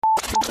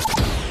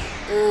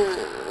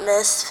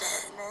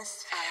Misfit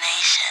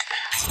Nation.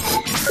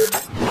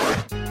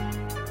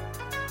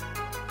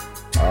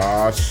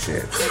 Oh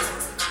shit!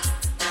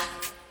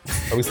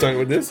 Are we starting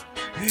with this?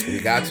 You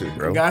got to,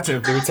 bro. Got to.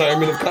 The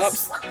retirement of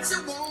cops?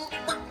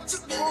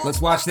 Let's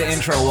watch the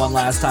intro one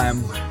last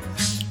time.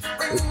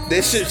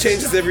 This shit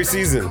changes every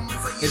season.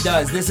 It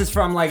does. This is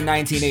from like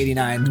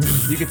 1989.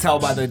 You can tell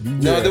by the.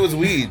 No, there was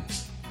weed.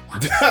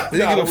 They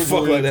didn't give a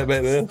fuck like that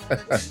back then.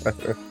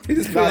 He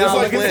just put It's out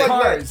like,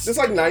 it's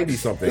like 90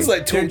 something. It's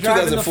like They're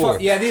driving the 2004.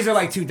 Yeah, these are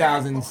like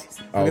 2000s.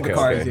 Look at the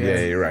cars.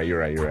 Okay. Yeah, you're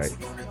right.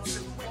 Is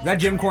that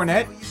Jim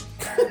Cornette?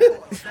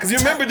 Because you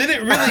remember, they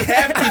didn't really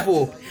have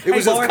people. It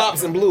was Hey, just boy.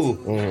 cops in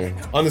blue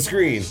on the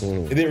screen.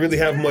 It didn't really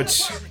have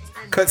much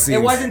cutscenes.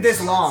 It wasn't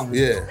this long.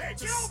 Yeah.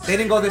 They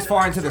didn't go this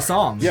far into the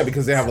song. Yeah,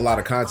 because they have a lot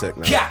of content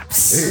now.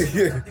 Caps.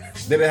 They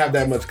didn't have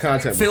that much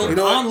content. Filmed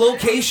on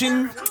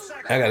location.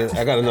 I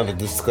got another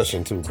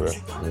discussion too, bro.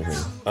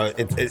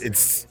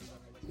 It's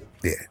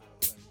yeah.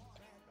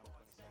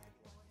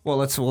 Well,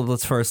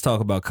 let's first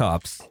talk about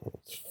Cops.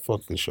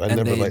 Fuck this show. I And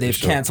never liked they've this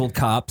show. canceled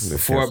Cops.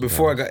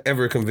 Before I got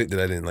ever convicted,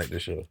 I didn't like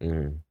this show.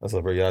 That's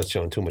like, bro, y'all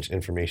showing too much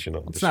information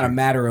on this. It's not a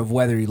matter of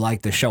whether you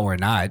like the show or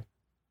not.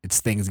 It's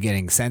things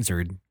getting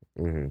censored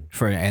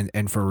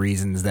for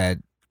reasons that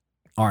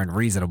aren't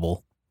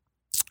reasonable.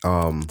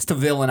 It's to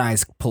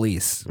villainize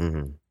police.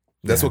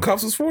 That's what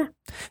Cops was for?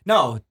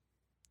 No,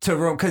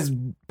 because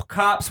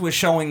Cops was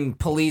showing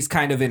police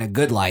kind of in a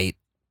good light,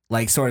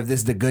 like sort of this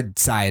is the good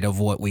side of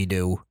what we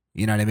do.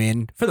 You know what I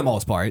mean? For the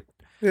most part.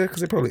 Yeah, because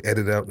they probably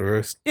edited out the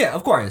rest. Yeah,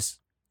 of course.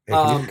 Hey,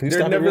 can you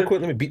stop it real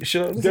quick? Let me beat the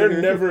shit out of this.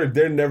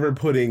 They're never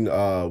putting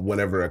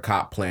whenever a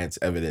cop plants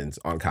evidence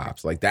on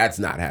cops. Like that's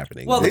not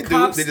happening. Well, They the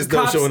cops, do. They just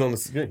cops, don't show it on the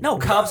screen. No,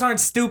 cops aren't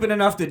stupid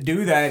enough to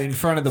do that in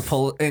front of the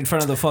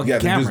fucking they're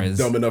cameras.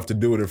 just dumb enough to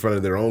do it in front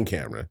of their own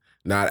camera,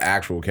 not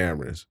actual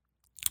cameras,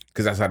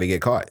 because that's how they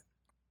get caught.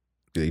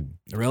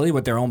 Really,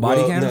 with their own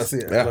body cams?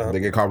 They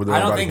get caught with their I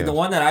own don't body think cams. the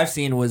one that I've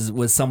seen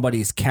was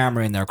somebody's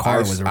camera in their car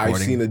was recording.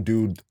 I've seen a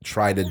dude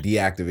try to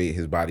deactivate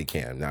his body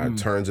cam. Now it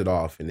turns it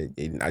off, and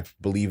I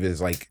believe it's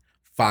like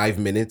 5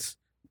 minutes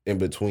in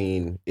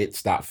between it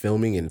stopped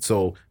filming, and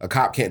so a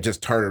cop can't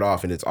just turn it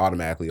off and it's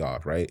automatically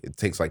off, right? It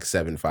takes like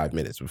 5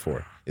 minutes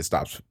before it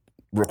stops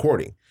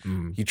recording.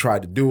 He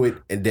tried to do it,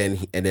 and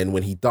then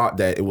when he thought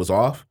that it was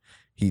off,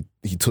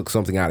 he took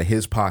something out of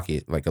his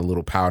pocket, like a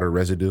little powder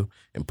residue,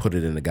 and put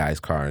it in the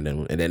guy's car, and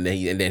then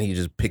he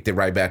just picked it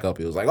right back up.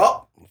 It was like,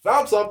 oh,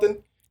 found something,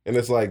 and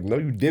it's like, no,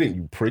 you didn't,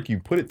 you prick, you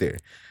put it there.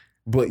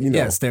 But you know,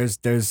 yes, there's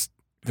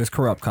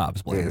corrupt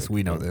cops, Blaze.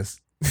 We know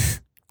this.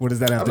 What does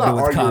that have to do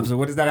with arguing, cops? Or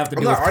what does that have to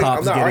do with cops?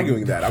 I'm not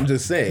arguing that. I'm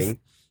just saying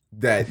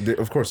that,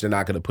 of course, they're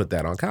not going to put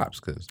that on cops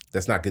because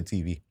that's not good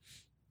TV.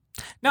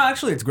 No,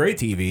 actually, it's great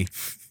TV.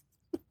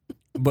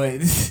 But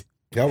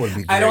That would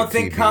be. I don't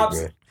think TV, cops.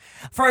 bro.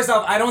 First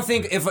off, I don't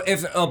think if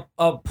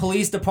a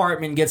police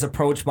department gets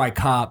approached by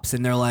cops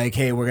and they're like,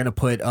 "Hey, we're gonna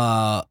put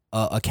a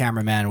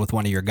cameraman with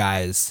one of your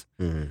guys,"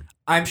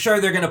 I'm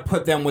sure they're gonna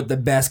put them with the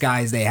best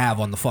guys they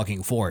have on the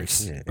fucking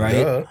force, right?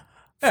 Duh.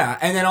 Yeah,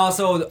 and then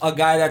also a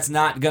guy that's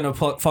not gonna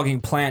fucking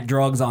plant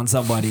drugs on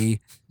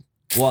somebody.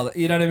 Well,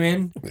 you know what I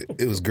mean?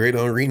 It was great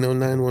on Reno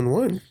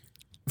 911.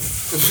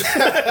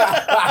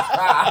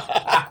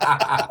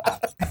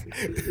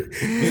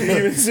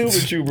 Even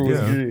Super Trooper was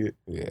good.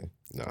 Yeah,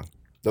 no.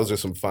 Those are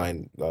some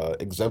fine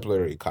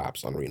exemplary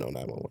cops on Reno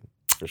 911,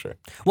 for sure.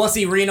 Well,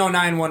 see, Reno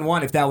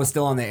 911, if that was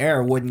still on the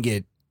air, wouldn't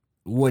get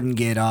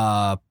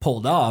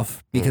pulled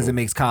off because it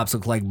makes cops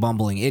look like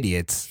bumbling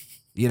idiots.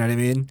 You know what I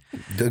mean?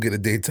 They'll get a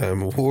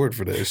daytime award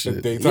for that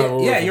shit.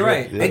 Yeah, you're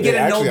right. They get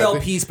a Nobel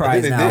Peace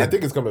Prize now. I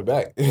think it's coming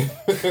back.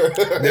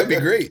 That'd be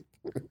great.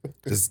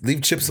 Just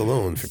leave chips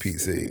alone, for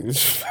Pete's sake.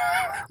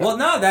 Well,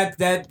 no,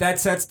 that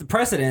sets the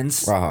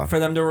precedence for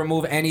them to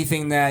remove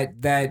anything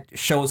that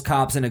shows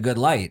cops in a good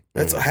light.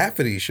 That's half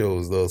of these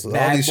shows, though. So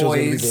Bad all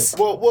these Boys.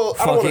 Well,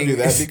 I don't want to do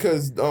that Fucking-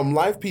 because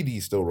Live PD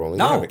is still rolling.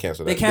 No, They haven't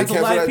canceled they that.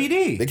 canceled Live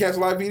PD. They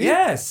canceled Live PD?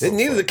 Yes. They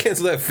needed to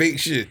cancel that fake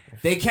shit.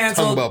 They Talking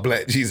canceled. about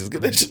Black Jesus.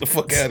 Get that shit the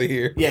fuck out of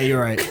here. Yeah, you're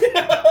right.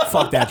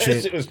 Fuck that That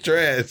shit shit. was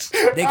trash.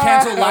 They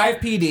canceled Live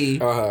PD.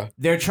 Uh-huh.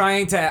 They're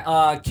trying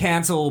to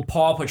cancel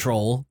Paw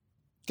Patrol.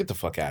 Get the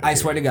fuck out of here. I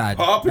swear to God.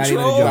 Paw Not even a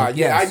Patrol? joke. Nah,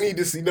 Yes. I need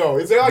to see. No,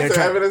 is there like They're some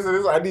try- evidence of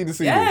this? I need to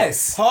see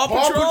Yes. Paw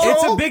Patrol?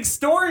 It's a big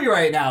story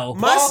right now.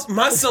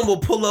 My son will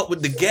pull up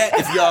with the gat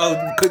if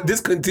y'all could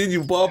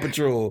discontinue Paw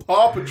Patrol.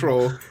 Paw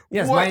Patrol.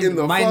 Yes, What in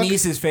the my fuck?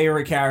 niece's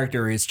favorite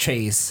character is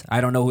Chase.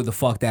 I don't know who the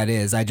fuck that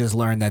is. I just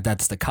learned that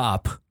that's the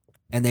cop,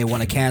 and they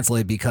want to cancel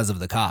it because of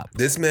the cop.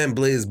 This man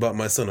Blaze bought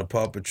my son a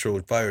Paw Patrol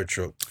fire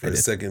truck for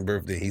his second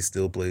birthday. He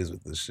still plays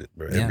with this shit,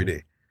 bro, every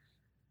day.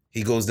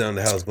 He goes down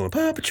the house going,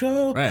 Paw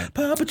Patrol, Right.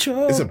 Paw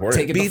Patrol. It's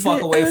important. Take it the Be fuck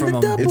there away and from the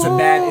him. It's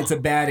a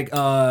double.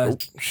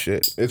 bad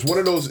Shit. It's one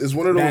of those. It's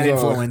one of those. Bad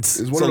influence.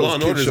 It's one So of Law those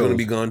and kid Order's going to shows.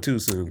 be gone too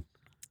soon.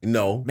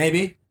 No,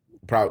 maybe.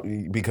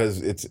 probably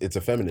because it's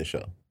a feminist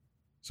show,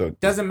 so it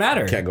Doesn't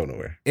matter. can't go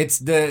nowhere. It's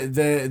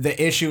the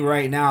issue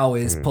right now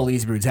is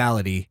police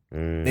brutality.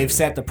 They've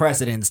set the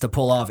precedence to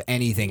pull off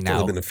anything It's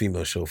now. only been a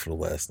female show for the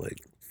last like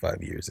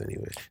 5 years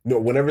anyway. No,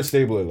 whenever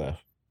Stabler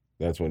left,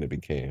 that's when it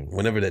became.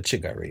 Whenever that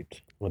chick got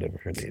raped, whatever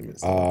her name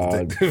is.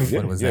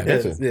 What was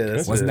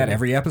that? Wasn't that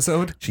every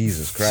episode?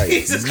 Jesus Christ.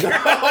 Jesus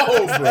Christ.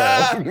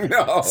 No, bro.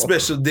 No.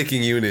 Special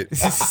dicking unit.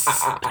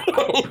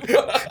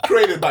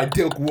 Created by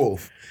Dick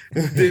Wolf.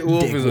 Dick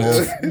Wolf is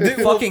a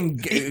fucking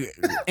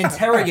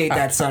interrogate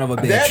that son of a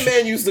bitch. That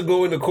man used to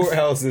go into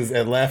courthouses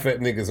and laugh at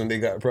niggas when they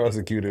got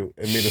prosecuted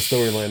and made a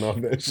storyline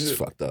off that shit. It's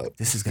fucked up.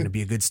 This is gonna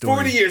be a good story.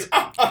 40 years.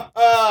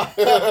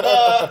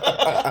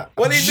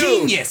 What did he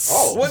do? Genius.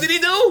 Oh, what did he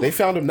do? They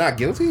found him not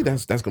guilty?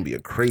 That's gonna be a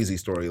crazy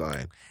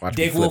storyline.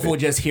 Dick Wolf will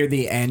just hear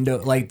the end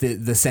of, like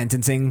the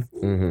sentencing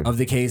of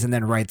the case and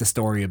then write the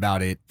story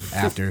about it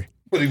after.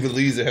 What he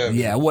believes it happened.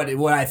 Yeah,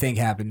 what I think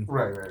happened.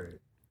 Right.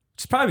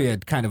 It's probably a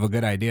kind of a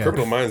good idea.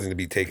 Criminal Minds need to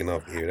be taken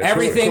off here. That's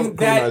Everything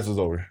that is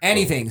over.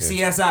 anything,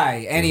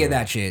 CSI, any of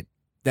that shit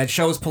that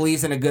shows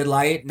police in a good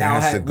light. Now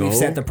we've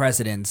set the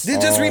precedence. They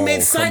just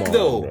remade Psych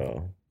though.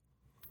 Bro.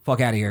 Fuck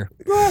out of here.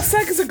 Bro,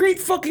 Psych is a great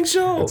fucking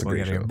show. That's a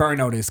great show. Burn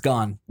Notice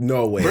gone.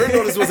 No way. Burn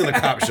Notice wasn't a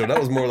cop show. That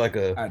was more like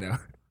a I know.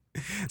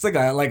 It's like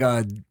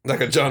a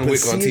John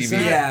Wick on TV.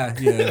 Yeah.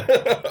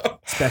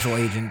 Special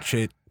agent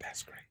shit.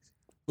 That's crazy.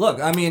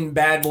 Look, I mean,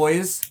 Bad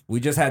Boys. We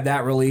just had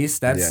that release.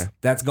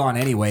 That's gone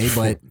anyway.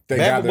 But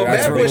Bad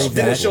Boys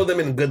didn't show them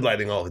in good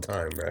lighting all the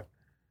time, bro.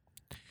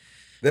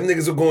 Them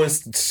niggas will go in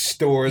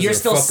stores and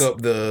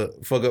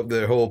fuck up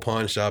their whole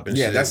pawn shop and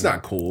shit. Yeah, that's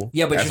not cool.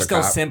 Yeah, but you're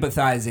still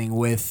sympathizing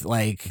with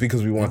like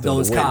because we want them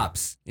those to win.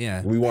 cops.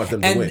 Yeah, we want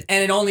them to win,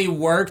 and it only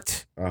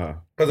worked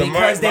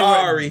because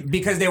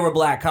they were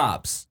black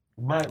cops.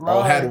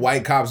 Had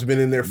white cops been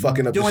in there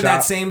fucking up doing the shop,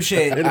 that same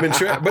shit, it'd have been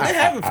trapped. But they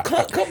have a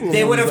couple.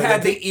 They would have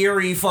had the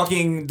eerie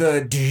fucking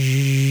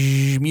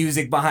the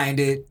music behind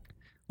it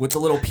with the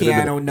little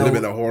piano note. Would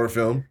have been a horror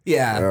film.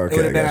 Yeah, okay, it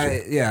would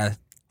have been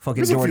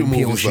fucking Jordan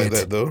Peele shit. Like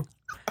that, though.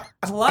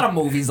 There's a lot of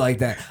movies like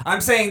that.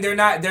 I'm saying they're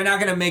not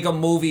gonna make a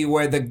movie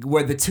where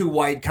the two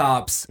white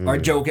cops are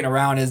joking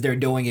around as they're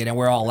doing it and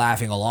we're all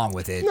laughing along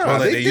with it. No,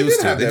 like they used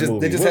to.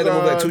 They just had a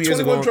movie like 2 years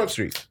ago. Trump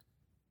Street.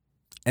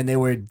 And they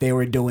were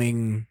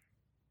doing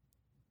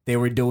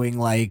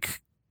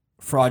like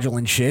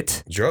fraudulent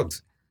shit.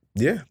 Drugs.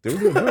 Yeah, they were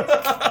doing drugs.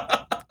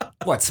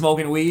 What,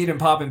 smoking weed and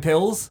popping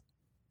pills?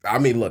 I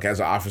mean, look, as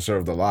an officer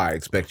of the law, I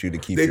expect you to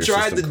keep your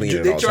system clean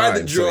at all times. They tried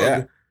the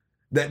drug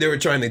that they were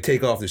trying to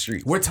take off the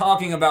streets. We're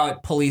talking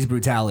about police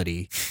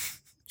brutality.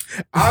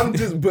 I'm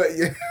just, but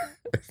yeah.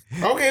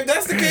 Okay, if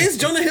that's the case,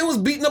 Jonah Hill was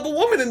beating up a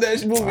woman in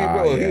that movie,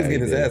 bro. Yeah, he was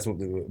getting his ass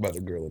whooped by the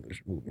girl in the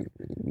movie.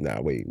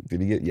 Nah, wait. Did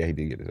he get? Yeah, he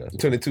did get his ass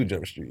whooped. 22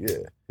 Jump Street, yeah.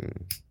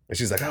 And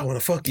she's like, I want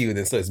to fuck you, and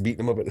then starts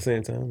beating him up at the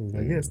same time. He's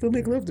like, yeah, still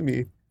make love to me,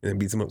 and then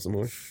beats him up some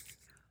more.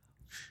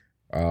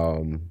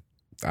 I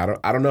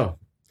don't know.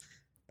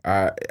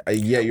 Yeah,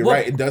 you're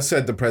right. It does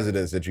set the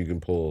precedence that you can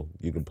pull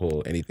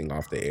anything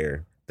off the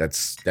air.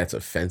 That's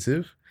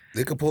offensive.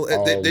 They could pull.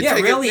 They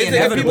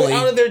take people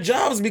out of their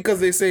jobs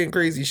because they're saying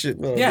crazy shit.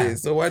 Yeah.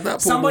 So why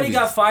not? Somebody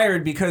got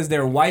fired because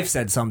their wife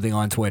said something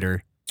on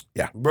Twitter.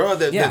 Yeah, bro.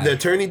 The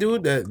attorney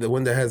dude, the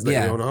one that has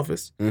their own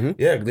office.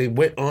 Mm-hmm. Yeah, they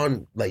went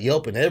on like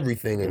Yelp and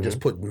everything and just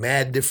put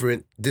mad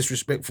different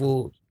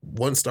disrespectful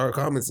 1-star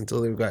comments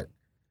until they got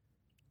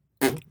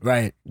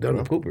right done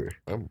a pooper.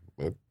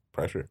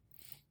 Pressure.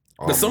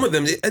 But some of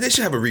them, they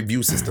should have a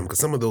review system because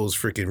some of those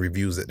freaking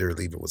reviews that they're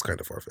leaving was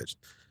kind of far-fetched.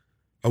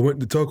 I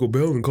went to Taco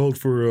Bell and called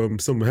for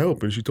some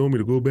help, and she told me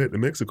to go back to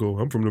Mexico.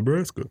 I'm from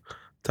Nebraska.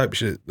 Type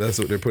shit. That's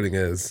what they're putting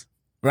as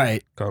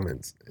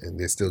comments, and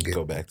they still get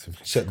go back to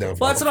shut down.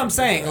 Well, that's what I'm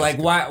saying. Like,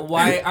 why?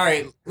 All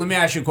right, let me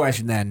ask you a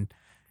question then.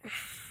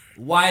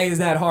 Why is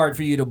that hard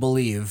for you to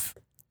believe?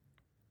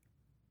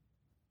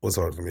 What's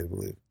hard for me to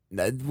believe?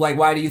 Like,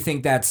 why do you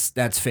think that's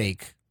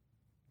fake?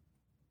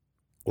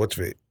 What's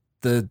fake?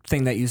 The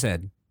thing that you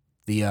said,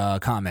 the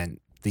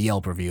comment, the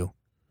Yelp review.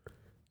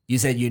 You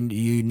said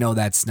you know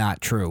that's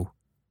not true.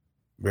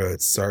 Bro,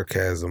 it's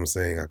sarcasm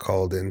saying I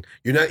called in.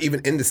 You're not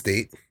even in the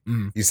state.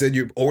 You said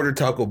you ordered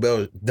Taco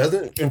Bell.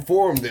 Doesn't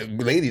inform the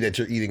lady that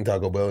you're eating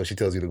Taco Bell and she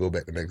tells you to go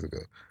back to Mexico.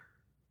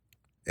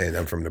 And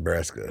I'm from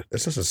Nebraska.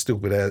 That's just a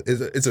stupid ass.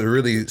 It's a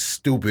really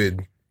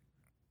stupid.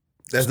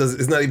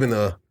 It's not even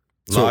a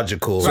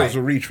logical. So it's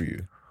a reach for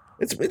you.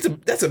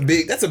 That's a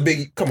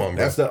big. Come on,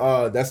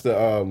 bro. That's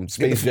the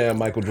Space Jam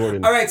Michael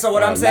Jordan. All right, so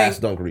what I'm saying,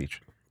 last dunk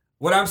reach.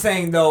 What I'm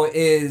saying though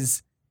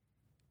is,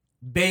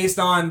 based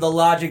on the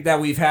logic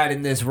that we've had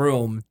in this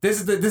room,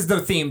 this is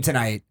the theme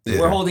tonight. Yeah.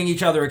 We're holding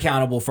each other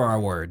accountable for our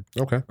word.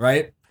 Okay.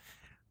 Right?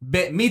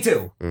 Me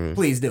too.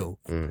 Please do.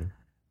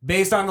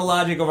 Based on the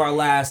logic of our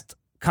last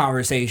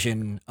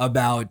conversation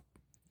about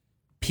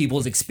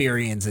people's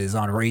experiences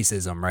on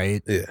racism,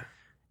 right? Yeah.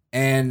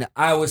 And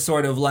I was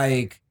sort of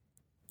like,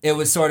 it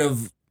was sort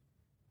of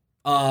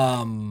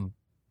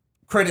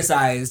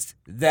criticized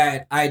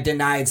that I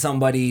denied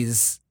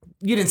somebody's,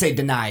 you didn't say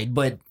denied,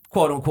 but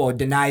quote unquote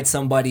denied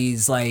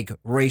somebody's like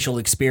racial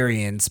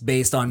experience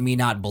based on me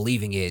not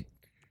believing it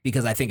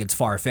because I think it's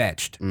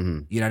far-fetched.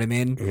 You know what I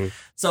mean?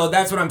 So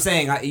that's what I'm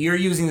saying. You're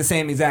using the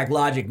same exact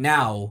logic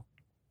now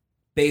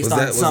based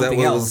on something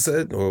what else. Was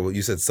said, or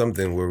you said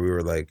something where we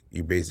were like,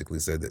 you basically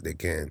said that they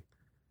can,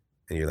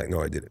 and you're like,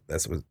 no, I did it.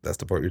 That's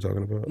the part you're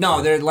talking about.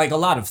 No, there's like a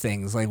lot of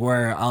things like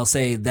where I'll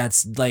say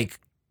that's like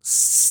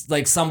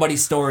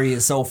somebody's story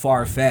is so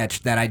far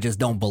fetched that I just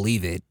don't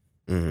believe it.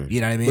 Mm-hmm.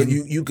 You know what I mean? But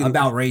you can,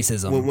 about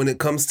racism. When it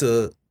comes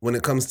to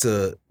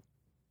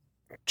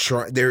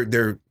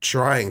they're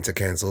trying to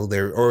cancel.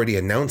 They're already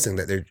announcing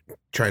that they're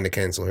trying to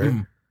cancel her.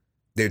 Mm.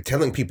 They're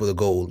telling people to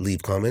go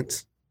leave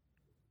comments.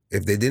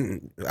 If they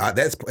didn't,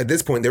 that's at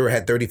this point they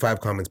had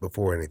 35 comments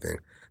before anything.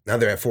 Now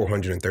they're at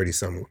 430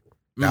 some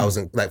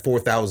thousand, like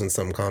 4,000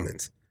 some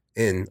comments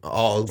in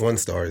all 1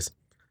 stars.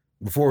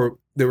 Before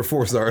they were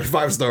 4 stars,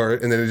 5 star,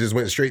 and then it just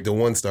went straight to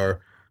 1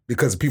 star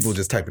because people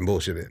just typing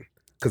bullshit in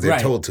because they're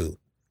told to.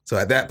 So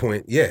at that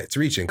point, yeah, it's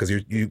reaching because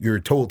you're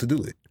told to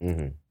do it.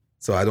 Mm-hmm.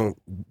 So I don't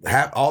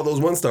have all those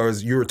 1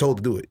 stars. You're told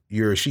to do it.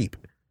 You're a sheep.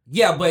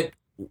 Yeah, but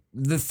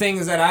the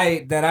things that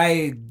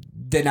I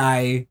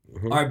deny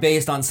are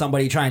based on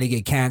somebody trying to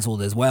get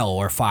canceled as well,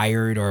 or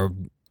fired, or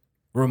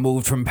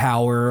removed from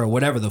power, or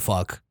whatever the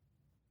fuck.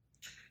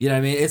 You know what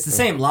I mean? It's the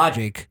same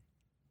logic.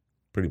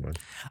 Pretty much.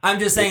 I'm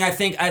just saying. I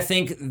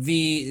think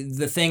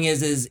the thing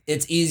is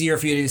it's easier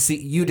for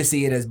you to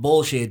see it as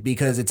bullshit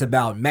because it's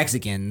about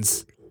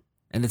Mexicans,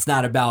 and it's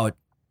not about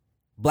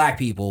black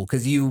people,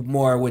 because you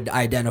more would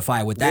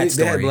identify with that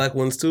story. They had black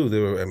ones too. They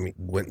were,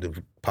 went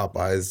to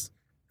Popeyes,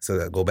 said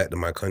that go back to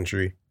my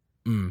country.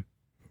 Mm.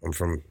 I'm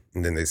from,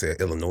 and then they say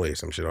Illinois or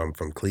some shit. I'm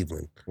from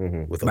Cleveland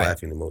with a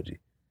laughing emoji.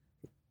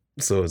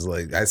 So it's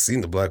like I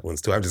seen the black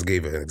ones too. I just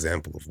gave an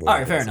example of one. All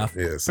right, fair enough.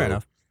 Yeah, so fair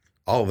enough.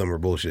 All of them are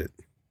bullshit.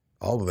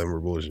 All of them are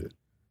bullshit.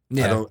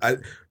 Yeah.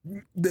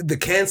 The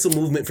cancel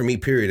movement for me,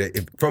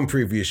 period. From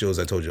previous shows,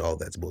 I told you all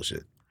that's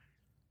bullshit.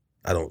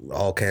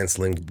 All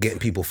canceling, getting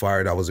people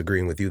fired. I was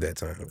agreeing with you that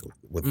time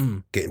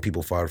with getting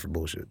people fired for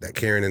bullshit. That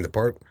Karen in the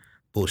park,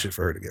 bullshit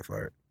for her to get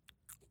fired.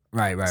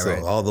 Right.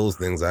 So all those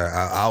things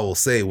I will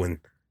say when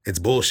it's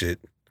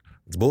bullshit,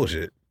 it's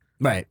bullshit.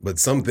 Right. But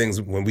some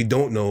things when we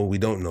don't know,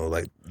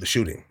 like the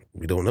shooting.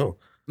 We don't know.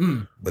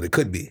 But it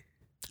could be.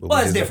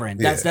 Well, it's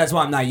different. That's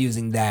why I'm not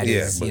using that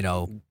as,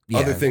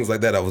 other things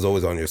like that, I was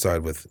always on your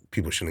side with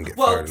people shouldn't get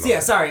fired. Well,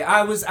 yeah, sorry.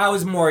 I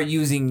was more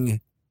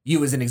using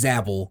you as an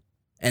example,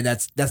 and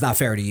that's not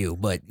fair to you,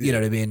 but you know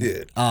what I mean?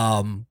 Yeah.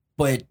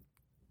 But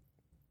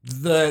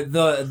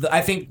the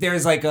I think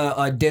there's like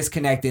a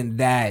disconnect in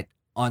that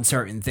on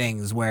certain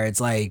things where it's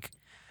like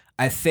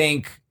I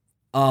think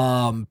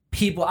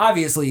people,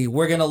 obviously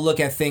we're gonna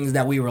look at things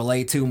that we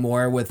relate to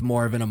more with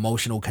more of an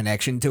emotional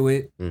connection to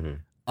it. Mm-hmm.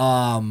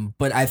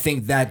 But I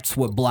think that's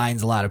what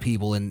blinds a lot of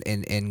people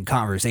in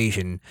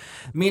conversation.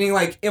 Meaning,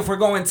 like, if we're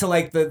going to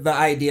like the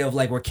idea of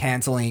like we're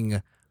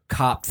canceling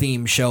cop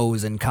theme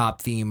shows and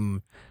cop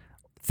theme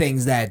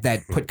things that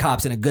put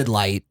cops in a good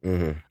light,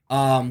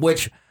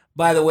 which,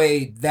 by the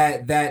way,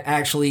 that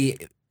actually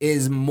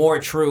is more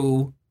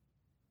true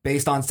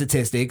based on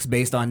statistics,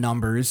 based on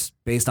numbers,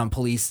 based on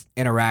police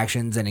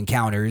interactions and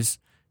encounters,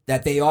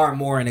 that they are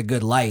more in a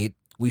good light.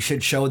 We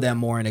should show them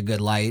more in a good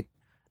light,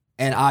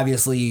 and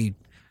obviously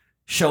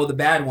show the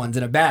bad ones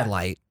in a bad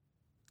light.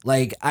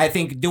 Like, I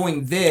think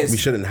doing this, we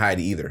shouldn't hide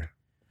either.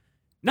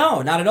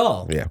 No, not at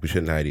all. Yeah, we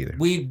shouldn't hide either.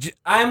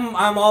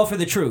 I'm all for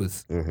the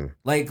truth. Mm-hmm.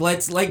 Like,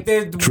 let's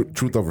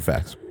truth over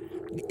facts.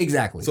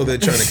 Exactly. So they're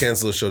trying to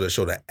cancel a show that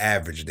show the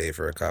average day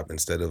for a cop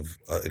instead of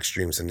an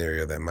extreme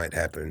scenario that might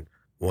happen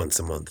once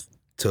a month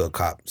to a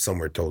cop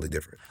somewhere totally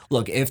different.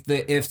 Look, if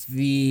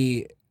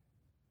they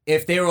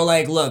were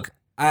like, look,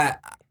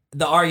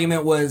 the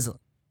argument was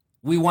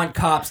we want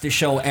cops to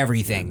show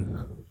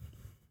everything,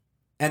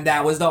 and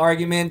that was the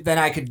argument, then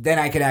I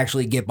could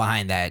actually get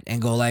behind that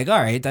and go like, all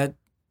right, that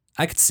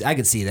I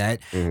could see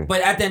that. Mm-hmm.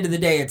 But at the end of the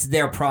day, it's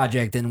their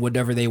project and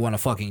whatever they want to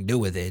fucking do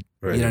with it.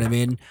 Right. You know what I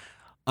mean?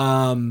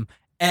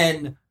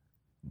 And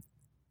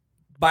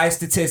by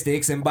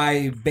statistics and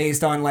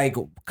based on like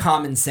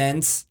common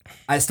sense,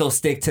 I still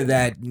stick to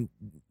that.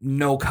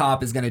 No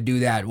cop is going to do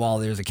that while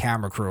there's a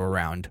camera crew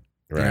around.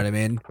 Right. You know what I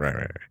mean?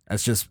 Right.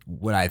 That's just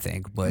what I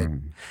think. But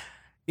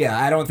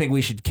yeah, I don't think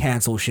we should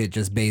cancel shit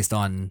just based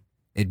on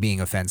it being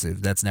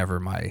offensive. That's never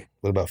my...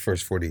 What about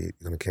First 48? You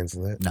going to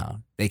cancel that? No,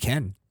 they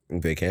can.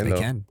 They can, They though.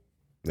 can.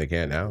 They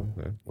can now.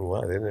 Yeah.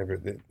 Well,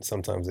 why?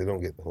 Sometimes they don't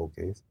get the whole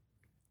case.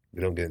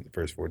 They don't get the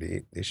First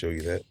 48. They show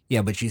you that.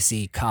 Yeah, but you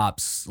see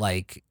cops,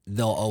 like,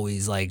 they'll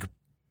always, like,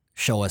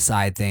 show a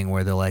side thing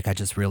where they're like, I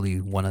just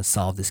really want to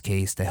solve this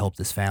case to help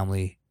this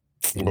family.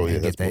 Oh, yeah,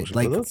 that's bullshit.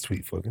 Like, well, that's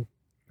tweet fucking,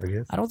 I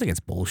guess. I don't think it's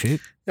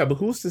bullshit. Yeah, but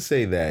who's to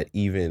say that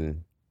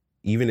even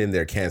in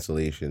their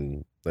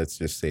cancellation, let's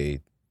just say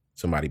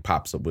somebody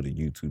pops up with a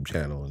YouTube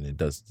channel and it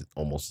does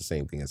almost the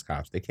same thing as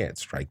cops, they can't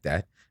strike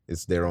that.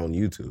 It's their own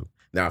YouTube.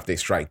 Now, if they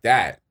strike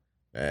that,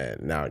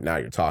 now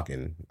you're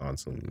talking on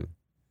some...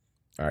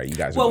 All right, you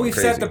guys. Well, we've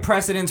set the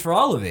precedence for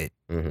all of it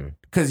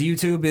because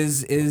YouTube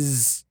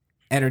is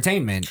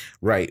entertainment,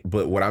 right?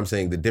 But what I'm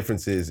saying, the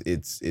difference is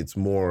it's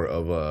more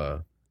of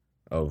a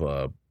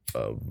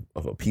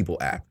people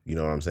app. You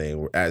know what I'm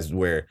saying?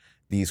 Where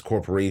these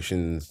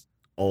corporations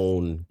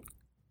own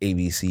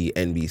ABC,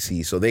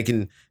 NBC, so they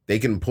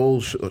can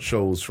pull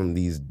shows from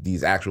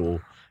these actual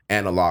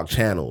analog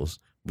channels.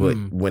 But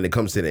when it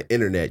comes to the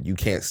internet, you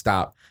can't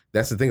stop.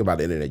 That's the thing about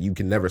the internet. You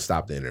can never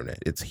stop the internet.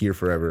 It's here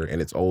forever,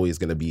 and it's always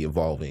going to be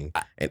evolving.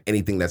 And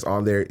anything that's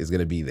on there is going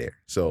to be there.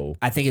 So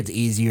I think it's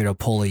easier to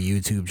pull a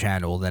YouTube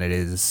channel than it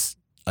is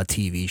a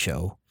TV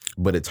show.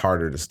 But it's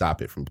harder to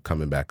stop it from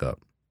coming back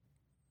up.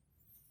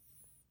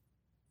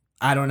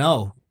 I don't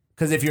know,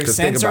 because if you're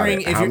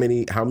censoring, how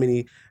many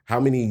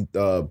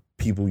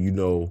people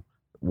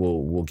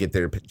will get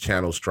their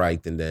channel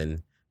striked, and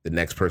then the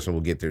next person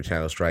will get their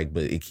channel striked,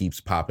 but it keeps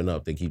popping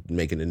up. They keep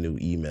making a new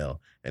email,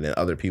 and then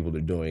other people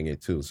are doing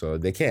it too. So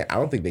they can't. I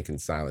don't think they can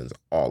silence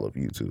all of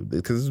YouTube,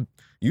 because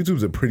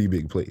YouTube's a pretty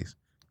big place.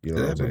 You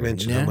know, did I ever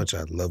mention how much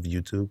I love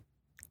YouTube?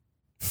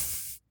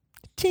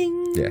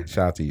 Ting. Yeah,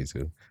 shout out to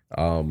YouTube.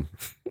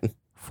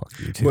 Fuck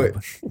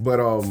YouTube.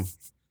 But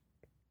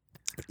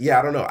yeah,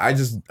 I don't know. I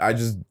just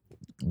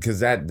because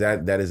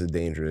that is a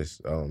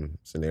dangerous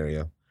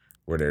scenario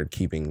where they're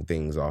keeping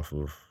things off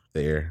of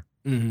the air.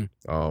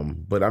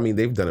 But I mean,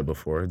 they've done it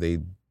before.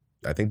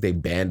 I think they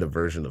banned a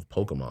version of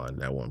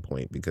Pokemon at one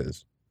point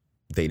because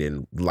they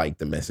didn't like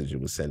the message it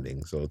was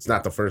sending. So it's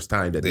not the first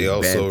time that they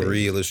also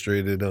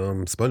re-illustrated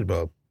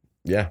SpongeBob.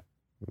 Yeah.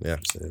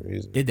 Same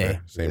reason. Did they? Yeah,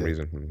 same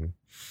reason.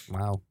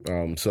 Wow.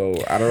 So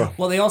I don't know.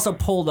 Well, they also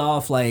pulled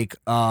off like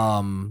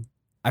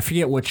I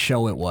forget what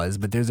show it was,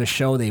 but there's a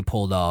show they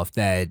pulled off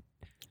that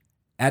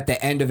at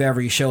the end of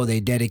every show they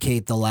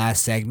dedicate the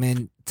last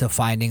segment to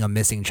finding a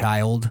missing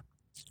child.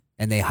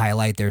 And they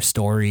highlight their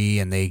story,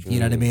 and they, you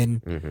know what I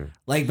mean?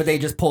 Like, but they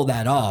just pulled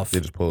that off. They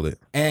just pulled it.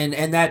 And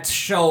that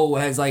show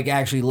has, like,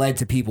 actually led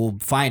to people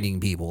finding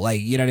people. Like,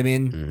 you know what I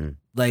mean?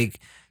 Like,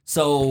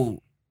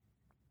 so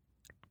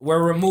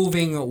we're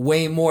removing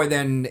way more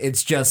than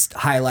it's just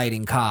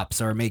highlighting cops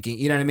or making,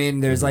 you know what I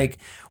mean? There's, like,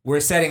 we're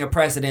setting a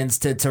precedence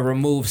to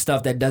remove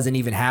stuff that doesn't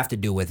even have to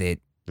do with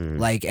it.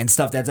 Like, and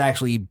stuff that's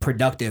actually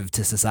productive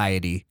to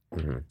society.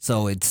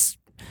 So it's...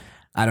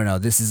 I don't know.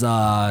 This is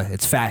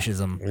it's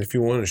fascism. If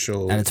you want to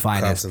show at its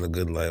finest. cops in a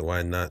good light,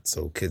 why not?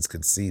 So kids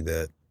could see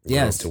that.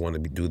 Yes. To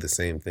want to do the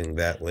same thing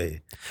that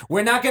way.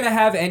 We're not gonna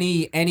have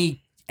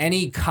any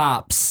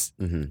cops.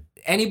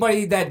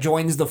 Anybody that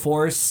joins the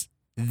force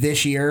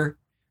this year,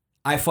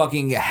 I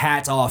fucking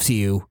hats off to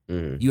you.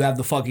 You have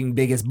the fucking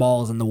biggest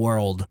balls in the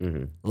world.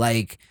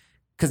 Like,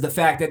 because the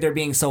fact that they're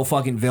being so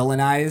fucking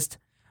villainized,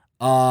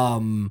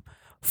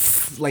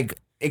 like.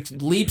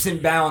 It leaps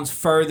and bounds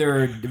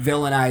further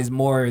villainized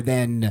more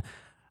than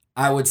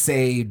I would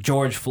say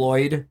George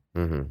Floyd.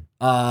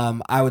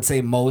 I would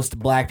say most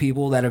black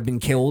people that have been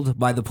killed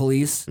by the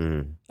police.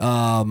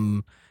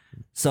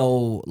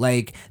 So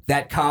like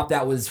that cop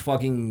that was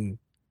fucking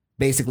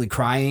basically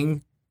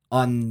crying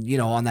on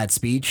that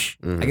speech.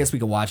 I guess we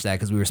could watch that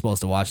because we were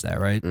supposed to watch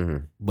that, right?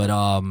 But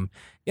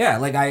yeah,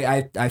 like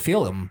I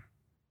feel him.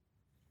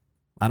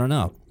 I don't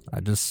know.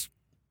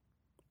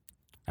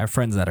 I have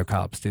friends that are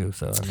cops too,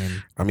 so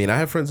I mean, I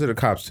have friends that are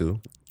cops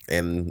too,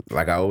 and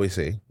like I always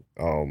say,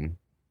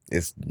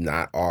 it's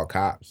not all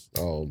cops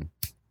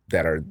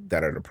that are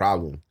the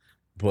problem,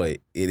 but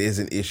it is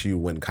an issue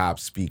when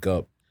cops speak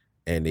up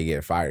and they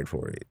get fired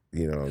for it.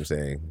 You know what I'm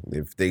saying?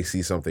 If they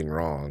see something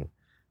wrong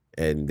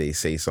and they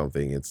say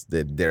something, it's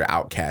that they're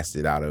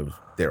outcasted out of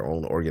their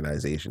own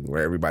organization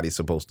where everybody's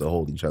supposed to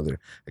hold each other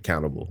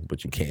accountable,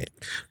 but you can't.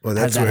 Well,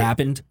 has that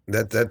happened?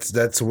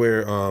 That's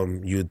where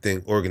you'd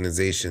think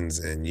organizations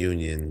and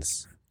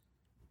unions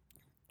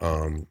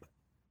are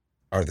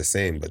the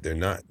same, but they're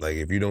not. Like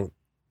if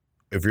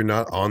you're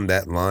not on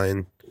that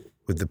line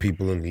with the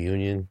people in the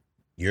union,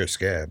 you're a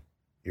scab.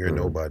 You're a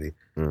nobody.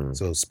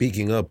 So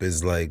speaking up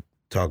is like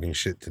talking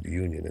shit to the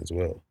union as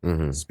well.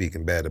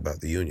 Speaking bad about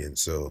the union.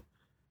 So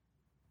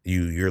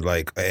you're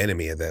like an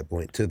enemy at that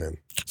point to them.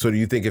 So do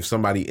you think if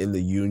somebody in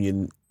the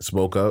union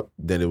spoke up,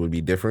 then it would be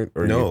different?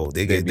 Or no,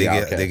 they get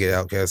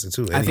outcasted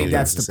too. I think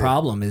that's the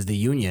problem is the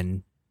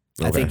union.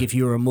 Okay. I think if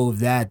you remove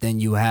that, then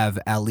you have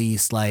at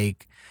least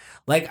like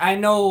I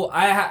know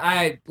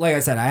I like I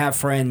said, I have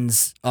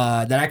friends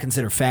that I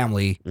consider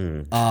family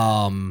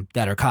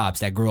that are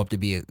cops that grew up to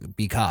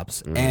be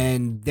cops,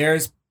 and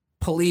there's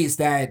police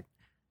that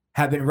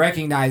have been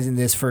recognizing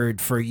this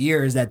for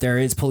years, that there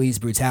is police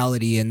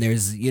brutality and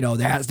there's,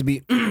 there has to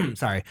be,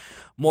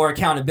 more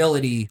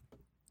accountability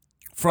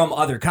from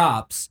other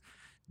cops.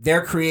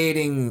 They're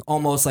creating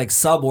almost like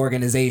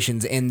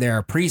sub-organizations in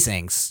their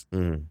precincts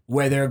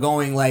where they're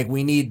going like,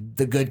 we need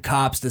the good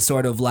cops to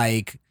sort of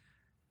like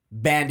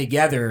band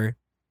together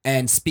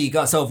and speak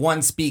up. So if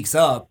one speaks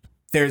up,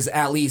 there's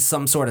at least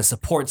some sort of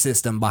support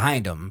system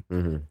behind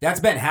them. That's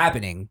been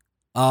happening.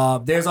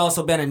 There's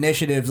also been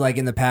initiatives like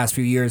in the past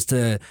few years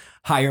to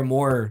hire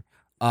more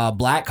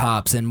black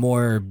cops and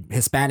more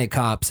Hispanic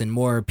cops and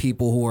more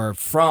people who are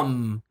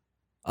from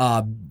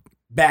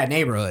bad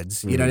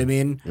neighborhoods. You know what I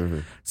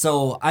mean?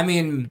 So, I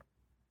mean,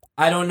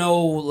 I don't know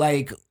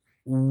like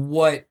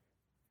what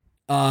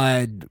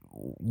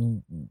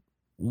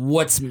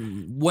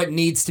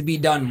needs to be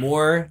done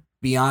more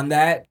beyond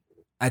that.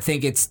 I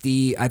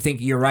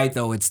think you're right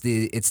though. It's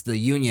the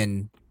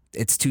union.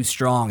 It's too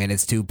strong and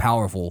it's too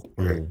powerful.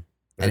 Right.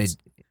 And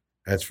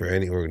That's for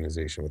any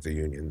organization with a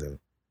union, though.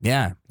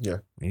 Yeah.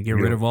 You get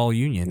rid of all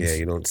unions. Yeah,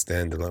 you don't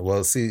stand alone.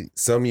 Well, see,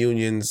 some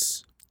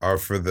unions are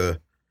for the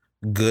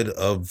good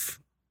of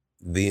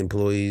the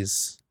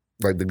employees.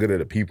 Like the good of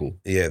the people.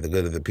 Yeah, the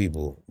good of the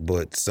people.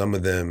 But some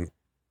of them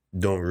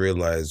don't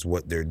realize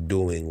what they're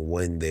doing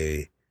when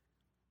they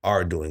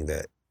are doing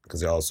that, because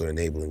they're also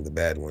enabling the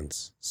bad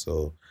ones.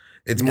 So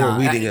it's more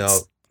weeding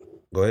out.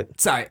 Go ahead.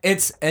 Sorry.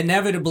 It's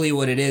inevitably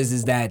what it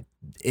is that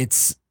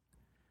it's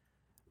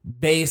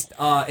based,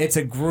 it's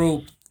a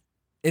group.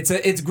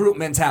 It's group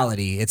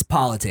mentality. It's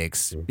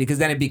politics, because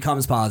then it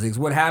becomes politics.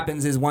 What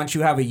happens is once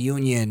you have a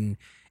union,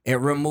 it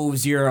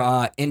removes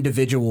your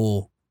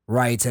individual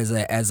rights as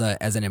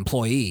an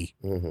employee.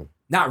 Mm-hmm.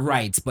 Not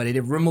rights, but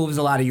it removes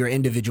a lot of your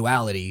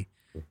individuality.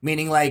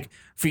 Meaning, like,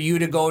 for you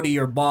to go to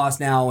your boss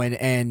now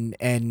and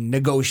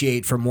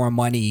negotiate for more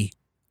money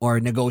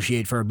or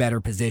negotiate for a better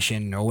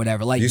position or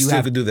whatever. Like, you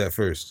still could do that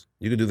first.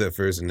 You could do that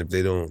first, and if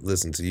they don't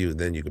listen to you,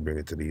 then you can bring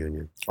it to the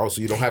union. Oh,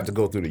 so you don't have to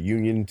go through the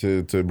union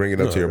to bring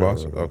it up to your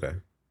boss? No. Okay.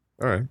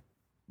 All right.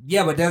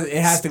 Yeah, but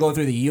it has to go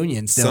through the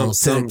union still.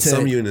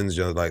 Some unions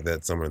are like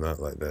that. Some are not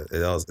like that.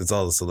 It's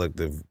all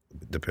selective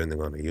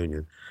depending on the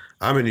union.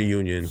 I'm in a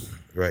union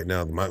right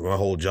now. My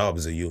whole job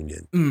is a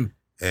union.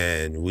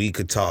 And we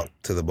could talk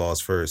to the boss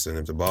first. And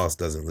if the boss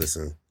doesn't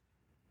listen,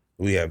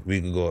 we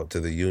could go up to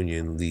the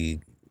union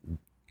lead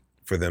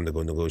for them to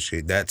go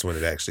negotiate. That's when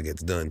it actually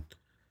gets done.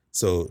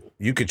 So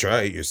you could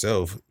try it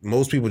yourself.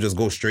 Most people just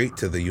go straight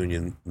to the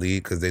union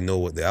lead because they know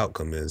what the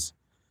outcome is.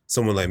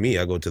 Someone like me,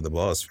 I go to the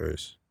boss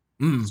first.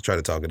 Let's try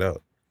to talk it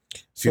out.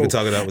 So you can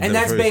talk it out with them and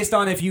that's first. Based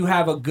on if you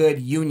have a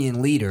good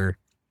union leader.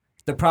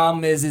 The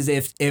problem is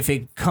if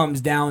it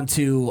comes down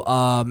to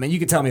and you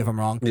can tell me if I'm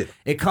wrong. Yeah.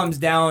 It comes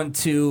down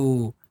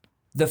to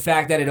the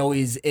fact that it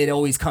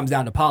always comes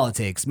down to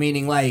politics.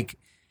 Meaning, like,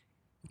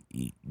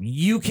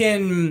 you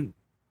can.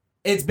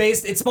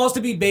 It's supposed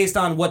to be based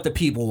on what the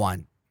people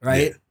want,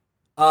 right?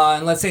 Yeah.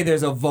 And let's say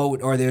there's a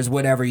vote or there's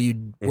whatever you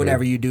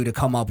do to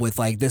come up with,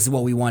 like, this is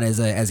what we want as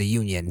a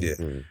union. Yeah.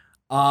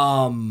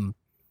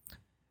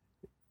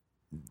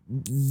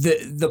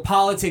 The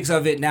politics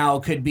of it now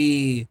could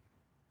be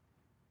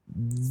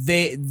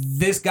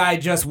this guy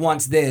just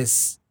wants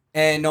this,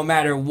 and no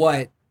matter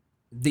what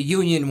the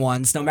union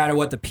wants, no matter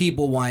what the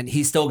people want,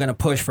 he's still going to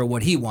push for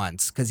what he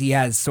wants because he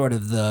has sort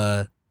of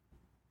the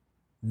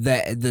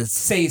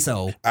say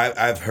so.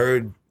 I've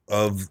heard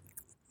of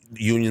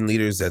union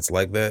leaders that's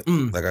like that.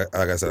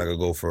 Like I said, I could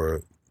go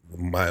for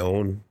my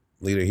own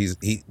leader.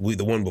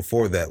 The one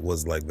before that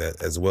was like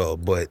that as well.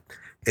 But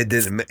it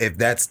didn't. If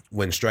that's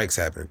when strikes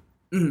happen,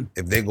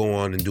 if they go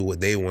on and do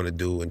what they want to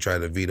do and try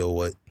to veto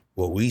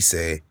what we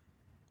say,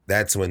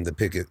 that's when the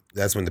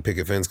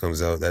picket fence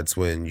comes out. That's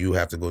when you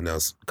have to go now,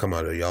 come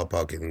out of y'all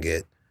pocket and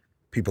get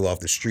people off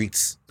the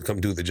streets to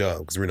come do the job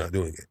because we're not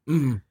doing it.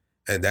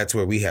 And that's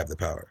where we have the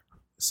power.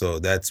 So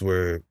that's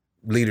where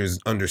leaders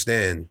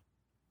understand,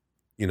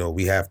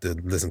 we have to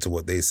listen to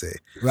what they say.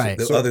 Right.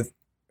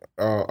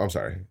 I'm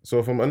sorry. So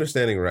if I'm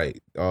understanding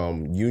right,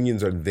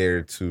 unions are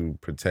there to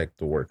protect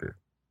the worker.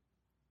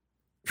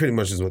 Pretty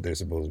much is what they're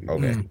supposed to be.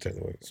 Okay. Protect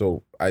the worker.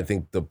 So I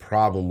think the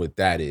problem with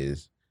that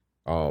is,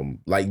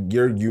 like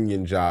your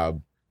union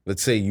job,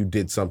 let's say you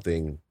did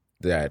something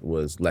that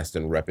was less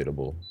than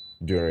reputable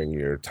during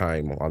your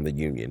time on the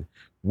union.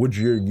 Would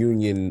your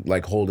union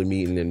like hold a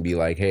meeting and be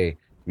like, hey,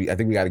 I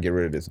think we got to get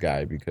rid of this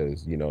guy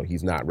because,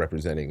 he's not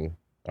representing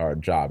our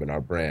job and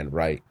our brand,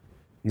 right?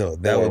 No,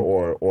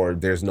 or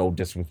there's no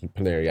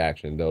disciplinary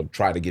action. They'll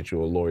try to get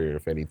you a lawyer,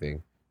 if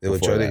anything. They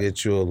would try to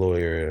get you a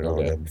lawyer and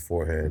all that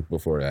beforehand.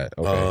 Before that,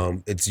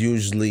 okay. It's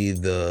usually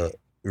the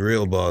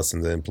real boss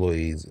and the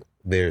employees.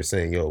 They're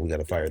saying, yo, we got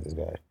to fire this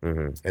guy.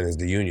 And it's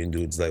the union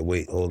dudes like,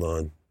 wait, hold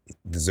on. He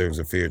deserves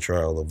a fair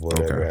trial of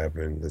whatever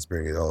happened. Let's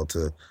bring it all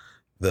to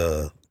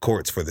the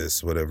courts for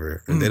this,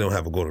 whatever. And they don't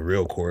have to go to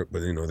real court,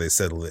 but, they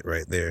settle it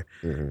right there.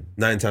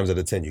 9 times out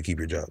of 10, you keep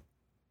your job,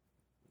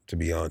 to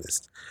be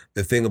honest.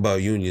 The thing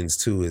about unions,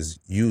 too, is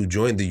you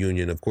join the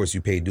union. Of course,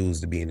 you pay dues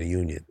to be in the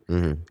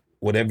union.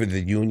 Whatever the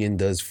union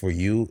does for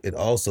you, it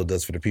also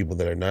does for the people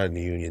that are not in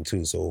the union,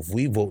 too. So if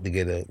we vote to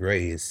get a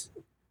raise,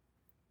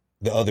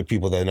 the other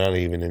people that are not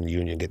even in the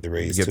union get the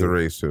raise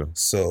too.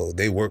 So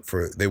they work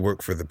for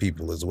the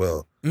people as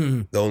well.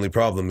 The only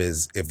problem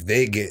is if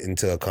they get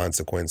into a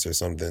consequence or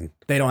something,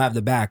 they don't have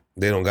the back.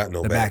 They don't got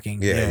no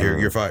backing. Yeah,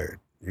 you're fired.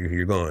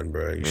 You're gone,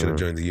 bro. You should have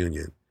joined the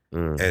union.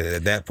 And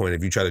at that point,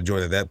 if you try to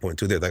join at that point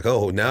too, they're like,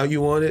 oh, now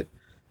you want it?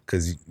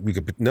 Because we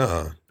could,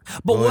 nah.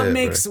 But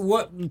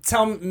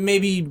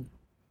maybe,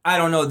 I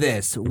don't know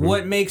this.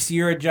 What makes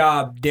your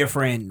job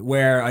different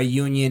where a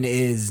union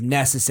is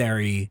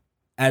necessary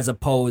as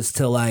opposed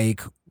to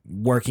like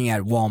working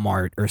at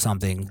Walmart or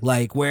something?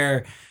 Like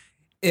where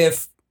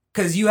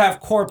because you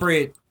have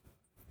corporate,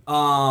 they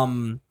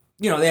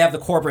have the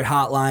corporate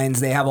hotlines.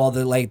 They have all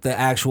the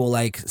actual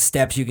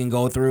steps you can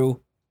go through.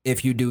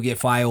 if you do get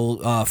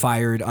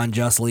fired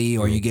unjustly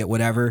or you get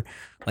whatever,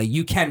 like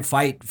you can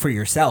fight for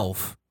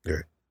yourself.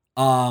 Right.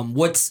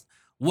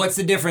 What's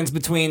the difference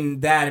between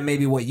that and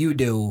maybe what you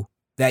do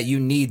that you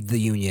need the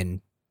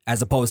union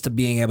as opposed to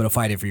being able to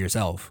fight it for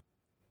yourself?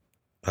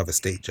 I have a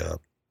state job.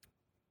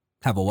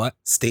 Have a what?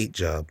 State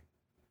job.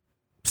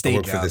 State I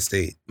work job. for the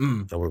state.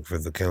 Mm. I work for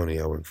the county.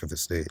 I work for the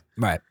state.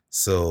 Right.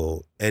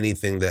 So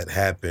anything that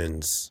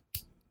happens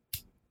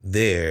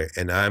there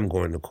and I'm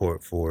going to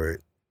court for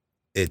it,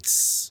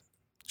 it's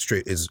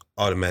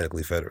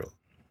automatically federal.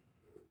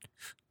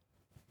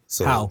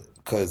 So how?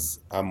 Because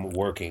I'm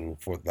working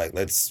for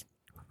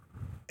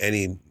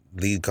any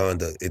lead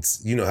conduct.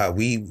 It's how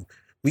we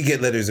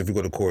get letters if we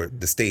go to court,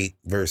 the state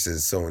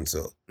versus so and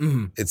so.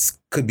 It's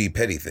could be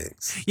petty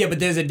things. Yeah, but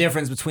there's a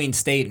difference between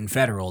state and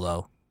federal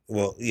though.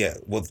 Well, yeah,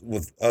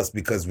 with us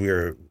because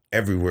we're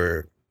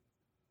everywhere.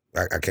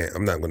 I can't.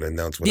 I'm not going to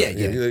announce what.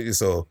 Yeah.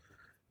 So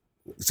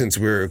since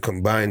we're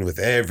combined with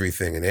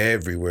everything and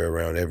everywhere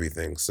around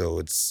everything,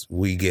 so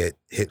we get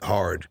hit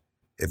hard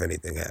if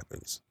anything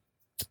happens.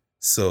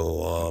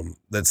 So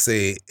let's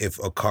say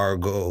if a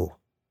cargo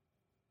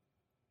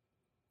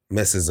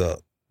messes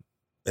up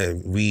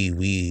and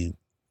we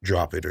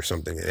drop it or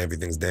something and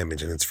everything's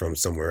damaged and it's from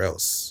somewhere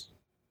else,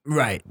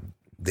 right?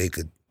 They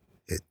could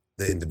hit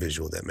the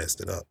individual that messed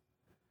it up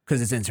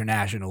because it's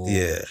international.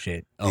 Yeah.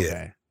 Shit. Okay.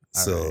 Yeah.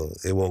 So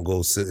it won't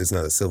go. It's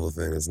not a civil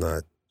thing. It's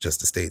not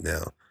just the state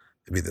now.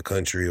 It'd be the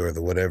country or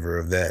the whatever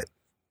of that.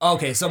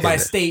 Okay, so by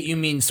state you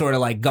mean sort of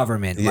like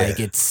government, like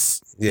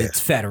it's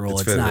federal.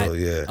 It's federal, not.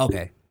 Yeah.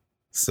 Okay.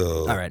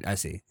 So. All right, I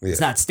see. Yeah.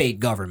 It's not state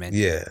government.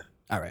 Yeah.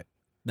 All right,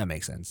 that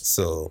makes sense.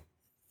 So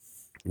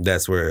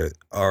that's where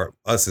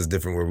us is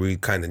different. Where we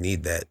kind of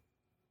need that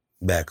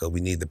backup. We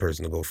need the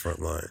person to go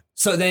front line.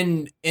 So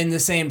then, in the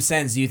same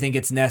sense, do you think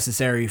it's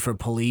necessary for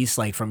police,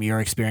 like from your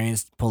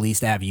experience, police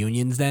to have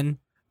unions? Then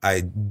I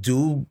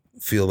do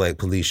feel like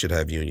police should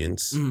have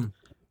unions.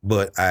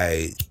 But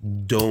I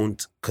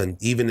don't,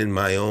 even in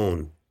my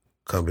own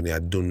company, I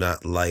do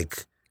not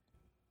like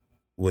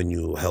when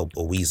you help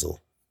a weasel.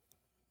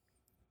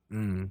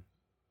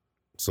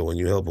 So when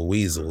you help a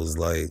weasel, it's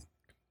like...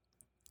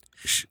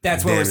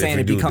 That's what we're saying.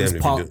 It becomes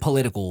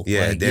political.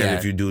 Yeah, like, damn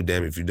if you do,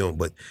 damn if you don't.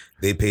 But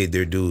they paid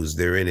their dues.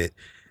 They're in it.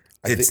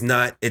 It's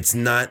not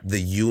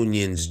the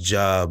union's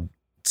job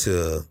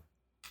to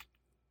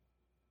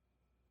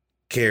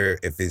care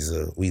if he's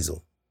a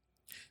weasel.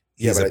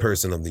 He's a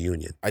person of the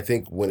union. I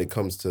think when it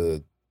comes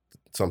to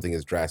something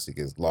as drastic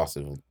as loss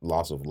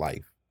of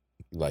life,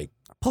 like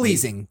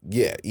policing.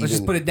 Yeah, let's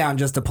just put it down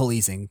just to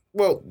policing.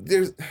 Well,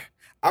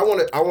 I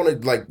want to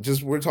like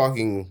just we're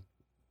talking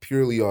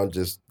purely on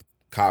just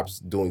cops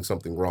doing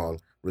something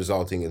wrong,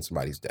 resulting in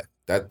somebody's death.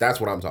 That's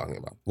what I'm talking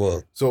about.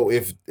 Well, so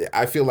if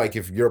I feel like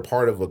if you're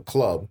part of a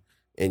club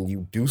and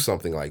you do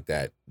something like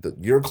that,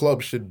 your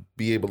club should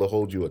be able to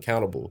hold you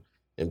accountable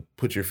and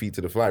put your feet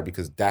to the fire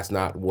because that's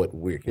not what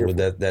we're here for.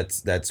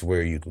 That's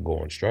where you could go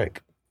on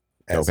strike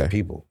as a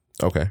people.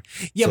 Okay.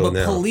 Yeah, so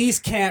but police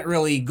can't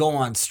really go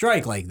on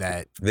strike like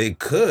that. They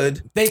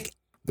could. They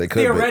could.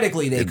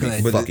 Theoretically, they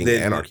could. But fucking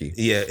anarchy.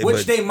 Yeah.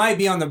 Which they might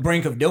be on the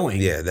brink of doing.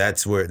 Yeah,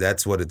 that's what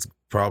it's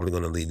probably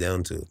going to lead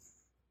down to.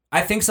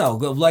 I think so.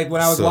 Like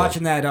when I was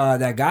watching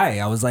that guy,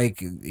 I was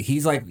like, he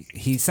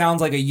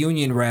sounds like a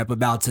union rep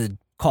about to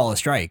call a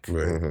strike.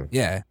 Right. Mm-hmm.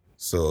 Yeah.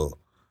 So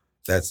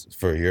that's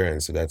for your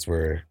answer. That's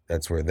where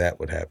that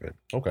would happen.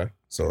 Okay.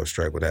 So a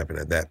strike would happen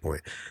at that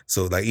point.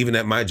 So like even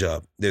at my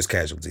job, there's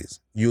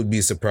casualties. You'd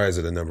be surprised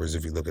at the numbers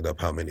if you look it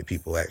up, how many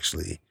people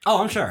actually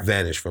I'm sure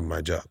vanish from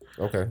my job.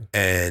 Okay.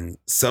 And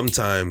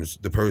sometimes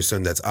the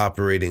person that's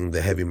operating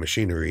the heavy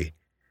machinery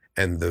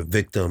and the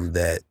victim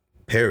that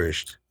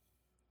perished,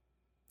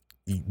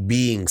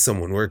 being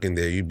someone working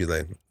there, you'd be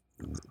like,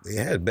 they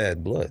had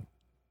bad blood.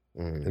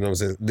 You know what I'm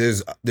saying?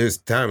 There's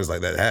times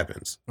like that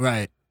happens.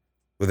 Right.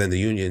 But then the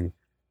union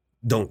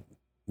don't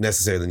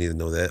necessarily need to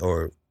know that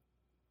or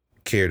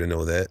care to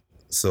know that.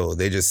 So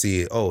they just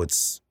see,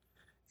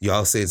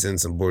 y'all say it's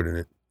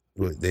insubordinate.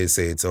 They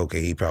say it's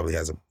okay. He probably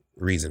has a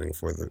reasoning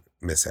for the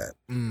mishap.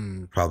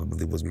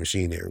 Probably was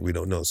machine error. We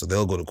don't know. So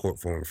they'll go to court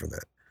for him for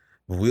that.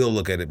 But we'll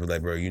look at it and be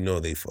like, bro,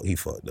 he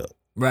fucked up.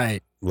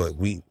 Right. But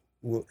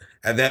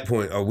at that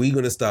point, are we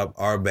going to stop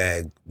our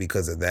bag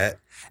because of that?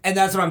 And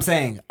that's what I'm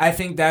saying. I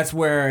think that's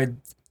where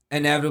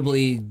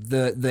inevitably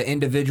the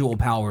individual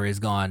power is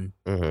gone.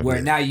 Mm-hmm.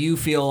 Where now you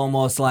feel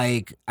almost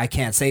like I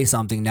can't say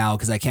something now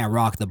because I can't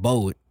rock the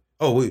boat.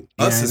 Oh,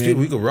 us as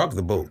people, we could rock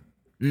the boat.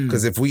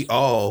 Because if we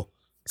all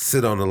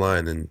sit on the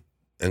line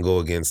and go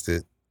against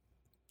it,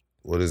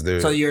 what is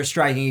there? So you're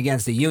striking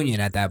against the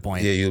union at that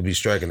point. Yeah, you'll be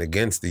striking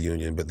against the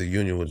union, but the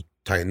union would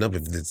tighten up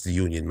if it's the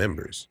union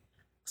members.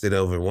 They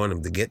don't ever want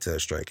them to get to a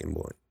striking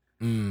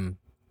point.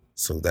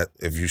 So that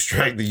if you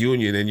strike the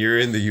union and you're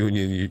in the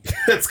union,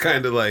 that's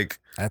kind of like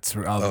that's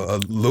a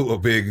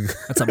big.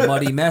 That's a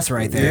muddy mess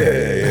right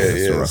there.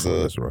 Yeah.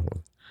 That's rough.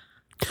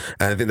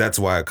 And I think that's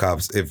why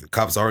if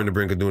cops are in the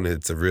brink of doing it,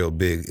 it's going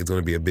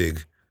to be a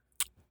big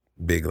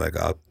like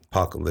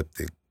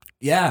apocalyptic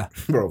Yeah.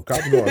 Bro,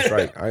 cops go on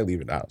strike. I ain't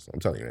leaving the house. I'm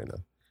telling you right now.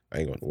 I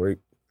ain't going to work.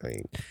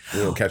 You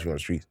don't catch me on the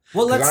streets.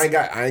 Well, I ain't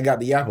got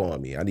the yapple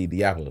on me. I need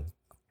the yapple.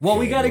 Well,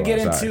 we got to get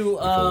into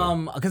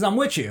because I'm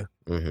with you.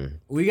 Mm-hmm.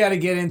 We got to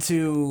get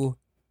into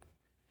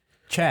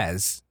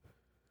Chaz.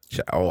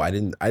 Oh, I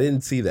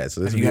didn't see that.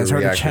 So this Have would you be guys a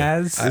heard reaction.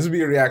 of Chaz? This would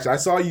be a reaction. I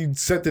saw you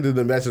sent it in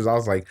the message. I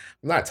was like,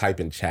 I'm not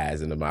typing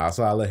Chaz in the mouth,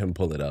 so I let him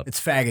pull it up. It's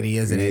faggoty,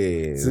 isn't it?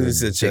 Yeah. As soon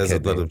as you said Chaz, I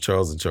thought of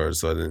Charles in Charge,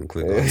 so I didn't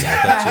click on it.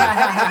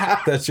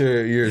 I thought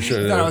you're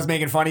trying to. Thought I was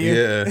making fun of you?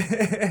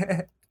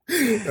 Yeah.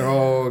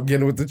 Oh,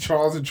 getting with the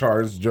Charles in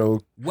Charge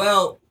joke.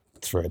 Well,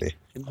 It's Friday.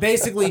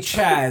 basically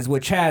Chaz,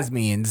 what Chaz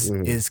means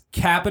is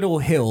Capitol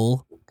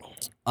Hill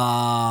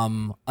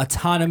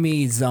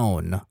Autonomy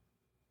Zone.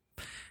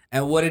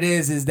 And what it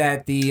is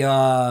that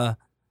the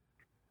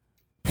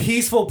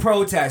peaceful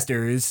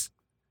protesters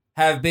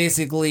have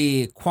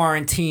basically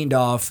quarantined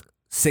off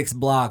 6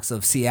 blocks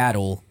of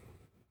Seattle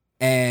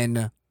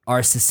and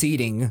are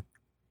seceding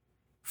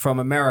from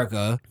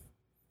America,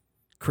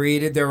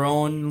 created their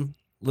own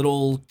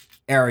little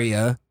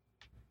area,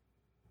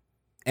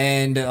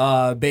 and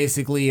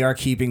basically are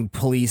keeping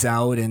police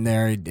out, and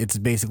it's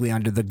basically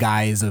under the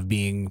guise of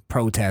being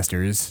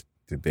protesters.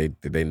 Did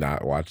they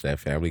not watch that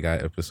Family Guy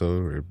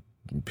episode where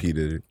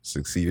Peter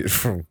succeeded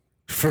from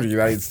the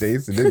United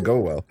States? It didn't go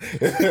well.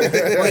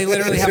 Well, they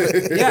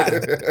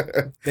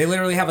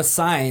literally have a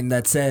sign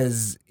that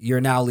says "You're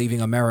now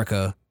leaving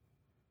America"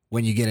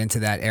 when you get into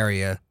that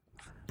area.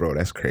 Bro,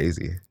 that's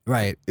crazy.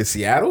 Right. In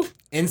Seattle?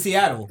 In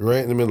Seattle. Right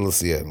in the middle of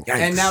Seattle. Yikes.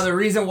 And now the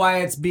reason why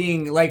it's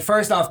being like,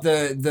 first off,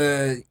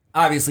 the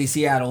obviously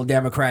Seattle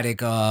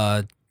Democratic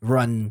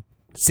run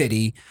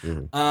city,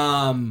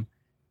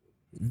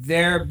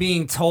 they're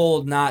being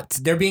told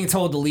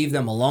to leave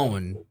them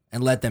alone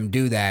and let them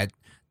do that.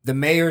 The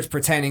mayor's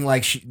pretending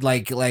like she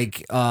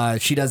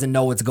doesn't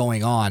know what's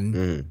going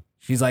on.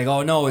 She's like,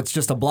 "Oh no, it's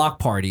just a block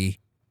party,"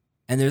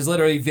 and there's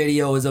literally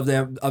videos of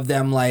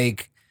them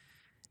like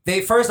they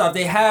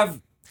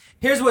have.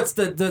 Here's what's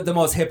the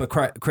most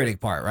hypocritic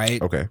part,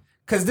 right? Okay.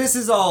 Because this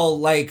is all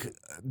like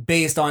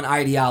based on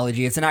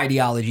ideology. It's an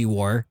ideology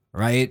war,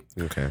 right?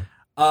 Okay.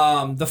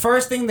 The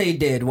first thing they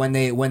did when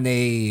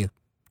they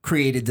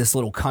created this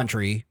little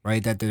country,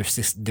 right, that they're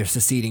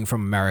seceding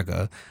from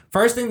America.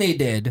 First thing they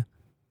did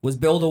was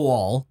build a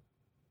wall,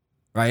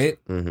 right,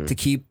 to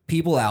keep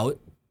people out.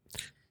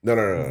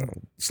 No.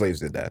 Slaves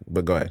did that,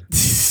 but go ahead.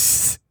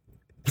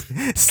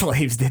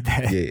 Slaves did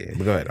that. Yeah,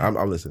 but go ahead. I'm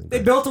listening.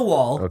 They built a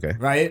wall, okay,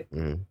 right?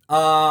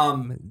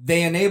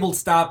 They enabled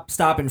stop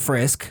and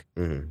frisk.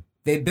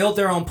 They built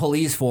their own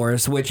police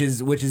force, which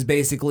is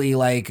basically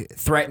like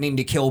threatening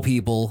to kill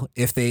people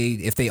if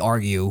they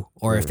argue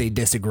or if they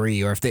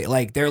disagree or if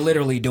they're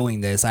literally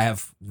doing this. I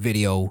have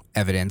video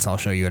evidence. I'll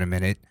show you in a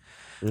minute.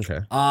 Okay.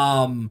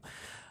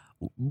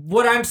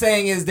 What I'm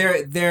saying is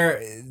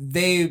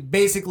they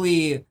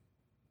basically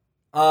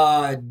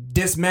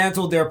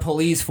dismantled their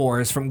police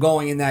force from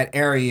going in that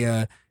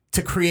area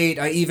to create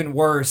an even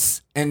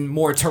worse and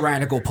more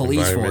tyrannical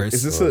police force.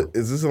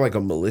 Is this like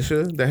a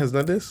militia that has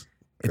done this?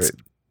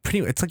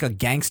 It's like a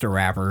gangster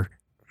rapper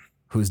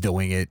who's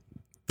doing it.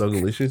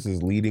 Thuggalicious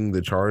is leading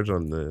the charge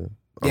on the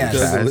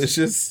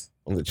Thuggalicious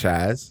on the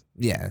Chaz.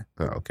 Yeah.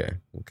 Oh, okay.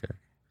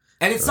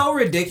 And it's so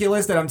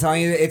ridiculous that I'm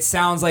telling you, it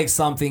sounds like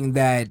something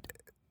that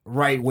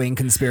right-wing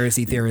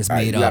conspiracy theorists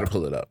made up. You gotta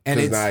pull it up. And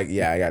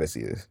I gotta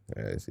see this.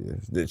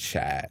 The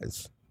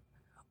Chaz.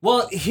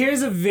 Well,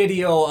 here's a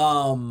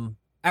video.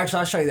 Actually,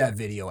 I'll show you that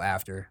video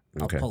after.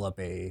 I'll Okay. pull up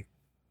a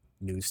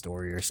news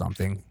story or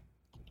something.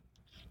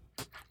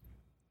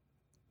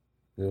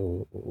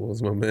 Yo,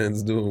 what's my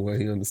man's doing while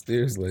he on the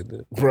stairs like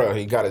that? Bro,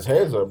 he got his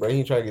hands up, bro. He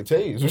ain't trying to get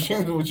tased.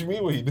 What you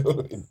mean what he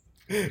doing?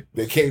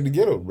 They came to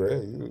get him, bro.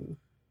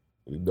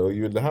 You know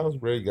you in the house,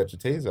 bro. You got your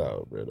taser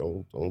out,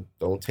 bro.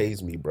 Don't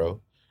tase me, bro.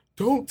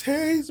 Don't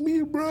tase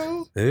me,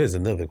 bro. There is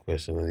another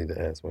question I need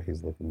to ask while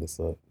he's looking this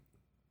up.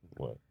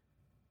 What?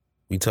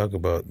 We talk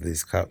about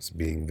these cops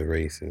being the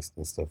racist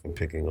and stuff and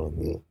picking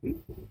on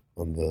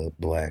the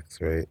blacks,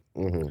 right?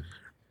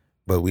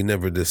 But we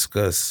never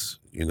discuss,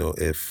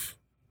 if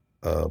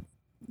a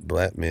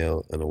black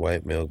male and a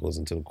white male goes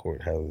into the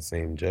court, has the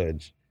same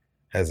judge,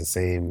 has the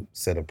same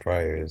set of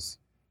priors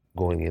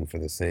going in for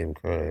the same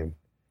crime.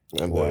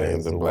 And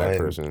the black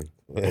person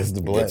as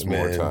the black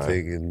man more time.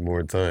 taking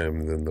more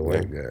time than the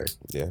white guy.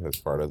 Yeah, that's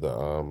part of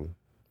the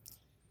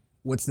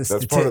What's the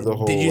That's part of the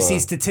whole, Did you see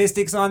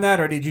statistics on that,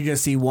 or did you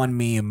just see one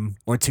meme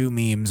or 2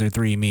 memes or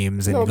 3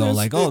 memes and go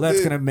like, "Oh,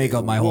 that's gonna make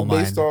up my whole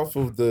mind"? Based off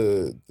of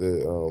the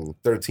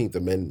 13th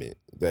Amendment,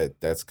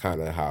 that's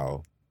kind of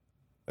how,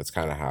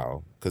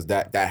 because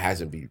that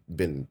hasn't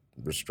been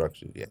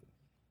restructured yet.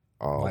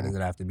 Why does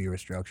it have to be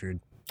restructured?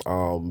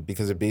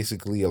 Because it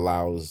basically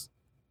allows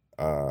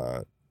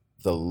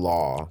the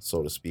law,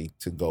 so to speak,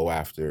 to go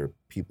after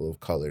people of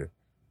color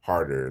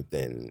harder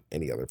than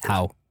any other person.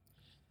 How?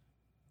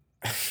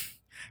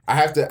 I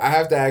have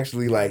to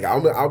actually like I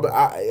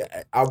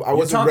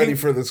wasn't ready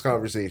for this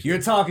conversation.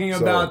 You're talking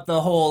about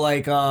the whole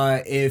like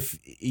if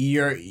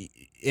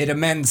it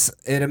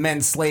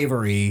amends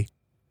slavery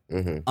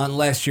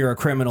unless you're a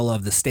criminal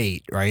of the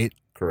state, right?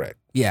 Correct.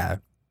 Yeah.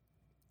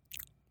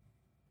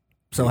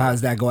 So how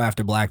does that go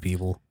after black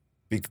people?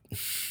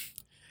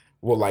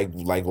 Well, like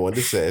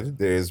Wanda said,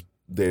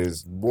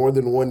 there's more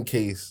than one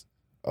case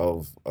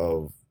of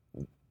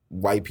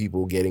white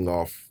people getting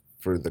off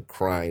for the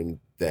crime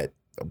that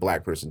a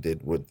black person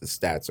did. With the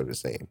stats are the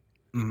same.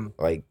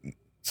 Like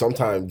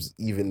sometimes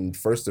even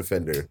first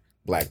offender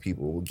black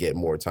people will get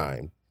more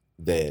time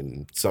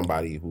than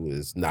somebody who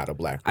is not a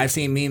black person. I've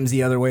seen memes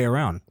the other way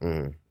around.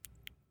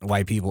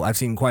 White people. I've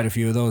seen quite a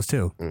few of those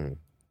too.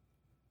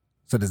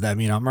 So does that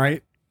mean I'm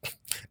right?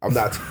 I'm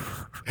not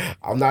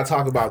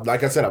talking about,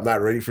 like I said, I'm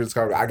not ready for this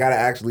conversation. I gotta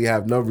actually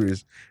have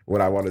numbers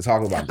when I want to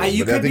talk about this.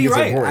 You could be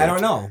right. I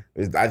don't know.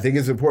 I think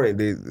it's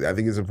important. I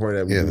think it's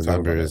important that we the talk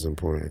number about is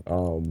important.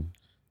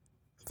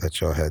 I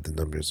thought y'all had the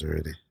numbers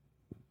already.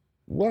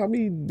 Well, I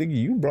mean, nigga,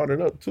 you brought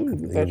it up too.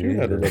 I thought you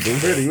had the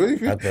numbers ready.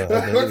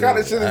 What kind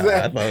of shit is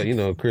that? I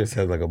thought, Chris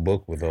has like a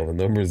book with all the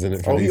numbers in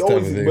it for these type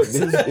type of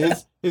things.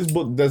 But his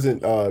book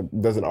doesn't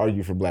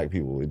argue for black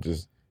people. It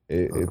just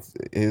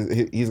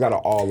he's got an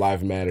all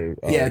life matter.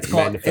 It's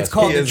called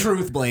The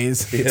Truth,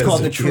 Blaze. It's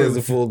called The Truth. He has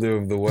a folder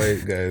of the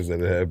white guys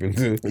that it happened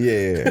to.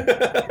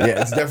 Yeah,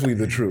 it's definitely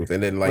the truth.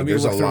 And then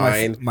there's a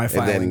line, my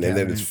and then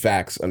there's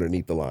facts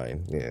underneath the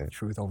line. Yeah,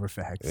 truth over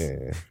facts.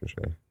 Yeah, for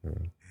sure. Yeah.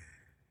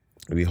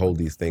 We hold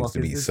these things to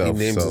be self.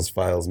 He names his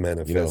files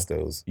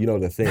manifestos. You know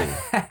the thing.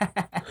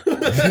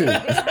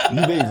 He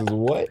names his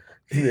what?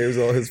 He names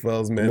all his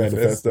files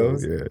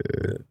manifestos.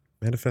 Yeah.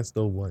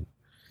 Manifesto 1.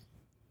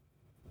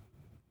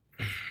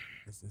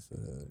 Is this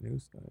a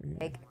news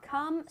story?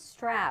 Come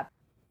strap.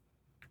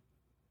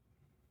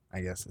 I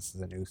guess this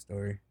is a news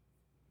story.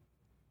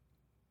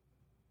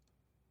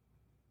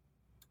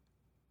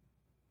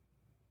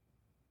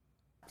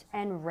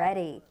 And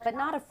ready, but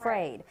not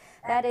afraid.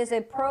 That is a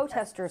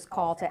protester's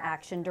call to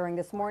action during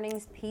this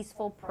morning's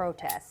peaceful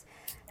protests.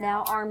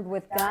 Now armed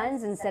with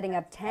guns and setting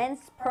up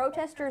tents,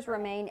 protesters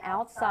remain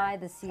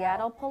outside the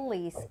Seattle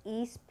Police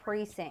East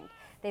Precinct.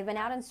 They've been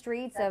out in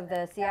streets of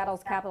the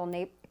Seattle's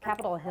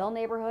Capitol Hill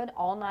neighborhood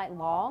all night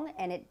long,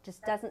 and it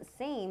just doesn't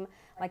seem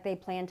like they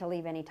plan to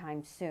leave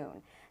anytime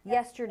soon.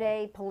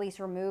 Yesterday, police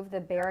removed the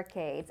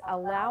barricades,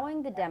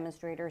 allowing the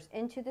demonstrators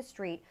into the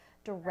street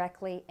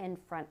directly in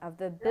front of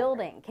the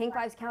building. King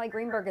 5's Callie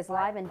Greenberg is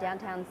live in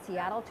downtown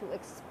Seattle to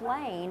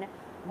explain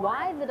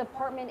why the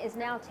department is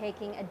now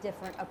taking a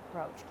different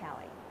approach.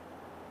 Callie.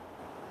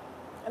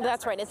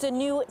 That's right. It's a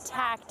new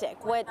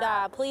tactic. What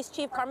Police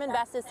Chief Carmen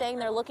Best is saying,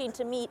 they're looking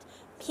to meet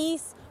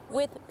peace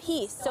with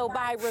peace. So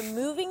by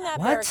removing that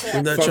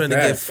barricade, they're not trying to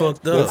get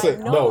fucked up.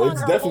 No,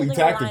 it's definitely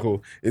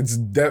tactical. It's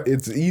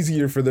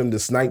easier for them to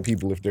snipe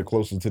people if they're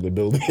closer to the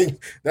building.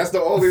 That's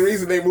the only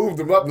reason they moved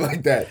them up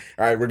like that.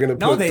 All right, we're gonna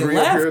put 3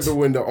 up here at the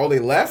window. Oh, they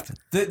left?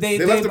 They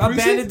left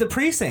abandoned the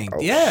precinct.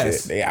 Oh,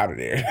 yes, shit. They out of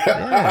there.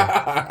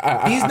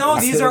 Yeah.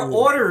 These are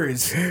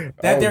orders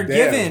that they're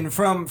given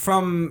from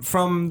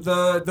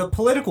the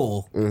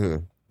political.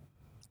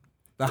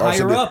 The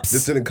higher ups.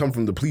 This didn't come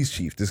from the police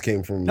chief. This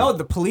came from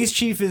the police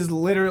chief is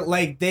literally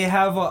like they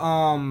have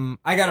I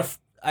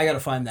gotta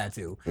find that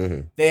too.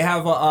 They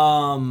have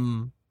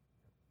audio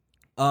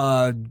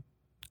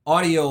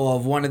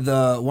of one of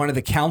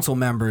the council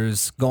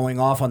members going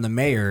off on the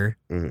mayor,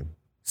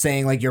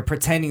 saying like, you're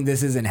pretending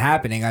this isn't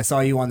happening. I saw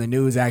you on the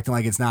news acting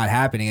like it's not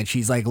happening, and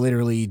she's like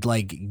literally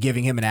like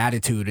giving him an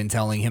attitude and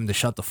telling him to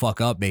shut the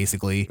fuck up.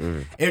 Basically,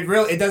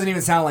 it doesn't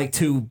even sound like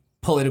two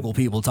political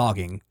people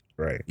talking.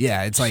 Right.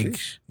 Yeah, it's like,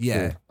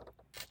 yeah.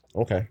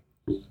 Okay.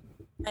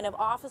 kind of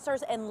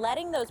officers and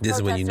letting those This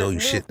is when you know you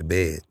shit the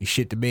bed. You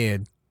shit the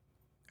bed.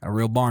 A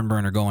real barn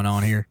burner going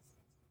on here.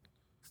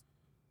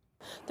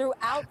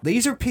 Throughout.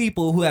 These are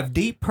people who have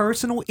deep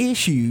personal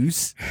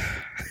issues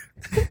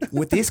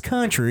with this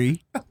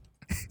country.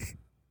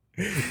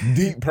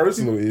 Deep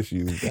personal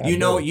issues. You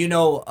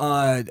know,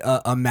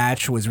 a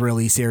match was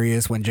really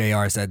serious when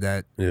JR said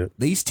that. Yeah.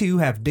 These two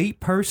have deep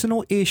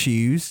personal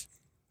issues.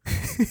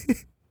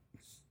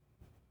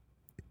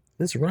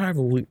 This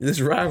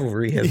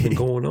rivalry has been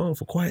going on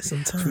for quite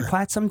some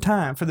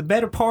time. For the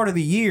better part of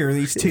the year,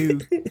 these two.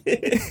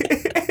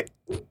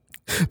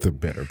 The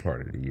better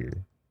part of the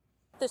year.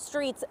 The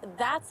streets,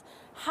 that's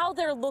how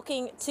they're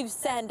looking to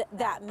send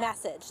that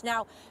message.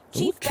 Now,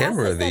 Chief Best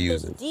says that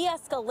this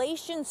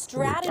de-escalation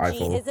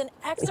strategy is an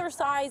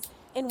exercise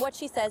in what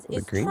she says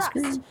is trust.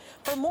 Screen?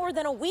 For more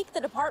than a week,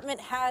 the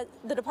department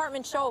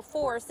show of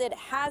force. It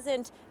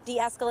hasn't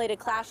de-escalated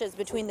clashes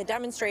between the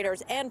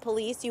demonstrators and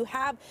police. You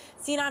have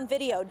seen on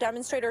video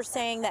demonstrators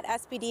saying that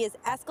SPD is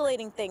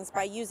escalating things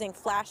by using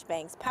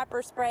flashbangs,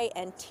 pepper spray,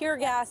 and tear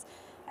gas.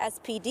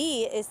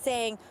 SPD is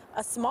saying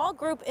a small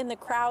group in the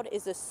crowd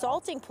is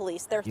assaulting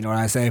police. You know what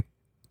I say?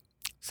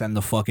 Send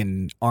the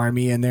fucking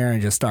army in there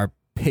and just start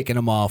picking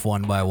them off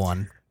one by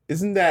one.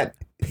 Isn't that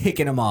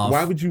picking them off?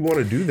 Why would you want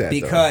to do that?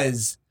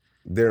 Because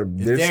they're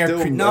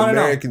still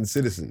American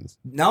citizens.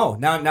 No,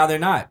 now they're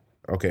not.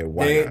 Okay,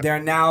 why not?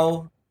 They're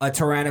now a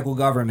tyrannical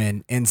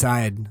government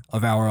inside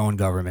of our own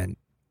government.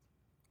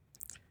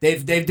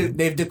 They've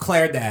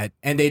declared that,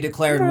 and they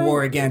declared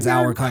war against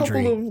our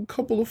country.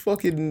 Couple of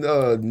fucking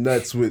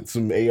nuts with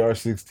some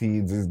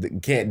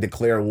AR-16s can't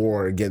declare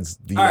war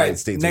against the United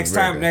States.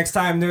 Next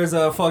time there's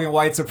a fucking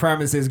white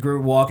supremacist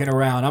group walking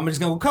around, I'm just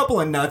gonna go a couple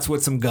of nuts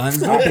with some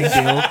guns. No big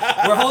deal.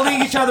 We're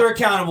holding each other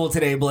accountable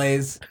today,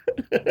 Blaze.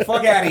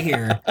 Fuck out of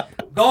here.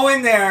 Go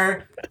in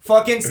there,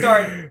 fucking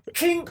start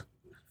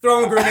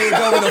throwing grenades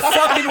over the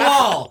fucking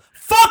wall.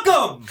 Fuck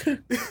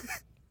them.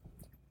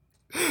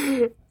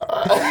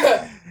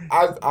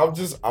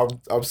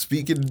 I'm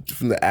speaking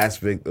from the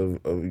aspect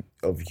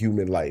of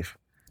human life.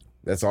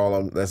 That's all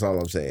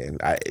I'm saying.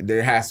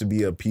 There has to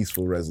be a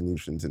peaceful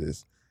resolution to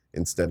this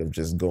instead of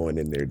just going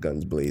in there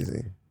guns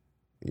blazing.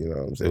 You know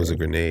what I'm saying? It was a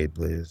grenade,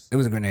 Blaze. It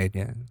was a grenade,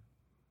 yeah.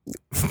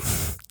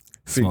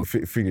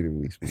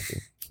 Figuratively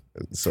speaking.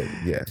 So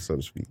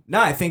to speak.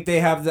 No, I think they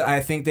have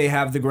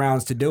the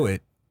grounds to do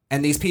it.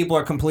 And these people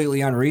are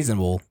completely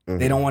unreasonable. Mm-hmm.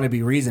 They don't want to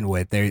be reasoned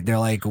with. Thare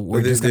like,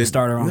 we're just going to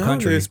start our own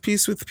country. There's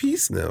peace with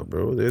peace now,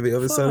 bro. They're the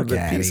other side of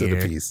the piece of the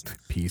peace.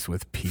 Peace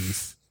with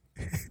peace.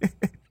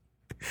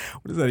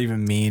 What does that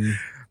even mean?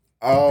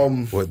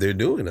 What they're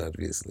doing,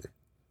 obviously.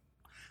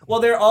 Well,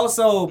 they're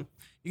also,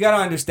 you got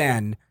to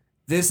understand,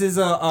 this is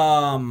a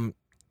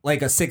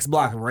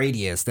 6-block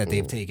radius that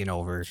they've taken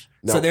over.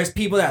 No. So there's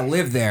people that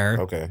live there.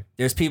 Okay.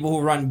 There's people who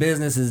run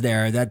businesses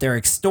there that they're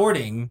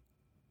extorting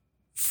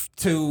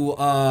to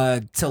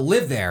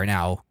live there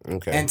now,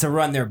 and to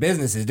run their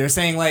businesses. They're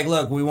saying like,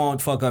 look, we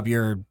won't fuck up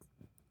your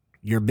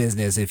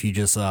business if you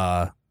just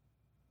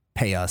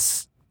pay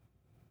us.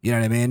 You know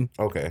what I mean?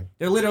 Okay.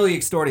 They're literally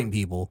extorting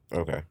people.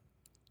 Okay.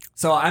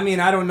 So I mean,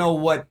 I don't know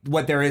what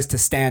there is to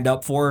stand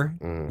up for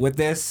with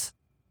this.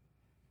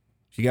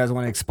 If you guys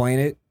want to explain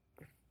it.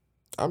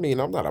 I mean,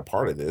 I'm not a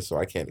part of this, so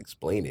I can't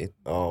explain it.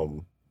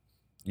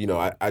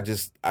 I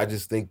just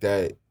think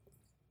that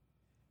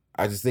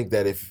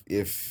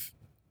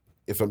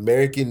if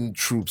American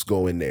troops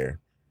go in there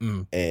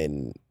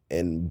and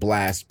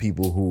blast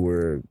people who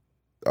are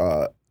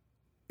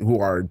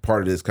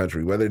part of this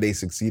country, whether they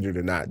succeeded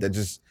or not, that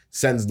just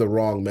sends the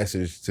wrong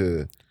message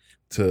to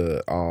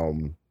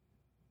the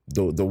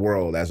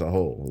world as a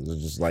whole.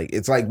 It's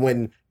like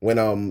when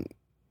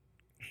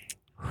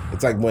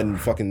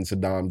fucking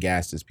Saddam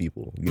gassed his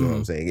people. You know what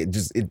I'm saying?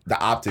 The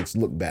optics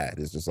look bad.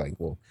 It's just like,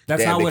 well,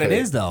 that's not what it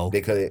is though.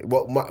 They could.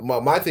 Well,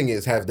 my thing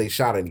is, have they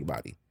shot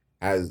anybody?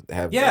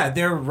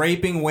 They're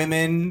raping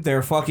women. They're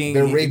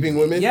raping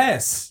women?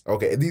 Yes.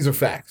 Okay, these are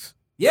facts.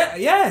 Yeah,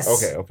 yes.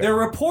 Okay. They're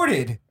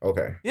reported.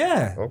 Okay.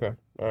 Yeah. Okay.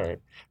 All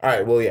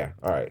right. Well, yeah.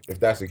 All right. If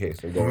that's the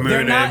case, then go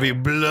murder every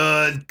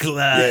blood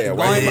clot. Yeah.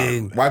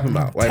 Wipe him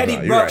out.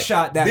 Teddy Bruck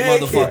shot that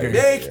motherfucker.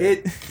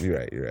 Naked. You're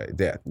right.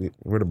 Yeah.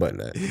 Where the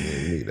button at? You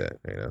need that.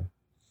 You know.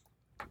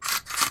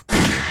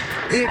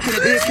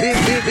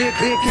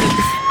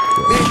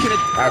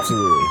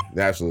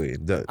 Absolutely.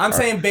 I'm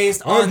saying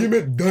based on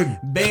argument done.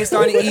 Based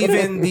on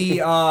even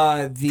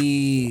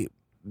the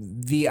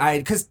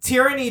because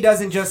tyranny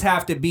doesn't just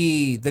have to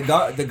be the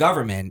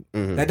government.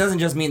 Mm-hmm. That doesn't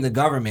just mean the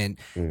government.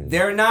 Mm-hmm.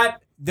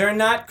 They're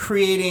not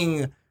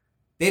creating.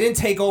 They didn't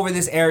take over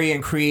this area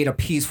and create a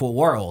peaceful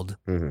world.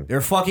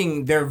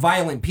 Mm-hmm. They're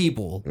violent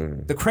people.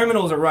 Mm-hmm. The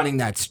criminals are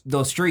running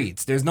those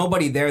streets. There's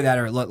nobody there that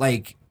are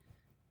like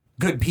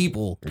good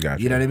people.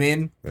 Gotcha. You know what I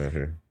mean?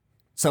 Mm-hmm.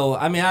 So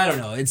I mean, I don't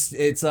know.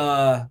 It's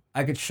I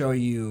could show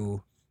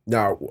you.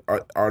 Now,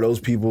 are those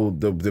people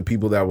the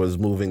people that was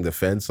moving the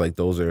fence? Like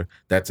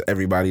that's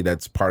everybody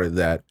that's part of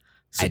that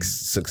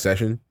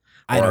succession,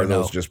 or are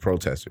those just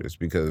protesters?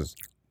 Because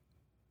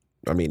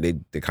I mean,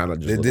 they kind of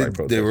just look like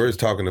protesters. They were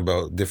talking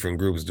about different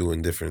groups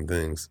doing different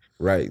things,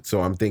 right? So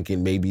I'm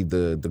thinking maybe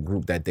the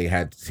group that they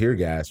had tear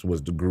gas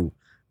was the group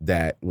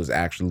that was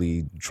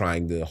actually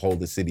trying to hold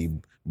the city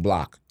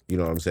block. You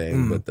know what I'm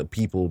saying? But the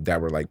people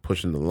that were like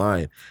pushing the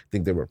line, I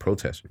think they were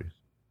protesters.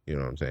 You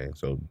know what I'm saying?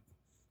 So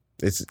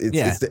it's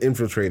the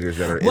infiltrators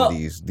that are in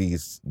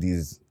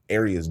these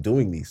areas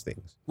doing these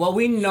things. Well,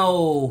 we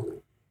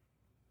know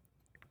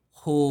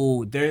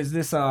who. There's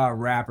this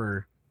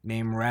rapper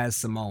named Raz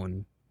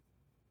Simone.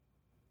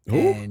 Who?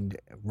 And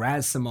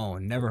Raz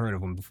Simone, never heard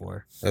of him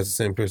before. That's the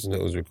same person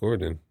that was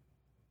recording.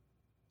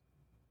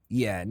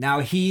 Yeah.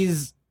 Now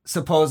he's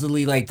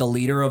supposedly like the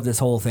leader of this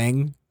whole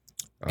thing.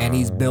 And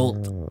he's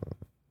built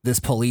this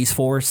police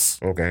force.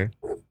 Okay.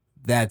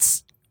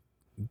 That's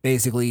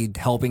basically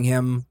helping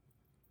him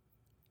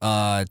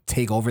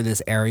take over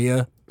this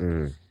area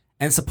and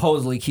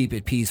supposedly keep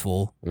it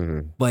peaceful.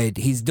 Mm-hmm. But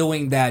he's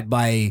doing that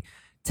by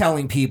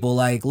telling people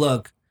like,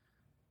 look,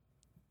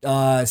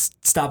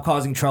 stop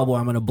causing trouble.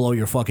 I'm going to blow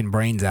your fucking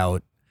brains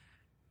out.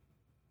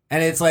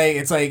 And it's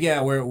like,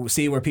 yeah,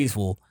 we're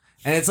peaceful.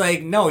 And it's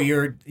like, no,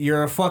 you're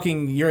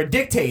a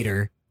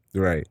dictator.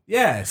 Right.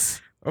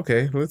 Yes.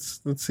 Okay,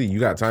 let's see. You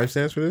got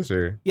timestamps for this,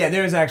 or? Yeah,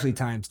 there's actually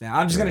timestamps.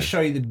 I'm just gonna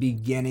show you the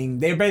beginning.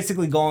 They're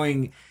basically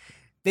going.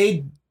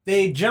 They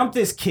jumped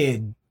this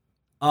kid.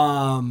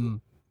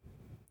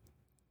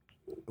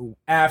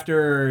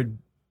 After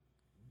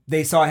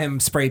they saw him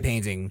spray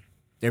painting,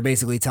 they're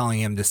basically telling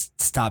him to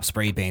stop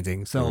spray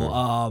painting.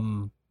 So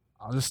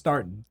I'll just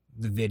start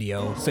the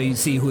video so you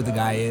see who the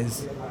guy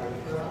is.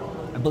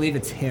 I believe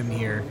it's him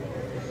here.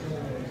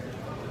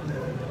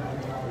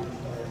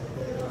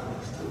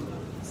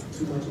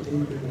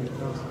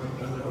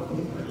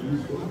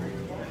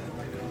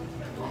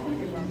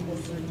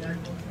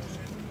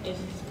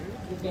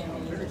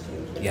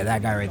 Yeah,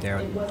 that guy right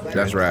there.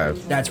 That's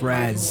Raz. That's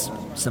Raz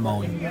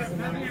Simone.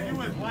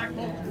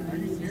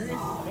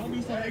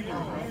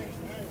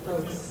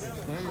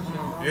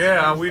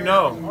 Yeah, we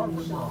know.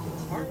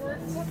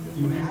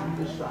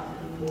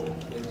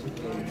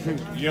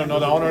 You don't know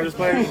the owner of this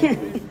place?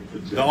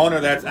 The owner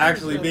that's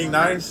actually being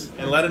nice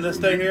and letting us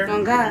stay here?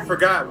 Oh, God. You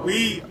forgot.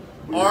 We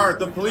are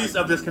the police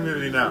of this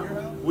community now.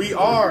 We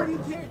are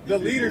the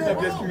leaders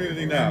of this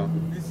community now.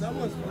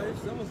 Someone's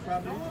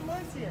property.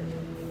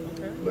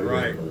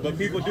 Right. But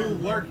people do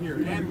work here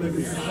and live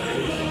here.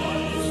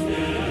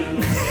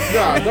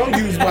 Nah, don't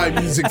use my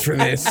music for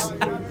this.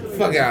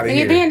 Fuck out of And here.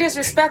 you're being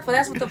disrespectful.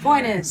 That's what the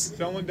point is.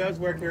 Someone does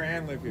work here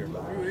and live here.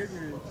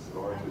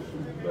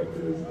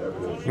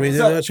 I mean,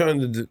 they're not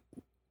trying to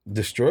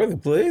destroy the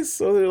place,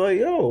 so they're like,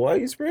 "Yo, why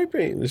you spray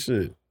painting this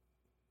shit?"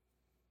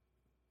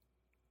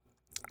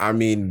 I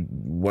mean,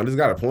 one has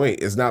got a point.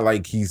 It's not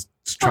like he's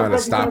trying to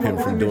stop him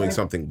from doing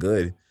something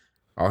good.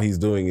 All he's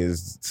doing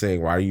is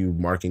saying, "Why are you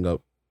marking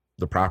up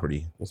the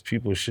property?" Those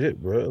people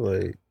shit, bro.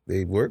 Like,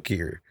 they work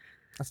here.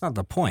 That's not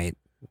the point.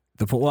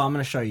 Well, I'm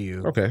going to show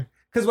you. Okay.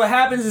 Because what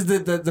happens is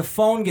the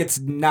phone gets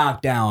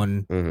knocked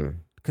down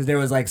because there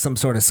was like some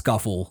sort of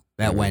scuffle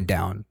that went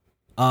down.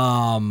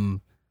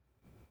 And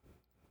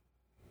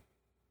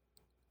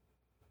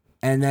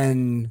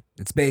then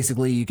it's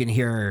basically you can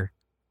hear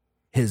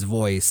his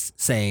voice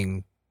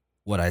saying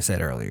what I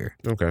said earlier.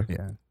 Okay.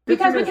 Yeah.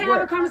 Because we can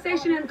have a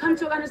conversation and come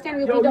to an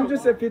understanding if Yo, we don't. you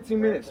just said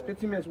 15 minutes.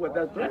 15 minutes, what?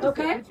 That's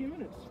Okay. 15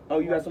 minutes. Oh,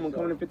 you got someone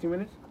coming in 15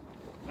 minutes?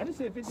 I just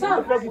said 15 So-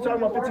 minutes. What the fuck you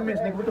talking about 15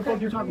 minutes, nigga? What the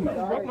fuck you talking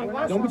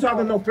about? Don't be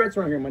talking no threats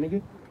around here, my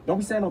nigga. Don't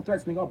be saying no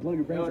threats, nigga. I'll blow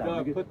your brains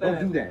out, nigga.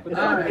 Don't do that.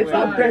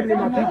 Stop threatening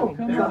my people.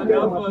 Stop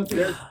threatening my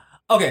people.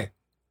 Okay.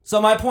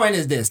 So my point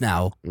is this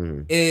now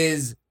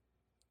is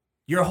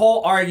your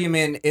whole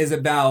argument is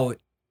about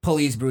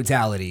police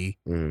brutality.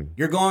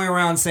 You're going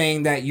around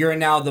saying that you're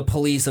now the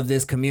police of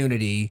this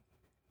community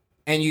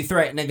and you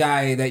threaten a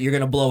guy that you're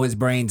going to blow his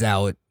brains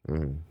out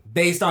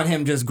based on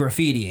him just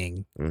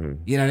graffitiing.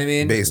 You know what I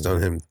mean? Based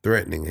on him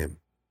threatening him.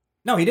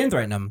 No, he didn't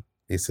threaten him.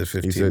 He said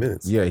 15 He said,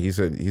 minutes. yeah, he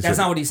said. That's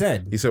not what he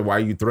said. He said, "Why are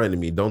you threatening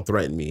me? Don't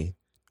threaten me.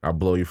 I'll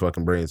blow your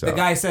fucking brains The out."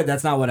 guy said,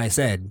 that's not what I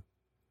said.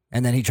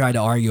 And then he tried to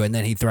argue and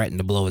then he threatened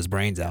to blow his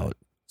brains out.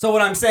 So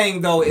what I'm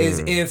saying, though, is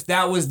if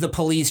that was the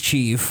police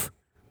chief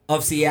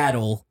of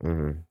Seattle,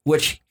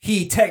 which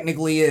he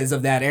technically is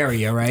of that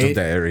area, right? Of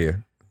that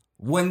area.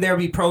 Wouldn't there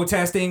be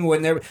protesting?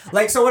 Wouldn't there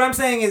like, so what I'm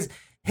saying is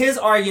his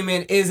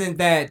argument isn't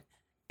that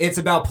it's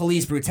about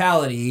police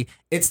brutality.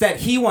 It's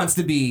that he wants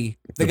to be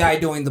the guy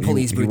doing the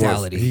police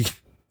brutality.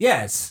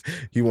 Yes.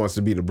 He wants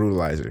to be the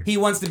brutalizer. He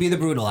wants to be the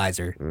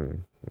brutalizer.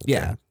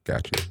 Yeah.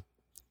 Gotcha.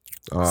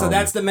 So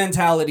that's the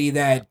mentality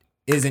that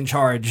is in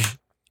charge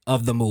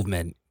of the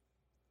movement.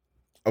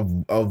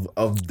 Of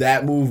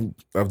that movement.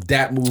 No,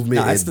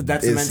 that's the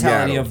mentality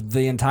Seattle. of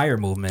the entire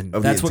movement.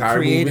 Of the That's what entire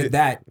created movement?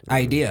 that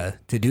idea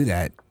to do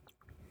that.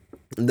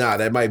 Nah,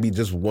 that might be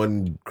just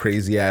one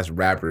crazy ass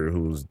rapper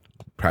who's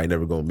probably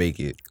never gonna make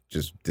it.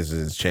 Just this is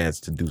his chance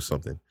to do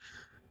something.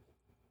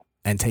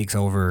 And takes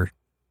over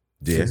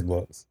 6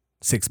 blocks.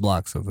 6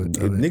 blocks of it.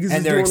 Niggas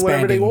is doing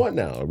whatever they want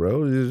now,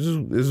 bro. This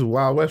is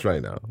Wild West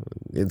right now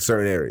in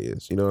certain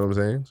areas. You know what I'm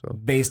saying? So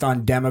based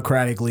on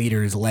Democratic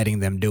leaders letting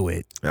them do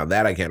it. now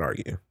that I can't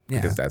argue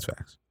because that's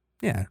facts.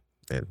 Yeah.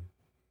 And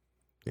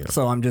you know.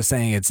 So I'm just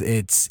saying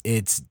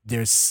it's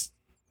there's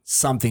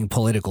something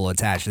political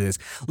attached to this.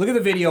 Look at the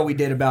video we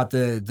did about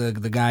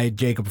the guy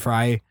Jacob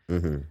Fry.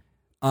 This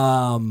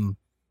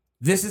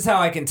is how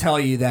I can tell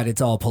you that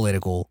it's all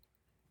political.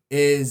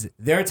 Is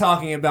they're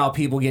talking about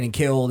people getting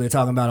killed, they're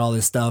talking about all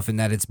this stuff and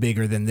that it's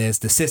bigger than this.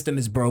 The system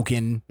is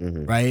broken,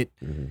 right?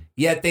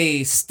 Yet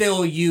they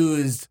still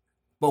used,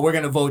 well, we're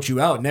gonna vote you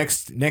out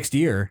next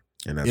year.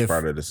 And that's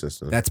part of the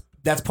system. That's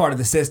part of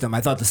the system. I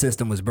thought the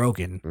system was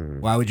broken.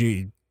 Why would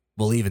you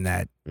believe in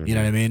that? You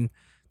know what I mean?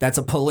 That's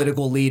a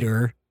political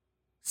leader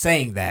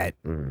saying that.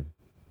 You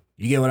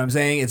get what I'm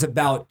saying? It's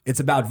about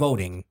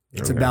voting.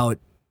 It's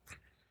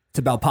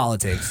about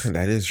politics.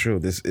 That is true.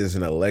 This is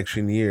an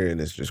election year,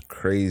 and it's just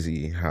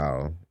crazy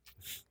how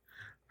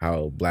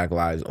Black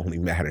lives only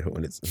matter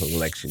when it's an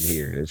election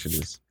year. That shit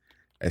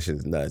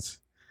is nuts.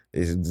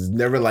 It's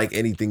never like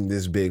anything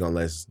this big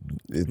unless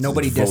it's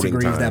Nobody voting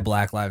disagrees time. that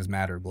Black Lives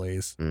Matter,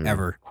 Blaze.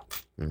 Ever.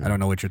 I don't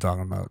know what you're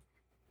talking about.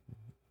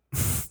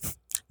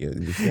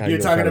 You're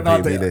talking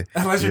about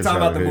unless you're talking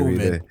about the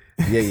movement.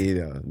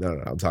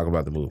 No, I'm talking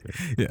about the movement.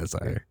 Yeah,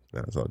 sorry.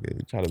 No, it's all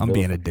good. I'm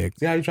being a dick.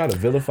 See how you try to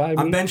vilify me?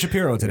 I'm Ben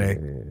Shapiro today.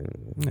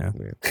 Yeah.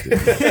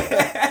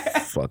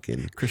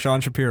 Fucking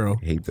Krishan Shapiro.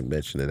 hate the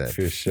mention of that.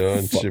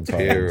 Krishan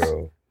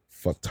Shapiro.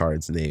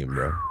 Fucktard's name,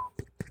 bro.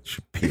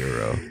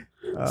 Shapiro.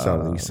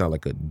 You sound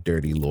like a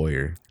dirty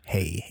lawyer.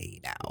 Hey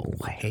now.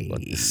 Hey.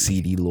 Like a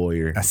seedy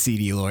lawyer. A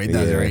seedy lawyer.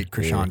 That's right.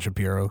 Krishan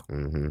Shapiro.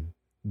 Mm-hmm.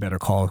 Better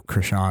call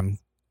Krishan.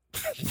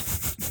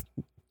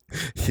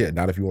 Yeah,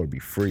 not if you want to be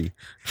free.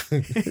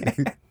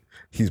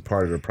 He's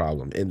part of the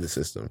problem in the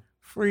system.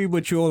 Free,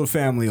 but you owe the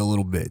family a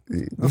little bit.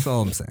 That's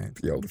all I'm saying.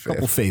 You owe the family.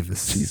 Couple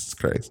favors. Jesus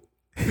Christ.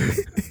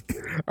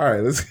 All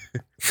right, let's.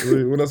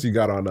 What else you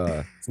got on?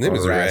 His name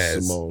is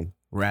Raz Simone.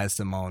 Raz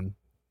Simone.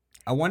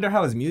 I wonder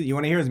how his music. You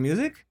want to hear his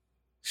music?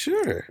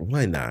 Sure.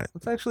 Why not?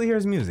 Let's actually hear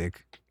his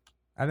music.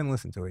 I didn't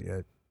listen to it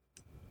yet.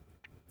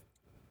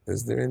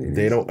 Is there any?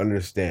 They don't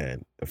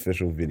understand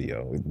official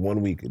video.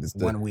 1 week.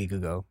 1 week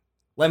ago.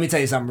 Let me tell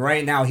you something.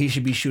 Right now, he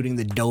should be shooting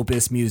the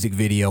dopest music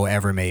video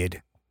ever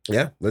made.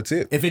 Yeah, let's see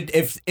it.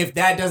 If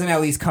that doesn't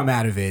at least come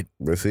out of it,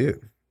 let's see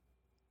it.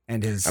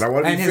 And his I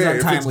want to be fair.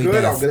 If it's good,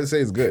 death. I'm gonna say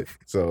it's good.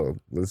 So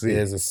let's see. He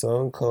has a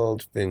song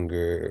called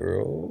Finger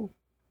Roll.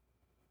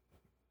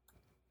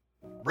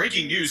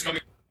 Breaking news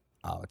coming.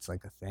 Oh, it's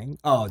like a thing.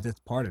 Oh,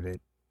 that's part of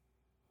it.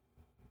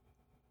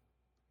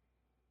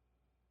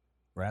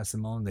 Raz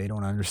Simone, they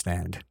don't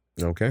understand.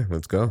 Okay,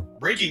 let's go.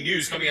 Breaking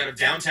news coming out of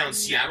downtown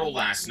Seattle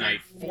last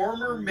night.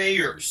 Former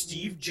Mayor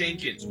Steve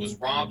Jenkins was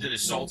robbed and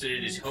assaulted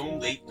in his home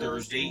late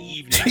Thursday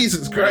evening.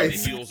 Jesus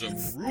Christ. On the heels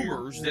of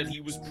rumors that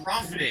he was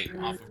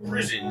profiting off of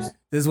prisons.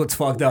 This is what's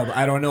fucked up.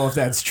 I don't know if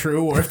that's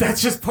true or if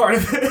that's just part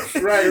of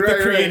the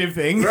creative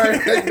thing.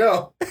 Right,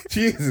 no.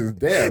 Jesus,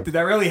 damn. Did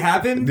that really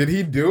happen? Did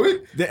he do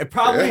it?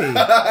 Probably.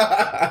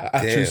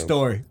 True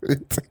story.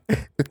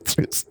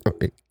 True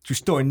story. True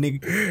story,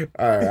 nigga.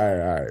 All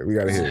right. We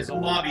gotta hear it. As a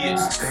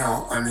lobbyist. They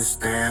don't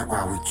understand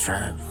why we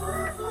trap.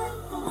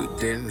 We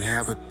didn't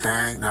have a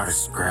thing, not a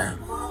scrap.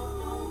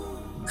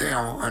 They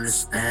don't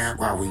understand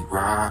why we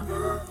rob.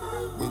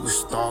 We were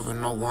starving,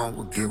 no one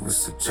would give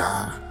us a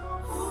job.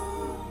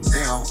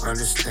 They don't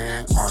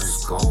understand all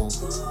this gold.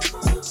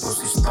 Once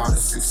we started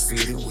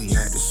succeeding, we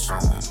had to show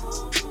them.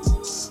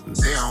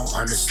 They don't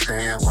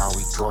understand why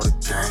we go to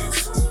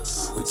games.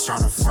 We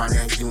tryna find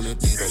that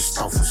unity they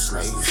stole from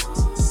slaves.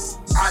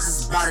 I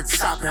just bought a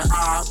top and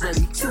I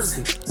already use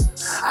it.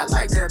 I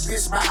like that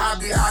bitch, but I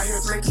be out here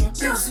making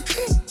music.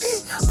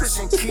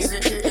 Pushing keys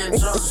and hitting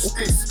drugs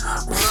and sticks.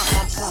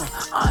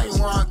 I ain't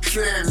wanna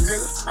kill that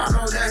nigga. I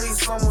know that he's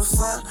from my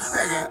son.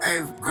 Back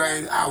in 8th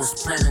grade, I was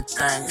planning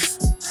things.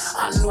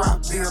 I knew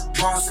I'd be a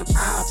boss if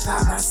I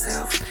apply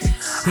myself.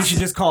 He should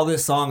just call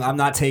this song "I'm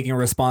Not Taking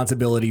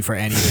Responsibility for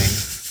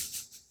Anything."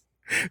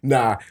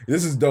 Nah,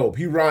 this is dope.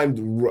 He rhymed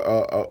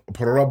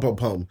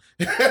parapapum.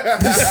 Yeah,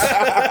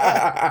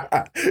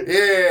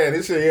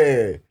 this shit,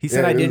 yeah. He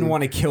said I didn't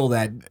want to kill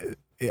that.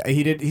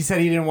 He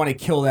said he didn't want to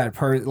kill that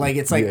person. Like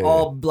it's like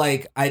all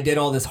like I did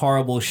all this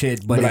horrible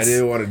shit, but I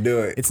didn't want to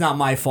do it. It's not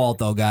my fault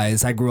though,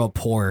 guys. I grew up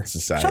poor.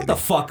 Society. Shut the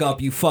fuck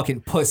up, you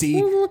fucking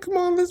pussy. Well, come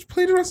on, let's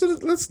play the rest of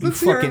it. Let's you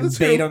hear fucking it.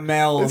 beta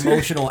male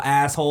emotional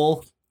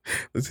asshole.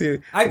 Let's hear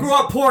it. I grew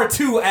up poor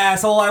too,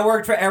 asshole. I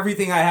worked for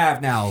everything I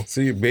have now. So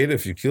you're beta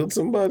if you killed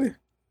somebody?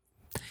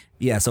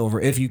 Yes,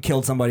 if you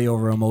killed somebody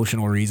over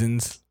emotional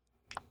reasons.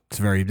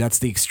 That's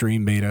the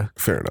extreme beta.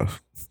 Fair enough.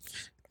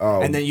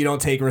 And then you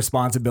don't take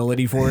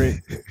responsibility for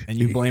it and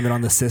you blame it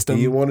on the system.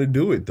 You want to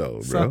do it though,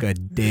 bro. Suck a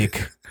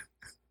dick.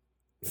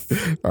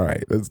 All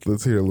right,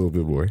 let's hear a little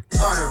bit more.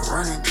 Started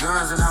running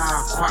guns and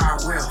I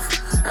acquired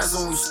wealth. That's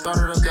when we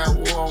started up that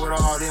war with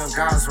all them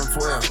guys from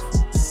 12.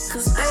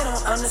 Cause they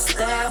don't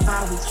understand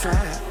why we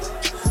trap.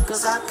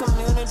 Cause our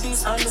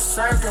community's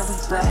underserved and we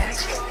black.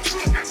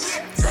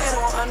 They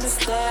don't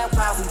understand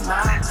why we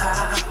mind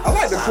high. I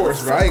like the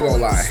chorus, bro. I ain't gonna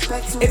lie.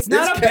 It's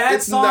not a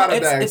bad song.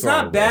 It's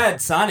not bad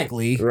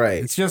sonically.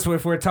 Right. It's just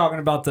if we're talking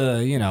about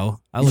the,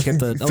 I look at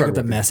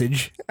the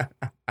message.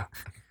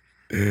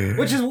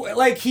 Which is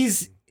like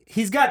he's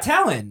got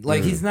talent.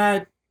 Like he's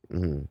not.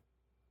 Mm-hmm.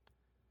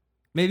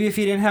 Maybe if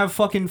he didn't have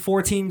fucking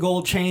 14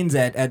 gold chains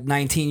at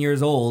 19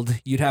 years old,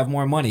 you'd have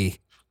more money.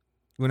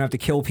 You wouldn't have to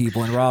kill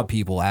people and rob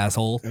people,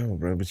 asshole. Oh,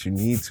 bro, but you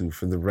need to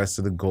for the rest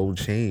of the gold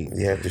chain.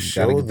 You have to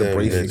show them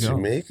that you're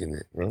making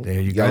it, bro. There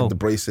you got go. the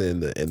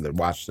bracelet and the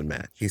watch the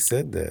match. He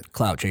said that.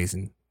 Clout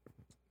chasing.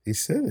 He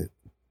said it.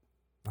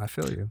 I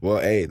feel you. Well,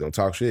 hey, don't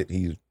talk shit.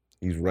 He's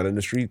running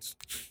the streets.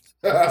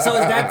 So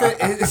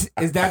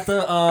is that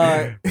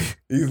the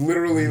He's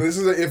literally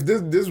if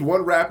this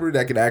one rapper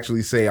that can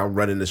actually say I'm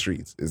running the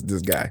streets is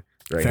this guy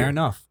right fair here.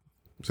 enough.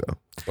 So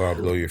or I'll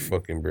blow your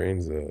fucking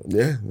brains out.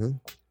 Yeah,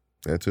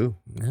 that too.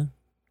 Yeah.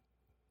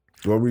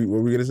 What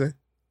were we gonna say?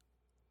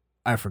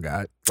 I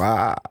forgot.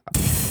 Ah.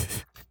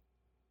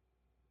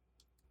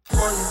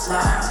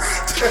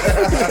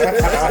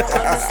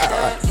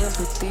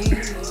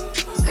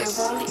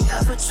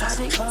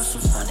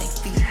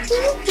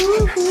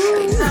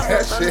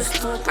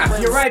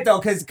 You're right though,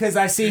 because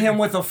I see him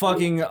with a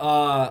fucking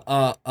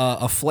a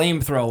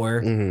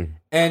flamethrower,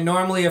 And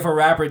normally, if a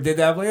rapper did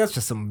that, like, that's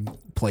just some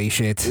play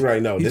shit. Right?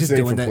 No, he's this just ain't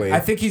doing for that. play. I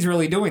think he's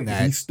really doing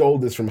that. He stole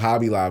this from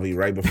Hobby Lobby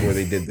right before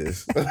they did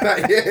this.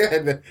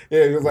 yeah,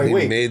 he was like, He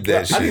wait, made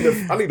that shit.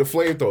 I need a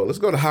flamethrower. Let's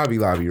go to Hobby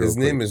Lobby. His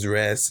name is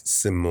Raz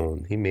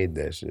Simone. He made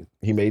that shit.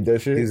 He made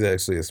that shit? He's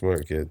actually a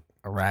smart kid.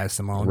 Raz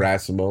Simone.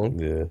 Raz Simone?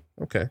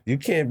 Yeah. Okay. You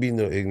can't be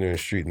no ignorant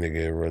street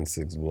nigga and run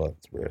 6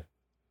 blocks, bro.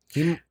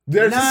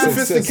 There's a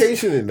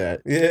sophistication in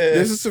that. Yeah.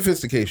 There's a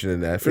sophistication in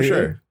that, for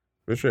sure.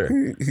 For sure.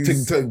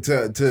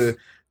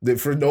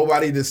 For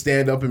nobody to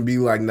stand up and be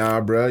like, nah,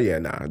 bro, yeah,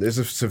 nah. There's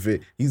a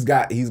he's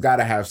got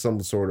to have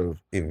some sort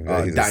of he's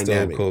dynamic. a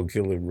stone cold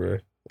killer, bro.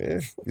 Yeah,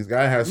 he's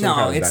got to have some. No,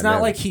 kind of it's dynamic.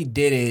 not like he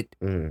did it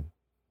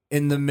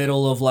in the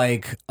middle of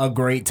like a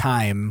great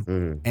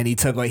time, and he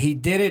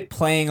did it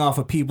playing off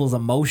of people's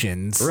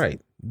emotions,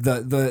 right?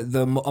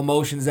 The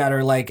emotions that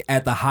are like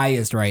at the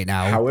highest right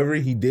now. However,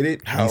 he did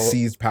it. He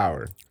seized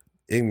power.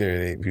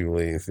 Ignorant people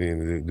ain't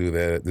seen to do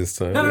that at this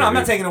time. No, I'm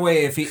not taking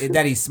away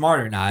that he's smart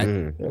or not.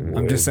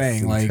 I'm just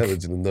saying, like,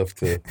 intelligent enough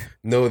to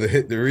know to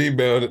hit the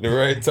rebound at the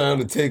right time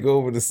to take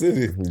over the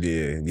city.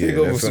 Yeah, take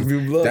over some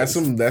few blocks.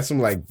 That's some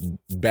like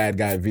bad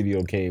guy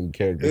video game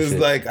character. It's shit.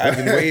 like I've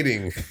been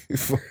waiting.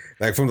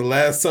 Like from the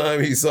last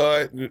time he saw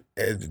it,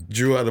 and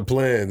drew out a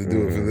plan to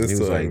do it for this he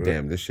time. was like, right?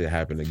 damn, this shit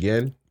happened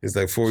again. It's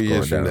like 4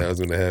 years from now it's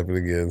going to happen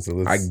again.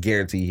 So I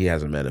guarantee he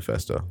has a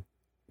manifesto.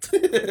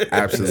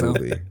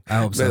 Absolutely. I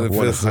hope so.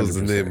 Manifesto's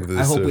the name of this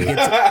I hope show. we get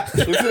What's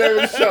the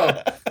name of the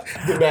show?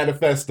 The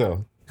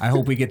Manifesto. I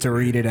hope we get to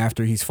read it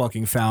after he's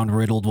fucking found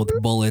riddled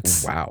with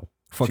bullets. Wow.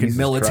 Fucking Jesus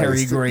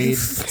military Christ. grade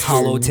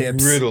hollow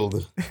tips.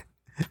 Riddled.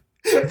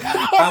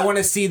 I want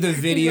to see the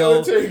video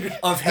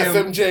of him.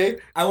 FMJ.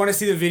 I want to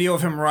see the video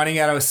of him running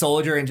at a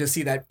soldier and just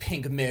see that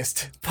pink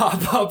mist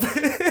pop up.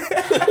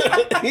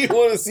 You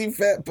want to see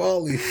Fat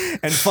Pauly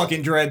and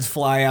fucking dreads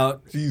fly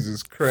out.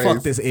 Jesus Christ.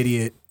 Fuck this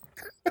idiot.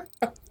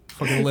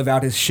 Fucking live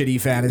out his shitty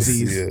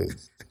fantasies.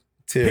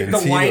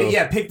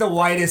 Yeah. Pick the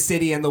whitest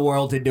city in the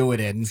world to do it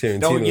in.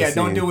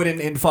 Don't do it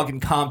in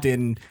fucking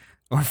Compton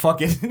or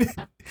fucking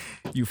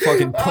you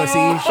fucking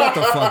pussy. Shut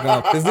the fuck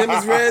up. His name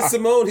is Raz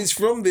Simone. He's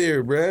from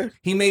there, bruh.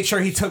 He made sure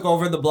he took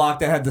over the block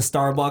that had the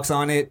Starbucks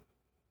on it.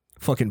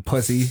 Fucking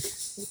pussy.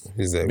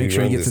 He's like, make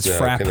sure he gets his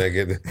frap.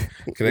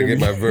 Can I get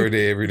my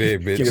Verde every day,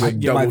 bitch?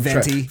 Get my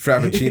venti.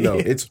 Frappuccino.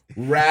 It's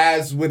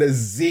Raz with a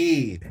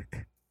Z,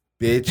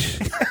 bitch.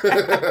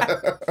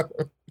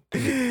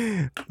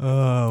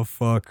 Oh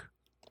fuck.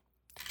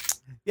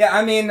 Yeah,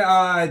 I mean,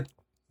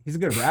 he's a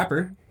good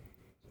rapper.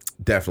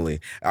 Definitely.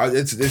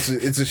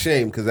 It's a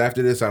shame because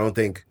after this, I don't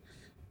think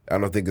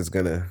it's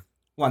gonna.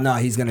 Well, no,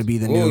 he's gonna be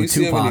the new you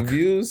see how many Tupac.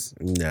 views?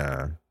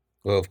 Nah.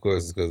 Well, of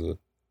course, it's because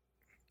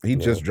he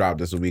just dropped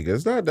this week.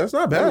 That's not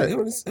bad. How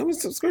many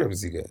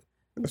subscribers he got?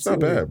 That's not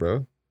bad,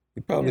 bro.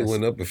 He probably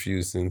went up a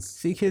few since.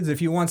 See, kids,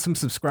 if you want some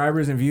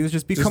subscribers and views,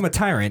 just become a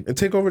tyrant and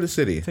take over the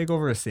city. Take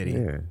over a city.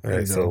 Yeah. All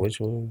right. So which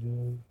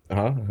one?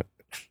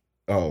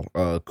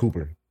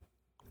 Cooper.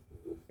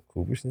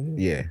 Cooper City?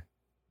 Yeah.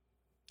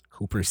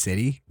 Cooper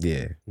City?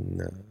 Yeah.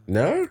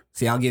 No?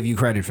 See, I'll give you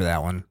credit for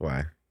that one.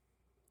 Why?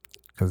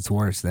 Because it's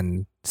worse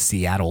than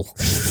Seattle.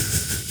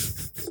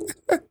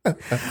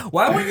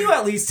 Why wouldn't you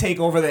at least take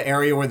over the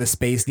area where the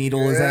Space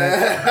Needle is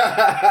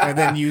at? And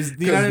then use...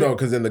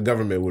 Because then the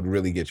government would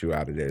really get you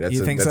out of there. That's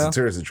a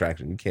tourist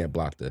attraction. You can't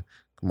block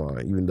Come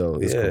on, even though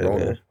it's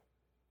Corona.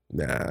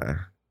 Man. Nah.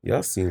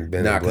 Y'all seen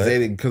Ben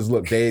because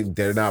look,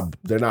 they're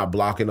not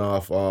blocking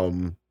off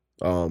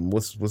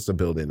what's the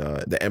building?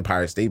 The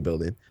Empire State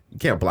Building. You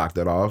can't block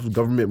that off.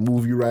 Government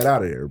move you right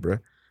out of there, bro.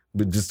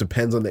 But it just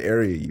depends on the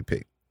area you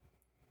pick.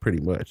 Pretty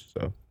much.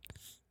 So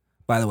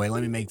by the way,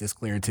 let me make this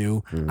clear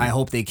too. I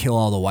hope they kill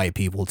all the white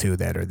people too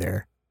that are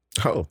there.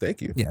 Oh,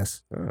 thank you.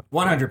 Yes.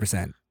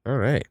 100%. All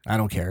right. I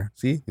don't care.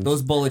 See?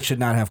 Those bullets should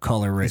not have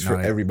color written for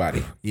on it.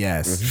 Everybody.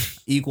 Yes.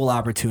 Equal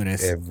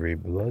opportunists. Every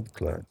blood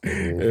clot.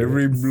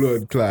 Every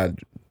blood clot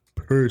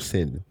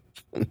person.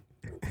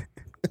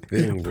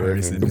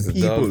 It's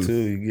a dog too.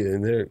 You get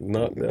in there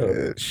knocked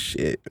out.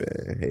 Shit,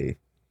 man. Hey.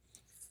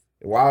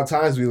 Wild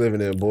times we living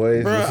in,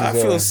 boys. Bro, I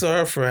feel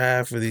sorry for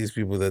half of these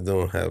people that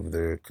don't have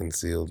their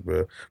concealed,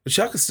 bro. But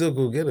y'all can still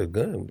go get a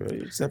gun, bro.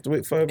 You just have to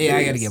wait 5 days. Yeah,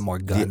 I gotta get more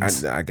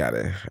guns. I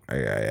gotta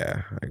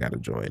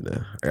join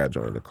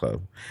the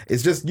club.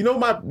 It's just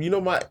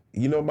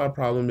my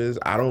problem is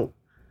I don't.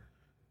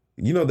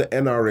 The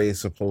NRA is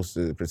supposed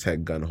to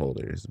protect gun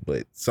holders,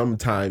 but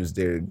sometimes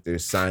they're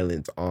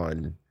silent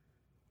on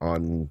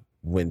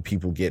when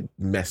people get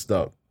messed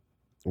up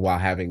while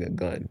having a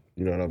gun.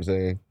 You know what I'm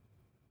saying?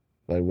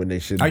 Like when they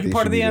should. Are you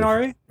part of the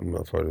NRA? I'm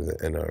not part of the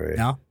NRA.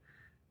 No.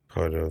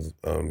 Part of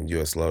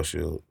U.S. Law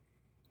Shield.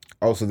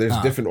 Oh, so there's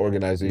different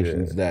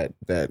organizations that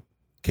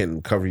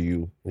can cover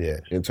you. Yeah.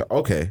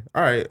 Okay.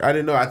 All right. I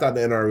didn't know. I thought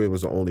the NRA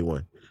was the only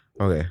one.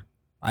 Okay.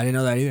 I didn't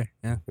know that either.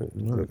 Yeah.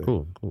 Okay.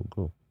 Cool.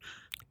 All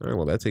right.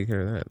 Well, that take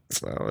care of that.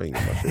 I ain't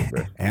get my shit,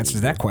 bro.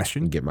 Answers that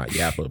question. Get my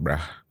yapper, bro.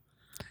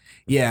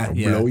 Yeah.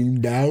 Blow you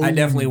down. I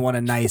definitely want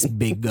a nice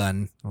big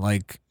gun.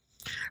 Like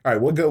All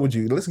right, what gun would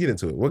you? Let's get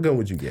into it. What gun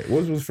would you get?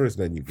 What was the first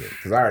gun you get?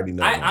 Because I already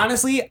know.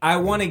 Honestly, I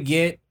want to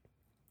get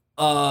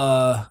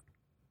a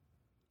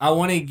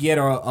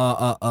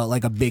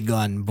like a big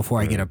gun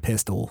before I get a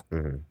pistol,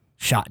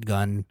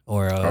 shotgun,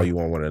 or oh, you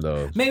want one of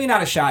those? Maybe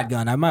not a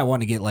shotgun. I might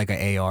want to get like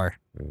an AR.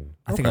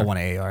 I think I want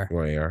an AR. You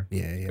want an AR?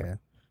 Yeah. Okay.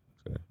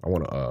 I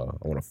want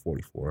a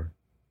 44.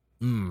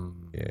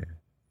 Yeah,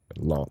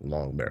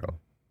 long barrel.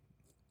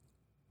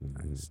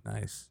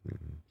 Nice.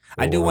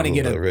 I do want to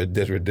get a Red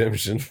Dead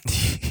Redemption.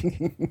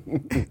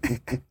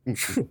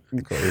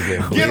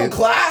 Get him,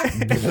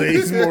 Clyde.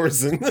 Blaze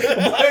Morrison.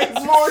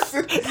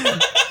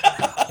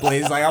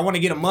 Blaze like I want to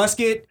get a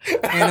musket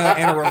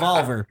and a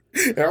revolver.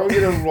 I want to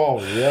get a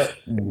revolver. Yep.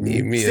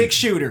 Six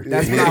shooter.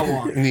 That's what I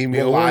want. Need me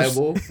a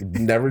reliable.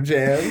 Never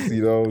jams.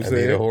 You know what I'm saying?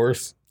 I need a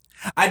horse.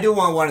 I do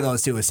want one of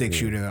those too, a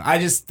 6-shooter.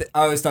 I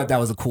always thought that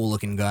was a cool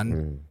looking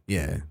gun.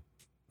 Yeah.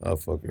 I'll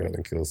fuck around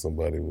and kill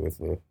somebody with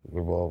a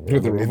revolver.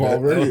 With a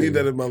revolver? I don't need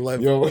that in my life.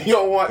 Yo, you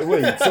don't want,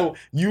 wait, so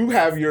you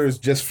have yours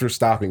just for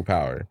stopping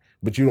power,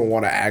 but you don't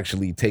want to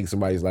actually take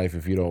somebody's life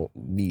if you don't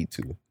need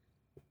to.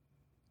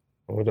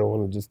 Or I don't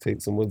want to just take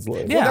someone's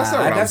life. Yeah, well,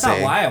 that's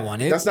not why I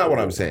want it. That's not what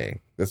I'm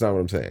saying.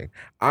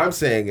 I'm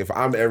saying if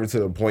I'm ever to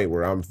the point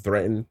where I'm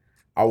threatened,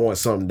 I want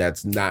something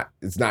it's not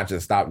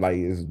just stop, like,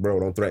 bro,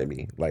 don't threaten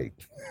me. Like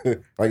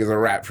it's a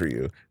wrap for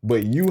you.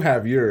 But you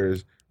have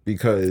yours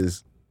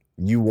because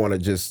you want to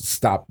just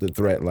stop the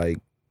threat, like,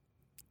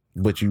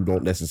 but you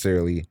don't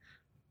necessarily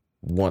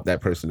want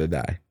that person to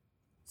die.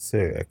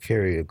 Say, I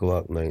carry a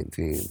Glock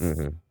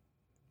 19.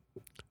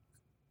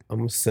 I'm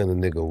gonna send a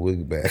nigga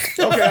wig back.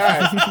 Okay, all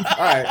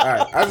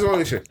right. I just want to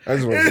make sure.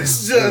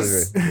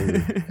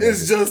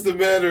 It's just a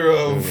matter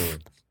of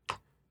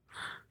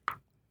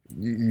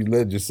you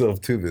led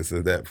yourself to this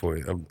at that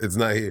point. It's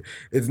not here.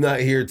 It's not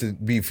here to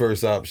be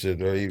first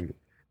option or even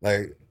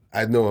like.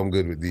 I know I'm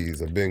good with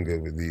these. I've been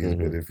good with these.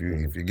 But if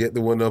you get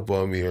the one up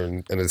on me or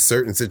in a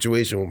certain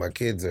situation where my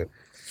kids are,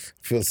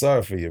 I feel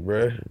sorry for you,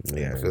 bro.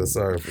 Yeah, I feel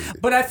sorry for you.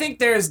 But I think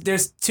there's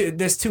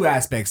two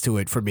aspects to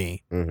it for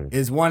me.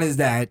 One is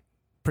that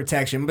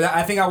protection, but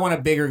I think I want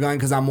a bigger gun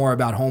because I'm more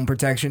about home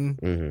protection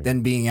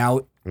than being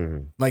out.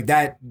 Like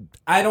that,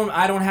 I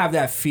don't have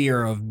that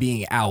fear of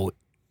being out.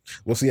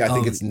 Well, see, I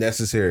think it's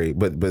necessary,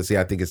 but see,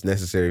 I think it's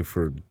necessary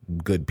for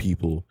good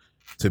people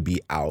to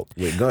be out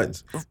with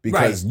guns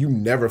because you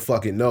never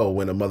fucking know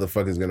when a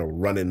motherfucker's gonna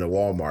run into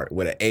Walmart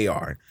with an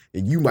AR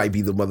and you might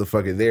be the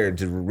motherfucker there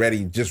just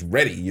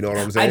ready. You know what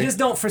I'm saying? I just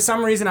don't. For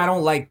some reason, I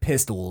don't like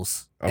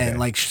pistols and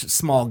like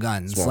small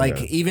guns.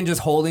 Even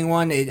just holding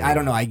one, I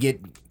don't know. I get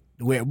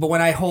weird. But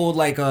when I hold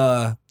like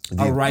a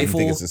rifle,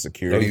 you think it's a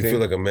security you thing?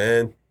 feel like a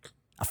man?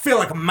 I feel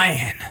like a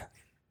man.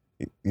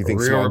 You think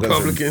real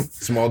Republican?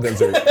 Small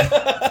guns are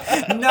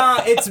no,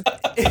 it's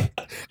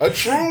a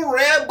true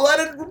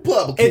red-blooded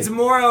Republican. It's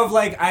more of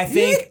like I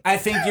think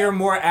you're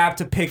more apt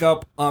to pick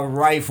up a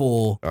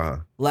rifle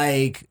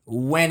like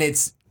when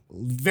it's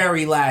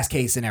very last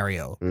case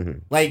scenario.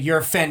 Like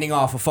you're fending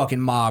off a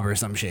fucking mob or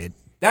some shit.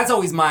 That's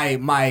always my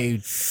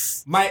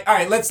all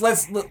right,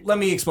 let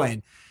me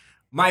explain.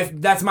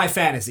 That's my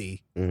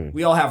fantasy.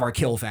 We all have our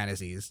kill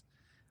fantasies.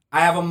 I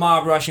have a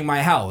mob rushing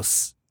my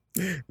house.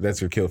 That's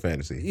your kill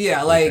fantasy.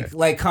 Yeah,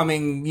 like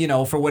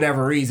coming, for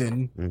whatever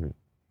reason.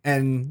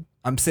 And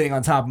I'm sitting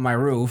on top of my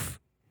roof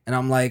and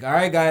I'm like, all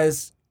right,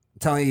 guys, I'm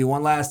telling you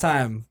one last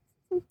time,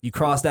 you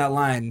cross that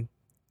line,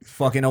 it's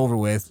fucking over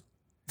with.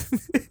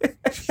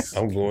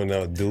 I'm going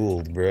out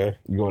dueled, bruh.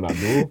 You going out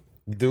duel?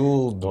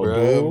 Dueled,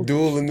 bruh.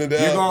 Dueling it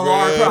out. You're going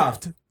Lara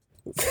Croft.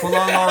 Full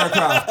on Lara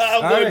Croft.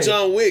 I'm going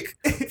John Wick.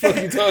 Fuck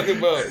you talking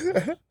about?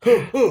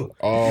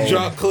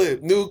 Drop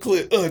clip, new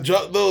clip.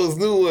 Drop those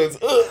new ones.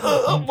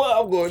 I'm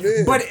going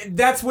in. But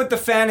that's what the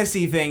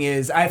fantasy thing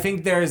is. I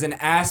think there's an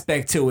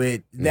aspect to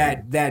it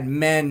that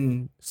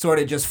men sort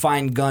of just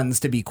find guns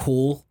to be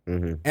cool.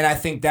 And I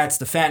think that's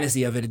the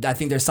fantasy of it. I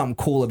think there's something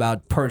cool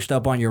about perched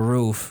up on your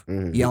roof,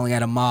 yelling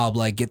at a mob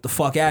like, get the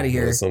fuck out of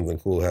here. There's something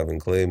cool having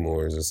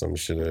claymores or some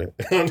shit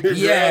underground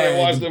and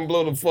watch them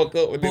blow the fuck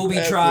up with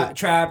booby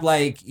trap,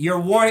 like you're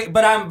warning,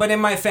 but in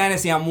my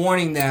fantasy, I'm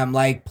warning them,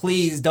 like,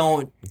 please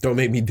don't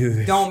make me do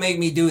this. Don't make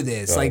me do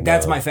this. Like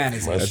that's my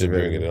fantasy. I should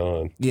bring it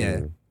on.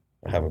 Yeah.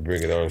 I have a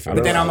bring it on.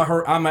 But then I'm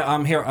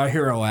a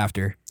hero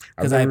after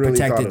because I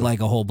protected like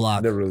a whole block.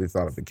 I never really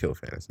thought of a kill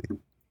fantasy.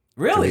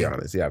 Really? To be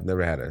honest, yeah, I've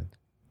never had a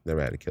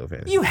kill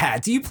fantasy. You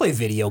had to. You play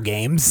video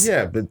games.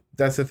 Yeah, but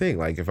that's the thing.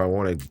 Like, if I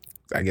want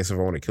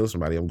to kill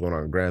somebody, I'm going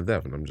on Grand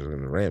Theft and I'm just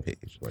going to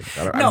rampage. Like,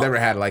 I've never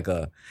had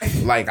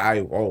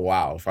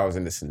if I was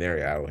in this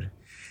scenario, I would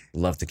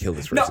love to kill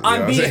this person. No,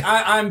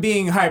 I'm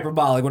being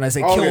hyperbolic when I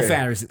say kill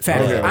fantasy.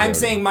 I'm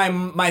saying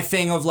my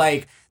thing of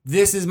like,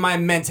 this is my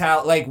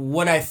mentality, like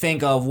what I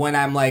think of when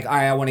I'm like,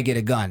 I want to get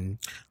a gun,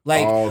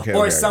 like,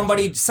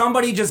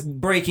 somebody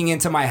just breaking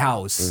into my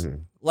house.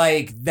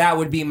 Like that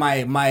would be my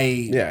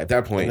at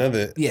that point.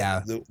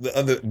 The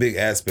other big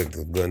aspect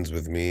of guns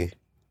with me,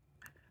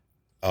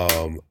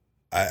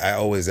 I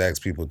always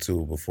ask people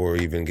too before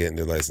even getting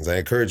their license. I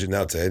encourage it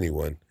now to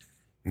anyone,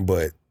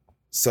 but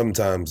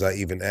sometimes I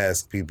even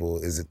ask people,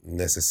 is it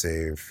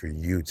necessary for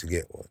you to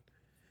get one?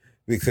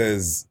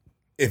 Because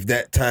if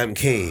that time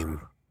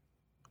came,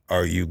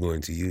 are you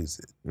going to use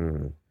it?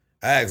 Mm-hmm.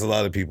 I ask a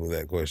lot of people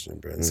that question,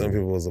 bro. And some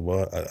people was like,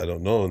 well, I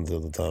don't know until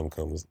the time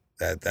comes.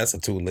 That's a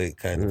too late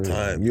kind of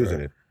time. Using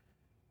bro. it.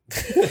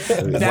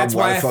 That's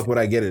why why the fuck would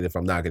I get it if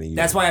I'm not going to use it?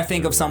 That's why I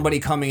think of somebody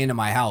coming into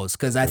my house,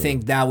 because I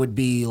think that would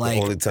be like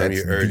the only time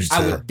you urge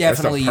I would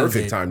definitely that's the use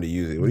perfect it. time to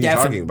use it. What are you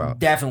talking about?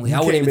 Definitely. You I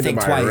wouldn't came even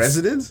into think my twice.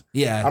 residence?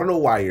 Yeah. I don't know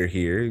why you're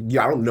here.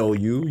 I don't know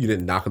you. You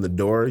didn't knock on the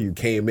door. You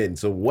came in.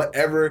 So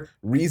whatever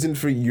reason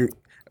for you,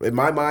 in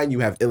my mind, you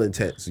have ill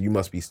intent. So you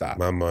must be stopped.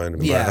 My mind,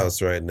 in my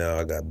house right now,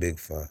 I got big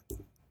five.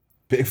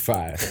 Big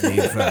five.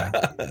 Big five.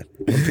 I'm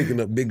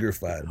picking up bigger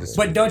five.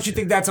 But don't you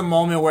think that's a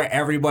moment where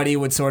everybody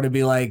would sort of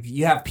be like,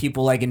 you have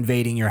people like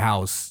invading your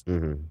house?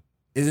 Mm-hmm.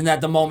 Isn't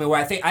that the moment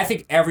where I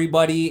think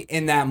everybody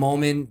in that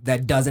moment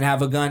that doesn't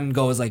have a gun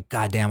goes like,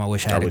 God damn, I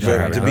wish I had a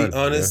gun. To be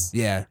honest,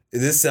 yeah,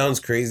 this sounds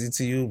crazy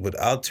to you, but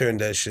I'll turn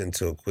that shit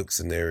into a quick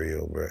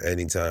scenario, bro.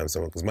 Anytime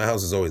someone, because my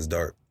house is always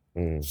dark.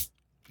 If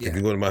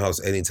you go to my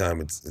house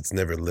anytime, it's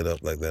never lit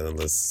up like that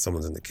unless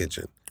someone's in the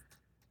kitchen.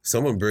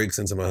 Someone breaks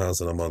into my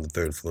house and I'm on the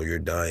 3rd floor, you're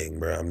dying,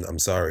 bro. I'm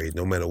sorry.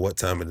 No matter what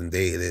time of the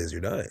day it is,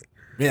 you're dying.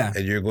 Yeah.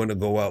 And you're going to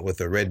go out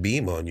with a red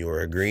beam on you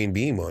or a green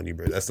beam on you,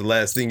 bro. That's the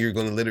last thing you're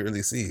going to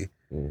literally see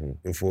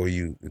before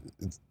you.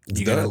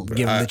 You gotta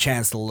give them the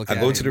chance to look at it.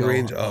 I go to the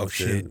range oh, often.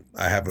 shit.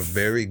 I have a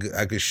very good,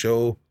 I could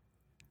show,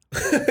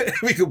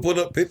 we could put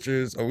up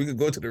pictures or we could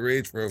go to the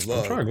range for a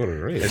vlog. I'm trying to go to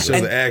the range. And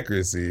show the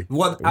accuracy.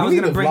 What I was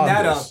going to bring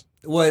that up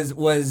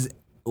was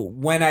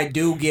when I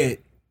do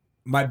get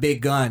my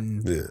big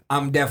gun,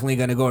 I'm definitely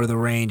gonna go to the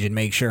range and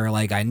make sure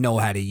like I know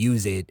how to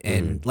use it,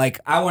 and like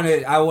I want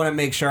to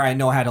make sure I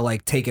know how to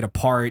like take it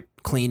apart,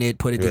 clean it,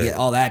 put it together,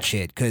 all that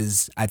shit,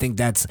 because I think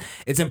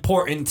it's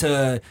important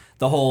to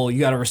the whole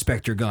you got to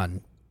respect your gun.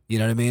 You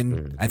know what I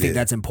mean? I think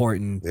that's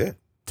important.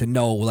 To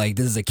know like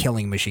this is a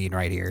killing machine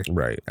right here.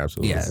 Right,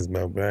 absolutely. This is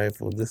my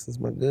rifle. This is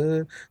my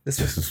gun. This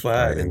is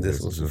fire, and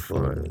this was for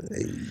fun.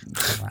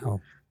 Hey.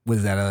 Wow,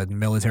 was that a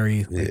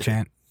military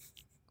chant?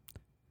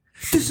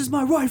 This is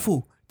my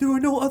rifle. There are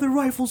no other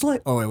rifles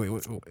like. Oh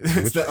wait.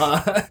 It's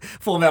the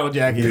Full Metal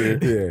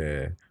Jacket.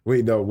 Yeah.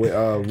 Wait, no.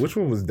 Which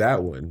one was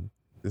that one?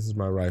 This is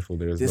my rifle.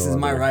 This is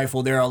my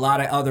rifle. There are a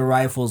lot of other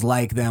rifles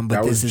like them,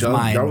 but this is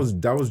mine. That was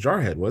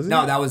Jarhead, wasn't it?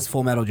 No, that was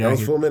Full Metal Jacket. That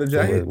was Full Metal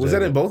Jacket. Was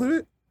that in both of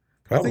it?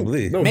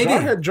 Probably. Maybe.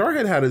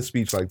 Jarhead had a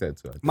speech like that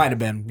too. Might have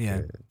been,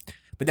 yeah.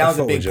 But that was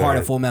a big part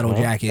of Full Metal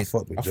Jacket. I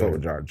fought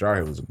with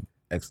Jarhead was an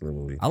excellent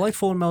movie. I like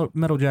Full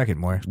Metal Jacket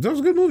more. That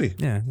was a good movie.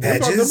 Yeah. They're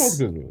both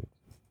good movies.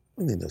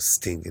 I need no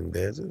stinking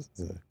badges.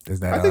 Is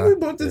that? I think we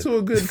bumped into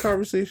a good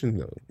conversation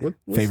though. What's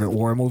favorite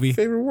war movie?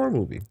 Favorite war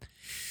movie.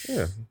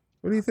 Yeah.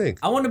 What do you think?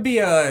 I want to be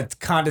a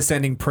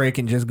condescending prick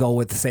and just go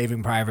with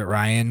Saving Private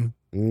Ryan.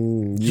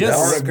 You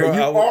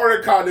are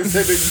a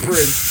condescending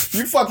prick.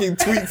 You fucking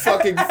tweet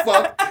fucking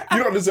fuck.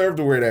 You don't deserve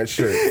to wear that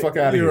shirt. Fuck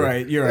out of here. You're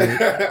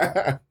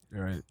right.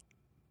 You're right.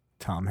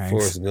 Tom Hanks.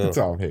 Forrest Gump.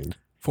 Tom Hanks.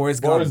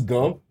 Forrest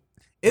Gump.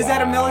 Is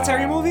that a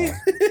military movie?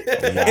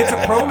 It's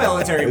a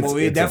pro-military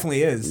movie. It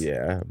definitely is.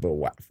 Yeah,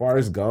 but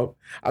Forrest Gump.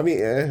 I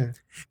mean,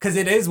 because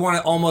it is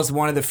almost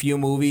one of the few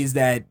movies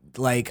that,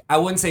 like, I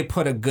wouldn't say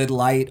put a good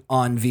light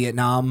on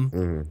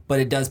Vietnam, but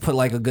it does put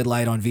like a good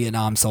light on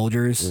Vietnam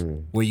soldiers,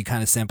 where you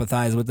kind of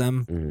sympathize with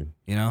them.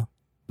 You know,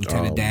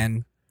 Lieutenant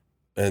Dan.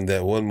 And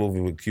that one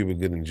movie with Cuba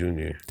Gooding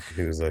Jr.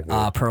 He was like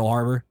Pearl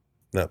Harbor.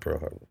 Not Pearl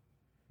Harbor.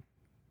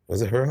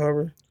 Was it Pearl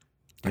Harbor?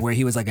 Where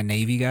he was like a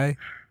Navy guy.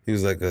 He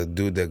was like a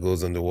dude that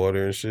goes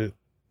underwater and shit.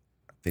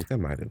 I think that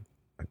might have.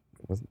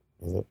 Was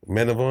it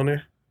Men of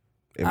Honor?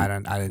 I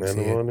didn't see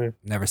it. Honor?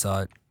 Never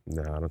saw it.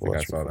 No, I don't think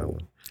I saw that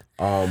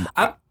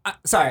one.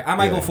 Sorry, I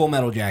might go Full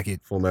Metal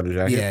Jacket. Full Metal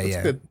Jacket?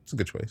 Yeah, Good. It's a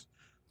good choice.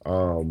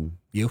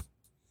 You?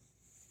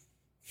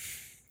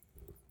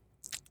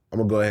 I'm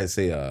going to go ahead and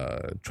say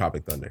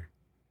Tropic Thunder.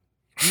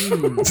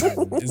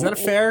 Is that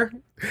fair?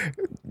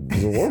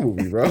 It's a war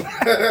movie, bro.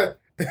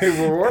 It's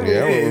a war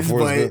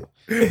movie.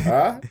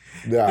 Huh?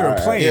 Yeah,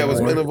 it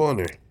was Men of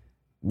Honor.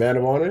 Man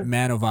of Honor?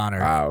 Man of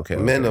Honor. Ah, okay.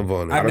 Men of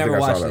Honor. I've never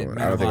watched it.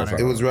 I don't think I saw it.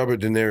 It was Robert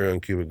De Niro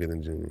and Cuba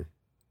Gooding Jr.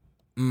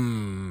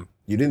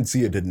 You didn't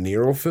see a De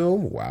Niro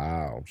film?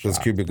 Wow. It was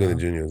Cuba Gooding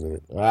Jr. was in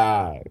it.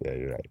 Ah, yeah,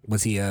 you're right.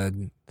 Was he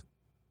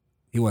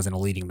he wasn't a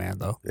leading man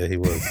though? Yeah, he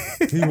was.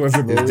 He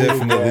wasn't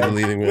definitely the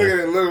leading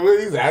man. Look what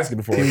he's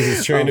asking for. He was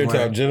his trainer,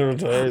 top general.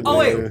 Oh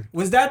wait,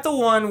 was that the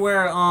one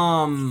where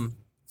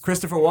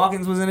Christopher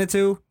Walken was in it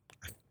too?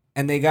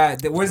 And they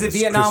got, was it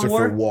Vietnam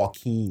War?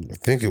 Walken. I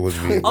think it was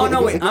Vietnam. Oh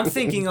no, wait, I'm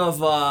thinking of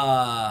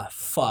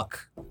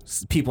fuck.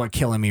 People are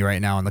killing me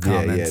right now in the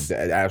comments.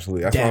 Yeah,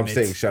 absolutely. That's Damn what I'm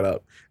saying. Shut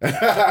up.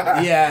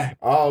 Yeah.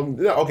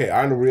 No, okay,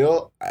 on the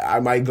real, I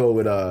might go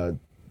with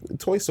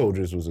Toy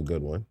Soldiers was a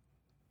good one.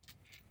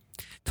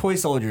 Toy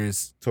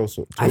Soldiers.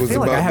 I feel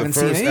like I haven't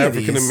seen any of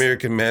these. African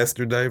American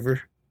master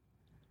diver.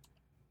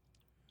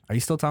 Are you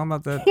still talking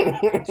about that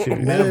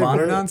Men of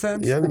Honor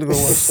nonsense? Yeah, I need to go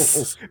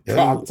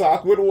watch.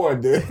 Talk with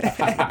one, dude.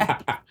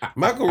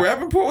 Michael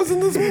Rappaport was in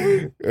this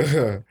movie?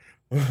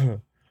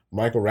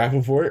 Michael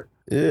Rappaport.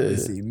 Yeah.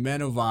 Let's see,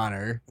 Men of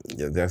Honor.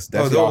 Yeah, that's.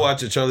 Don't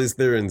watch it. Charlize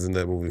Theron's in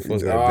that movie. Fuck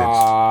that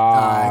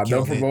bitch.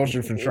 No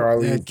promotion for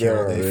Charlize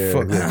Theron.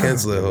 Fuck that.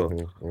 Cancel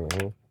that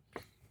hoe.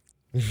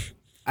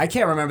 I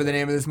can't remember the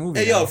name of this movie.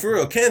 Hey, yo, for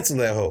real, cancel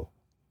that hoe.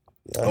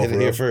 I hit it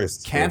here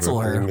first. Cancel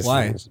her.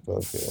 Why?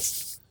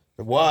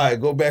 Why?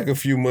 Go back a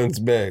few months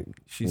back.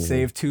 She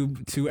saved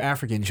two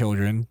African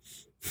children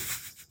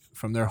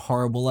from their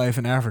horrible life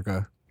in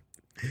Africa.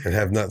 And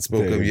have not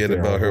spoken yet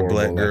about her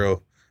black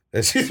girl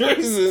that she's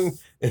raising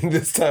in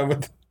this time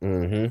with.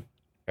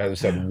 I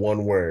just said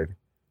one word.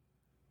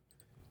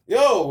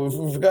 Yo,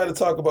 we forgot to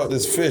talk about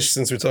this fish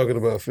since we're talking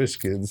about fish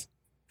kids.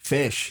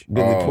 Fish.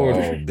 Billy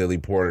Porter. Billy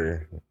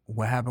Porter.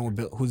 What happened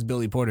with who's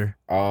Billy Porter?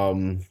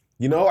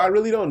 You know, I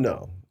really don't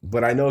know,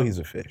 but I know he's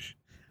a fish.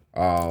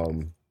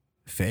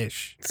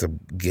 Fish. It's a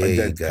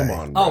gay guy. Come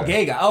on, bro.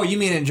 Gay guy. Oh, you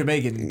mean in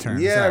Jamaican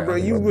terms? Yeah, Sorry. bro.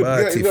 You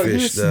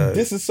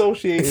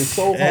disassociated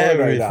so hard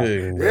right now.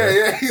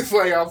 Yeah. He's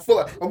like, I'm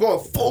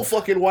going full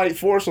fucking white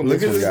force on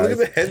this one, guys. Look at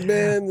the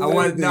headband. I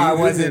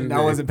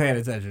wasn't paying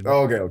attention.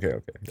 Oh, okay.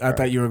 I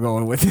thought you were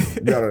going with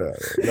it. No,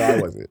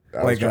 I wasn't.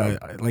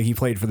 Like he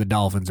played for the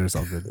Dolphins or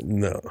something.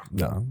 No.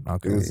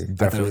 Okay. It was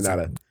definitely not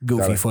a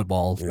goofy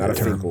football. Not a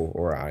Finkel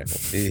or a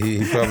Einhorn.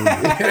 He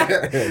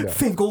probably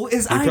Finkel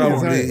is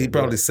Einhorn. He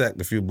probably sacked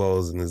a few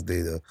balls in his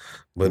day though.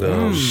 But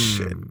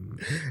shit.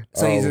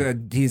 So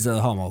he's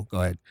a homo.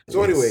 Go ahead.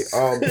 So anyway,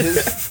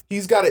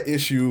 he's got an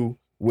issue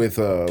with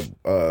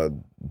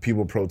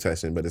people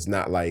protesting, but it's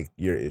not like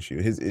your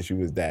issue. His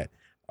issue is that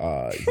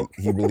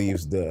he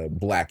believes the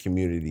black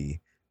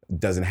community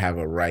doesn't have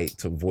a right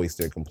to voice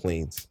their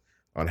complaints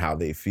on how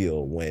they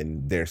feel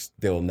when they're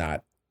still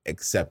not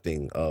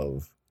accepting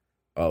of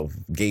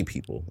gay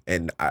people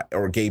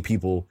or gay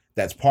people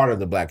that's part of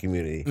the black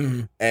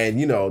community. And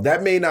you know,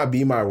 that may not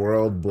be my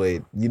world,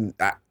 but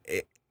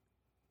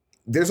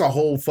there's a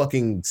whole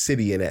fucking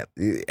city in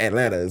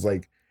Atlanta. It's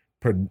like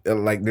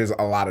there's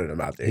a lot of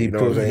them out there. He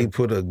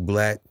put a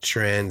black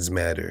trans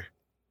matter.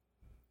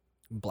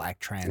 Black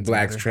trans.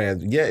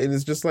 Yeah, and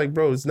it's just like,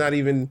 bro, it's not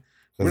even.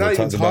 We're not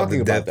even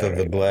talking about the death of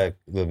the black,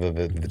 the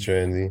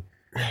transie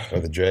or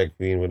the drag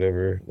queen,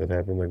 whatever that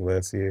happened like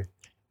last year.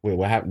 Wait,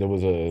 what happened? It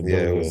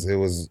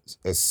was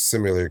a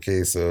similar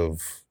case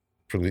of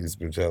police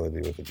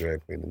brutality with the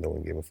drag queen, and no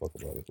one gave a fuck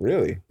about it.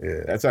 Really?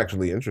 Yeah. That's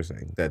actually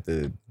interesting that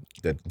the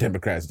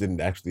Democrats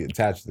didn't actually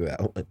attach to that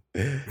one.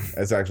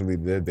 That's actually,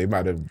 they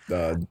might have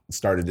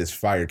started this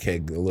fire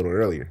keg a little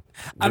earlier.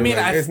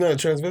 It's not a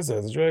transvestite,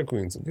 it's a drag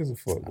queen, so who gives a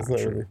fuck? It's not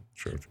really.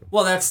 True.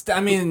 Well,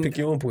 pick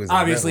your own poison.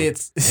 Obviously,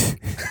 it's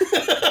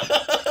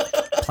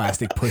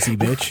plastic pussy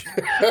bitch.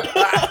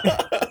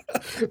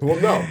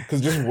 Well, no,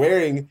 because just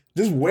wearing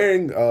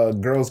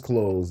girls'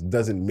 clothes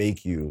doesn't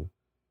make you,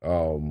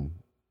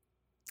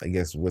 I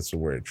guess, what's the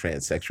word?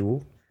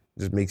 Transsexual. It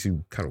just makes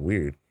you kind of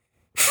weird.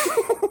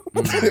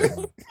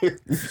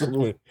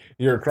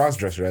 You're a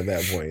cross-dresser at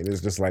that point.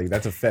 It's just like,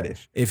 that's a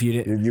fetish. If you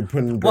didn't, you're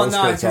putting girls'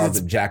 skirts on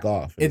to jack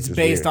off. It's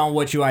based on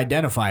what you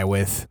identify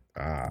with.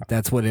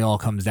 That's what it all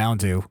comes down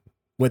to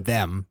with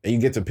them. And you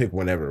get to pick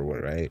whenever,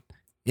 right?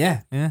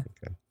 Yeah. Okay.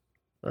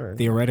 All right.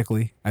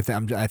 Theoretically, I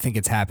think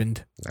it's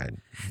happened.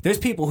 There's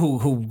people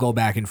who go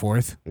back and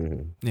forth.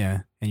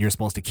 Yeah, and you're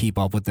supposed to keep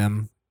up with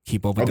them,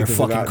 keep up with their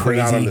fucking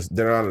crazy.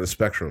 They're not on the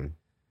spectrum.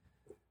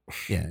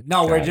 Yeah,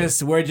 no, we're just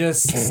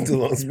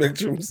still on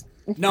spectrums.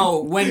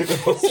 No,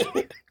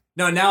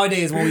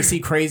 nowadays when we see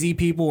crazy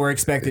people, we're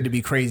expected to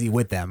be crazy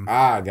with them.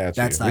 Got you.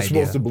 That's the we're idea.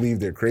 Supposed to believe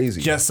they're crazy,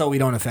 just so we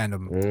don't offend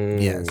them.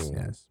 Yes.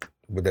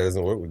 But that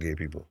doesn't work with gay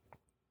people.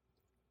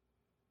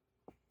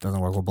 Doesn't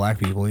work with black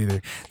people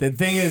either. The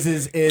thing is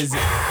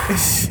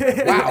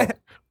wow.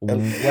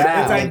 It's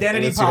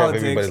identity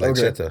politics.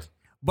 Like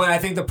but I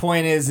think the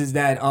point is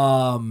that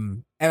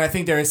and I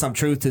think there is some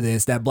truth to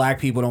this, that black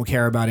people don't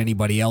care about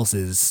anybody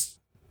else's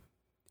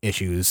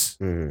issues.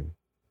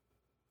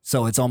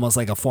 So it's almost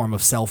like a form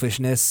of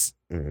selfishness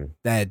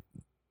that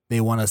they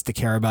want us to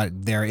care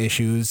about their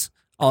issues.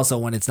 Also,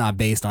 when it's not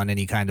based on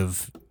any kind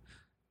of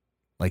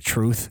like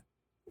truth.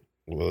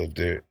 Well,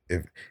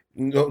 if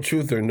no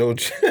truth or no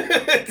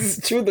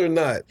truth or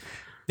not.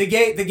 The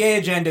gay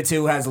agenda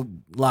too has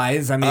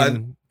lies. I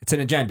mean, it's an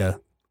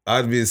agenda.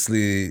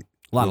 Obviously, a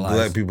lot of lies.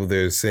 Black people,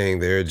 they're saying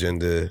their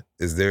agenda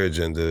is their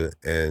agenda,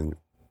 and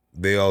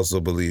they also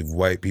believe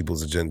white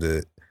people's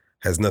agenda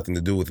has nothing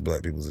to do with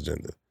black people's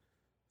agenda.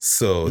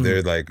 So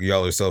they're like,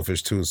 y'all are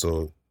selfish too,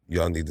 so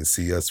y'all need to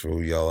see us for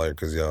who y'all are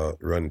because y'all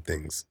run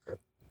things.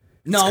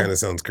 No, it kind of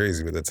sounds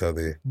crazy, but that's how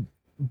they...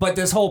 But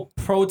this whole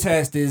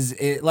protest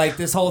like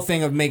this whole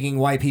thing of making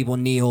white people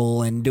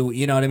kneel and do,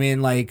 you know what I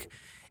mean? Like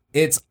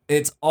it's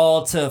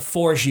all to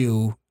force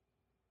you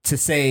to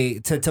say,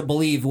 to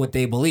believe what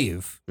they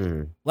believe.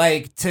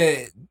 Like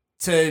to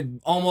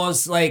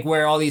almost like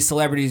where all these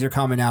celebrities are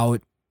coming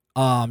out.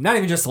 Not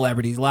even just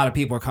celebrities. A lot of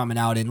people are coming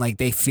out and like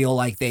they feel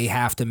like they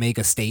have to make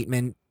a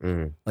statement.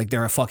 Like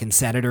they're a fucking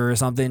senator or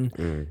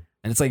something.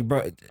 And it's like,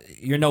 bro,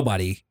 you're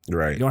nobody.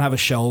 Right. You don't have a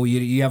show.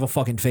 You have a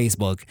fucking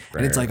Facebook.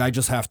 And it's like, I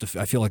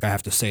feel like I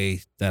have to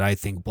say that I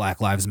think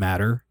Black Lives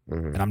Matter.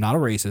 And I'm not a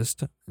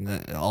racist.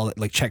 And all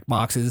like check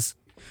boxes.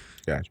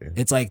 Gotcha.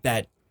 It's like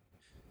that.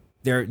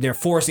 They're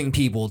forcing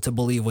people to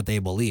believe what they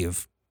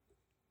believe.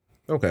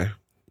 Okay.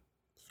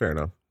 Fair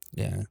enough.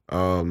 Yeah.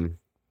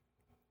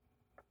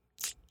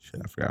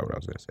 Shit, I forgot what I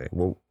was gonna say.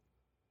 Well,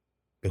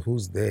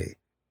 who's they?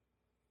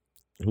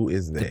 Who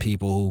is they? The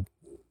people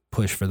who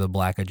push for the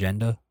black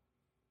agenda.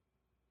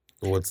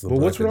 What's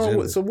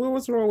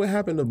wrong with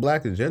having the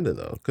black agenda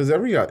though? Because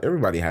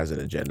everybody has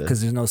an agenda.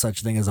 Because there's no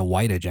such thing as a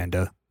white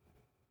agenda.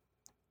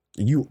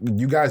 You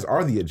guys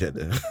are the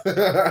agenda.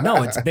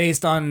 No, it's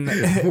based on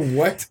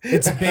what?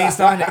 It's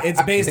based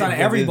on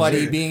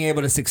everybody being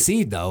able to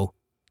succeed though.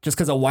 Just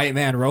because a white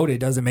man wrote it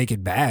doesn't make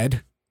it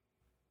bad.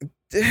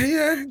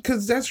 Yeah,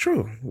 because that's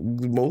true.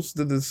 Most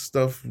of this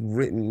stuff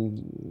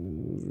written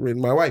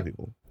by white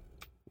people,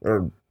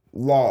 or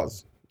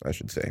laws, I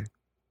should say.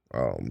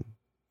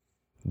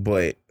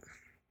 But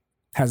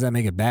how does that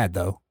make it bad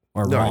thoing?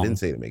 Or no, wrong? I didn't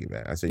say to make it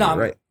bad. I said you're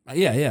right.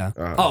 Yeah.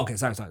 Okay,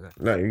 sorry.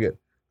 No, you're good.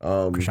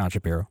 Krishan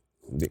Shapiro.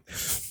 Fucking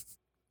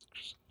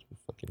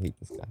hate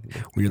this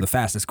guy. We're the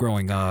fastest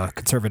growing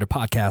conservative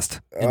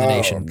podcast in the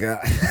nation. God.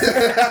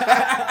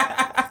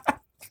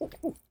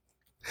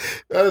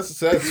 That's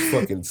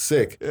fucking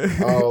sick.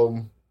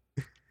 What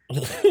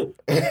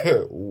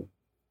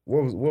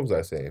was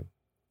I saying?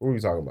 What were we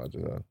talking about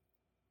just now?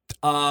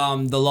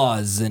 The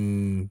laws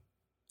and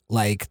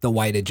like the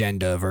white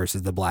agenda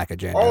versus the black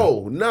agenda.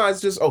 Oh, no,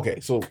 it's just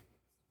okay. So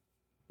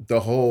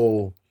the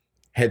whole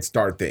Head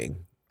Start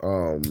thing,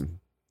 or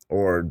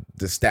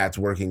the stats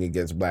working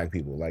against black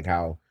people, like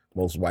how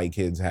most white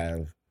kids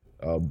have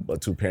a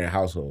 2-parent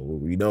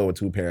household. We know a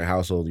 2-parent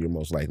household, you're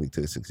most likely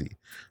to succeed.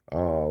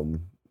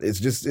 It's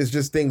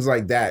just things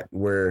like that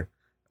where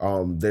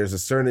there's a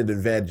certain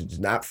advantage,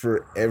 not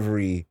for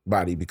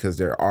everybody, because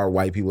there are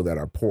white people that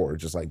are poor,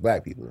 just like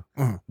black people.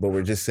 But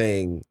we're just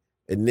saying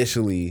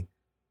initially,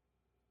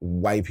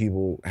 white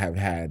people have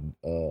had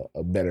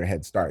a better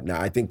head start.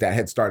 Now, I think that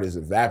head start has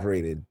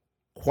evaporated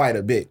quite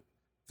a bit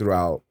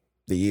throughout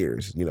the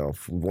years. You know,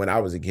 from when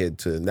I was a kid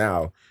to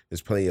now,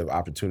 there's plenty of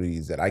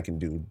opportunities that I can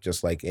do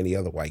just like any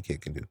other white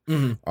kid can do.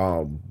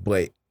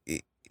 But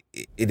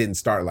it didn't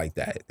start like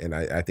that, and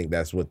I think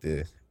that's what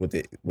the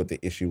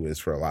issue is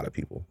for a lot of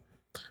people.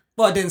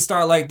 Well, it didn't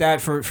start like that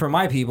for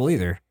my people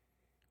either.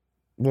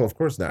 Well, of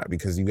course not,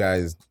 because you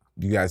guys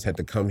had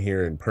to come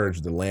here and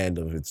purge the land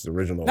of its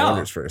original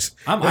owners first.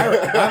 I'm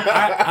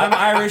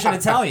Irish and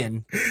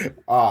Italian.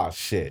 Oh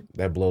shit,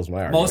 that blows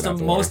my heart. Most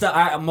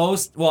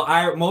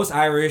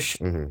Irish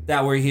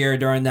that were here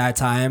during that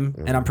time,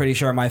 and I'm pretty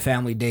sure my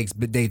family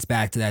dates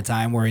back to that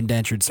time, were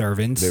indentured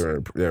servants. They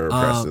were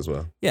oppressed as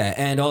well. Yeah,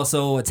 and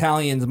also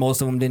Italians.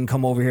 Most of them didn't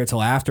come over here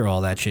till after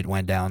all that shit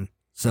went down.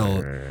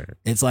 So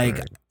it's like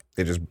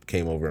they just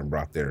came over and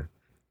brought their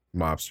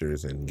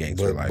mobsters and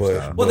gangster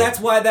lifestyle. Well, that's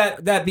why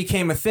that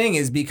became a thing,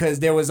 is because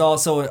there was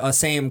also a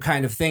same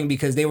kind of thing,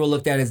 because they were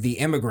looked at as the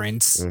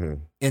immigrants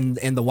in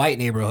the white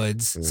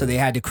neighborhoods. So they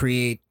had to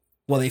create,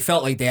 they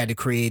felt like they had to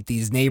create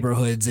these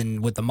neighborhoods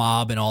and with the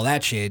mob and all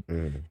that shit.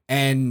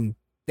 And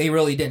they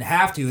really didn't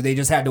have to. They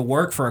just had to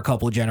work for a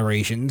couple of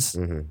generations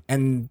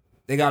and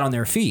they got on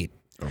their feet.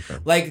 Okay.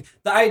 Like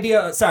the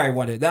idea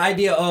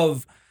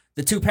of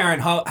the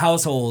 2-parent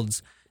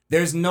households,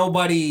 there's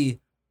nobody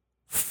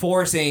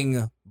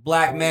forcing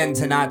black men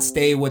to not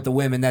stay with the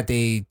women that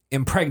they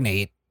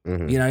impregnate. You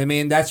know what I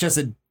mean? That's just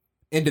an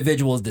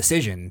individual's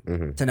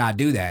decision to not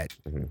do that.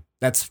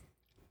 That's,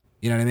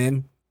 you know what I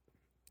mean?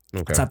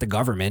 Okay. It's not the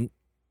government.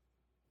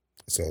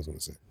 That's what I was going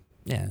to say.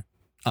 Yeah.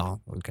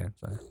 Oh, okay.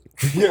 Sorry.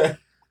 Yeah.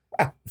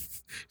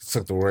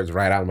 Took the words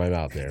right out of my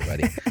mouth there,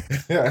 buddy.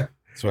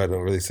 That's why I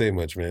don't really say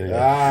much, man.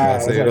 I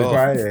say it all.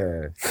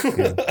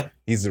 Yeah.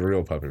 He's the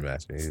real puppet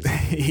master.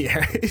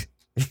 Yeah.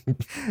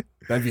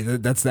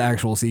 That's the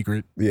actual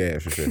secret. Yeah,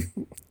 for sure.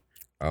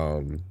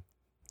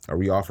 Are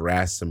we off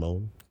Ras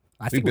Simone?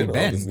 I think we've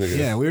been.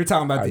 Yeah, we were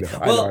talking about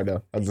I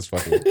know. I'm just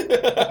fucking.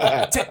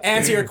 To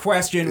answer your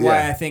question,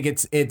 why I think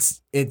it's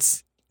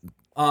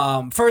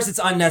first, it's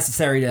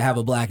unnecessary to have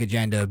a black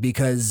agenda,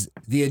 because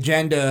the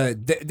agenda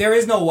there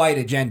is no white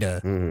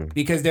agenda,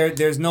 because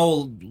there's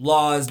no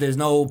laws, there's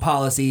no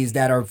policies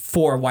that are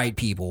for white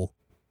people.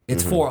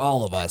 It's for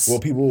all of us. Well,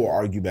 people will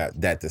argue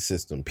that the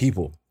system.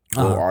 People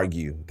will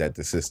argue that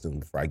the system.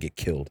 Before I get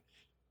killed,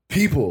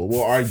 people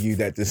will argue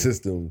that the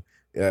system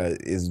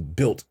is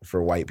built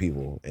for white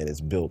people, and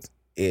it's built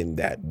in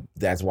that.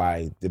 That's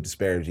why the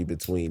disparity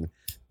between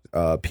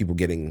people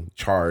getting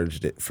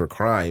charged for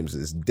crimes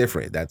is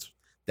different.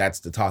 That's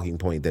the talking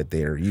point that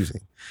they're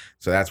using.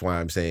 So that's why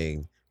I'm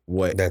saying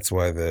That's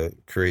why the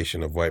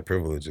creation of white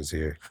privilege is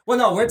here. Well,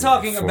 no, we're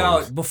talking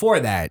about before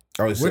that.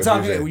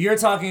 You're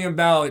talking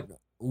about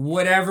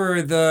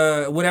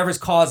whatever's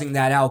causing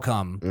that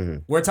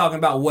outcome. We're talking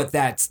about what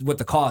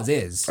the cause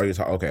is. Oh, you're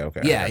talking.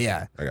 Okay.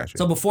 Yeah. I got you.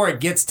 So before it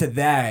gets to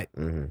that,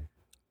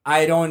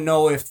 I don't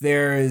know if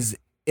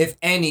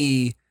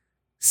any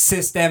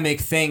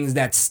systemic things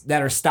that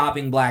are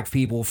stopping black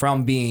people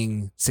from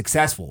being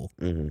successful.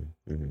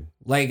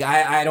 Like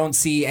I don't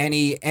see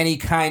any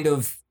kind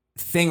of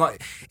thing.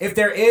 If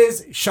there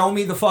is, show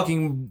me the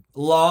fucking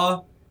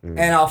law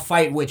and I'll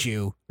fight with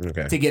you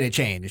to get it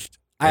changed.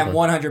 I am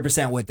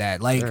 100% with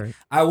that. Like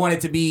I want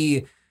it to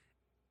be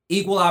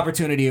equal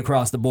opportunity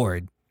across the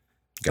board.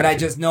 But I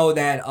just know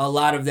that a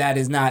lot of that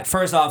is not,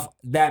 first off,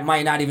 that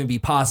might not even be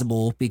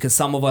possible because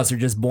some of us are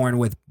just born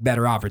with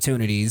better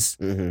opportunities.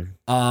 And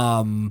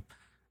some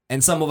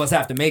of us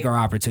have to make our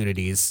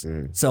opportunities.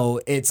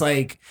 So it's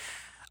like,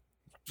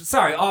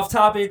 sorry, off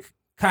topic,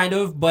 kind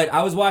of, but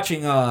I was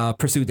watching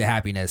Pursuit to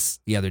Happiness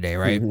the other day,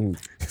 right?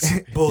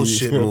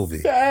 Bullshit movie.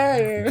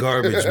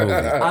 Garbage movie.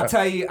 I'll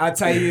tell you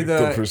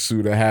the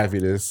Pursuit of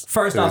Happiness.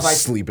 First off, I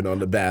sleeping on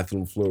the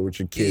bathroom floor with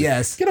your kids.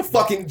 Yes. Get a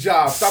fucking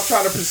job. Stop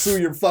trying to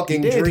pursue your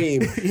fucking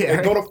dream.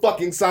 And go to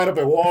fucking sign up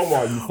at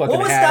Walmart, you fucking What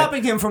was hack.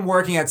 stopping him from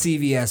working at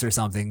CVS or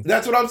something?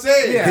 That's what I'm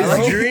saying. Yeah,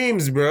 His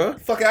dreams, bro.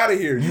 Fuck out of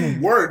here. You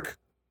work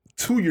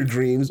to your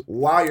dreams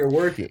while you're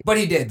working. But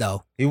he did,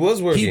 though. He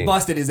was working. He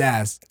busted his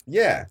ass.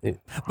 Yeah.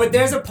 But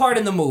there's a part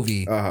in the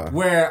movie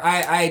where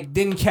I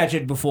didn't catch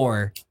it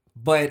before,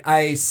 but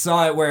I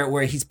saw it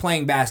where he's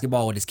playing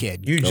basketball with his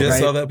kid. You just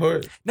saw that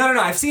part? No.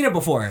 I've seen it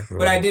before,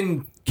 but I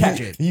didn't catch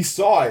it. He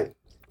saw it.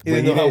 He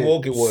didn't know how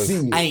woke it was.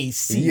 I ain't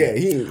see Yeah, it.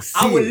 he ain't see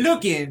I was it.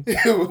 looking,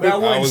 but I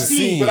wasn't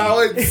seeing. But I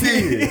wasn't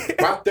seeing it.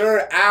 My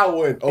third eye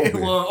went open. It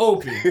was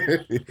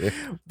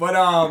open.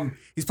 But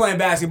he's playing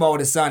basketball with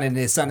his son, and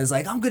his son is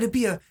like, I'm gonna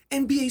be a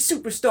NBA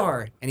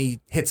superstar. And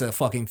he hits a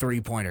fucking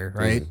 3-pointer,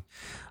 right?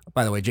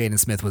 By the way, Jaden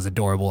Smith was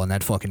adorable in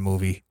that fucking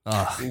movie.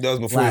 That was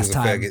before he was a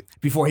faggot.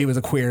 Before he was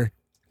a queer.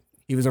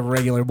 He was a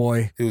regular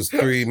boy. He was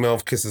 3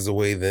 mouth kisses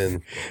away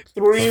then.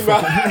 3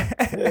 mouth.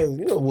 Yeah,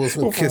 you know Will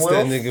Smith kissed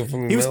that nigga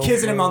from the He was mouth,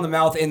 kissing him bro. on the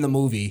mouth in the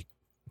movie.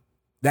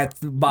 That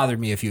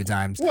bothered me a few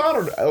times. Well, I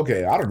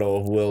don't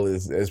know if Will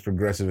is as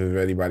progressive as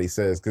anybody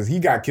says, because he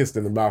got kissed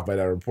in the mouth by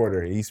that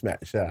reporter and he smacked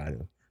the shit out of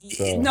him.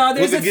 So, No,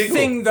 there's a giggle.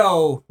 thing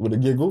though. with a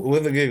giggle?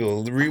 With a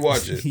giggle.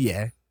 Rewatch it.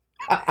 Yeah.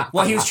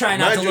 Well, he was trying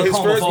not Mind to you, look his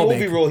first homophobic.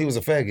 movie role, he was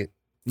a faggot.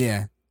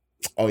 Yeah.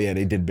 Oh yeah,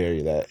 they did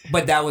bury that.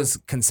 But that was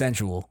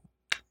consensual.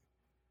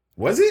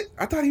 Was it?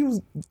 I thought he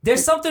was.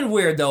 There's something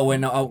weird though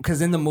when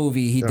because in the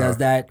movie he does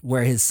that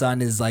where his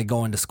son is like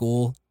going to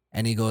school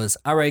and he goes,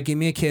 "All right, give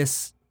me a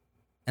kiss,"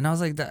 and I was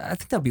like, I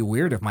think that'd be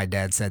weird if my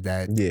dad said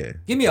that. Yeah.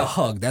 Give me a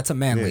hug. That's a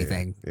manly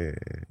thing.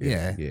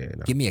 Yeah.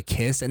 No. Give me a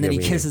kiss, and then he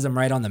kisses him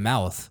right on the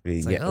mouth.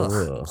 It's like,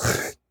 ugh.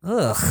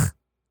 Ugh.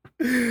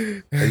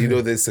 And you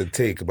know this a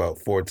take about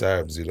 4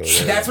 times. You know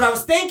That's what I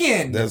was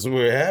thinking. That's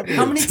where it happened.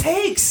 How many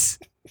takes?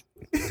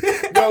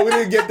 No, we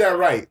didn't get that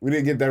right.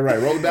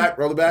 Roll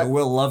it back.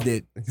 Will loved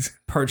it.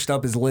 Perched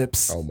up his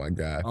lips. Oh my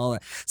God. All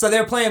that. So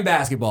they're playing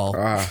basketball.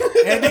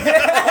 And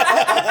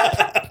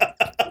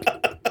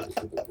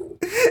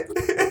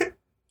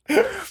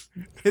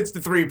it's the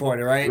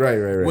 3-pointer, right?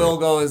 Right. Will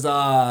goes,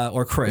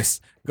 or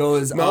Chris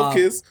goes, mouth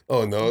kiss?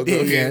 Oh no.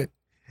 Okay.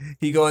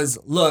 He goes,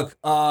 look,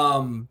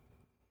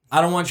 I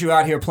don't want you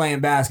out here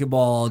playing basketball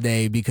all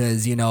day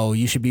because, you know,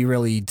 you should be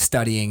really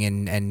studying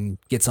and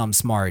get some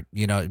smart,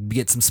 you know,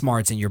 get some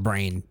smarts in your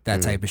brain,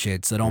 that type of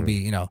shit. So don't be,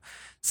 you know.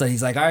 So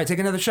he's like, all right, take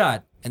another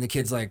shot. And the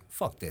kid's like,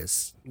 fuck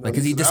this. Like,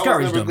 because he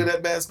discouraged I was never him. good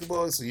at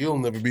basketball, so you'll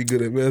never be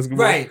good at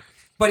basketball. Right.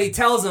 But he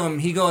tells him,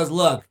 he goes,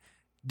 look,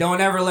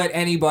 don't ever let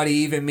anybody,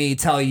 even me,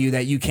 tell you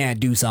that you can't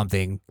do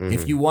something.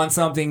 If you want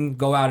something,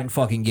 go out and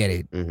fucking get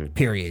it.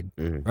 Period.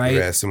 Right?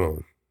 Raz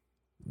Simone.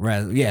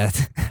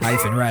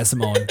 Hyphen Raz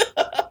Simone.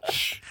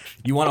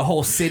 You want a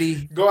whole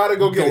city? Go out and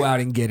go out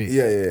and get it.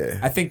 Yeah.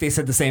 I think they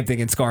said the same thing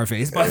in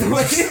Scarface, by the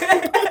way.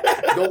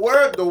 The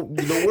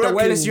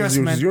word is yours,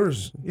 man.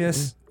 Yours.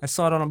 Yes, I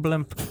saw it on a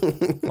blimp.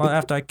 Well,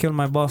 after I killed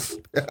my boss.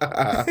 But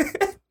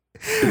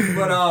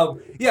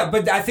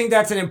I think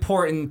that's an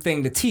important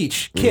thing to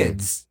teach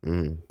kids.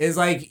 Is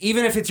like,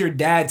 even if it's your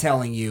dad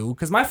telling you,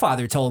 because my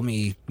father told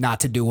me not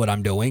to do what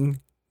I'm doing.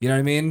 You know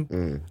what I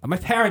mean? My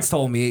parents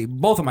told me,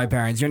 both of my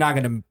parents, you're not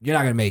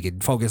gonna make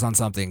it. Focus on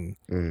something.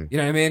 You know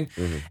what I mean?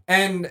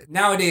 And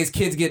nowadays,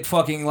 kids get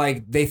fucking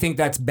like, they think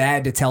that's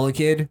bad to tell a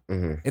kid.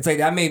 It's like,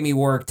 that made me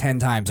work 10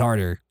 times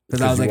harder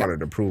because I was you like, wanted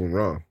to prove them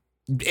wrong.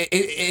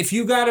 If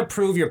you gotta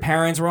prove your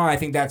parents wrong, I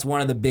think that's one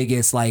of the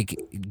biggest like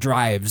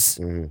drives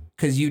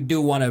because you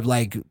do want to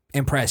like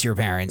impress your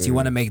parents. You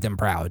want to make them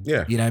proud.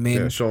 Yeah, you know what I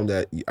mean. Yeah, show them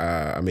that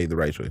I made the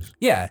right choice.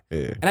 Yeah.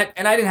 And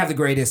I didn't have the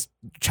greatest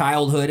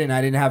childhood, and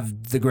I didn't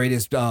have the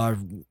greatest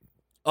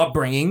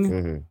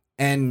upbringing,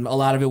 and a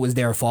lot of it was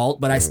their fault.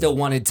 But I still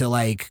wanted to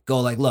like go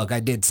like, look,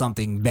 I did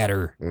something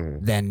better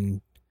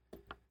than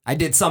I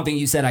did something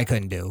you said I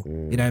couldn't do.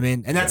 You know what I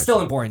mean? And that's still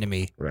important to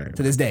me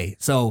to this day.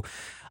 So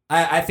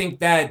I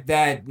think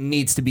that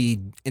needs to be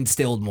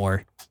instilled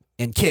more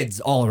in kids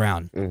all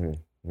around.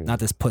 Not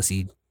this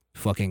pussy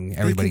fucking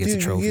everybody gets a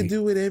trophy. You can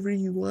do whatever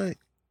you want.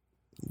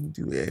 You can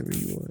do whatever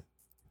you want.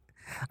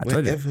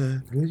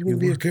 Whatever. You want to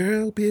be a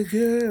girl? Be a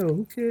girl.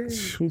 Who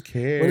cares? Who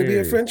cares? Want to be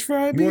a French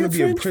fry? You want to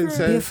be a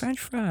princess? Be a French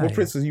fry. What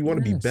princess? You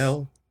want to be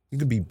Belle? You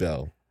could be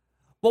Belle.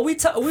 Well, we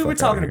were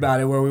talking about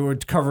it where we were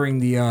covering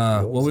the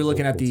we were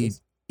looking at the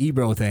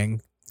Ebro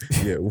thing.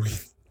 Yeah.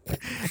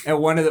 And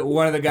one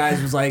of the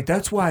guys was like,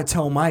 "That's why I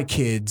tell my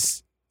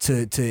kids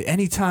to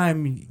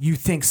anytime you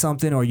think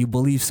something or you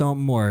believe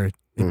something or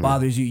it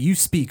bothers you, you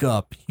speak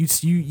up.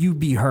 You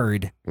be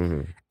heard."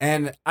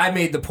 And I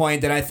made the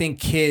point that I think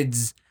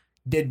kids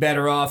did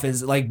better off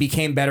as like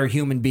became better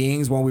human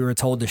beings when we were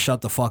told to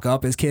shut the fuck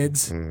up as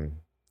kids.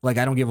 Like,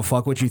 I don't give a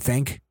fuck what you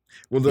think.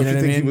 Well, don't you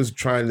think he was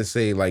trying to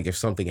say, like, if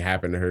something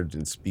happened to her,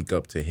 then speak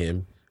up to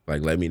him?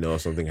 Like, let me know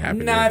if something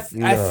happened to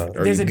her.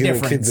 There's a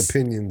difference. Kids'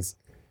 opinions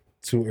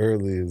too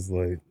early is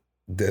like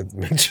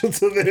detrimental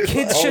to their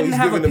kids shouldn't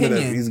have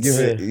opinions.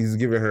 He's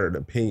giving her an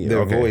opinion.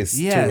 Their voice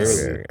too early.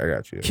 Okay, I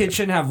got you. Kids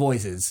shouldn't have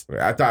voices.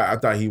 I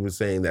thought he was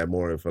saying that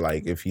more for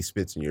like, if he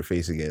spits in your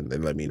face again,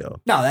 then let me know.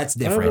 No, that's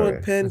different. I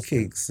want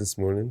pancakes this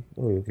morning.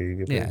 Oh, okay, you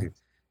get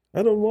pancakes.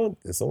 I don't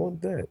want this. I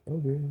want that.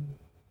 Okay.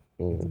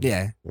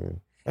 Yeah.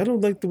 I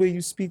don't like the way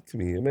you speak to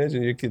me.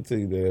 Imagine your kid tell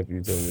you that after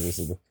you tell me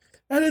this.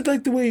 I didn't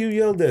like the way you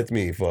yelled at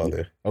me,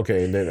 Father.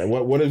 Okay, and then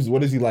what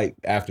is he like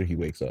after he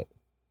wakes up?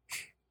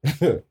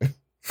 I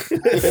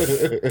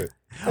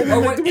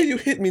don't like the way you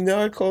hit me.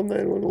 Now I call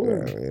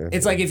 911.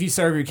 It's like if you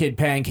serve your kid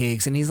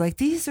pancakes and he's like,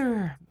 these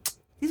are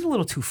a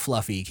little too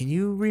fluffy. Can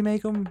you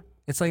remake them?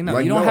 It's like, no,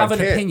 you don't have an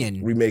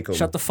opinion. Remake them.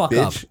 Shut the fuck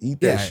Bitch, up. Eat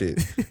that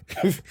shit.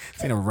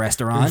 It's in a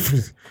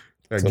restaurant.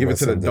 Give it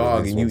to the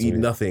dog and you eat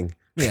nothing.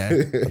 Yeah.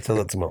 I tell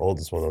that to my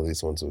oldest one at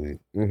least once a week.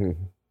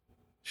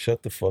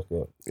 Shut the fuck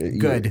up.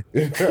 Good.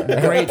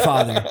 Great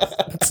father.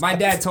 My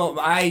dad told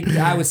me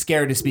I was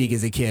scared to speak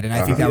as a kid, and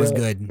I think that was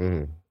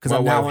good.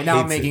 Because now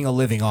I'm making a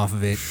living off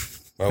of it.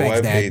 My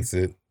wife hates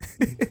it.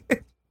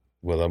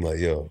 But I'm like,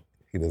 yo,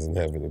 he doesn't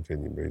have an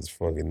opinion, but he's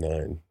fucking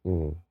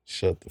 9.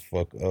 Shut the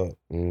fuck up.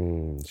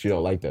 She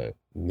don't like that.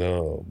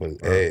 No, but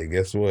hey,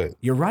 guess what?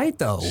 You're right,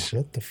 though.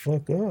 Shut the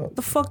fuck up.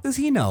 The fuck does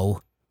he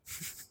know?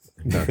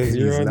 Because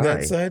you're on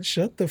that side,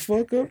 shut the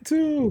fuck up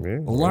too.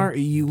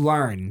 You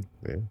learn.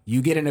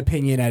 You get an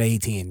opinion at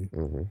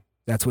 18.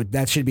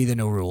 That should be the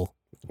new rule.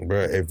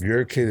 Bro, if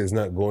your kid is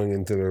not going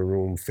into the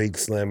room, fake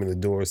slamming the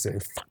door, saying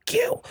 "fuck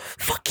you,"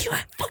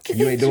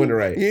 you ain't doing it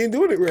right. You ain't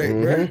doing it right,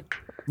 bro.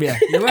 Yeah,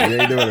 you're right.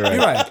 You ain't doing it right.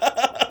 You're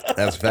right.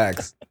 That's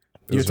facts.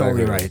 You're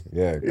totally right.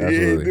 Yeah, You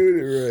absolutely. ain't doing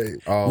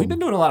it right. We've been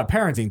doing a lot of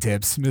parenting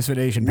tips, Misfit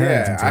Nation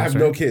parenting tips. I have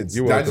no kids.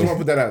 You're welcome. I just want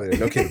to put that out there.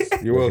 No kids.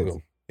 You're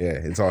welcome. Yeah,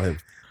 it's all him.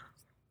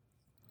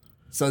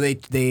 So they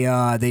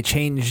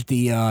changed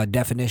the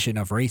definition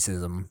of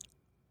racism.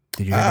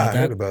 Did you hear about that? I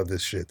heard about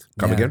this shit.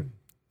 Come again?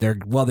 They're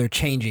gonna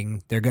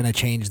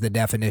change the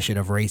definition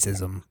of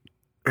racism.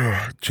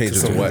 Change it to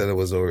something what? that it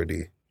was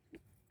already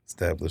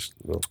established.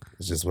 No,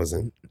 it just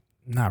wasn't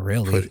Not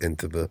really. put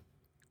into the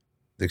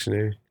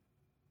dictionary.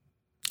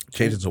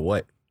 Change it to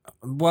what?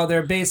 Well,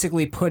 they're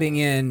basically putting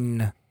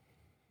in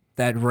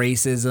that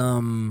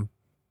racism,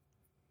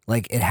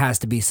 like it has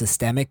to be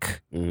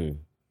systemic.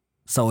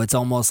 So it's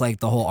almost like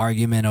the whole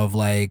argument of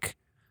like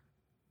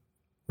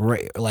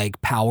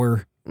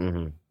power.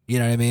 You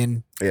know what I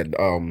mean? Yeah.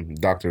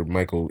 Dr.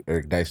 Michael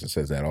Eric Dyson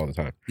says that all the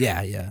time.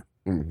 Yeah.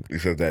 He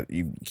says that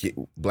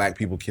black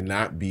people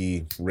cannot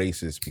be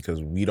racist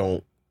because we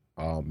don't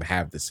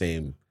have the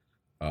same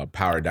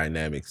power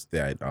dynamics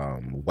that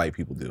white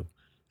people do.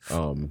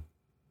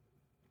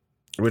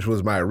 Which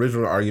was my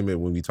original argument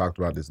when we talked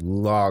about this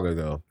long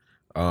ago.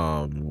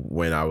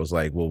 When I was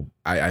like, well,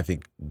 I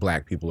think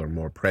black people are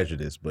more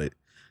prejudiced, but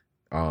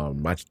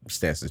my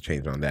stance has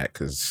changed on that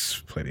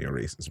because plenty of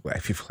racist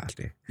black people out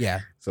there.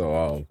 Yeah.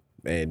 So,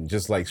 and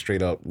just like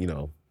straight up,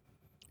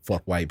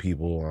 fuck white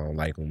people, I don't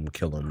like them,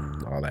 kill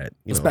them, all that.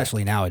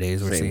 Especially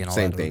nowadays, we're seeing all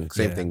same that.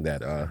 Same thing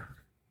that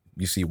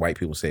you see white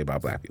people say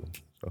about black people.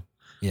 So,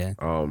 yeah.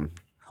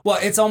 Well,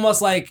 it's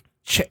almost like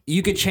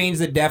you could change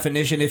the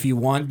definition if you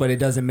want, but it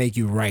doesn't make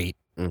you right.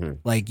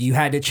 Like you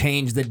had to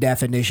change the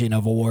definition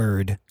of a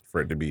word for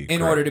it to be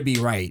in order to be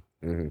right.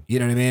 You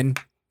know what I mean?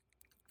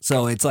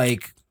 So it's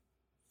like,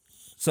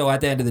 so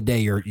at the end of the day,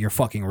 you're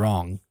fucking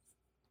wrong.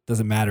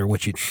 Doesn't matter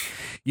what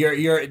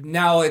you're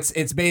now.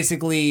 It's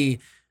basically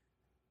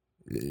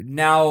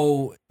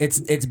now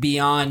it's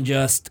beyond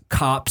just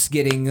cops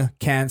getting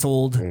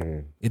canceled.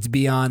 It's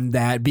beyond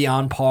that,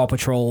 beyond Paw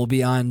Patrol,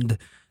 beyond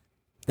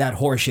that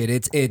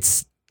horseshit.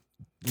 It's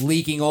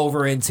leaking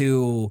over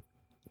into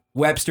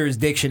Webster's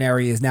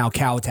dictionary is now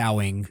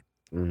kowtowing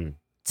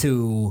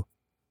to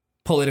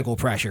political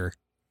pressure.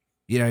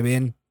 You know what I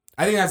mean?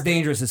 I think that's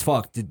dangerous as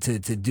fuck to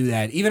do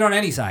that, even on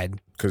any side.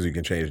 Because you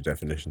can change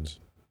definitions.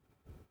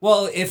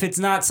 Well, if it's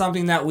not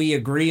something that we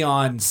agree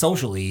on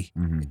socially,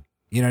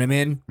 you know what I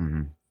mean?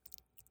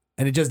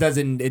 And it just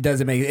doesn't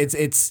make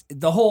it's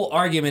the whole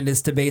argument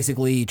is to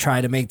basically try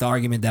to make the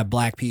argument that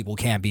black people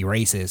can't be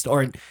racist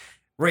or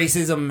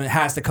racism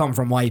has to come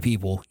from white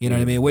people, you know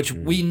what I mean? Which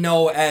we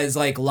know as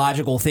like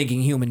logical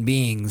thinking human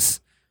beings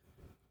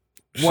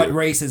what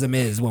racism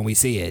is when we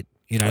see it.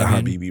 You know what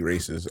I mean? be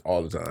racist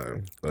all the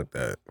time. Like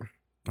that.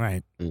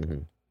 Right.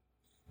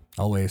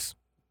 Always.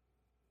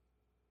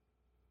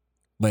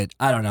 But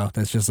I don't know.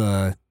 That's just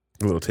a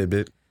little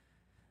tidbit.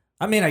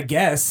 I mean, I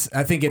guess.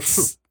 I think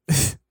it's...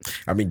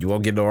 I mean, you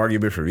won't get no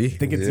argument from me. I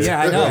think it's,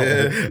 I know.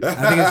 I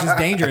think it's just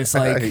dangerous.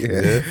 Like,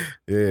 yeah.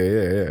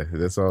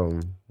 That's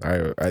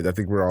I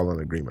think we're all in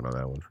agreement on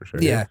that one for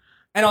sure. Yeah,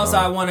 and also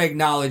I want to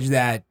acknowledge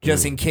that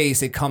just in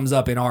case it comes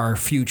up in our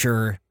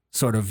future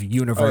sort of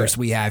universe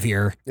we have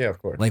here. Yeah, of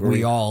course. Like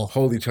we all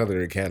hold each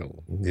other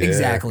accountable. Yeah,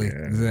 exactly.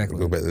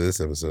 Go back to this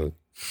episode.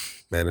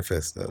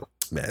 Manifesto.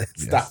 Man,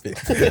 stop it.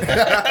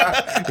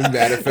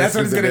 Manifesto. That's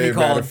what it's going to be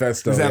called.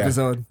 Manifesto. This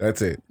episode. Yeah,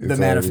 that's it.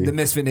 The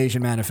Misfit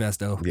Nation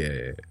Manifesto.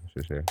 Yeah,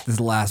 for sure. This is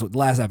the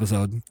last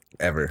episode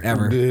ever. Yeah,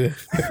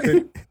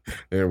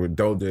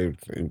 don't do.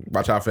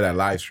 Watch out for that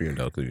live stream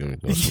though,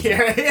 because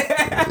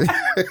yeah.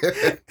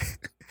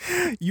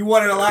 You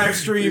wanted a live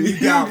stream, you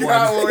got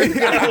one.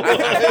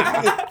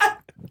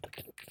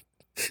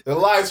 The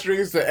live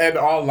streams to end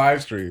all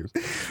live streams.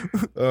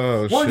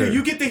 Oh, Wonder, shit.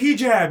 you get the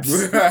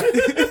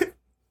hijabs.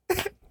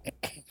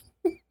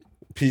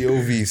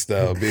 POV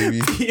style, baby.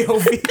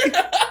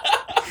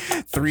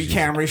 POV. 3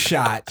 camera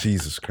shot.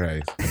 Jesus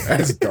Christ.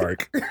 That's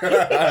dark.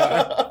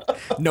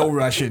 No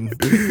Russian.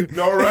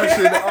 No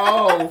Russian.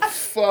 Oh,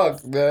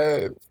 fuck,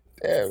 man.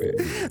 Damn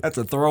it. That's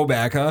a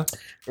throwback, huh?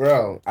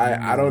 Bro,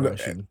 I don't know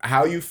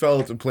how you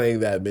felt playing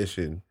that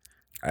mission.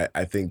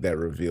 I think that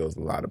reveals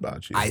a lot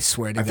about you. I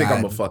swear to God. I think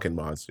I'm a fucking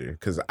monster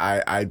because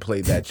I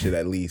played that shit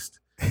at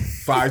least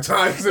 5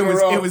 times in a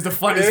row. It was the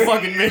funnest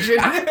fucking mission.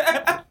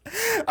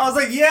 I was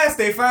like, yes,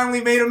 they finally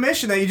made a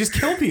mission that you just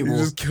kill people. You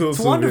just kill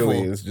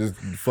civilians, just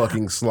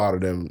fucking slaughter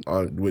them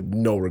with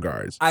no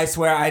regards. I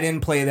swear I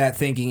didn't play that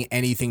thinking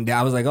anything down.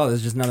 I was like, oh, this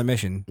is just another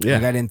mission. Yeah.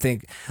 Like I didn't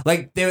think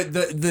like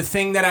the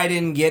thing that I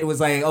didn't get was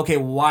like, okay,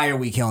 why are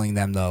we killing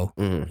them though?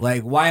 Mm-hmm.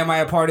 Like, why am I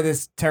a part of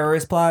this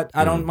terrorist plot?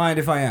 I don't mind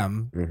if I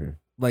am. Mm-hmm.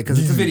 Like, because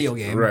it's a video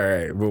game.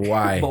 Right. But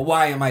why? But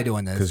why am I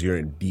doing this? Because you're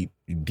in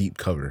deep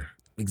cover.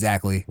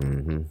 Exactly.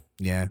 Mm-hmm.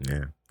 Yeah.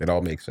 It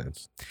all makes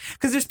sense.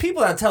 Because there's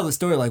people that tell the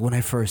story like when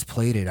I first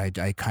played it,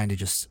 I kind of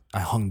just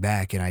hung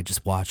back and I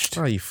just watched.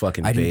 Oh, you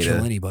fucking I didn't beta.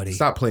 kill anybody.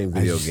 Stop playing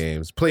video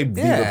games. Play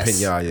Viva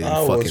Pinata. You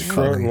I fucking was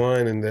front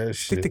line in that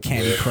shit. Take the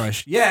Candy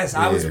Crush. Yes,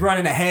 I was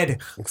running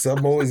ahead. Because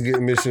I'm always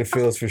getting mission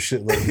fails for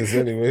shit like this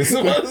anyway.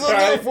 So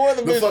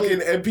the fucking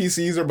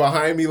NPCs are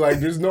behind me like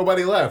there's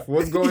nobody left.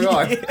 What's going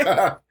on?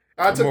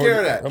 I took care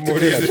of that. I'm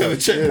already at the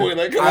checkpoint.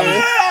 Like,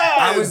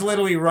 I was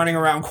literally running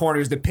around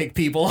corners to pick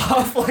people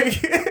off.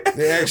 Like,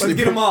 let's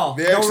get them all.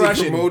 They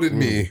actually promoted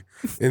me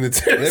in the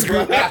terrorist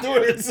group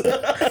afterwards.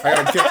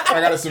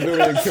 I got a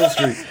civilian kill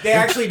streak. They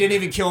actually didn't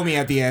even kill me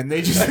at the end.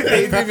 They just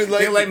they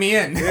let me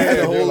in.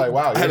 Yeah, they're like,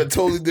 wow. I had a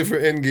totally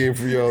different end game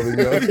for y'all.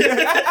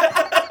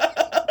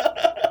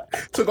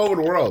 Took over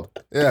the world.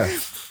 Yeah.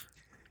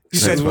 You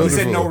said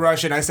no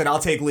Russian. I said I'll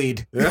take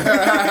lead.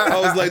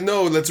 I was like,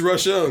 no, let's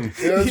rush on.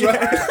 Yeah, that's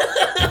right.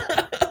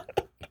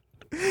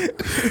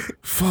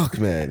 Fuck,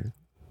 man.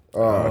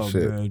 Oh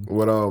shit. Man.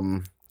 What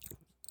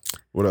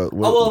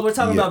well, we're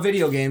talking about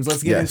video games.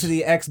 Let's get into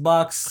the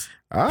Xbox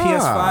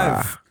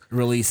PS5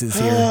 releases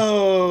here.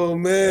 Oh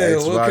man,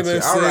 Xbox, what can I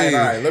say?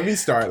 All right. Let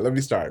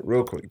me start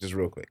real quick.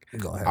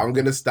 Go ahead. I'm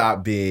gonna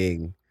stop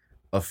being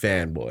a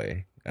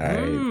fanboy. All right.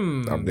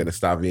 I'm gonna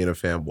stop being a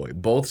fanboy.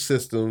 Both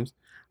systems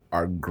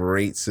are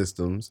great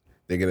systems.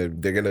 They're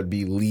gonna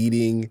be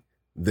leading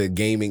the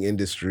gaming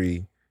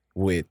industry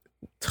with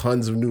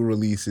tons of new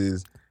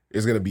releases.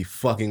 It's gonna be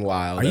fucking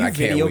wild. Are you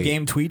video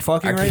game tweet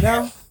fucking right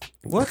now?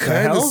 What the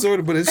hell? Kind of, sort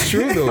of, but it's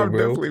true though, I'm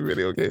bro. definitely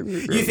video game.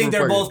 You think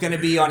they're both gonna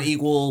be on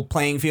equal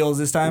playing fields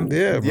this time?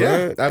 Yeah, bro.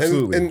 Yeah,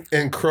 absolutely.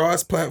 And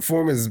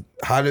cross-platform is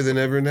hotter than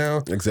ever now.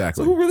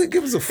 Exactly. So who really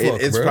gives a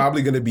fuck? It's bro?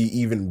 probably gonna be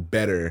even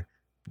better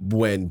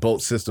when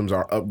both systems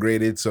are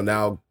upgraded. So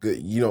now,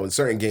 in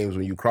certain games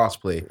when you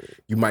crossplay,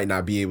 you might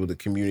not be able to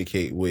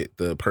communicate with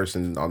the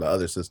person on the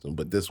other system,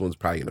 but this one's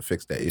probably gonna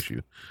fix that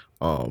issue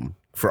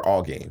for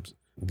all games.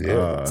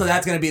 Yeah. So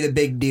that's gonna be the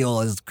big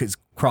deal is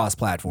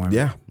cross-platform.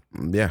 Yeah.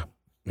 And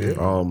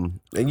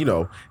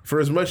for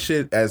as much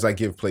shit as I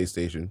give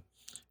PlayStation,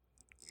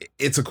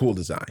 it's a cool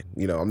design.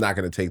 I'm not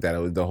gonna take that I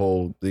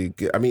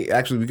mean,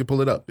 actually, we could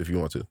pull it up if you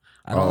want to.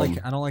 I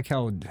don't like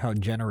how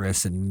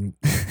generous and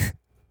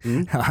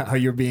how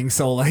you're being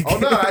so like. Oh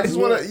no! I just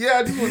want to.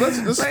 Yeah,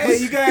 hey,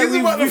 you guys. He's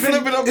about to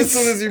flip it up as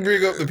soon as you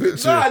bring up the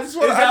picture. No, I just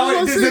want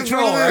to. This is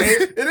troll, right?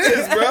 It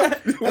is, bro.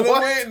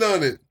 I'm waiting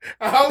on it.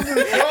 How's it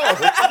troll?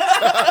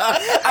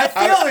 I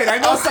feel it. I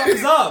know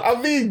something's up.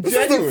 I'm being This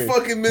genuine. is the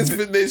fucking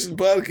Misfit Nation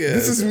podcast.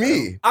 This is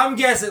me. I'm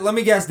guessing. Let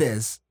me guess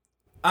this.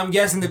 I'm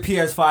guessing the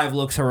PS5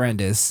 looks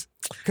horrendous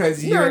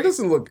because it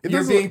doesn't look.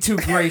 You're being too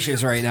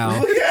gracious right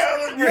now.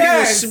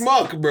 Yes,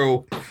 schmuck,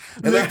 bro.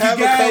 And Look, I have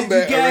you guys, a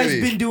comeback you guys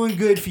already. been doing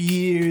good for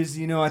years.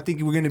 I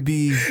think we're gonna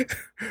be.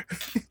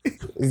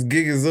 This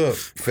gig is up,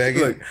 faggot.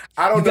 Look,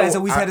 I don't know. You guys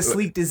always had a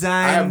sleek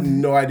design. I have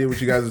no idea what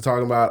you guys are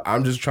talking about.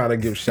 I'm just trying to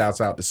give shouts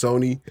out to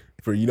Sony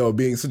for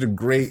being such a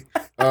great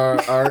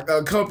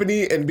our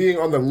company and being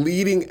on the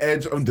leading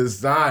edge of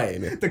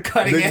design. The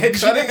cutting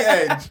edge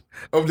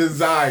of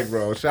design,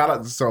 bro. Shout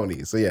out to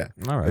Sony. So yeah,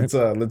 all right.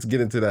 Let's get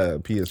into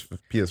the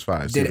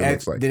PS5. Did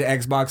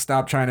Xbox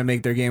stop trying to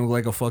make their game look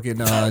like a fucking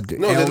no? They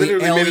literally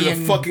made it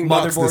a fucking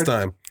box this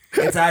time.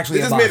 It's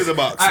actually they just made it a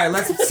box. All right,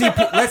 let's see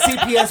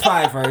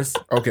PS5 first.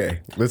 Okay,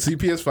 let's see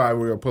PS5.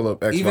 We're gonna pull up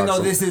Xbox. Even though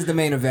this is the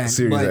main event,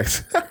 Series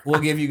X. We'll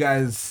give you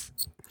guys.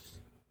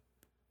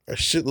 That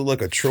shit look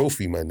like a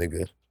trophy, my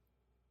nigga.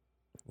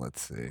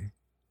 Let's see.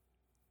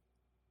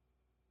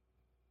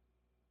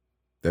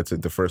 That's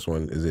it. The first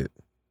one is it.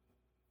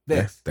 This.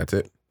 Yeah, that's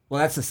it.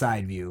 Well, that's the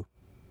side view.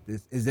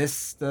 Is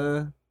this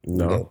the?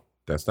 No,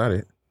 that's not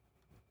it.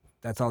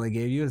 That's all they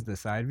gave you is the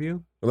side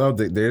view. Well,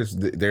 there's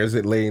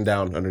it laying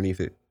down underneath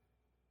it.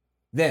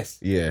 This.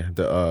 Yeah,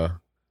 the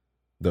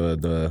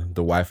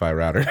Wi-Fi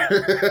router.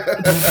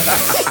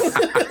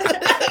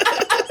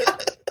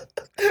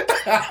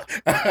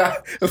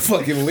 The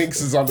fucking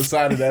links is on the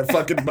side of that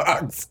fucking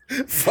box.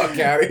 Fuck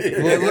out of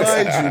here.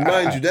 Well,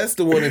 mind you, that's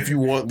the one if you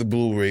want the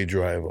Blu-ray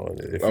drive on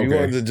it. If you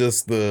want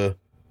just the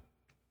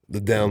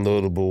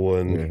downloadable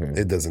one,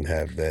 it doesn't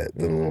have that.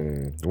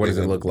 What does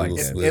it look like?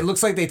 It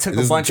looks like they took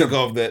a bunch take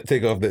off that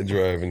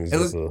drive, and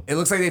it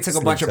looks like they took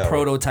a bunch of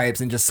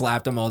prototypes and just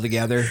slapped them all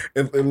together.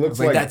 It looks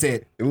like that's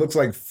it. It looks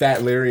like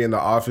Fat Larry in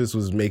the office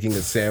was making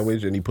a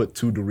sandwich and he put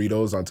 2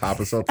 Doritos on top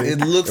of something.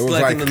 It looks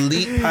like an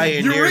elite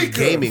pioneer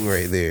gaming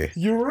right there.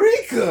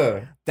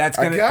 Eureka!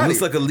 It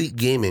looks like elite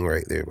gaming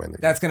right there, man.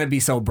 That's gonna be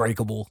so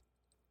breakable.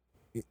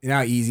 You know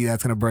how easy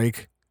that's gonna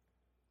break.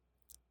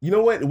 You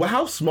know what? Well,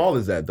 how small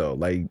is that though?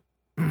 Like,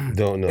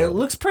 don't know. It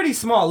looks pretty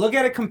small. Look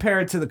at it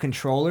compared to the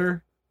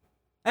controller.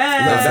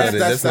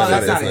 That's not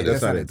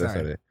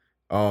it.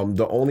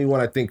 The only one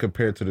I think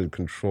compared to the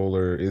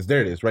controller is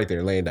there. It is right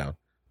there, laying down,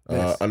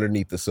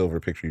 underneath the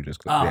silver picture you just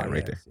clicked.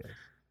 Right there. Yes.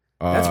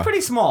 That's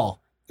pretty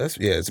small.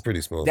 It's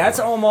pretty small. That's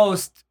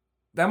almost.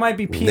 That might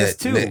be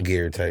PS2.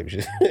 Netgear type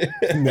shit.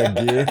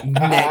 Netgear.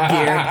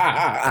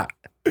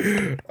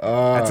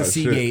 That's a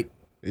Seagate.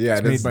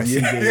 Yeah, made by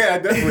Seagate. Yeah,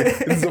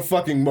 definitely. This is a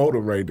fucking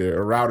modem right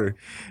there, a router.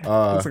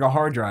 Looks like a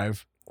hard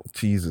drive.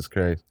 Jesus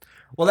Christ.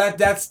 Well,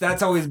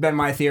 that's always been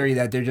my theory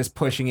that they're just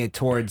pushing it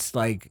towards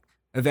like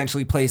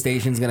eventually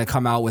PlayStation's gonna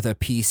come out with a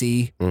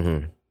PC.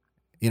 Mm-hmm.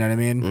 You know what I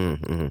mean?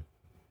 Mm-hmm.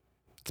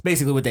 It's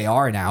basically what they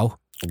are now.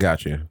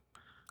 Gotcha.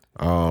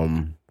 I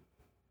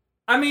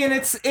mean,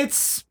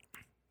 it's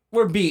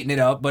we're beating it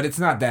up, but it's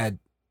not that.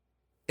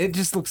 It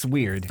just looks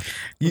weird.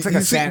 It's like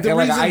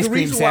an ice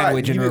cream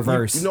sandwich in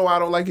reverse. You know why I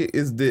don't like it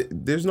is that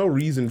there's no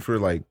reason for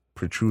like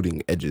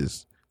protruding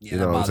edges. Yeah, you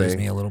know that what I'm bothers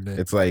saying? me a little bit.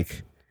 It's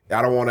like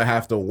I don't want to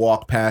have to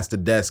walk past the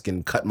desk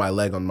and cut my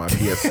leg on my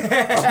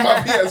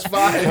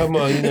PS5. Come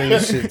on, you know your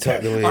shit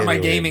tucked away on my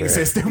gaming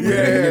system.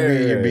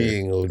 You're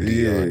being OD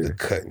on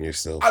cutting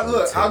yourself.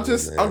 I'm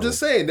just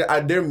saying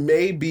that there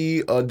may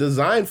be a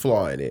design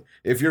flaw in it.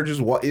 If you're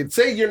just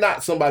say you're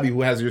not somebody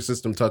who has your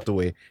system tucked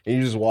away and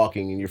you're just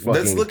walking and you're fucking.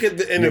 Let's look at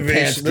the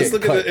innovation. Let's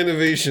look at the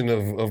innovation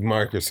of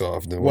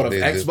Microsoft and what of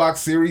Xbox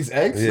Series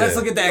X. Yeah. Let's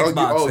look at the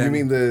Xbox. Oh, you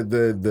mean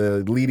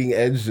the leading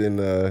edge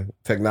in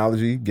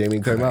technology,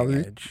 gaming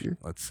technology?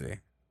 Let's see.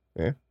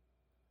 Yeah.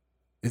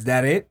 Is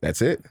that it?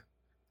 That's it.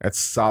 That's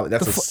solid.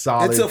 That's a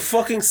solid. It's a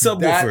fucking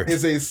subwoofer. That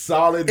is a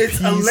solid It's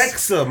piece.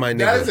 Alexa, my nigga.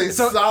 That is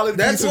a solid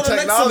piece of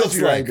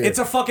technology right there. It's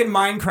a fucking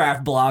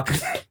Minecraft block.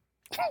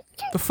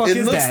 The fuck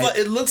is that?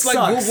 It looks like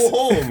Google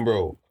Home,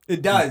 bro.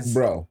 It does.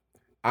 Bro.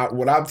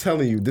 What I'm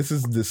telling you, this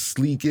is the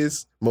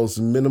sleekest,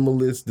 most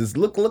minimalist.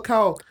 Look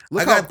how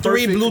I got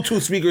 3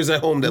 Bluetooth speakers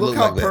at home that look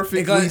like that. Look how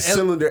perfectly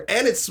cylinder,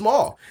 and it's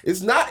small. It's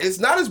not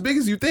as big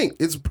as you think.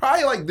 It's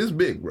probably like this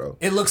big, bro.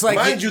 It looks like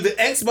mind you, the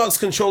Xbox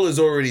controller is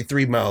already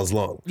 3 miles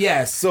long.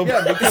 Yes. So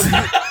because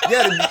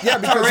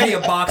because already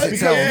a box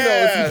itself.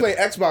 If you play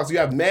Xbox, you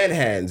have man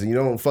hands, and you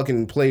don't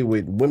fucking play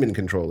with women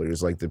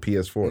controllers like the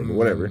PS4 or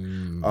whatever.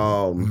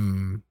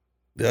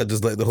 I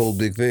just like the whole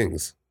big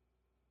things.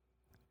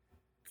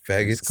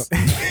 Faggots.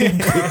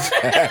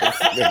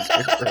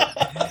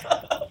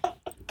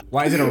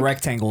 Why is it a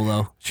rectangle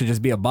though? Should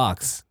just be a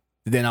box.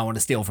 Did they not want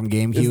to steal from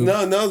GameCube?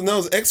 No,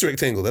 it's X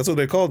rectangle. That's what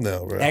they're called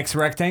now, bro. X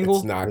rectangle?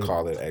 It's not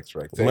called it X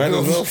rectangle. Might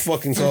as well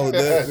fucking call it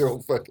that.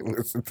 Don't fucking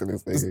listen to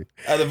this nigga.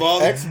 Out of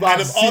all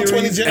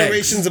 20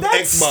 generations of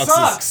that Xboxes.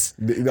 Sucks.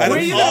 Where are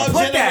you gonna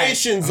put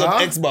generations of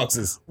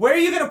Xboxes. Where are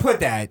you gonna put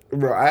that?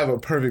 Bro, I have a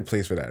perfect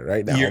place for that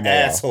right now. Your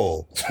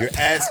asshole. Your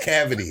ass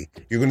cavity.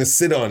 You're gonna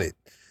sit on it.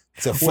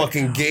 It's a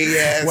fucking gay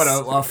ass. What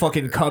a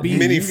fucking cubby.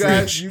 Mini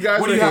fridge. You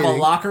guys what do you have, a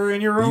locker in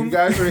your room? You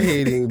guys are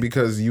hating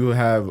because you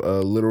have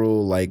a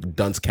literal like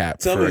dunce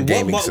cap for a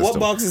gaming system. What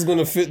box is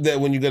gonna fit that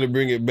when you gotta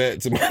bring it back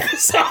to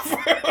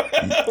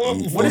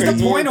Microsoft? What is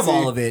the point of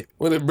all of it?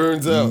 When it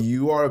burns out.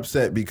 You are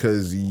upset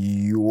because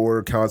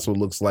your console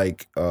looks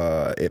like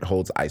it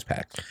holds ice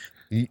packs.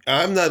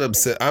 I'm not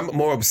upset. I'm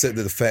more upset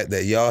to the fact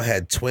that y'all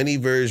had 20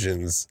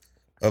 versions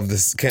of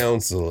this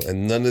console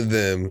and none of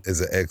them is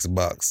an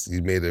Xbox.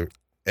 You made a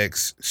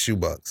X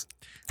shoebox.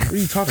 What are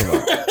you talking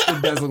about?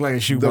 It does look like a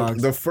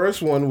shoebox. The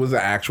first one was an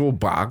actual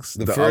box.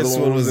 The first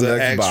other one was an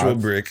actual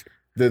box. brick.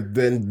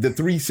 Then the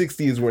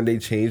 360 is when they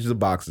changed the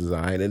box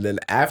design, and then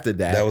after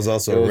that was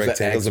also a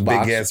rectangle. It was a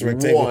big ass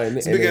rectangle.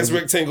 It's a big ass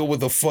rectangle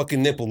with a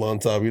fucking nipple on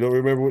top. You don't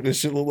remember what this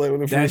shit looked like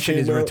when it first came out? That shit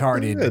is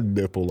retarded. A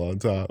nipple on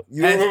top.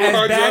 You don't remember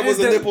hard drive was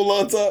a nipple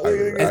on top?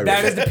 As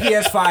bad as the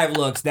PS5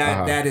 looks,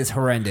 that is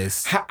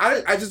horrendous.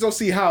 I just don't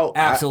see how.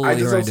 Absolutely I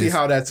just horrendous. don't see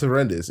how that's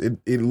horrendous.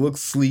 It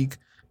looks sleek.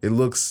 It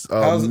looks.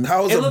 How is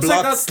It a looks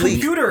block like a sleek?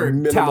 computer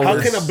tower. How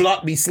can a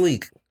block be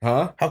sleek?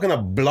 Huh? How can a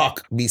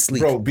block be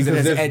sleek? Bro,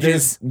 because There's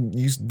edges.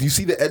 You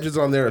see the edges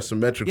on there are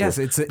symmetrical. Yes,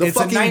 it's a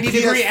fucking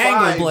 90-degree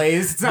angle,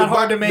 Blaze. It's not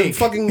hard to make. The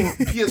fucking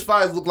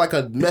PS5 look like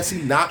a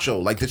messy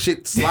nacho. Like the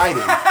shit sliding.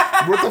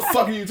 What the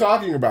fuck are you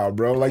talking about,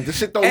 bro? Like the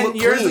shit don't And look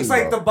yours clean, looks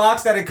like bro. the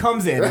box that it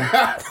comes in.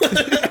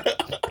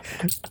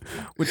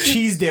 With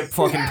cheese dip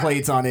fucking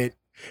plates on it.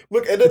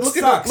 Look at look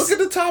at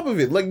the top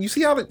of it. Like you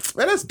see how man,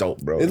 that's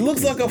dope, bro. It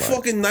looks like a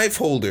fucking knife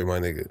holder, my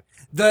nigga.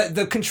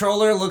 The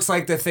controller looks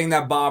like the thing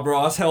that Bob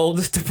Ross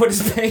held to put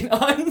his paint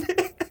on.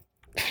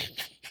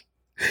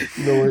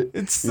 You know what?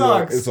 It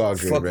sucks. It's all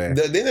good, man.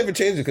 They never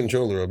changed the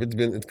controller up.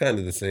 It's kind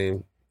of the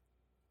same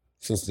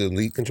since the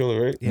Elite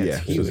controller, right? Yeah,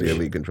 this is the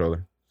Elite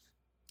controller.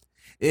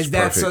 Is It's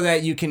that perfect. so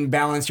that you can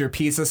balance your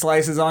pizza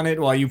slices on it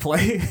while you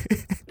play?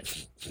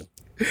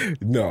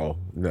 No,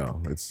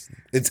 it's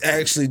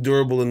actually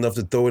durable enough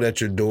to throw it at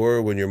your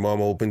door when your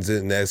mom opens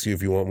it and asks you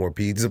if you want more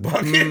pizza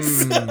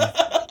pockets. Get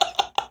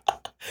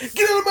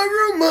out of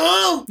my room,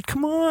 Mom!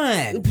 Come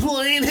on. I'm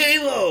playing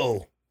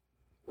Halo.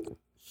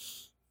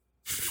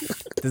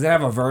 Does it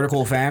have a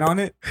vertical fan on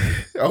it?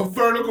 A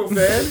vertical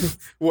fan?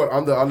 What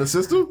on the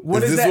system?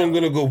 What is is this that? one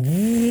gonna go?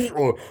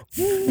 Or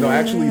No,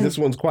 actually, this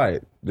one's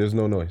quiet. There's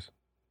no noise.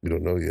 we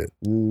don't know yet.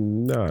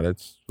 No,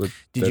 that's what.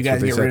 Did you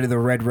guys get rid of the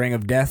red ring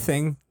of death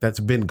thing?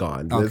 That's been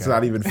gone. Okay. That's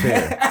not even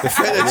fair. The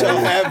fact that y'all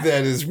have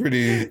that is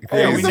pretty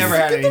crazy. Yeah, we never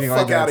had Get the anything like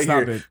fuck that. outta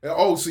Stop here. it.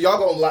 Oh, so y'all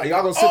gonna lie?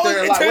 Y'all gonna sit there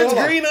and it lie? turns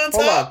Hold green on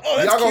hold top? Oh,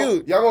 that's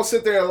cute. Y'all gonna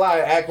sit there and lie,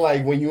 act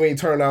like when you ain't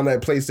turned on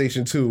that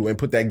PlayStation 2 and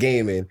put that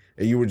game in,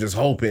 and you were just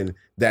hoping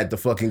that the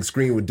fucking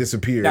screen would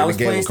disappear. That and was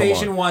the game would come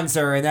PlayStation on. 1,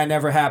 sir, and that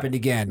never happened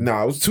again.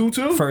 No, it was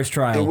 2-2. First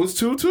trial. It was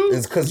 2-2.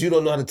 It's because you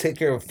don't know how to take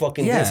care of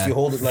fucking disc. You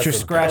hold it like You're a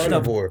scratching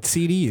up carnivore.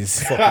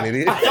 CDs. Fucking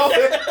idiot.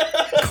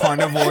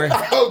 Carnivore.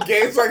 Oh,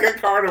 games like a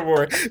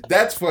carnivore.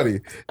 That's funny.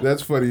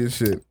 That's funny as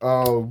shit.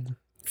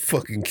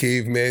 Fucking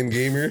caveman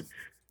gamer.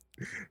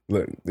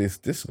 Look, this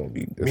is gonna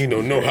be. Me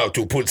don't know how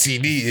to put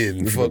CD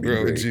in. This Fuck gonna be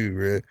around with great. you,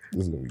 bro.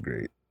 This is gonna be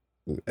great.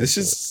 It's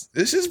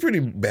just pretty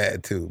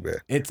bad too, bro.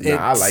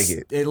 I like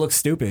it. It looks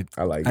stupid.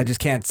 I like it. I just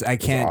can't. I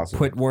can't awesome.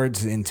 put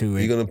words into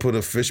it. You gonna put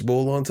a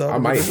fishbowl on top? I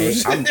of might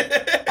it? hang.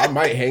 I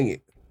might hang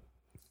it.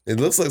 It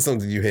looks like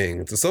something you hang.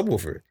 It's a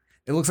subwoofer.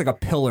 It looks like a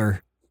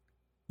pillar.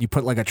 You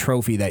put like a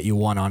trophy that you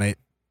won on it.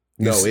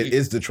 No, it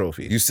is the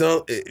trophy. You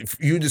sound. If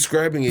you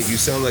describing it, you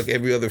sound like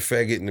every other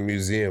faggot in the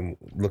museum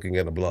looking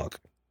at a block.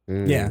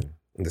 Yeah.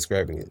 And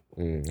describing it.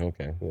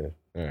 Okay. Yeah.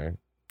 All right.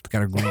 It's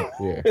got a green.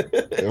 Yeah.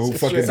 Who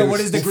fucking So what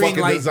is the who green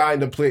fucking light?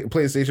 designed the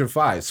PlayStation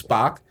 5?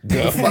 Spock?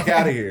 Get the fuck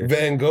out of here.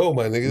 Van Gogh,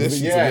 my nigga. This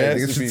shit's Yeah, a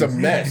it's just a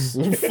mess.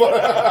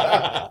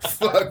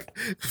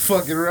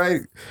 Fucking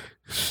right.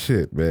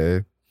 Shit,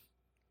 man.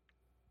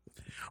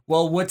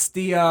 Well, what's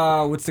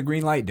the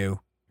green light do?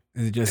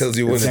 Is it just Tells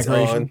you when it's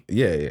decoration? on.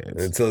 Yeah. And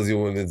it tells you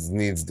when it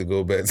needs to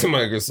go back to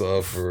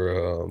Microsoft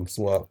for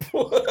swap.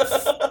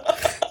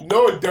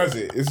 No, it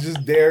doesn't. It's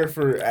just there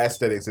for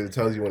aesthetics, and it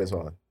tells you when it's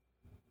on.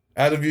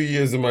 Out of your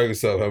years of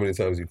Microsoft, how many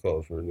times you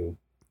called for a new?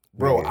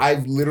 Bro,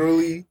 I've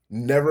literally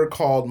never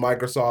called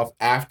Microsoft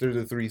after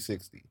the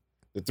 360.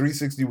 The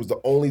 360 was the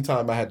only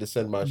time I had to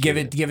send my Give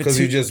shit. it Because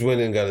you just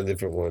went and got a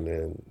different one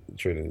and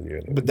traded in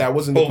your. But that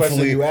wasn't the question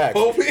you asked.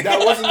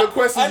 That wasn't the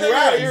question you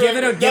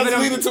asked. That's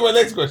leading to my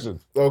next question.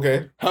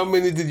 Okay. How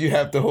many did you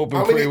have to hope and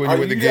How many, pray when are you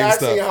went to you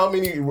asking GameStop? how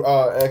many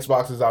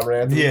Xboxes I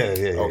ran through?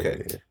 Yeah.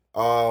 Okay.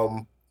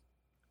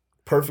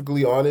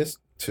 Perfectly honest,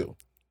 2.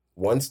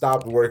 One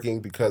stopped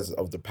working because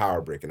of the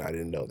power brick, and I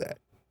didn't know that.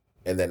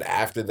 And then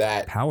after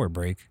that, Power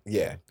break.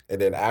 yeah.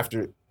 And then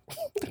after,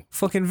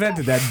 Fucking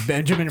invented that,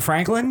 Benjamin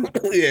Franklin.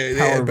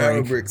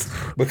 Power bricks.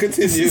 But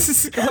continue.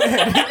 Go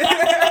ahead.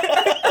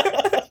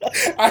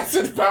 I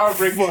said power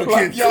brick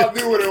like y'all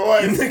knew what it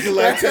was.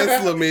 Nikola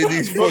Tesla made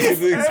these fucking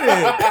things.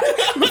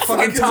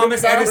 Fucking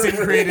Thomas Edison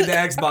created the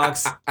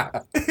Xbox.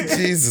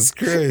 Jesus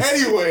Christ.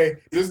 Anyway,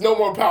 there's no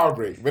more power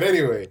brick. But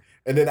anyway,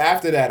 and then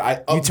after that,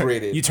 I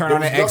upgraded. you turn there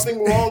on was an X-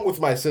 nothing wrong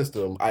with my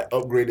system. I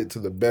upgraded to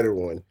the better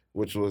one,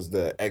 which was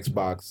the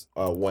Xbox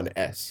One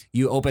S.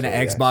 You open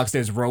an Xbox,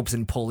 there's ropes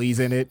and pulleys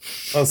in it.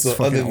 Also,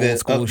 Fucking other than old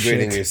school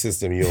upgrading shit. your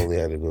system, you only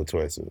had to go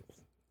twice.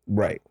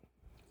 Right.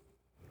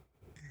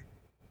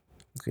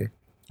 Okay.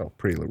 So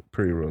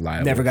pretty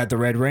reliable. Never got the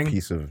red ring.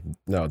 Piece of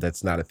no,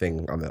 that's not a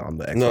thing on the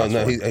Xbox. No,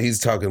 One. he's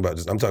talking about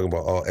I'm talking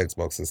about all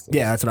Xbox systems.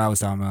 Yeah, that's what I was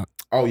talking about.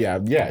 Oh yeah.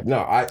 No,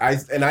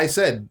 I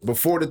said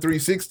before the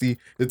 360,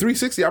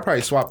 I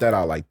probably swapped that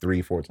out like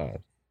 3-4 times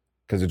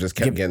because it just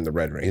kept getting the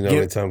red ring. You know how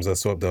many times I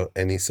swapped out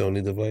any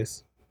Sony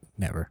device?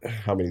 Never.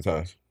 How many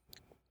times?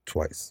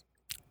 Twice.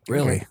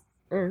 Really?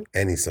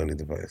 Any Sony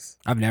device.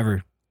 I've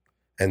never.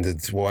 And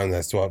the one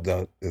that swapped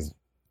out is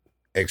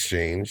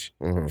Exchange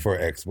for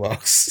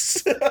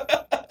Xbox.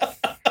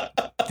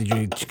 Did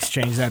you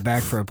exchange that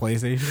back for a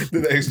PlayStation?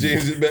 Did I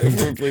exchange it back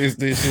for a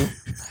PlayStation?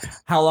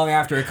 How long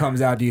after it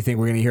comes out do you think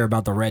we're going to hear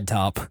about the red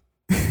top?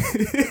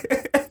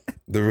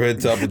 The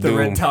red top of Doom. The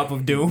red top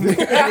of Doom.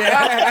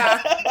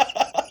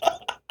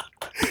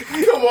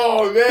 Come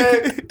on,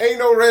 man. Ain't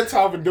no red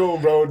top of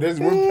Doom, bro.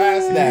 We're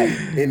past that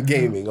in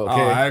gaming,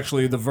 okay?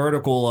 Actually, the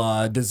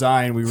vertical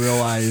design, we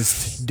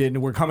realized,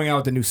 we're coming out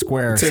with a new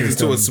square. Take it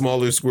to a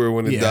smaller square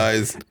when it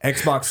dies.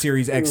 Xbox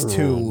Series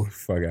X2.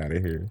 Fuck out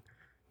of here.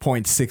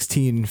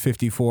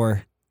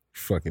 0.1654.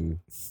 Fucking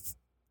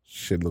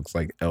shit looks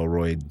like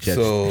Elroy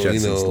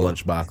Jetson's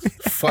lunchbox.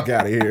 Fuck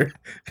out of here.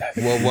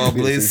 Well, while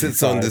Blaze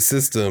sits on the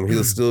system,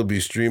 he'll still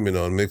be streaming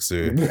on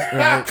Mixer.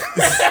 Right.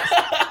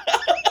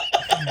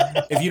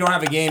 If you don't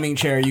have a gaming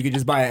chair, you could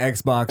just buy an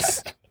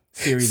Xbox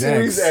Series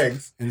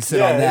X and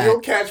sit on that. You'll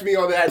catch me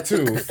on that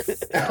too.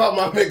 On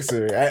my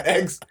Mixer at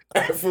X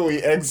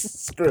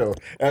Skrill.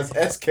 That's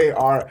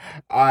SKRILL.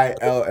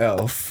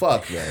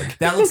 Fuck, man.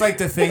 That looks like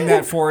the thing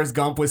that Forrest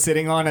Gump was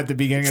sitting on at the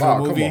beginning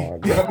of the movie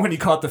when he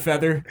caught the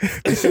feather.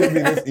 It shouldn't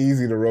be this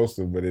easy to roast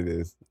him, but it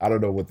is. I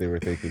don't know what they were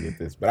thinking with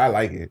this, but I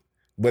like it.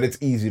 But it's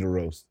easy to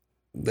roast.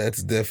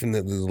 That's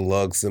definitely the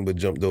log Simba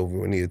jumped over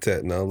when he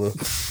attacked Nala.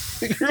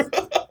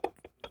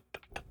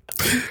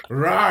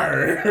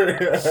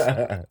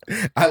 Rawr.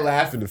 I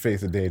laugh in the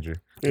face of danger.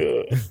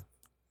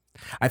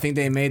 I think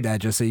they made that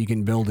just so you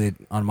can build it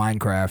on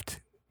Minecraft.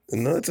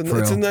 No, it's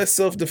a nice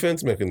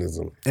self-defense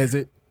mechanism. Is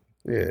it?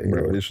 Yeah.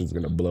 Bro, this is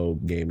going to blow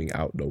gaming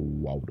out the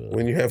water.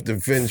 When you have to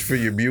fence for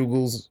your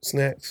bugles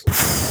snacks.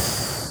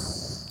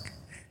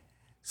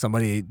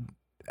 Somebody,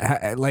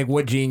 like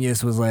what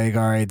genius was like,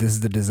 all right, this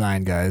is the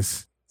design,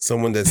 guys.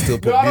 Someone that still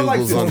put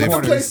bugles on their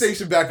corners.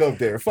 PlayStation back up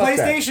there. Fuck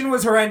PlayStation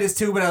was horrendous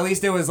too, but at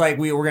least it was like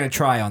we're going to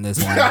try on this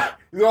one.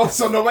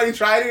 So nobody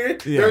tried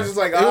it? Yeah. It was just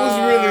like, it was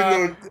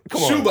really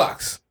come on.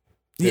 Shoebox.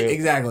 Yeah,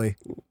 exactly.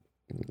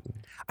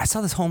 I saw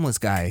this homeless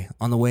guy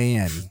on the way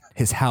in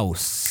his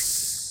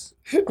house.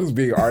 He was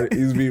being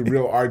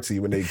real artsy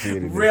when they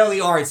created it. Really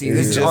artsy.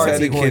 This is just artsy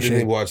had a kid and he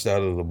horseshit. watched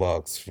out of the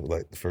box for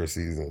like the first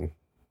season.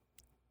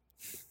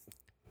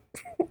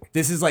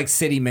 This is like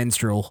City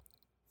Minstrel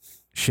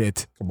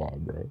shit. Come on,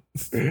 bro.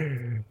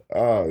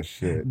 Oh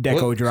shit.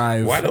 Deco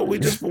Drive. Why don't we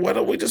just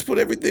put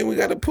everything we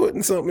got to put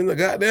in something in the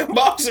goddamn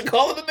box and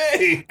call it a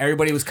day?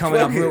 Everybody was coming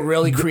up with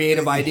really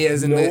creative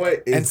ideas,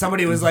 and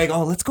somebody was like,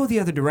 "Oh, let's go the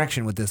other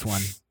direction with this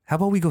one. How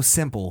about we go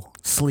simple,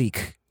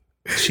 sleek,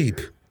 cheap?"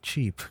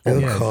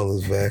 They'll call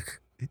us back.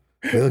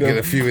 They'll get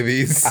a few of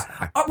these.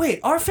 Oh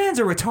wait, our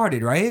fans are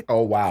retarded, right?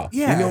 Oh wow.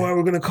 Yeah. You know why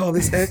we're gonna call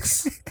this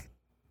X?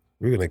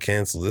 We're gonna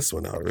cancel this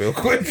one out real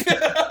quick.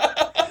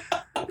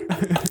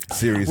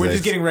 Series We're X.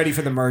 just getting ready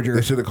for the merger.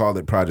 They should have called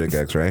it Project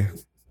X, right?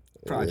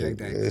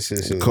 Project X.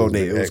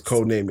 Codename.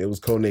 It was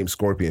codename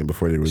Scorpion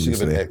before they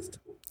released it.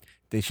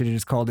 They should have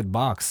just called it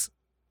Box.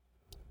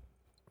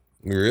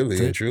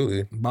 Really and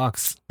truly.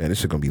 Box. Man, this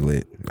shit gonna be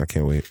lit. I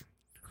can't wait.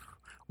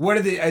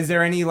 Is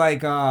there any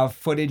like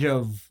footage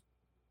of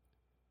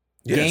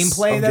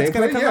gameplay that's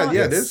gonna come out?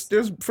 Yeah, there's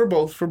for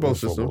both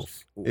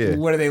systems. Yeah.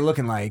 What are they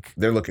looking like?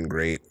 They're looking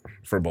great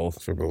for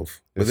both.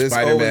 But there's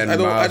Spider-Man,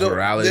 Miles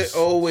Morales. They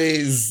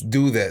always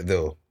do that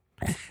though.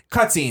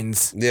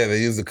 Cutscenes. Yeah, they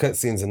use the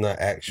cutscenes and not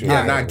actual.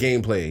 Yeah, not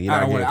gameplay.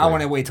 I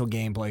want to wait till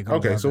gameplay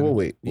comes. Okay, so we'll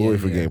wait. We'll wait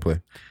for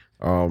gameplay.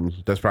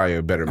 That's probably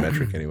a better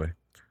metric anyway.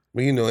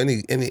 Well, you know,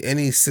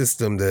 any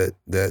system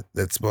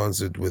that's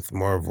sponsored with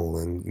Marvel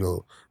and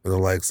the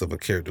likes of a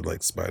character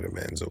like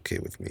Spider-Man is okay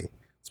with me.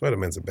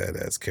 Spider-Man's a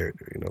badass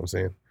character. You know what I'm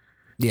saying?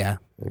 Yeah.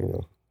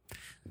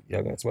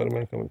 Y'all got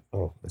Spider-Man coming?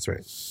 Oh, that's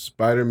right.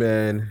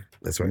 Spider-Man.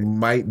 That's right.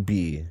 Might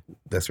be.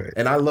 That's right.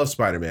 And I love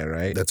Spider-Man,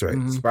 right? That's right.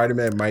 Mm-hmm.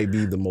 Spider-Man might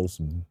be the most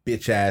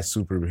bitch-ass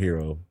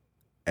superhero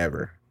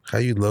ever. How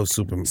you love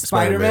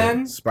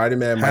Spider-Man?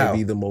 Spider-Man might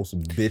be the most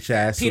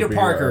bitch-ass Peter superhero.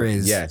 Parker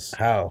is. Yes.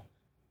 How?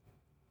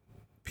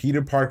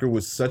 Peter Parker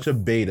was such a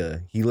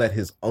beta, he let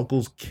his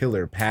uncle's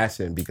killer pass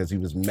him because he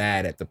was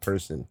mad at the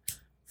person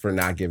for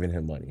not giving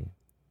him money.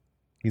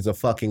 He's a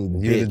fucking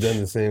bitch. You'd have done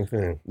the same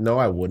thing. No,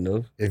 I wouldn't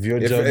have. If your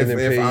job didn't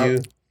pay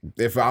you.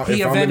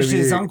 He avenged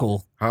his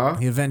uncle. Huh?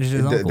 He avenged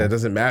his uncle. That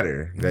doesn't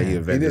matter that he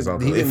avenged his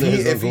uncle. If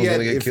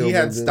he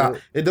had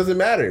stopped, it doesn't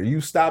matter.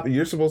 You stop.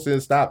 You're supposed to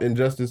stop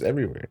injustice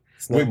everywhere.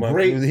 He wasn't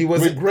even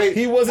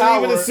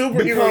a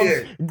superhero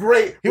yet.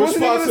 Great. He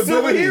wasn't even a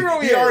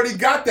superhero yet. He already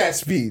got that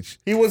speech.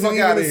 He wasn't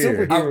even a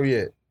superhero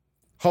yet.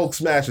 Hulk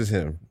smashes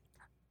him.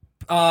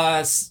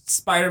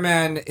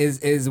 Spider-Man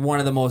is one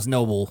of the most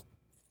noble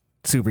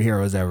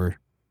superheroes ever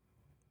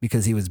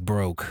because he was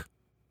broke.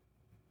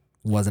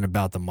 Wasn't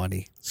about the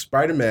money.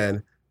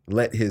 Spider-Man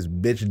let his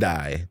bitch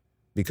die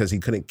because he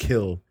couldn't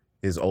kill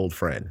his old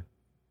friend.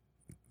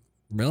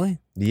 Really?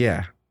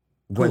 Yeah.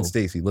 Gwen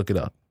Stacy, look it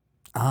up.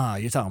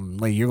 You're talking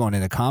like you're going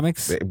into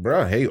comics?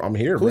 Bro, hey, I'm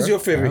here, Who's your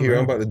favorite hero?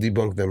 I'm about to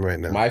debunk them right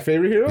now. My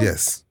favorite hero?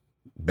 Yes.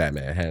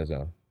 Batman, hands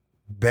down.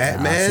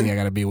 Batman? See, I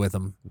gotta be with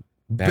him.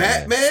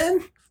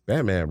 Batman?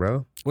 Batman,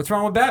 bro. What's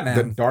wrong with Batman?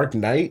 The Dark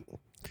Knight.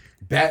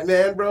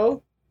 Batman,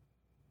 bro.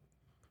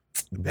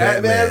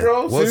 Batman,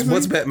 bro.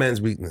 What's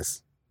Batman's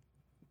weakness?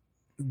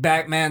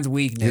 Batman's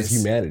weakness.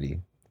 His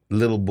humanity.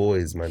 Little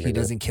boys, my nigga. He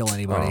doesn't kill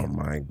anybody. Oh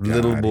my god.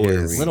 Little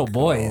boys. Little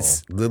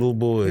boys. Little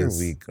boys.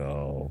 Here we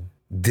go.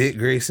 Dick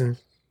Grayson.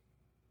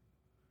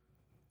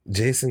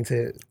 Jason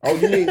Ted. Oh,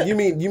 you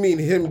mean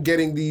him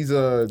getting these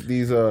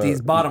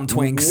bottom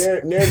twinks.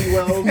 Nerdy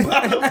wells.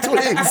 Bottom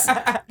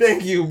twinks.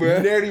 Thank you,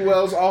 bro. Nerdy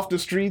wells off the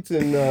streets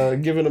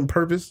and giving them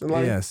purpose in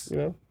life. Yes. You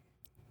know?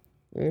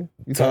 Yeah.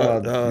 You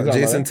Todd, talking about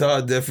Jason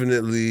Todd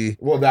definitely.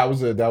 Well, that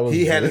was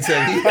he had to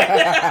tell you.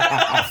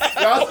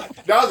 that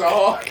was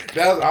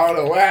I don't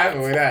know what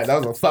happened with that. That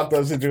was a fucked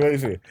up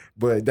situation.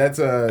 But that's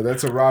a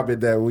Robin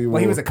that we.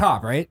 Well, he was a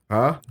cop, right?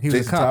 Huh? He was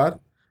Jason a cop. Todd.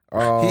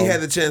 He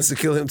had the chance to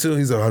kill him too.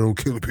 He's like, I don't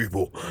kill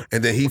people,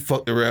 and then he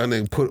fucked around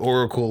and put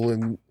Oracle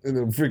in a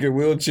freaking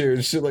wheelchair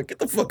and shit. Like, get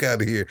the fuck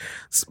out of here.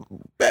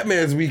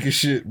 Batman's weak as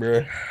shit,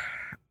 bro.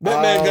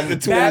 Batman got the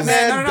tools.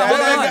 Batman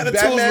got the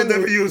tools. We'll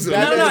never use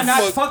them.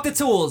 No, fuck the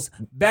tools.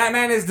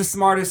 Batman is the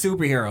smartest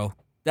superhero.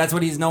 That's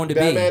what he's known to be.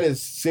 Batman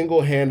is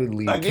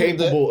single-handedly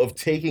capable of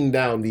taking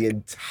down the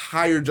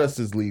entire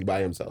Justice League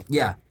by himself.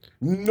 Yeah.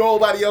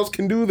 Nobody else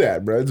can do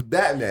that, bro. It's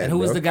Batman. And who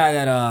was the guy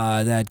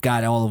that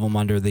got all of them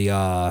under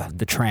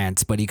the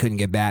trance, but he couldn't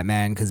get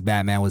Batman because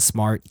Batman was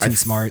smart, too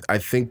smart. I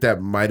think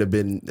that might have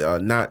been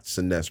not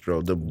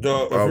Sinestro. Was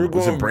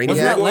it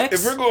Brainiac?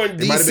 If we're going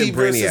DC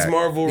versus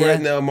Marvel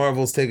right now,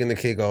 Marvel's taking the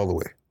cake all the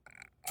way.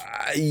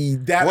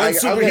 One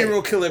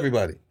superhero kill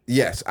everybody.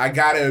 Yes, I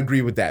gotta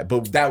agree with that,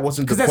 but that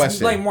wasn't the question. Because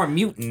that's like more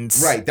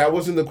mutants, right? That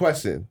wasn't the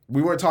question.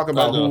 We weren't talking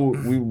about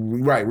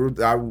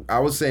I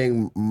was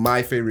saying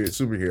my favorite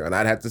superhero, and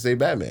I'd have to say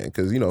Batman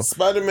because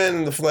Spider-Man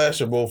and the Flash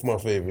are both my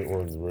favorite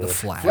ones, bro. The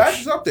Flash.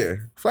 Flash is up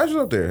there.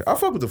 I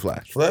fuck with the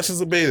Flash. Flash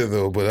is a beta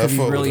though, but I fuck he's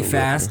with really him,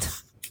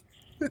 fast.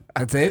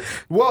 That's it.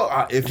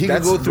 Well, if he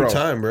can go through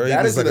time, bro,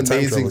 that is like an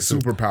amazing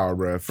superpower,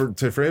 bro. For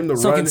him to run.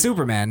 So can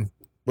Superman.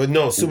 But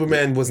no,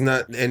 Superman was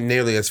not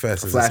nearly as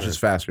fast as Flash is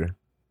faster.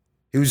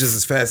 He was just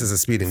as fast as a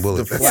speeding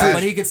bullet.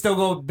 But he could still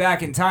go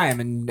back in time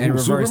and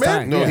reverse Superman?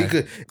 time. No, he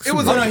could. It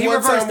was only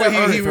one time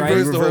where he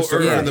reversed the whole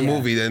Earth in the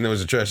movie, then there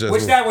was a trash ass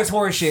Which movie. that was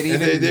horseshit.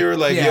 And they were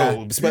like,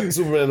 yo,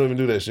 Superman don't even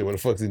do that shit. When the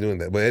fuck's he doing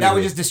that? But anyway. That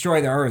would just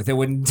destroy the Earth. It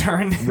wouldn't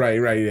turn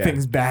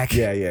things back.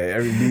 Yeah.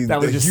 That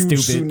was just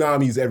huge stupid.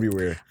 Tsunamis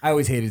everywhere. I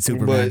always hated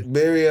Superman. But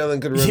Barry Allen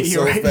could run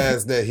so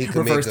fast that he could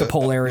reverse make the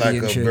polarity like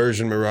and a shit.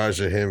 version Mirage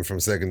of him from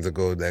seconds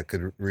ago that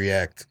could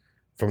react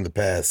from the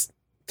past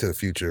to the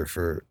future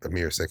for a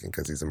mere second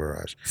because he's a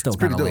Mirage. Still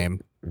kind of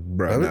lame.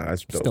 Bro,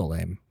 that's dope. Still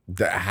lame.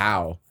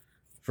 How?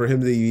 For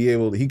him to be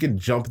able, he could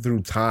jump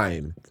through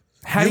time.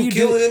 How do you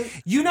kill him?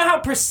 You know how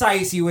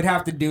precise you would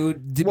have to do to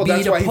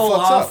that's why pull he fucks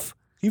off. Up.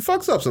 He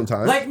fucks up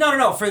sometimes. Like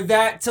no, for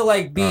that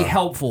to be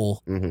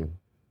helpful in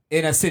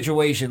a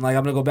situation. Like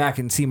I'm gonna go back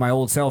and see my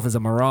old self as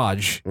a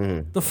Mirage.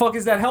 The fuck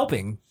is that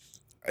helping?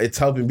 It's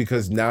helping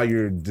because now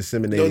you're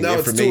disseminating now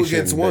information.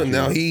 It's 2 against 1.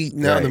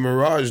 Now the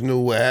Mirage knew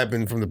what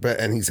happened from the past,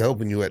 and he's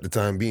helping you at the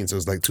time being. So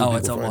it's like 2 people. Oh,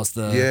 it's almost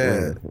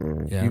the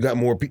yeah. You got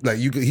more people. Like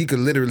he could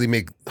literally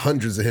make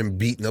hundreds of him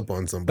beating up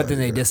on somebody. But then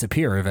they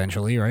disappear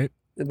eventually, right?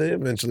 They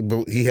eventually,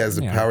 but he has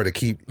the power to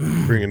keep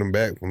bringing them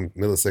back from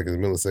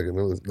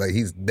milliseconds. Like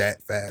he's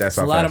that fast. That's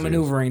a lot of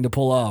maneuvering to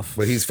pull off.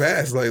 But he's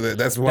fast. Like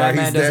that's why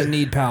Batman doesn't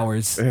need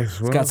powers. He's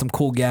got some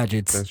cool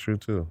gadgets. That's true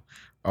too.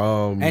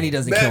 And he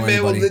doesn't kill Batman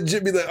anybody. would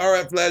legit be like, all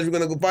right, Flash, we're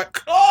gonna go fight.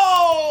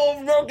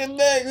 Oh, broken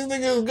neck. This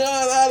nigga's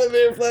gone out of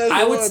there, Flash.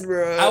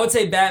 I would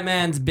say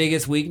Batman's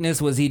biggest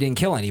weakness was he didn't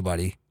kill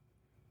anybody.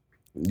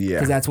 Yeah.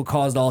 Because that's what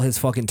caused all his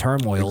fucking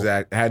turmoil.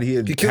 Exactly.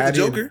 He killed the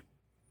Joker?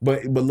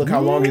 But look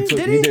how long it took.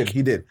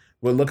 He did.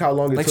 But look how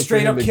long it took straight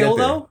for him up to kill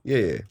get there. though?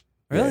 Yeah.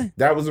 Really? Yeah.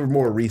 That was a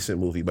more recent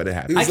movie, but it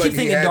happened. I keep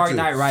thinking Dark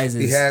Knight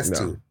Rises. He has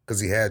to. Because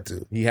he had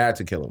to. He had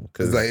to kill him.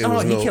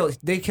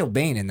 They killed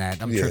Bane in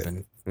that. I'm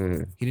tripping.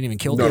 Mm-hmm. He didn't even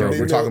kill No, Joker.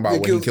 we're talking about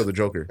when he killed the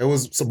Joker. It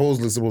was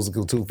supposedly supposed to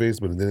kill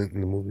Two-Face, but it didn't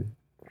in the movie.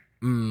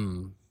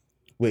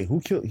 Wait, who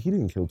killed? He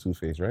didn't kill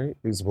Two-Face, right?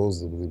 He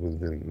supposedly was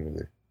didn't in the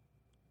movie.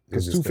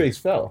 Because Two-Face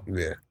fell.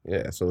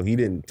 Yeah. So he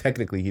didn't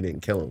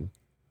kill him.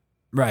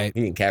 Right.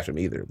 He didn't catch him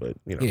either, but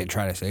he didn't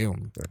try to save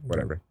him.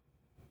 Whatever.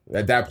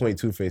 At that point,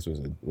 Two-Face was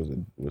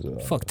a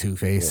fuck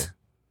Two-Face. Yeah.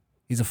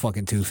 He's a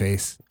fucking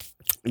Two-Face.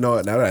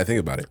 No, now that I think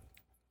about it,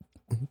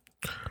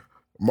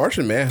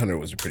 Martian Manhunter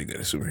was a pretty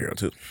good superhero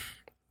too.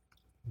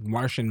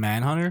 Martian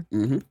Manhunter?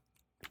 Mm-hmm.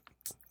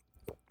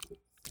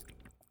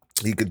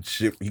 He could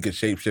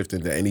shapeshift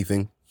into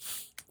anything.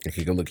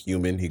 He could look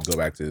human. He could go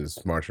back to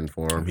his Martian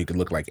form. He could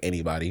look like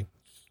anybody.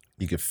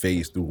 He could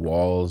phase through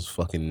walls.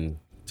 Fucking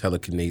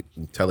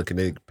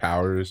telekinetic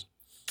powers.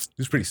 He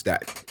was pretty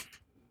stacked.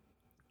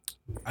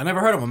 I never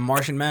heard of him.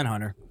 Martian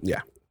Manhunter.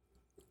 Yeah.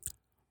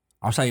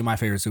 I'll tell you my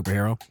favorite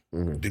superhero.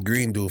 Mm-hmm. The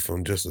green dude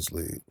from Justice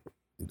League,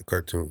 the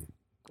cartoon,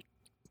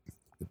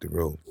 with the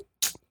robe.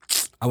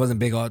 I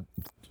wasn't big on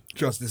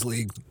Justice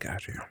League.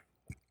 Gotcha.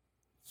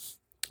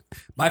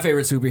 My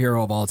favorite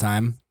superhero of all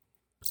time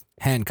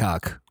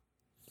Hancock.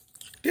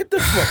 Get the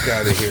fuck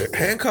out of here.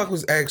 Hancock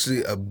was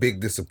actually a big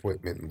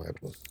disappointment in my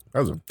book. That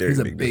was a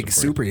very big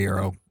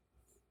superhero.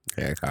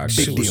 Hancock.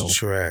 Big deal. Was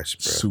trash,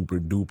 bro. Super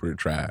duper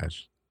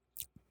trash.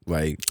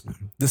 Like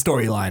the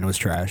storyline was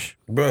trash,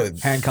 bro.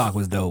 Hancock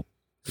was dope.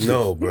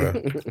 No, bro.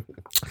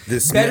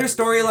 This better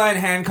storyline.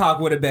 Hancock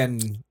would have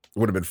been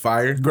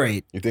fire.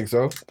 Great. You think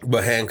so?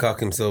 But Hancock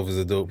himself is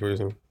a dope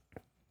person.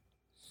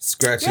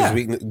 Scratch his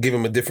weakness, give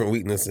him a different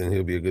weakness, and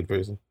he'll be a good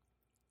person.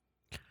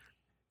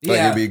 Like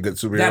he'll be a good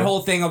superhero. That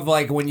whole thing of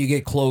like when you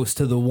get close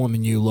to the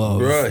woman you love,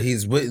 bro.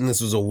 His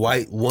witness was a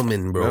white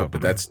woman, bro. No,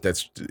 but that's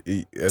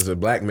as a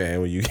black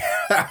man when you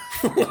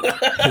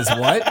his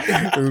what?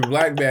 As a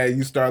black man,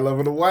 you start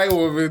loving a white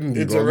woman.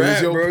 It's a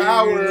rap,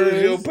 bro. You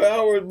lose your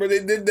powers, but they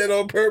did that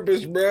on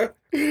purpose, bro.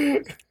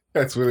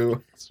 That's what it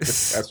was.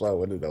 That's why I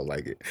wouldn't don't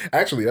like it.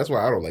 Actually, that's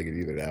why I don't like it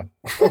either now.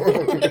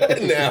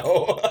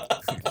 Now.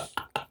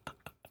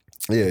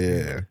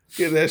 Yeah.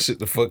 Get that shit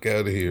the fuck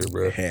out of here,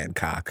 bro.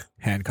 Hancock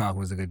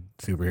was a good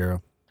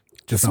superhero.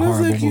 Just a smells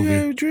horrible like movie.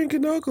 You were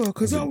drinking alcohol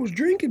because I was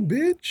drinking,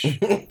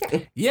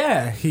 bitch.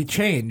 Yeah, he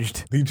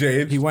changed.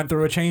 He went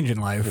through a change in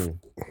life.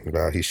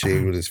 Wow, he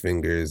shaved with his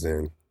fingers,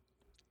 and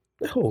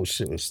the whole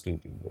shit was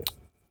stupid, bro.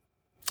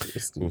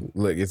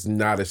 Look, it's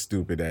not as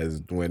stupid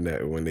as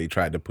when they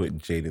tried to put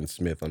Jaden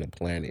Smith on a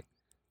planet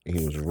and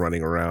he was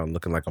running around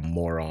looking like a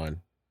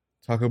moron,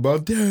 talking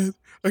about dad.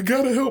 I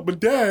gotta help my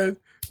dad.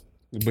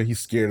 But he's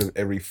scared of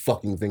every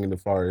fucking thing in the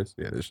forest.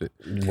 Yeah, this shit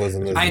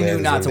wasn't. As I bad knew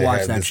as not when to they watch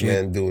had that this shit.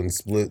 Man doing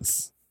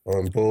splits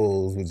on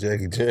poles with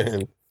Jackie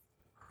Chan,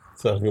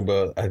 talking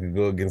about I could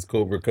go against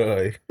Cobra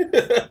Kai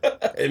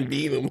and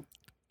beat him.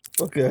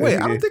 Okay.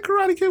 Wait, I don't think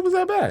Karate Kid was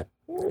that bad.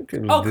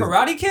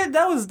 Karate Kid?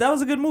 That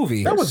was a good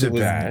movie. That wasn't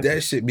bad.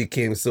 That shit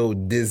became so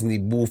Disney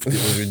boofed. It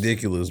was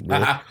ridiculous,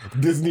 bro.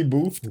 Disney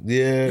boofed?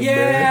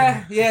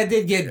 Yeah. Yeah, it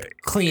did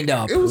get cleaned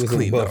up. It was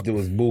cleaned buffed, up. It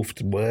was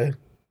boofed, boy.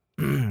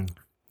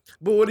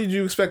 But what did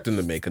you expect them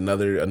to make?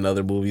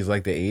 Another movies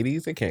like the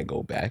 80s? They can't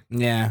go back.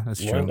 Yeah,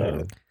 that's Why true.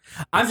 not?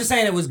 I'm just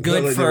saying it was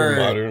good Like they for were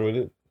modern with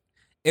it.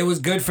 It was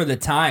good for the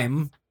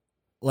time.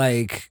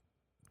 Like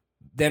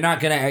they're not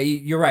gonna.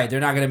 You're right. They're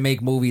not gonna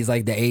make movies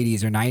like the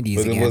 80s or 90s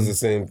But again. it was the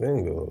same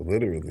thing though.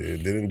 Literally,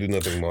 it didn't do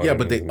nothing modern. Yeah,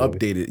 but they in the movie.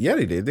 updated. Yeah,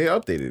 they did. They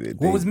updated it.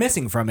 What was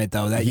missing from it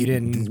though that you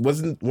didn't?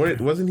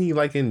 Wasn't he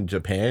like in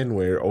Japan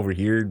where over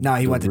here? No,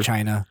 he went to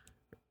China.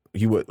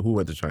 Who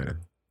went to China?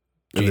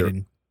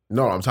 Jaden.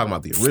 No, I'm talking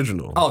about the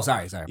original. Oh,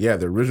 sorry. Yeah,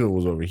 the original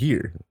was over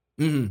here.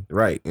 Mm-hmm.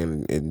 Right,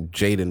 and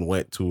Jaden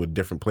went to a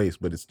different place,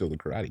 but it's still the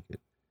Karate Kid.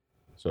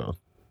 So,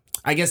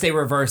 I guess they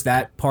reversed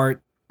that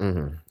part.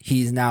 Mm-hmm.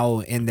 He's now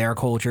in their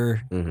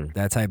culture,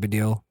 that type of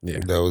deal.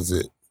 Yeah, that was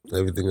it.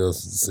 Everything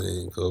else is the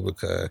same. Cobra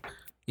Kai.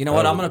 You know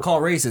what? I'm gonna call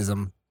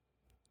racism.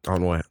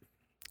 On what?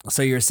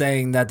 So you're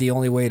saying that the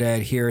only way to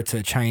adhere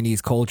to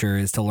Chinese culture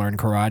is to learn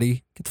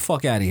karate? Get the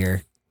fuck out of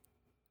here.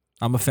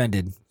 I'm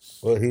offended.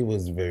 Well, he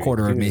was very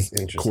quarter of me.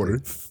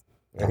 Quarter.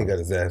 And he got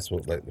his ass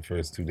whooped like the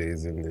first 2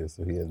 days in there,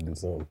 so he had to do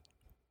something.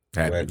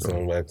 Wax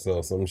on, wax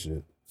off, some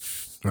shit.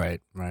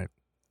 Right.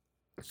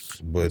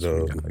 But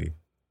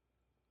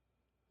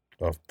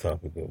off the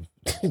topic of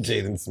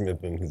Jaden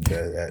Smith and his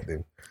bad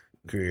acting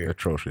career.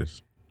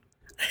 Atrocious.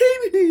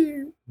 Hated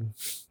him.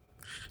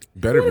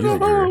 Better music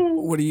career.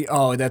 What do you?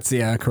 Oh, that's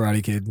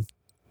Karate Kid.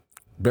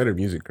 Better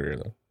music career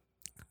though.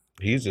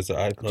 He's just an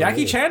icon.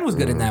 Jackie Chan was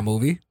good in that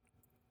movie.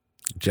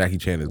 Jackie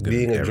Chan is good.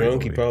 Being in a drunk,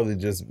 movie. he probably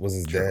just was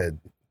his dad.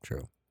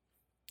 True.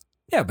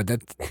 Yeah, but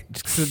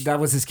that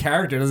was his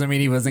character. Doesn't mean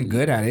he wasn't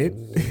good at it.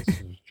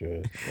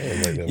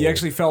 You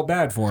actually felt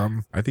bad for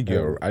him. I think you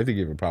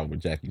have a problem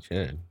with Jackie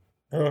Chan.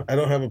 I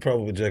don't have a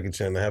problem with Jackie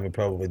Chan. I have a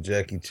problem with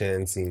Jackie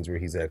Chan scenes where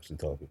he's actually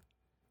talking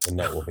and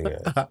not whooping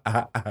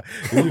ass.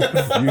 you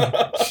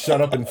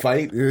shut up and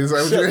fight,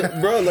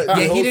 bro.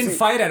 Like, he didn't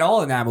fight at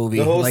all in that movie.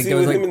 The whole like, scene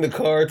with him in the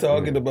car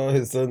talking about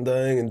his son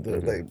dying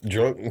and like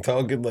drunk and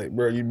talking like,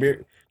 bro, you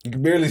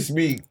can barely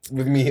speak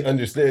with me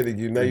understanding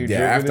you. Now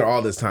you're after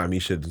all this time, you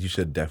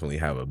should definitely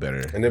have a better.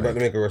 And they're about to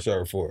make a Rush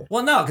Hour 4.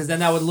 Well, no, because then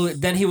that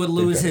would then he would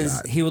lose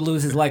his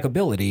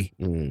likability.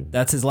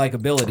 That's his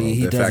likability.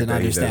 He doesn't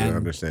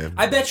understand.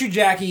 I bet you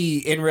Jackie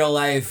in real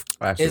life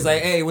is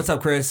like, hey, what's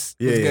up, Chris?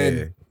 What's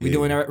good? We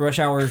doing Rush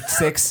Hour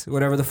 6,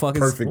 whatever the fuck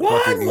is. Perfect.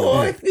 One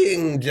more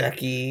thing,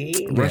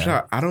 Jackie. Rush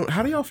Hour.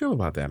 How do y'all feel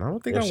about that? I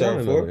don't think Rush I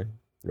want Hour to know.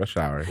 Rush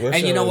Hour.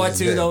 And you know what,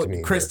 too, though?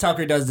 Chris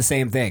Tucker does the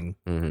same thing.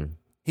 Mm-hmm.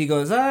 He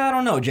goes, I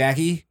don't know,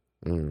 Jackie.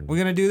 We're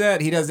going to do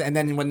that? He does. And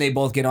then when they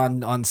both get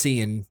on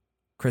scene,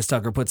 Chris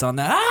Tucker puts on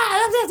that.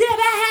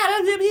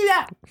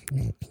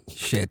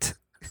 Shit.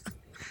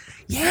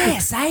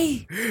 Yes,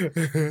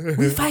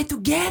 we fight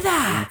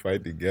together. We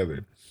fight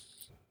together.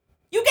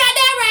 You got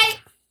that right.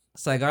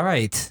 It's like, all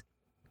right.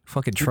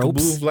 Fucking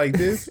tropes. You move like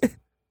this?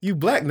 You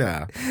black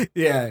now.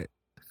 Yeah.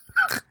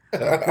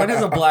 When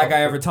has a black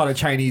guy ever taught a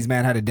Chinese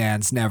man how to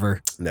dance?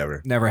 Never.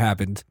 Never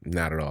happened.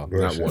 Not at all.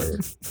 Rush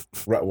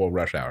Not one.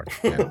 Rush Hour.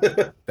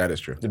 Yeah, that is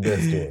true. The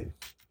best one.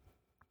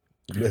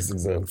 The best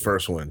example.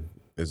 First one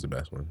is the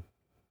best one.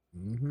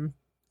 Mm-hmm.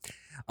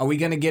 Are we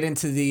gonna get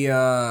into the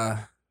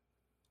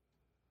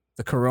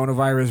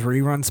coronavirus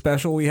rerun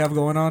special we have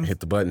going on? Hit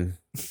the button.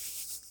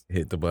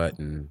 Hit the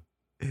button.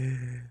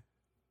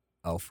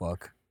 Oh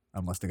fuck!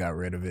 I must have got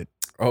rid of it.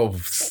 Oh,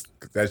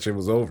 that shit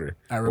was over.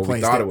 I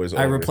replaced it. Was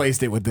over. I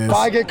replaced it with this. If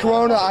I get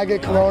corona, I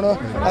get corona.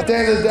 At the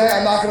end of the day,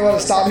 I'm not gonna let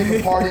it stop me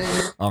from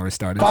partying. I'll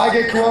restart it. If I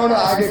get corona,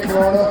 I get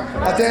corona.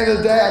 At the end of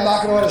the day, I'm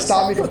not gonna let it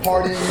stop me from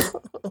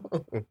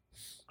partying.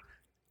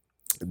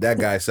 That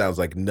guy sounds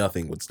like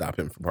nothing would stop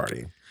him from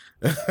partying.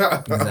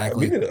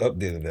 Exactly. We need an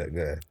update of that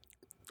guy.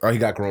 Oh, he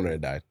got corona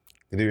and died.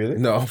 Did he really?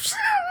 No.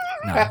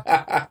 No.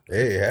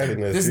 Hey,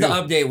 this is the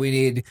update we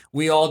need.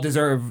 We all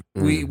deserve.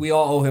 We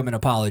all owe him an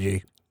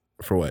apology.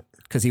 For what?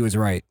 Because he was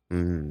right.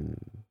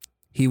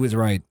 He was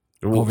right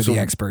over the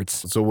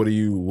experts. So what do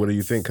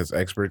you think? Because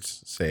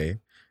experts say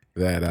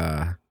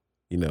that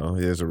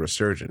there's a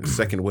resurgence,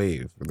 second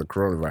wave of the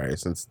coronavirus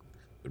since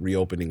the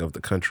reopening of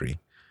the country.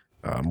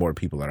 More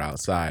people are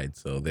outside,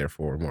 so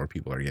therefore more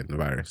people are getting the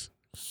virus.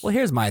 Well,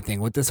 here's my thing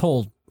with this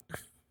whole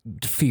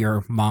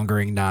fear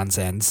mongering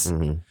nonsense.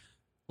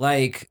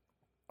 Like,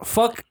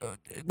 fuck,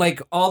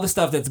 like all the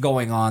stuff that's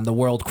going on, the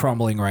world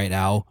crumbling right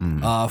now.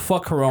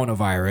 Fuck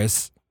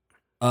coronavirus.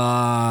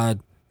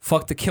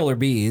 Fuck the killer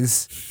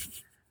bees.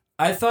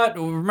 I thought.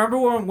 Remember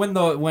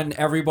when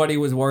everybody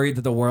was worried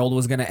that the world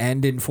was going to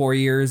end in 4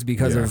 years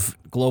because of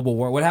global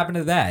war? What happened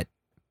to that?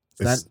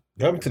 That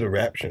happened to the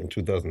rapture in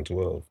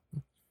 2012.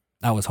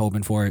 I was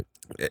hoping for it.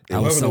 I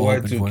was so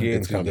hoping for it.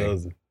 It's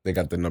coming. They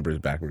got the numbers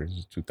backwards.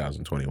 It's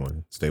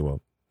 2021. Stay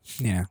woke.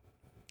 Yeah.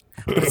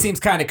 But it seems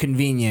kind of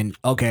convenient.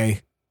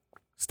 Okay,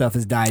 stuff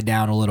has died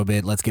down a little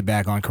bit. Let's get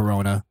back on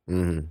Corona.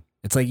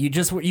 It's like you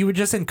were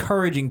just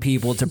encouraging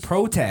people to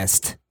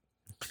protest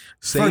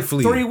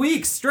safely for 3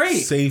 weeks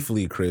straight.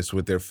 Safely, Chris,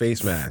 with their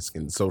face mask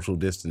and social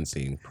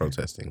distancing,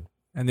 protesting.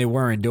 And they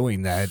weren't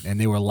doing that, and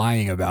they were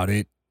lying about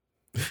it.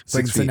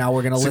 So now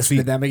we're gonna listen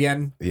to them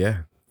again. Yeah.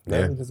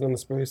 I'm just gonna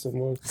spray some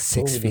more.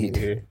 6 feet.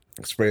 Here.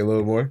 Spray a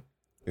little more.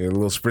 A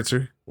little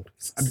spritzer.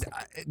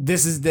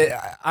 This is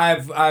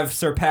I've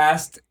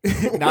surpassed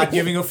not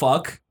giving a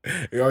fuck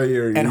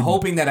and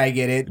hoping that I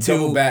get it.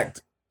 Double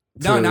backed.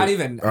 No, not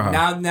even.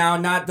 Now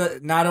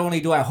not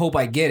only do I hope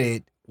I get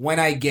it, when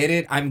I get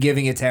it, I'm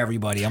giving it to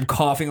everybody. I'm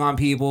coughing on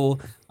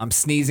people. I'm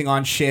sneezing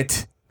on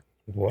shit.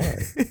 Why?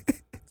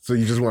 So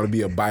you just want to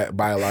be a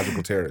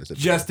biological terrorist?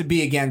 Just to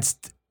be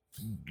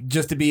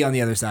on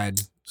the other side.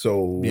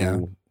 So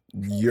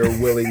you're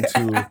willing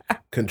to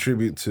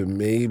contribute to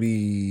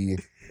maybe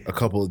a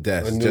couple of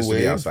deaths just to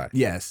be outside?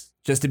 Yes,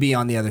 just to be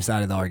on the other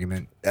side of the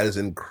argument. That is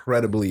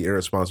incredibly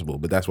irresponsible,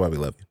 but that's why we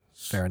love you.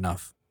 Fair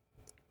enough.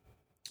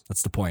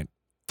 That's the point.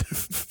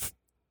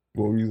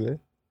 What were you saying?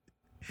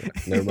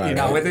 Never mind. You're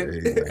not with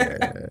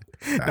it?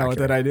 Not with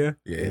that idea?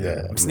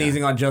 Yeah. I'm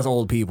sneezing on just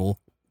old people.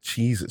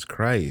 Jesus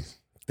Christ.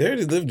 They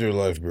already lived their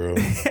life, bro.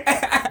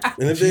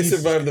 And if they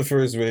survive the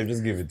first wave,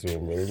 just give it to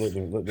them, bro. Let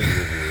them live it.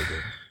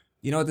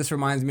 You know what this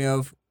reminds me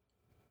of?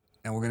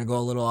 And we're going to go a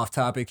little off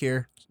topic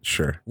here.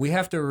 Sure. We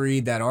have to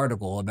read that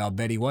article about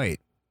Betty White.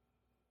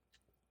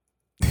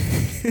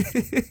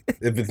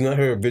 If it's not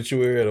her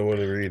obituary, I don't want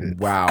to read it.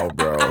 Wow,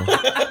 bro.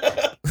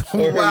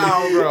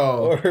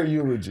 Or her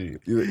eulogy.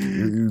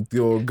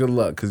 Good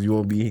luck, because you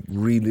won't be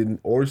reading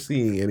or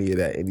seeing any of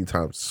that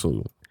anytime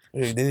soon.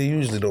 Hey, they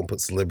usually don't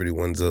put celebrity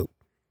ones up.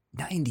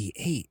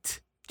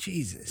 98.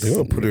 Jesus. They're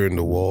gonna put her in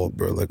the wall,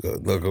 bro, like a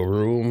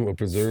room, a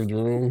preserved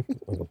room,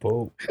 like a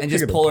pope. And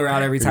just pull her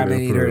out every time they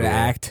need her to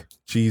act.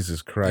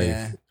 Jesus Christ.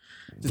 Yeah.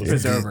 Just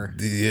preserve her.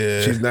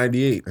 Yeah. She's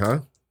 98, huh?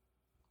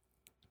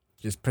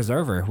 Just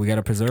preserve her. We got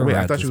to preserve her. Wait,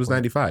 I thought she was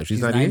 95.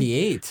 She's 98?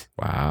 98.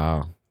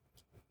 Wow.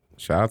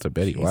 Shout out to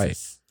Betty White.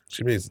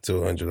 She makes it to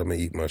 100. I'm gonna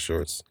eat my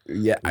shorts.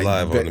 Yeah,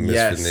 live on the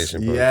Misfit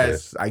Nation podcast.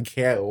 Yes, I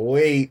can't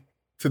wait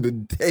to the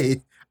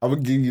day I'm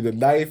gonna give you the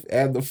knife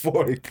and the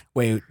fork.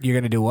 Wait, you're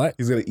gonna do what?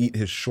 He's gonna eat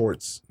his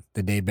shorts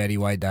the day Betty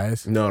White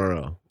dies.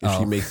 No. If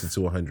she makes it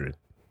to 100.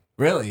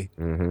 Really?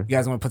 Mm-hmm. You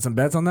guys want to put some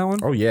bets on that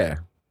one? Oh yeah.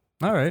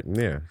 All right.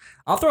 Yeah.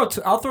 Let's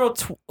bet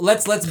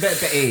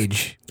the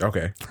age.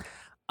 Okay.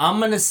 I'm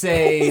gonna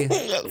say. Is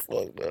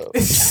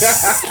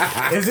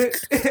it?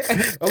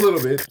 A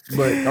little bit,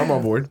 but I'm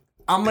on board.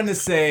 I'm gonna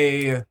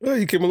say. Oh,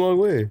 you came a long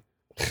way.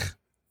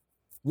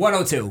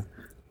 102.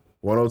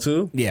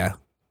 102? Yeah.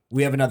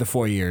 We have another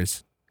 4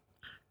 years.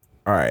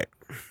 All right.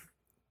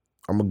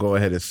 I'm gonna go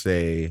ahead and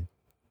say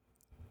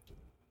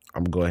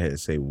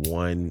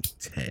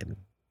 110.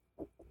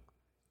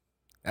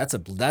 That's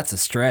a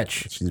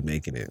stretch. She's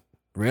making it.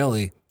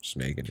 Really? She's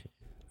making it.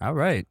 All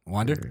right.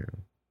 Wonder. Yeah.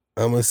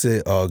 I'm gonna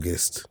say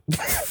August.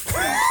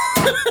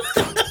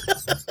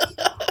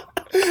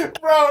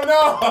 Bro,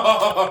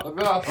 no.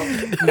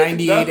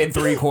 98 and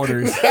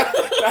 3/4.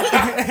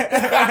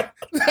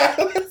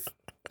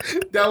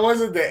 That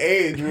wasn't the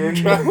age we were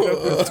trying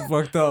to. It's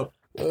fucked up.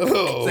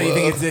 So you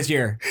think it's this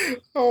year?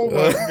 Oh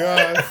my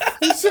God.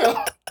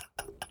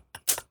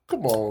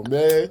 Come on,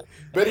 man.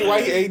 Betty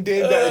White ain't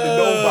did nothing to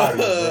nobody,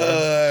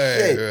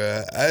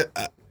 bro.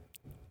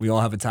 We all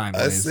have a time.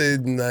 I say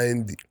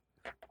 90.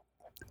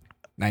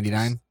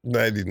 $99?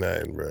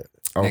 99, bro.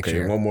 Okay,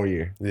 year. one more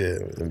year. Yeah.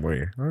 One more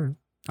year.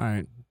 All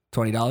right.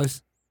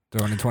 $20?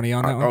 Throwing a 20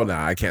 on that one? Oh, no,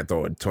 I can't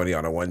throw a 20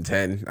 on a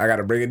 110. I got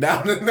to bring it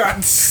down. I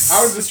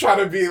was just trying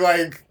to be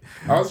like,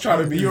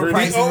 You were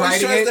pricing He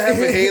always writing tries it? to have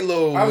a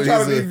halo. I was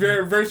trying to be He's a-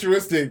 very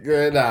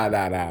virtuistic.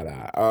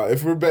 Nah.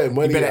 If we're betting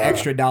money, You bet an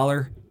extra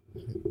 $1?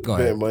 Go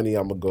ahead. betting money,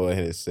 I'm gonna go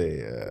ahead and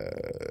say.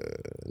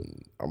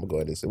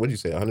 What'd you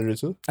say?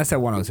 102? I said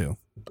 102. I'm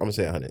gonna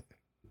say 100.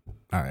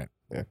 All right.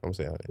 Yeah, I'm gonna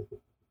say 100.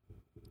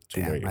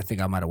 Damn, I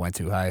think I might have went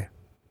too high.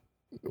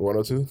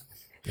 102.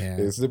 Yeah.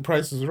 The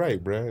price is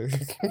right, bro.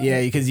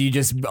 Yeah, because you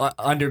just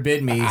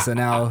underbid me, so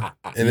now.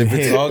 And if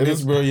it's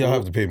August, bro, y'all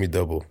have to pay me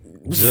double.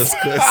 Just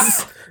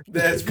because.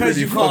 That's Because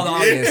pretty you called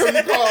August.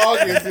 You call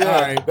August, yeah.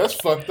 All right. That's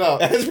fucked up.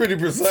 That's pretty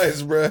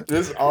precise, bro.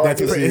 This all I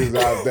can see is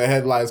the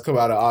headlines come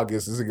out of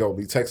August. This is gonna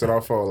be texting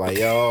our phone like,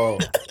 yo,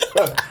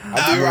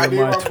 I need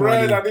my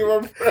bread. I need my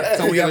bread.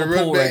 So we have a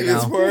pool right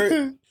now. Part.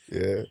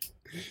 Yeah.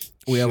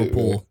 We have a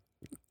pool.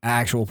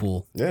 Actual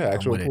pool. Yeah,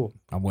 actual pool.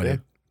 I'm with Yeah. it.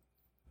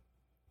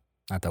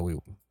 Not that we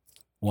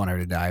want her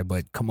to die,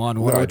 but come on,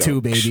 No, I 102,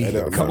 don't. baby. I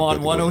don't. Come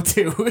I'm on, not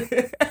good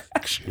 102.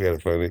 You gotta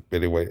find it.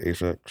 Betty White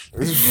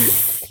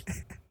A6.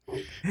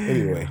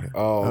 Anyway,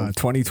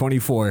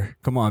 2024.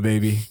 Come on,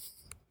 baby.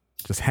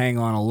 Just hang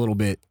on a little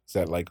bit. is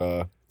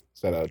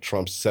that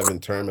Trump's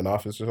 7th term in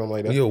office or something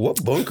like that? Yo,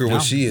 what bunker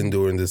was she in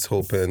during this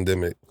whole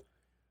pandemic?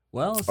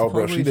 Well, Oh,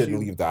 bro, she supposedly didn't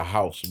leave the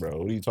house, bro.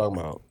 What are you talking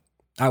about?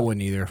 I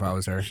wouldn't either if I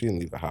was her. She didn't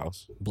leave the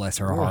house.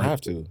 Bless I her don't heart.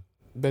 have to.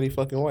 Betty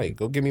fucking White,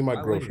 go give me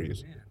my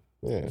groceries.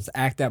 Yeah. Just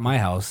act at my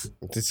house.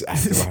 Just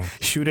act around.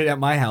 Shoot it at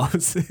my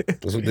house.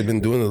 That's what they've been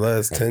doing the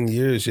last 10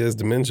 years. She has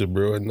dementia,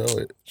 bro. I know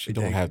it. She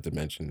don't have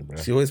dementia, bro.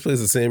 She always plays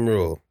the same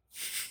role.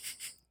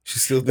 She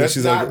still thinks That's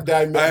she's not on.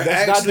 that- I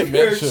that's not actually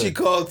heard dementia. she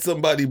called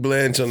somebody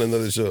Blanche on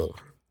another show.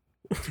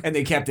 And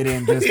they kept it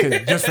in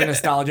just for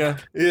nostalgia.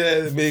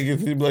 Yeah, to make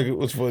it seem like it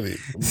was funny,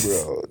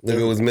 Bro, like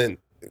it was meant.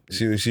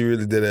 She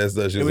really did ass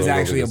that. It was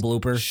actually a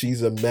blooper.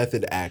 She's a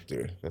method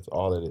actor. That's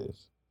all it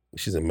is.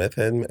 She's a meth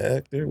head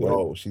actor. What?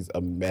 No, she's a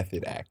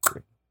method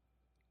actor.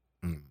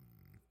 Mm.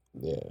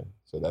 Yeah,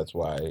 so that's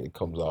why it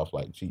comes off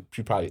like she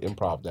probably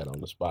improv that on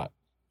the spot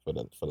for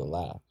the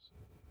laughs.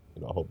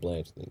 You know, the whole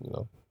Blanche thing. You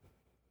know.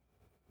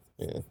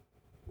 Yeah.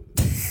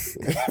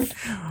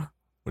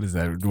 What is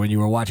that? When you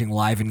were watching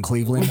Live in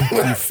Cleveland, you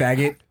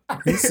faggot.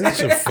 He's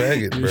such a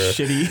faggot, You bro.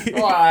 shitty.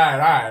 Oh, all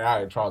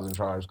right. Charles in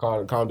charge.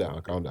 Calm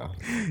down.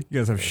 You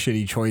guys have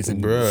shitty choice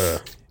in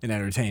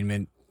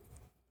entertainment.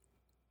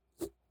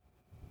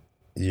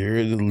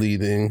 You're the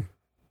leading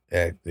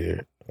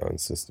actor on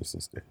Sister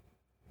Sister.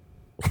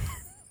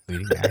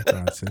 Leading actor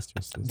on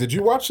Sister Sister. Did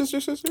you watch Sister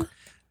Sister?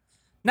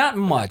 Not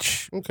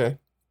much. Okay.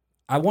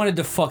 I wanted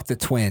to fuck the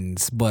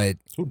twins, but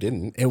who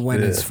didn't? It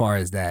went as far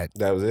as that.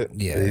 That was it.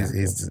 Yeah.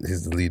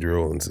 He's the lead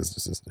role in Sister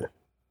Sister.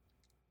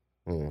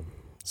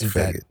 It's a Is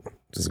that- faggot.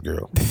 Just a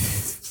girl.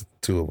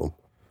 Two of them.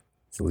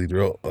 It's the lead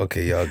role.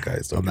 Okay, y'all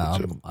guys don't get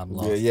the joke. I'm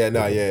lost. Yeah.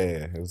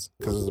 It was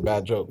because it was a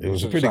bad joke. It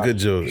was a pretty good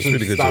joke. It was a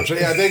pretty good Stop. joke.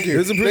 Yeah, thank you. It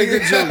was a pretty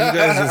good joke. You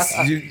guys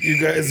you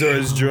guys are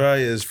as dry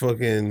as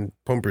fucking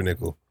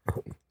pumpernickel.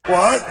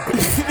 What?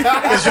 Is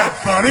that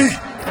funny?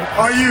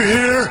 Are you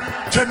here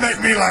to make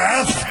me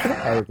laugh?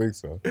 I don't think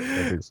so.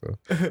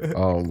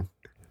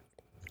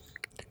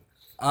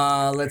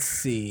 Let's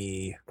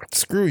see.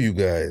 Screw you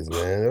guys,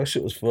 man. That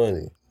shit was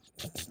funny.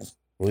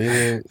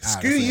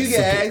 Screw you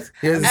guys.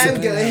 I'm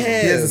going He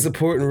has a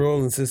supporting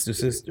role in Sister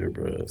Sister,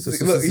 bro.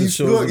 Sister Look, Sister he's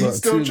shows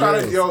still about two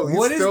trying to. girls. Yo,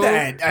 What is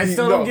that? I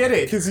still don't get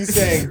it. Because he's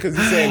saying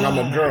I'm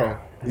a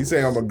girl. He's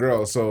saying I'm a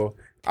girl. So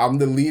I'm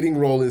the leading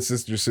role in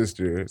Sister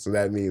Sister. So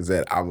that means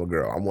that I'm a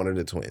girl. I'm one of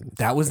the twins.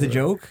 That was the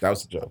joke? That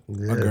was the joke. A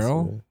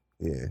girl?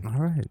 Yeah. All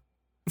right.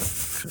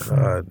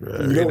 God,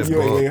 bro.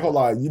 Wait, hold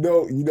on. You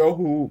know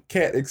who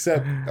can't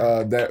accept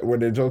that when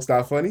their joke's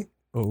not funny?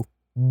 Oh.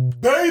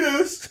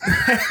 Betas.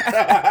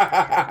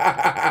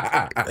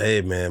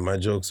 Hey, man, my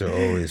jokes are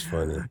always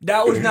funny.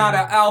 That was not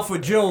an alpha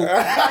joke.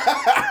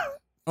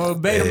 Or a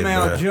beta Hey,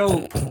 male bruh.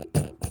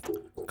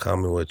 joke. Call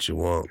me what you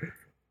want.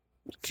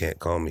 You can't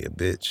call me a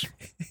bitch.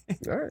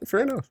 All right,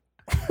 fair enough.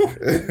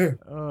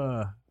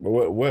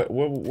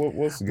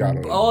 What's got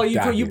on? Oh, you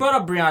docket? brought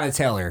up Breonna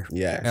Taylor.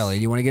 Yes. Ellie,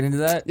 you want to get into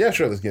that? Yeah,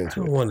 sure. Let's get I into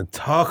don't it. want to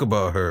talk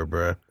about her,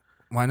 bro.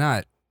 Why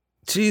not?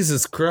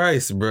 Jesus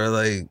Christ, bro.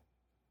 Like,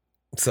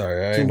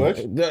 sorry. Too much?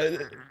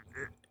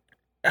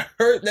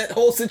 That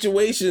whole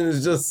situation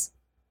is just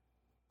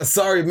a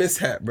sorry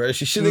mishap, bro.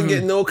 She shouldn't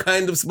get no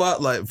kind of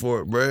spotlight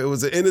for it, bro. It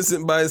was an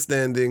innocent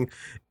bystanding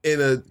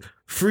in a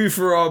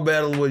free-for-all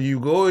battle where you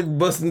go and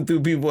busting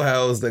through people's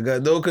house that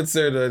got no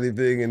concern or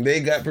anything, and they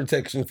got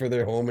protection for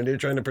their home, and they're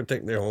trying to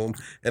protect their home,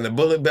 and a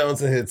bullet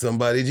bounced and hit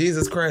somebody.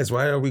 Jesus Christ,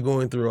 why are we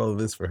going through all of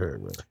this for her,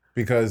 bro?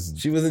 Because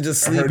She wasn't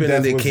just her sleeping death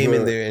and they was came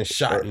in the- there and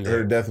shot in there.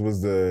 her death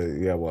was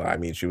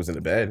she was in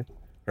the bed.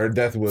 Her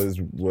death was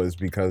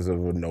because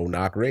of a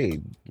no-knock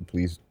raid. The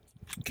police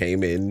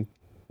came in.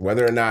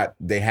 Whether or not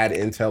they had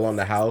intel on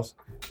the house,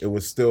 it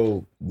was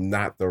still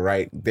not the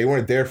right. They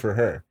weren't there for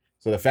her.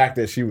 So the fact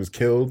that she was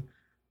killed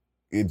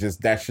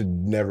that should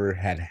never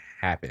had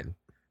happened.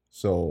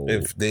 So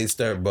if they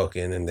start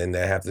bucking and then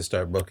they have to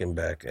start bucking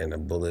back, and a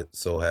bullet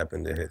so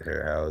happened to hit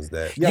her, how is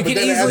that? You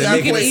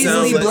can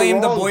easily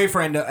blame the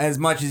boyfriend as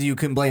much as you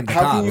can blame the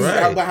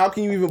cops. How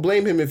can you even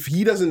blame him if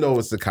he doesn't know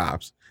it's the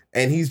cops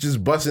and he's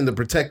just busting to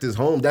protect his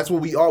home? That's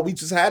what we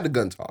just had the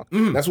gun talk.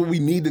 That's what we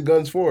need the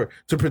guns for,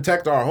 to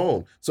protect our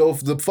home. So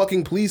if the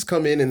fucking police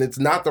come in and it's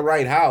not the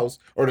right house,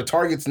 or the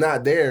target's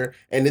not there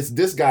and it's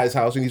this guy's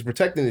house and he's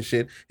protecting his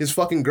shit, his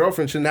fucking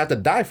girlfriend shouldn't have to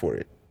die for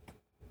it.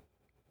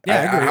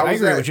 Yeah, I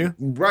agree with you.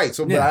 Right.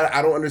 So, but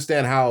I don't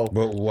understand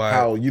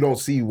how you don't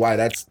see why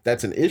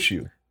that's an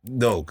issue.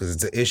 No, because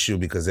it's an issue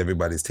because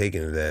everybody's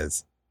taking it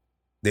as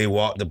they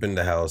walked up in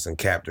the house and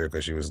capped her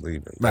because she was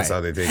leaving. That's how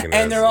they're taking it.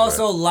 And they're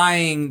also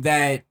lying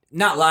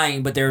not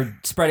lying, but they're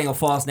spreading a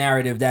false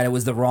narrative that it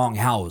was the wrong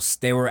house.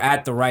 They were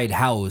at the right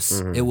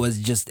house. Mm-hmm.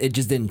 It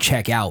just didn't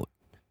check out.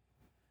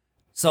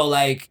 So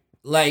it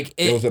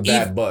was a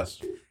bad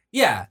bus.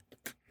 Yeah.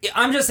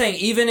 I'm just saying,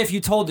 even if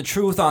you told the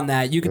truth on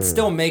that, you could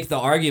still make the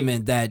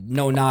argument that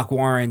no-knock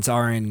warrants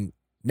aren't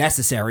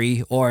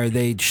necessary or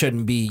they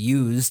shouldn't be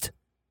used.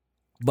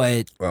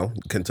 But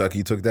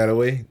Kentucky took that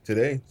away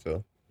today,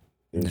 so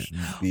there should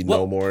be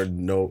no more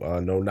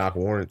no-knock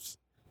warrants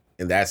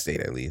in that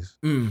state, at least.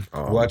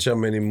 Watch how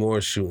many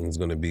more shootings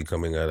going to be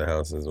coming out of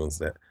houses once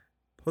that.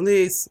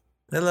 Police,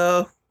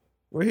 hello,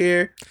 we're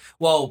here.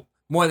 Well,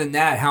 more than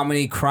that, how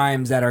many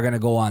crimes that are going to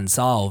go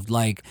unsolved?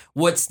 Like,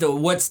 what's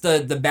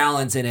the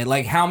balance in it?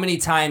 Like, how many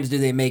times do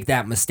they make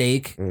that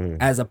mistake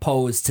as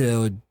opposed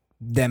to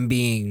them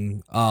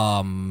being,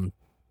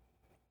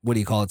 what do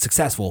you call it?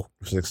 Successful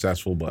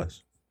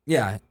bus.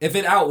 Yeah.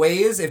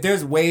 If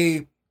there's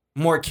way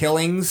more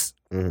killings,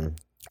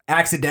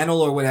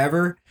 accidental or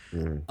whatever,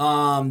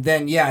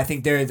 then yeah, I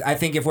think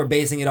if we're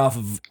basing it off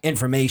of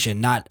information,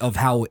 not of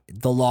how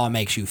the law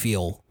makes you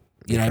feel.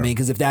 You know what I mean?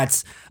 Because if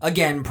that's,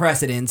 again,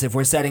 precedence, if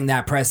we're setting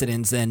that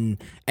precedence, then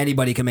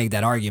anybody can make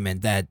that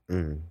argument that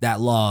that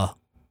law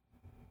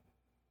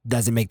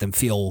doesn't make them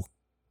feel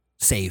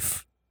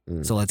safe.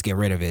 So let's get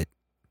rid of it.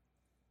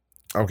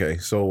 Okay,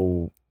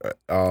 so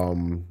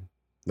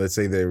let's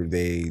say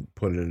they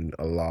put in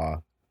a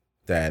law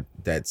that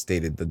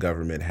stated the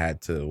government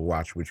had to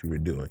watch what you were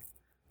doing,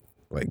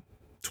 like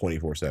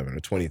 24/7 or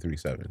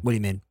 23/7. What do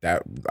you mean?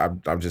 That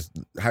I'm just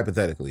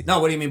hypothetically. No,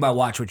 what do you mean by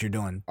watch what you're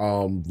doing?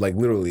 Like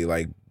literally,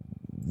 like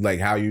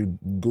how you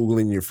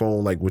Googling your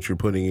phone, like what you're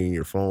putting in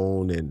your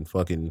phone and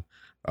fucking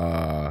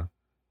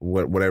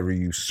whatever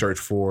you search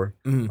for.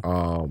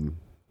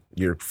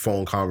 Your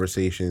phone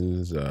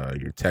conversations,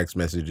 your text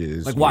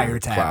messages, like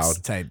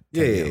wiretaps type.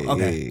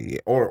 Yeah.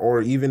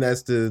 Or even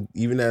as to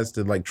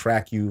like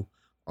track you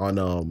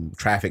on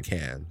traffic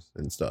cams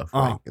and stuff.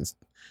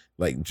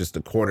 Like just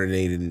a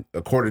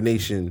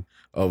coordination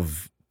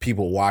of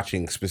people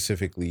watching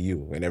specifically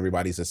you, and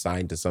everybody's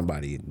assigned to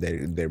somebody.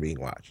 They're being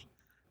watched.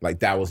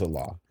 Like that was a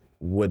law.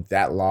 Would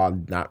that law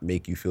not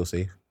make you feel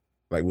safe?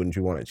 Like, wouldn't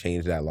you want to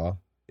change that law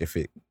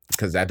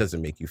because that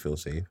doesn't make you feel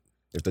safe?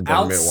 If the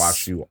government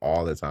watched you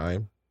all the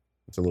time,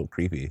 it's a little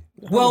creepy.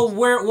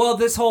 Well,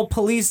 this whole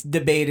police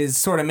debate is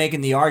sort of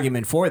making the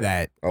argument for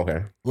that.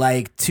 Okay.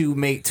 Like to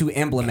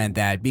implement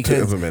that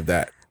because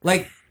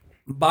like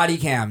body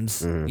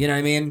cams, you know what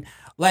I mean?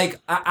 Like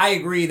I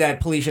agree that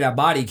police should have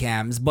body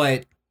cams,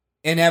 but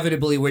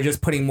inevitably we're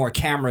just putting more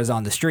cameras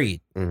on the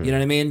street. You know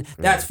what I mean?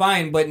 That's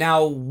fine, but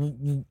now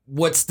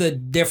what's the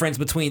difference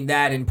between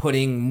that and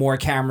putting more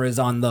cameras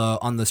on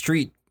the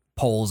street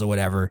poles or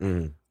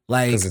whatever?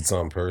 Like, because it's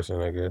on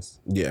person, I guess.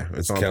 Yeah,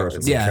 it's on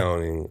person. It's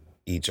counting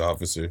each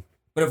officer.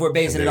 But if we're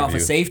basing it off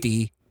of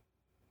safety,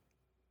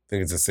 I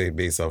think it's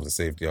based off the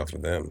safety off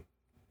of them.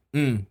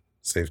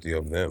 Safety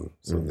of them.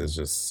 So there's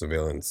just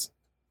surveillance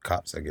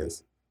cops, I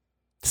guess.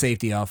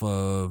 Safety off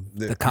of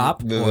the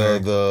cop.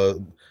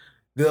 They'll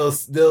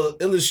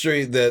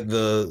illustrate that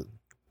the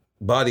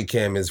body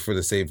cam is for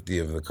the safety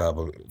of the cop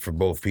for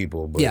both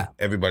people, but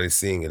everybody's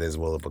seeing it as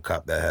well. If a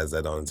cop that has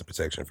that on, it's a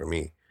protection for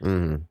me.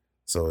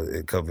 So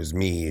it covers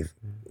me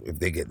if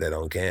they get that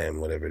on cam,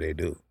 whatever they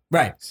do.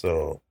 Right.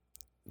 So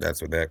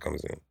that's what that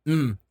comes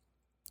in.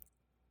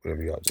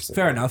 Whatever y'all just said.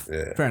 Fair enough.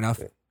 Yeah. Fair enough.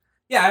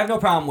 Yeah, I have no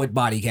problem with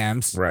body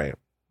cams. Right.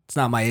 It's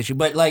not my issue.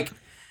 But like,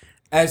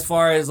 as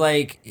far as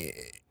like,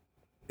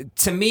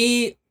 to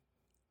me,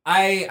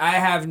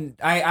 I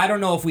don't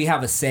know if we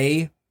have a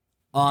say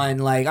on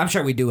like, I'm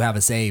sure we do have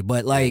a say,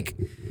 but like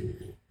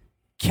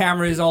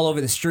cameras all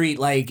over the street,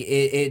 like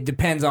it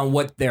depends on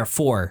what they're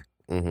for.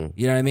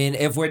 You know what I mean?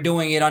 If we're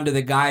doing it under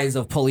the guise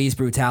of police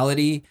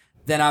brutality,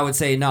 then I would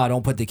say, no,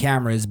 don't put the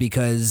cameras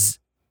because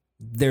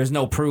there's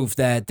no proof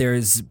that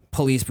there's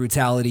police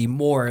brutality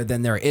more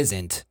than there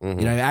isn't. You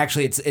know,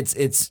 actually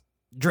it's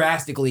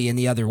drastically in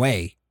the other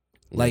way.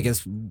 Like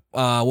it's,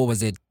 what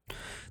was it?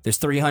 There's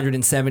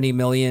 370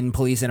 million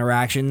police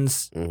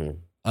interactions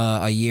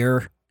a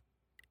year.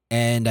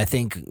 And I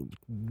think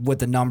with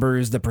the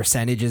numbers, the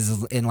percentage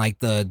is in like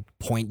the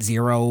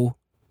 0.0%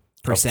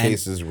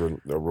 cases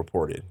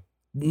reported.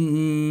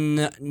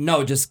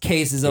 No, just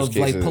cases of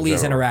like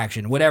police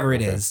interaction, whatever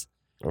it is.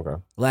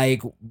 Okay.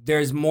 Like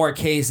there's more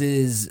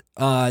cases.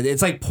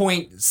 It's like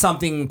point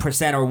something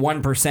percent or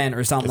 1%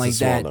 or something like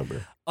that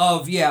number.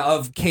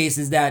 of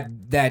cases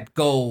that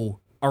go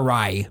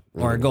awry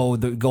or go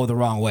the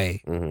wrong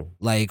way.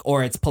 Like,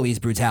 or it's police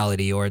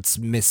brutality or it's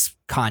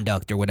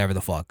misconduct or whatever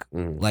the fuck.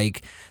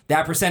 Like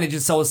that percentage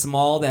is so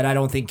small that I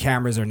don't think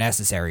cameras are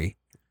necessary.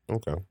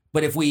 Okay.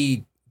 But if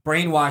we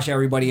brainwash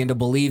everybody into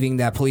believing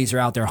that police are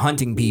out there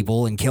hunting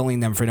people and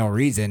killing them for no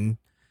reason,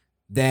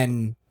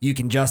 then you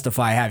can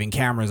justify having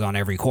cameras on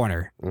every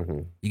corner.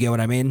 You get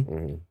what I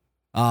mean?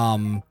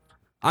 I'm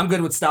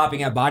good with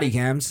stopping at body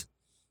cams.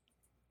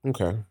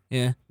 Okay.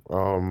 Yeah.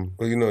 Well,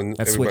 you know,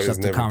 That switched up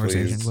the never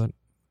conversation, pleased. but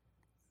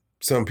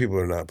Some people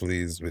are not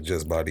pleased with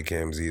just body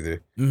cams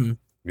either,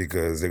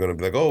 because they're gonna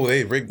be like, "Oh,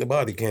 they rigged the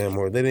body cam,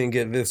 or they didn't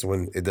get this,"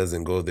 when it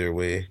doesn't go their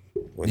way.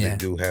 When they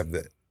do have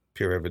that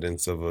pure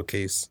evidence of a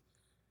case,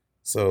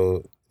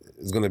 so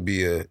it's gonna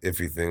be a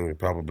iffy thing. We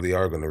probably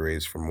are gonna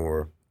raise for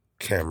more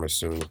cameras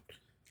soon,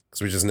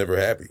 because we're just never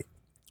happy.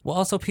 well,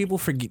 also people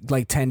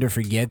tend to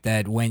forget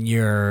that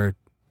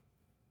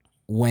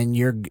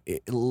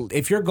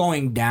if you're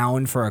going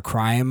down for a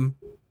crime,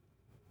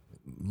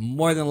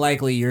 more than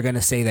likely you're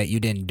gonna say that you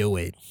didn't do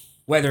it,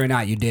 whether or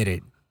not you did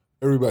it.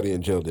 Everybody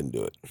in jail didn't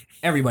do it.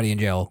 Everybody in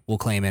jail will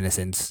claim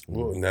innocence.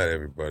 Well, not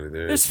everybody.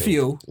 There's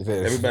few.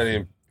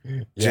 Everybody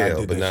in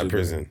jail, but not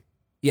prison.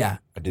 Yeah.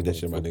 I did that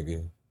shit, my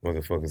nigga.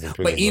 Motherfuckers in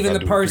prison. But even I the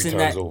do it person 3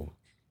 that, times over.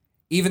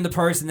 even the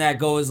person that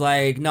goes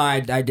like, no, I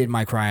did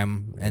my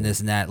crime and this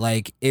and that.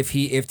 Like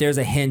if there's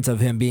a hint of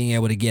him being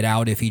able to get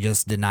out, if he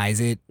just denies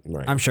it,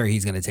 I'm sure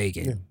he's gonna take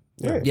it.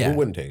 Yeah. Who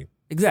wouldn't take it?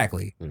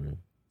 Exactly.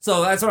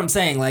 So that's what I'm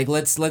saying. Like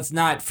let's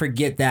not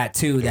forget that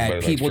too. That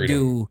Everybody likes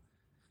people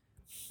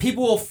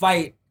people will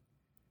fight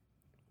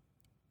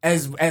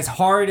as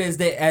hard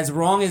as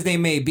wrong as they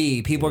may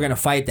be. People are gonna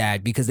fight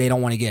that because they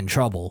don't want to get in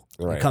trouble.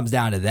 Right. It comes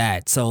down to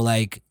that. So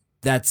like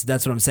that's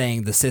what I'm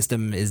saying. The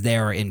system is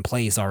there in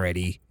place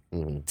already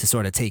to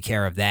sort of take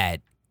care of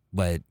that.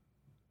 But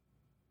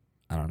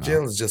I don't know.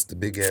 Jail is just a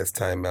big ass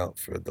timeout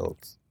for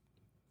adults.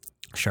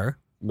 Sure.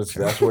 But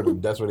that's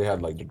where they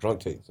had like the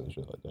drunk takes and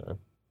shit like that.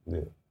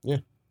 Right? Yeah,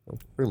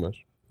 pretty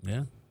much.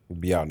 Yeah,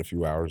 be out in a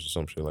few hours or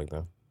some shit like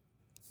that.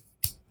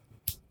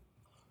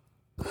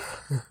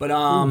 But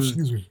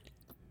excuse me.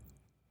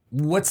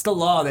 What's the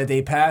law that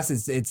they pass?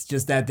 It's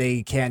just that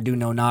they can't do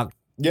no knock.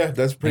 Yeah,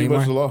 that's pretty anymore?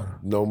 much the law.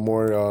 No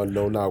more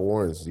no knock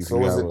warrants. So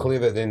was it clear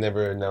that they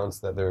never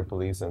announced that they were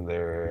police and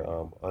they're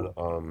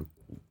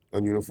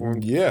ununiformed?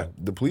 Yeah,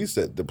 the police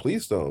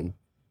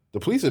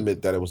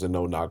admit that it was a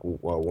no knock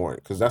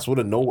warrant, because that's what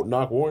a no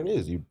knock warrant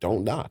is. You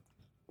don't knock.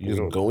 You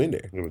just go in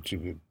there. You know, but you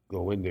could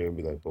go in there and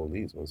be like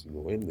police once you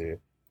go in there,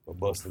 or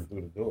busting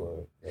through the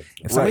door.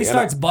 If somebody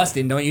starts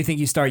busting, don't you think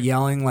you start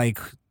yelling like,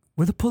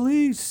 "We're the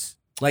police"?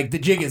 Like the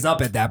jig is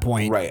up at that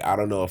point. Right. I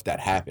don't know if that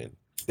happened.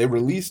 They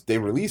released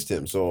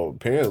him, so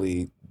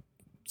apparently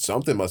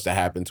something must have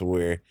happened to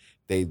where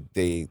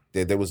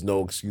there was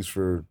no excuse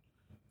for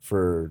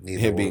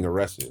him being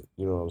arrested.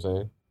 You know what I'm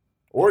saying?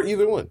 Or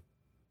either one.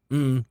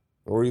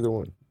 Or either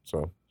one.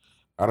 So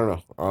I don't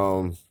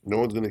know. No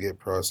one's gonna get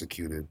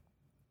prosecuted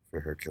for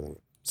her killing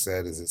him.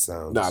 Sad as it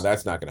sounds. No,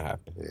 that's not gonna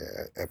happen.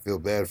 Yeah, I feel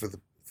bad for the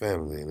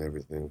family and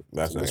everything.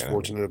 That's it's a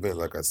misfortunate event,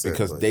 like I said,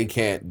 because they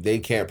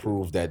can't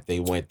prove that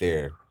they went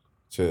there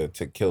to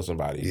kill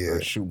somebody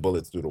or shoot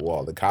bullets through the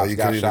wall. The cops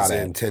got shot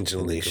at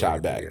intentionally. and they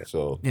shot back. Yeah.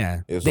 So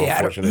yeah, it's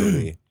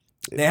unfortunately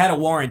they had a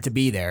warrant to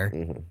be there.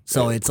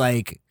 So it's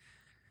like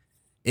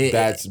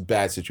that's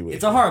bad situation.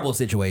 It's a horrible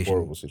situation.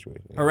 Horrible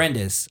situation. Yeah.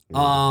 Horrendous.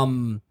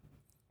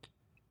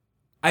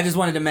 I just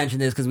wanted to mention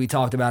this because we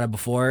talked about it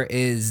before.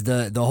 Is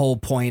the whole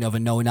point of a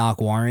no knock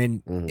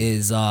warrant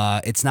is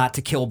it's not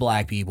to kill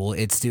black people.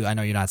 It's to, I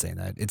know you're not saying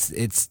that.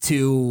 It's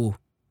to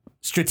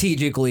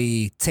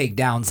strategically take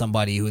down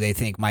somebody who they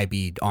think might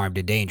be armed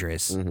and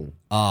dangerous.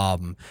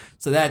 So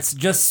that's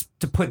just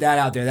to put that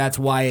out there. That's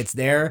why it's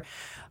there.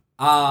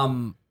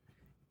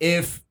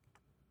 If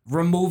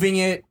removing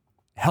it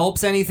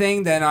helps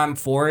anything, then I'm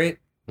for it,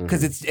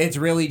 because it's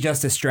really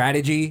just a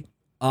strategy.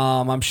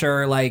 I'm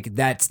sure like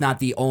that's not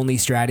the only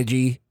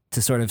strategy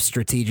to sort of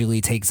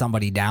strategically take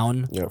somebody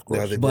down. Yeah, of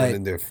course. Now they're going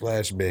in there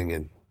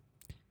flashbanging.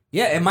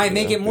 Yeah, it might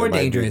make it more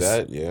dangerous.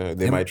 Yeah,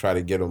 they might try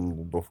to get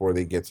them before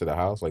they get to the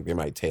house. Like they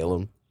might tail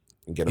them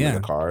and get them in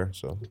the car.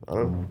 So I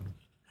don't know.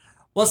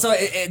 Well, so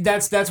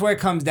that's where it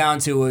comes down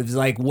to is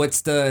like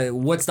what's the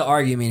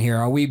argument here?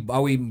 Are we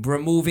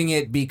removing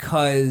it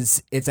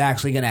because it's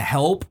actually going to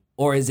help,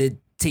 or is it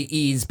to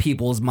ease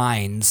people's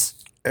minds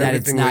that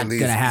it's not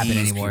going to happen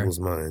anymore? People's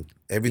mind.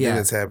 Everything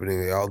that's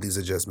happening, all these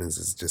adjustments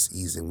is just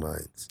easing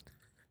minds.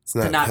 It's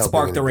not to not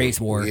spark the race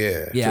war.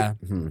 Yeah.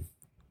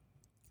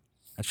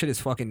 That shit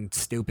is fucking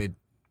stupid.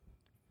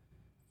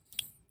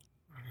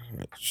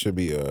 Should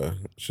be a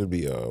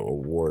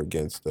war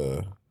against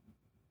the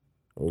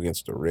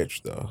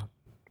rich though.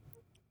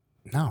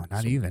 No,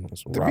 not even.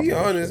 To be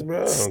honest,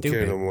 bro, I don't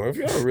care no more. If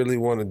y'all really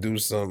want to do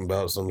something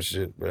about some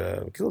shit,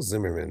 bro, kill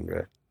Zimmerman,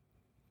 bro.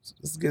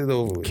 Let's get it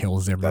over with. Kill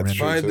Zimmerman.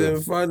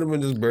 Find him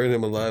and just burn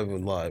him alive,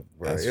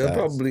 bro. That's It'll facts.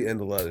 probably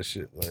end a lot of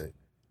shit. Like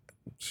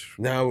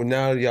now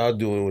y'all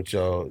doing what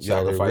y'all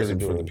Sacrificing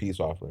really for the doing. peace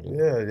offering.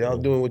 Yeah, y'all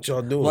doing what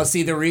y'all doing. Well,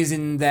 see, the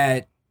reason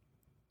that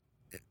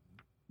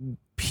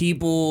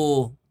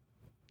people,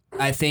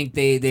 I think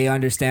they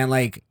understand,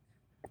 like,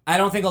 I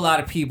don't think a lot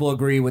of people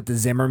agree with the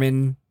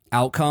Zimmerman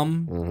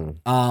outcome.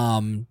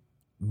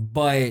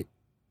 But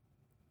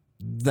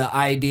the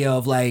idea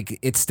of, like,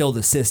 it's still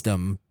the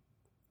system.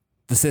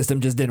 The system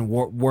just didn't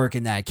work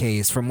in that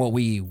case from what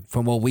we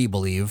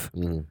believe.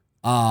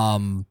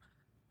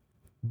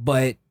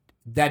 But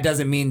that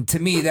doesn't mean, to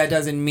me,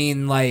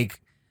 like,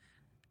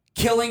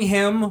 killing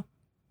him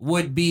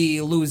would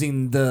be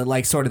losing the,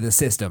 like, sort of the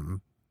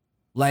system.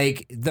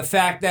 Like, the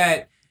fact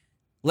that,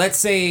 let's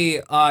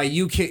say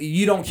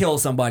you don't kill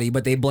somebody,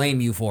 but they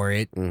blame you for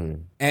it,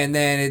 and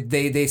then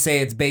they say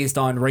it's based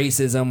on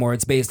racism or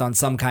it's based on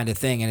some kind of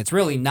thing, and it's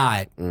really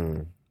not.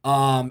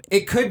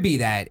 It could be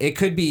that. It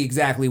could be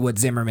exactly what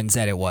Zimmerman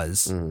said it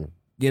was. You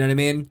know what I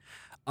mean?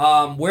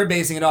 We're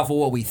basing it off of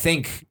what we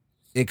think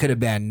it could have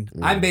been.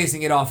 I'm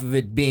basing it off of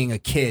it being a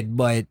kid,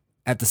 but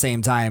at the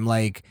same time,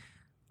 like,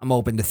 I'm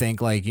open to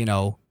think, like, you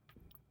know,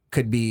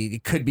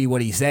 it could be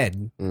what he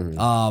said.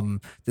 The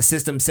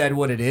system said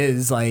what it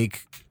is.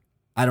 Like,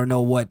 I don't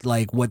know what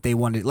they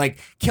wanted. Like,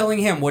 killing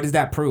him, what does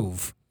that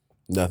prove?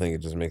 Nothing. It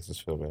just makes us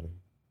feel better.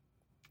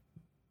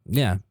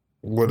 Yeah.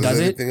 What does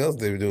anything else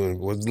they were doing?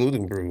 What's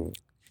looting prove?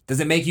 Does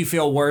it make you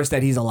feel worse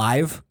that he's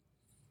alive?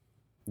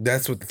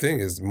 That's what the thing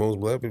is. Most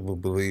black people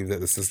believe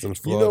that the system's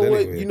flawed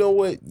anyway. You know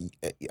what?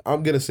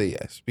 I'm gonna say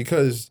yes,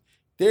 because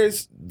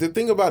there's the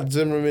thing about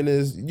Zimmerman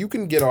is you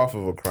can get off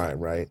of a crime,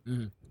 right?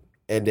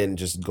 And then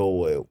just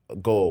go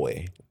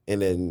away.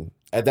 And then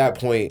at that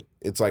point,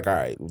 it's like, all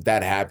right,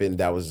 that happened.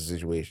 That was the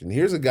situation.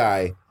 Here's a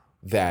guy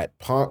that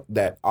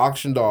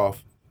auctioned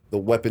off the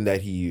weapon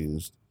that he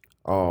used.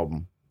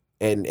 And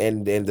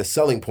the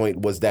selling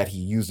point was that he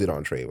used it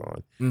on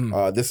Trayvon.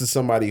 This is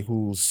somebody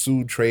who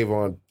sued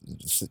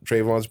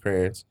Trayvon's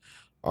parents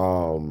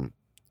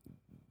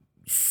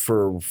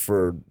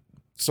for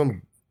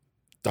some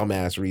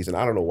dumbass reason.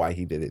 I don't know why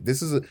he did it.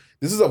 This is a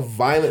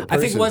violent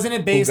person. I think, wasn't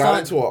it based who got on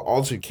into an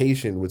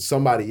altercation with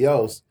somebody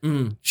else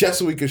just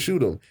so he could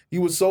shoot him. He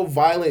was so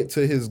violent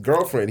to his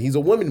girlfriend. He's a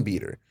woman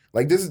beater.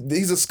 Like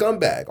he's a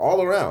scumbag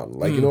all around.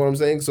 Like, you know what I'm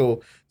saying?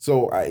 So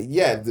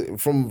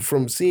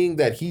from seeing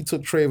that he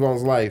took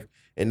Trayvon's life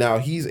and now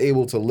he's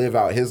able to live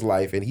out his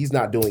life and he's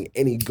not doing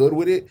any good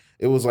with it,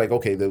 it was like,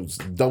 okay, there was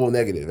double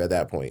negative at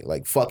that point.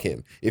 Like, fuck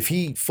him. If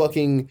he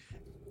fucking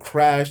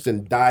crashed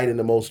and died in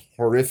the most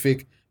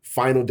horrific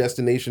Final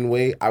Destination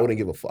way, I wouldn't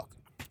give a fuck.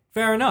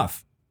 Fair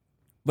enough.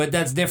 But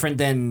that's different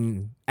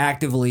than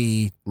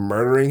actively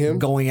murdering him,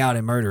 going out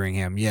and murdering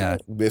him. Yeah.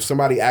 If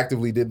somebody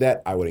actively did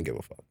that, I wouldn't give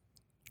a fuck.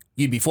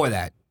 You'd be for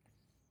that.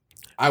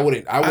 I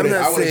wouldn't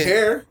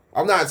care.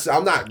 I'm not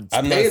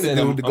paying the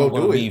dude to go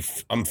do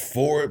it. I'm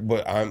for it,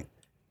 but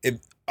if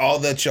all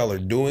that y'all are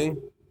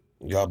doing,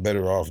 y'all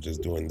better off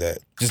just doing that.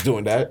 Just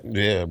doing that?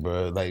 Yeah,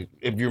 bro. Like,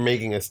 if you're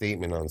making a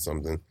statement on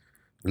something,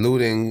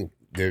 looting,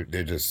 they're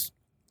just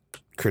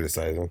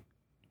criticizing.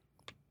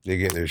 They're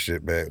getting their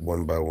shit back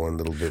one by one,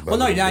 little bit by little bit.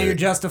 Well, no, now you're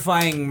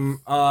justifying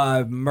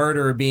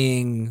murder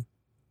being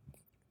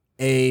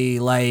a,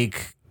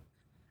 like,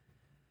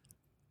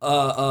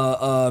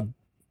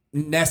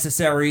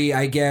 necessary,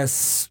 I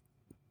guess,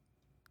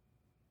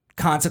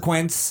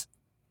 consequence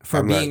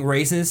for being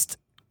racist.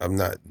 I'm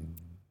not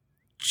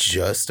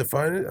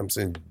justifying it. I'm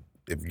saying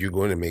if you're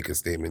going to make a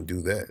statement,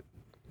 do that.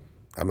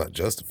 I'm not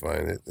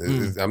justifying it.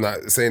 I'm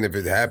not saying if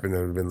it happened, it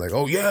would have been like,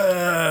 oh,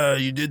 yeah,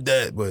 you did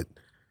that. But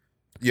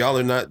y'all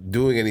are not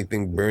doing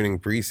anything, burning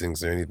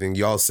precincts or anything.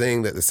 Y'all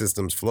saying that the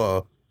system's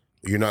flawed.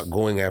 You're not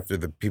going after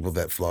the people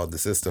that flawed the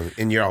system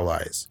in your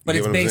eyes. But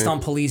it's based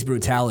on police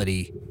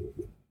brutality.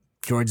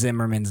 George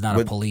Zimmerman's not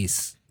a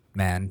police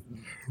man.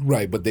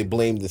 Right, but they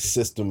blame the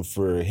system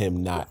for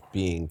him not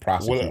being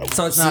prosecuted.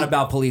 So it's not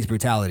about police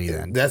brutality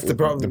then. That's the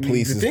problem. The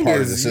police the is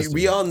part of the system.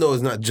 We all know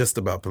it's not just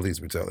about police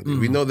brutality.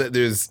 We know that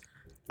there's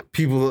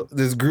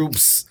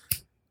groups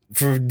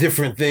for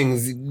different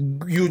things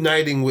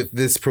uniting with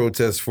this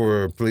protest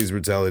for police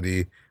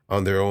brutality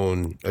on their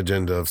own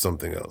agenda of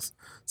something else.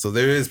 So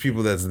there is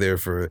people that's there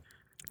for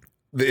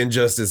the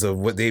injustice of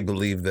what they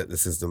believe that the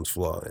system's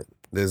flawed in.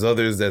 There's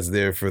others that's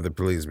there for the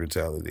police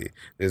brutality.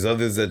 There's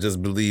others that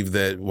just believe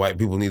that white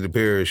people need to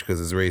perish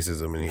because it's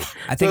racism in here.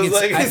 I think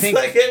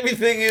like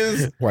everything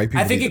is white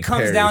people. I think it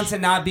comes down to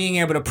not being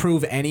able to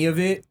prove any of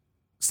it.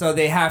 So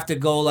they have to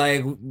go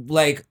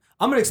like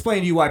I'm gonna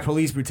explain to you why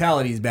police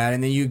brutality is bad,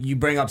 and then you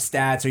bring up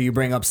stats or you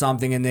bring up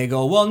something, and they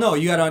go, well, no,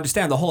 you got to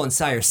understand the whole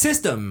entire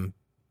system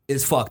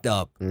is fucked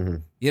up.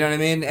 You know what I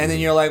mean? And then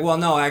you're like, well,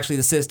 no, actually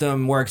the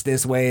system works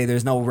this way.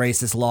 There's no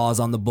racist laws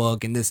on the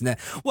book and this and that.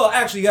 Well,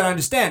 actually you got to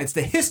understand it's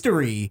the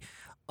history.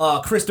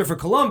 Christopher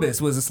Columbus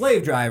was a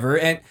slave driver.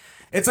 And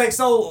it's like,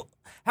 so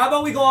how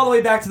about we go all the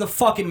way back to the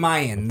fucking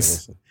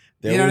Mayans?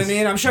 You know what I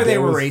mean? I'm sure they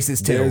were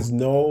racist too. There's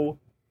no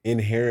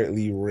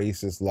inherently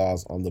racist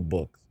laws on the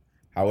books.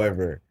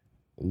 However,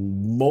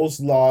 most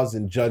laws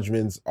and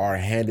judgments are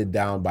handed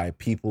down by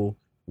people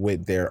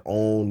with their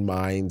own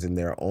minds and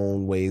their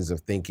own ways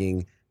of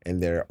thinking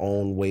and their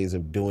own ways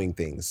of doing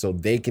things. So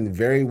they can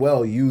very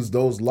well use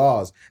those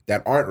laws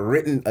that aren't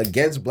written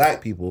against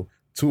black people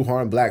to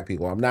harm black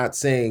people. I'm not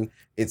saying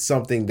it's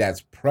something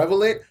that's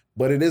prevalent,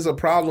 but it is a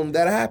problem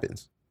that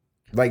happens.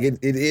 Like it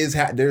is.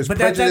 There's but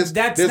prejudice.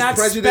 that's there's not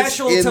prejudice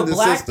special in to the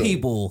black system.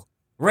 people.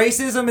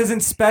 Racism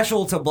isn't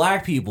special to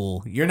black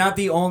people. You're not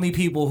the only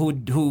people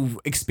who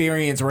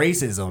experience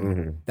racism.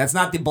 Mm-hmm. That's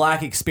not the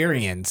black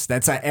experience.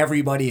 That's a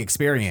everybody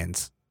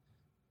experience.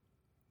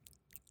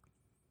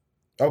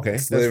 Okay,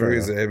 slavery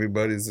is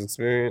everybody's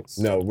experience.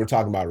 No, we're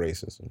talking about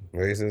racism.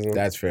 Racism.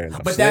 That's fair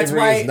enough. But slavery that's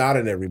why is not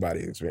an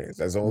everybody experience.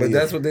 That's only. But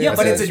that's what they. Yeah,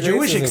 but it's a said.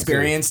 Jewish Racism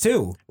experience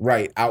too.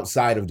 Right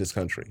outside of this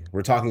country.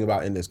 We're talking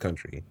about in this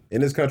country.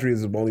 In this country,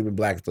 there's only been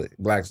black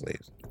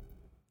slaves.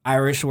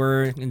 Irish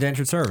were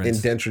indentured servants.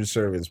 Indentured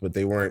servants, but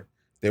they weren't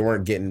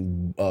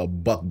getting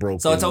buck broken.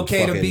 So it's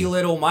okay to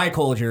belittle my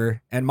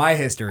culture and my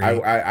history.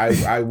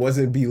 I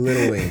wasn't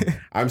belittling.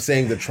 I'm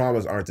saying the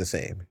traumas aren't the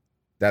same.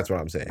 That's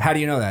what I'm saying. How do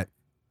you know that?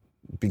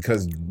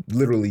 Because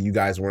literally, you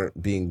guys weren't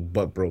being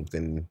buck broke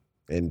and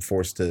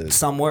forced to.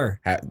 Some were.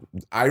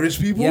 Irish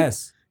people?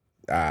 Yes.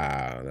 No,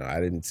 I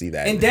didn't see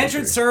that.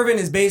 Indentured servant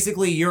is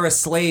basically you're a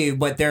slave,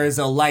 but there's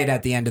a light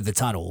at the end of the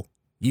tunnel.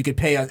 You could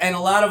pay, and a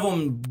lot of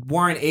them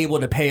weren't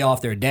able to pay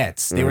off their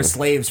debts. They were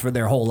slaves for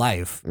their whole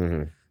life.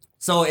 Mm-hmm.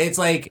 So it's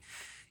like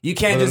you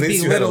can't Well, at just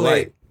least you had a belittle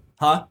light. it,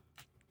 huh?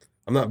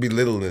 I'm not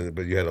belittling it,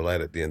 but you had a light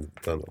at the end of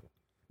the tunnel.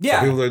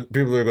 Yeah. So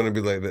people are going to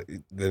be like,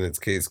 then it's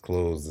case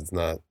closed. It's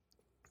not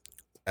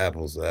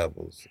apples to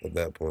apples at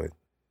that point,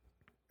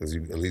 because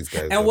you at least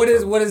guys. And what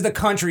does the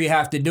country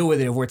have to do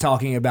with it if we're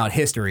talking about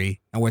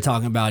history and we're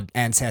talking about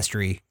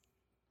ancestry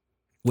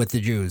with the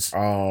Jews?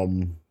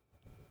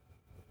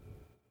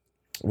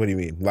 What do you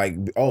mean? Like,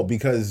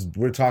 because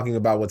we're talking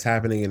about what's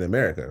happening in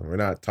America. We're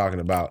not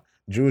talking about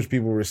Jewish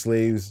people were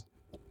slaves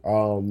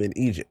in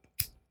Egypt.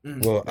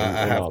 Well,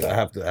 I have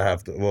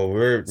to. Well,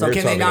 we're So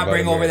can they not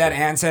bring over America. that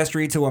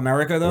ancestry to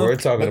America though? We're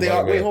talking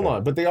about wait, hold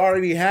on. But they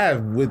already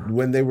have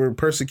when they were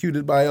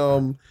persecuted by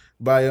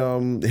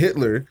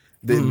Hitler.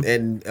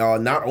 And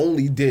not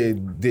only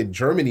did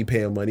Germany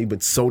pay him money,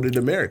 but so did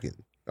America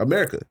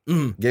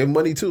gave him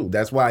money too.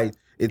 That's why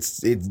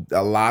it's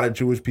a lot of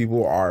Jewish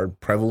people are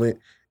prevalent.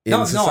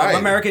 No, society.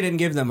 America didn't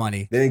give them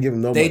money. They didn't give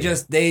them no They money.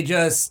 just they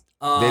didn't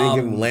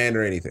give them land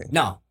or anything.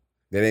 No.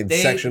 They didn't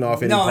section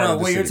off any part of the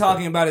what city. you're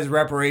talking about is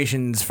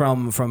reparations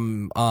from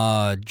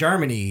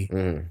Germany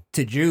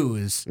to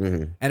Jews,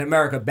 and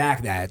America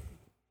backed that.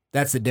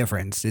 That's the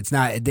difference. It's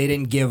not, they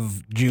didn't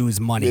give Jews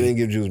money. They didn't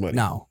give Jews money.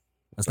 No,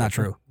 that's not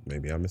true.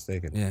 Maybe I'm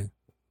mistaken. Yeah.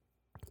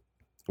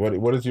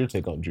 What is your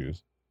take on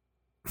Jews?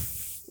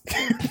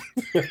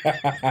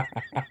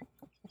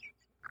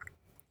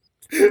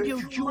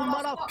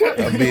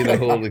 I'm being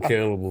held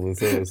accountable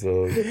this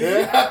episode.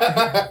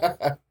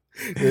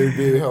 They're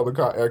being held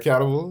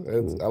accountable.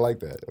 I like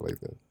that.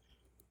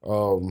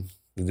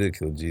 They did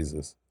kill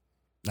Jesus.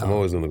 No. I'm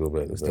always gonna go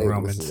back to It's that. the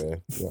Romans.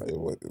 It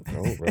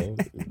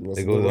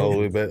goes all the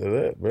way back to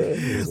that, bro.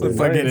 Let's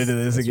not get into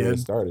this again.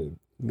 Started.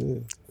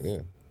 Yeah.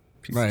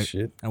 Piece Right. of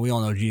shit. And we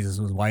all know Jesus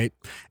was white.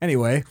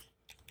 Anyway.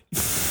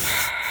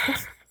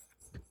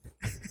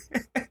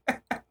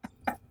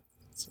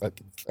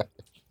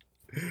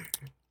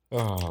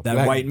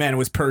 That white man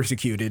was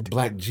persecuted.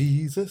 Black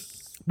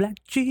Jesus. Black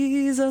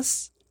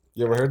Jesus.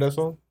 You ever heard that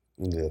song?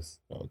 Yes.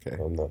 Okay.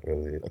 I'm not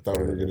really. I thought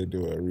we were gonna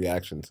do a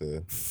reaction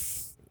to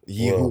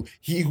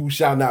he who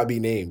shall not be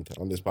named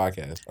on this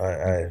podcast.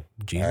 I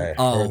Jesus.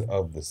 heard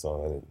of the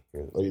song. I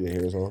didn't hear it. Oh, you didn't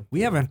hear the song?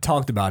 We haven't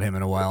talked about him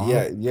in a while.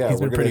 Huh? Yeah. He's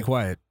been pretty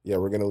quiet. Yeah,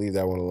 we're gonna leave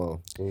that one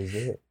alone. What was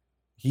that?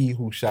 He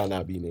who shall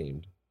not be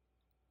named.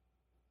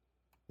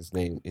 His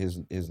name is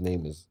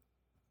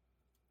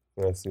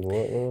Classy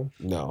what?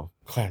 No,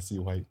 classy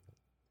white.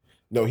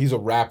 No, he's a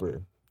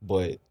rapper,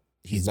 but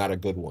he's not a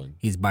good one.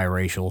 He's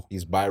biracial.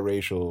 He's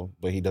biracial,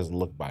 but he doesn't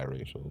look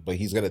biracial. But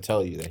he's gonna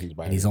tell you that he's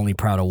biracial. And he's only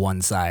proud of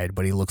one side,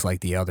 but he looks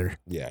like the other.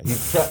 Yeah,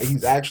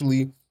 he's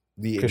actually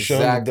the Kashawn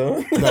exact.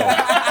 Dunn?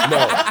 No,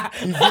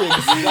 he's the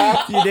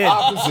exact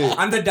opposite.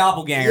 I'm the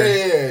doppelganger.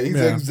 Yeah, he's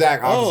the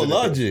exact opposite. Oh, of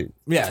Logic. him.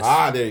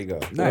 Yes. There you go.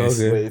 Nice.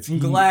 Okay. But I'm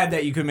glad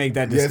that you could make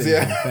that distinction.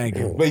 Yes, yeah. Thank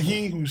you. But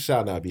he who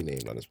shall not be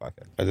named on this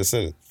podcast. I just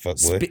said it. Fuck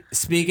boy.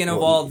 Speaking of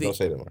Don't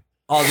say that more.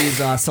 all these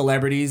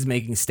celebrities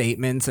making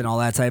statements and all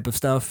that type of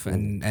stuff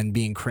and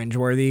being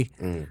cringeworthy,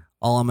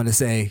 all I'm gonna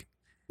say,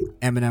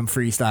 Eminem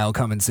freestyle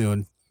coming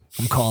soon.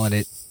 I'm calling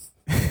it.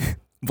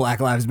 Black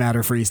Lives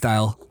Matter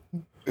freestyle.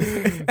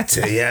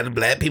 Tell you how the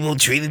black people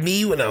treated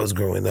me when I was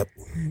growing up.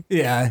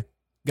 Yeah,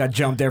 got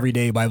jumped every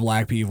day by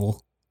black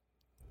people.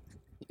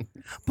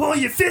 Pull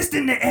your fist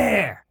in the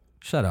air.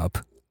 Shut up.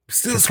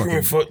 Still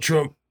screaming fuck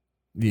Trump.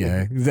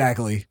 Yeah,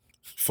 exactly.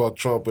 Fuck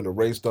Trump and the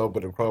race dump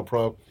and the crump,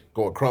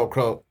 going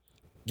crump,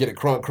 get it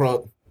crump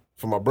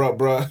for my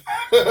bruh.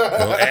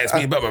 Don't ask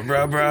me about my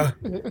bruh.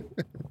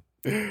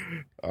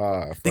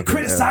 They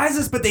criticize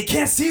us, but they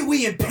can't see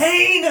we in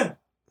pain.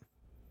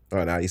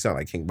 Oh, now you sound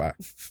like King Bach.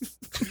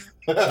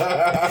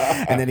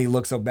 And then he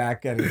looks up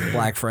back at his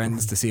black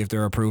friends to see if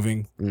they're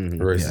approving.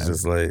 Race is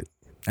just like,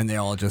 and they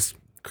all just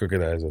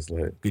crooked eyes, just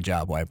like, good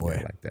job, white boy.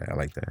 Yeah, I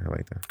like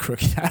that.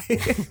 Crooked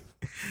eye.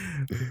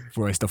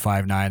 Royce the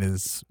 5'9"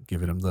 is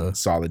giving him the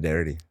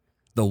solidarity,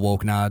 the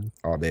woke nod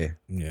all day.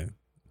 Yeah.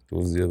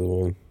 What was the other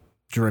one?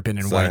 Dripping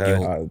in white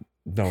guilt.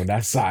 No,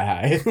 that's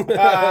Sci-High.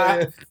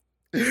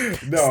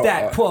 No,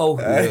 Stat Quo.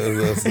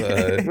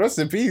 Rest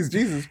in peace,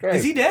 Jesus Christ.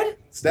 Is he dead?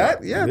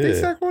 Stat? Yeah, I think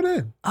Stat Quo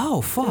dead.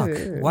 Oh fuck!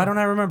 Yeah. Why don't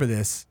I remember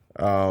this?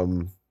 I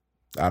don't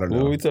know. What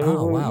were we talking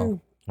about? Wow.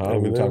 Huh?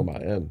 We were talking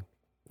about M.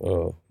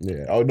 Oh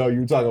yeah. Oh no,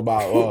 you were talking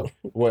about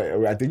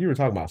what? I think you were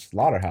talking about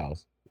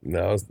Slaughterhouse.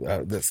 No,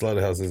 that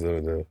Slaughterhouse is over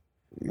there.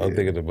 I'm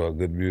thinking about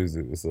good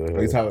music. So,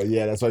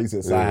 yeah, that's why you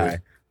said Sci-High.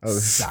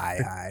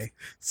 Sci-High.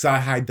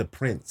 Sci-High the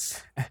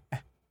Prince.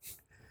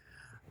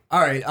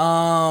 All right.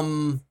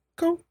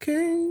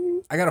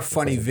 Cocaine. I got a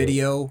funny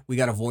video. We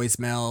got a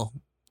voicemail.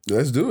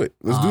 Let's do it.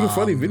 Let's do the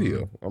funny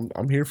video.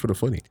 I'm here for the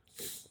funny.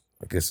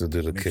 I guess we'll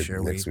do the kid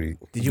next week.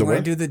 Did you want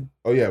to do the?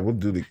 Oh yeah, we'll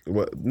do the.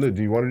 What? No,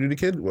 do you want to do the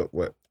kid?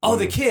 What? Oh,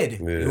 the kid.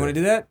 Yeah. You want to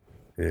do that?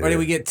 Yeah. Or did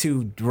we get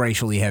too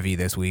racially heavy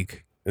this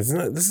week? It's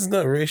not. This is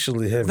not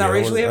racially heavy. It's not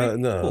racially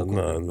heavy. No, Cool.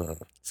 no.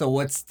 So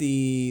what's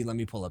the? Let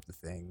me pull up the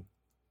thing.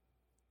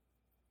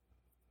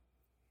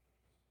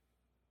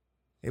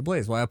 Hey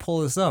Blaze, why I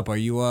pull this up? Are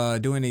you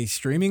doing a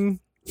streaming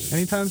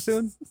anytime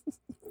soon?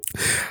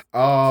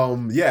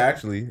 Yeah,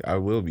 actually, I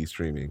will be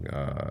streaming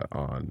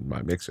on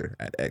my Mixer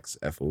at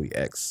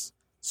XFOEX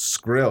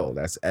Skrill.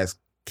 That's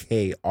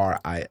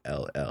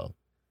SKRILL.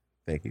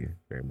 Thank you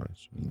very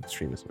much. I'm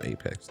streaming some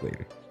Apex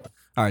later.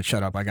 All right,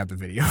 shut up. I got the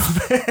video.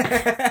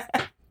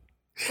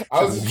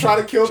 I was just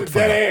trying to kill the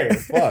dead air.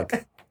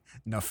 Fuck.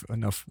 Enough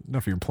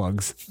of your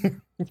plugs.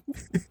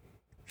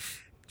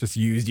 Just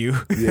used you.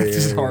 Yeah,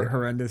 Just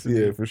horrendous.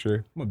 Yeah, for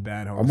sure. I'm a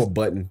bad host. I'm a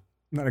button.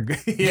 Not a good.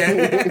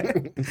 Yeah.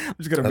 I'm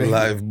just gonna A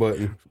live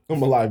button.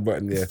 I'm a live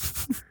button. Yeah.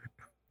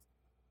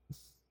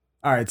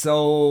 All right,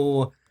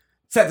 so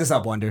set this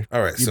up, Wonder.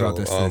 All right, You so brought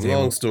this to the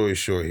table. long story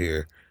short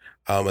here,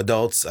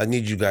 adults, I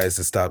need you guys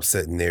to stop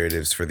setting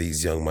narratives for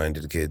these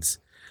young-minded kids.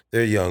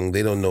 They're young.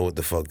 They don't know what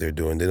the fuck they're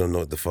doing. They don't know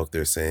what the fuck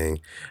they're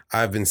saying.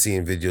 I've been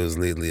seeing videos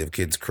lately of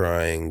kids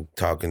crying,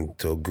 talking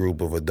to a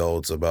group of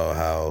adults about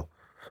how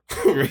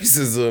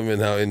racism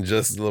and how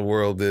unjust the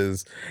world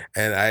is,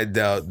 and I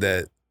doubt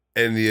that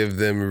any of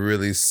them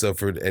really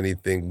suffered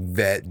anything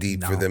that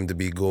deep for them to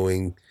be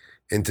going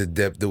into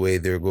depth the way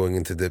they're going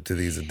into depth to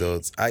these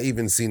adults. I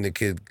even seen the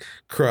kid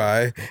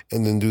cry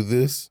and then do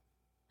this.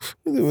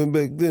 And then went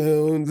back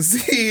down to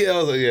see. I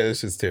was like, yeah, this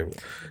shit's terrible.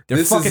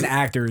 They're fucking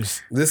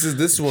actors. This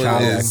one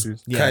Child is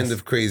actors. Yes. kind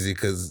of crazy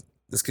because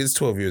this kid's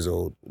 12 years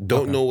old.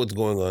 Don't know what's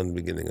going on in the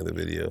beginning of the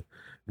video.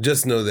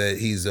 Just know that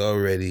he's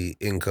already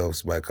in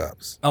cuffs by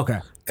cops. Okay.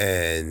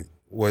 And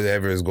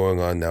whatever is going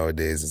on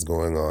nowadays is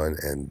going on,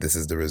 and this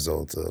is the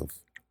result of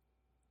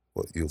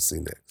what you'll see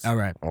next. All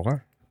right.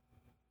 Okay.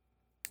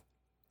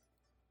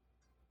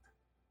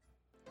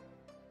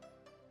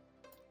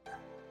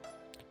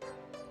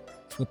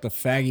 With the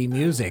faggy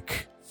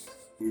music.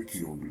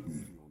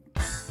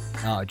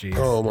 Oh, geez.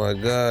 Oh my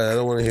god, I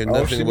don't want to hear Oh,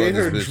 nothing she about made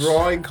her this bitch.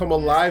 drawing come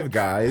alive,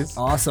 guys.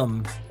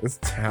 Awesome. It's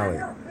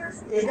talent.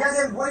 It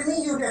doesn't. What do you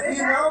mean you can?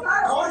 You know,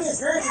 all your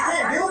parents, you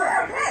can't do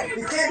that.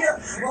 You can't do.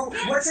 Well,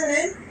 what's your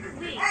name?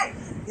 Hey.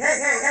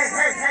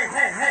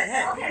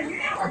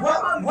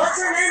 What's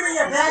your name and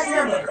your badge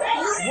number?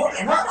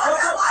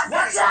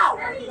 Watch out!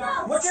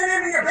 What's your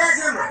name and your badge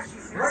number?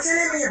 What's your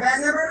name and your badge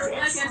number?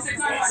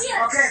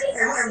 Okay,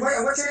 and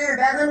what's your name and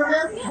badge number,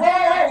 man?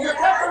 Whoa,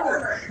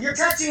 you're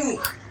touching me.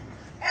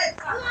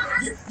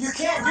 You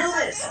can't do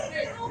this.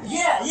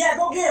 Yeah,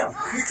 go get him.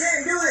 You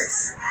can't do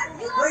this.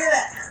 Look at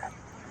that.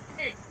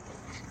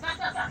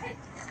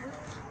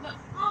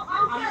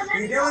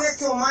 You're doing this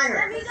to a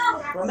minor.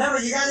 Remember,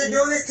 you guys are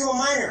doing this to a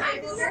minor.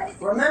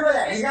 Remember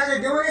that. You guys are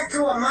doing this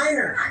to a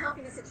minor.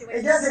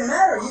 It doesn't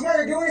matter. You guys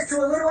are doing this to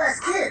a little ass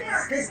kid.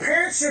 His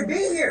parents should be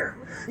here.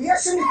 You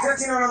guys shouldn't be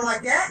touching on him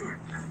like that.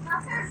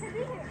 Our parents should be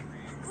here.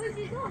 What is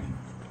he doing?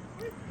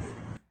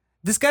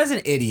 This guy's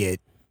an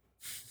idiot.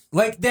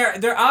 Like,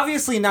 they're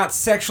obviously not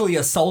sexually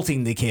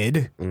assaulting the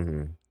kid.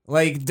 Mm-hmm.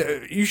 Like,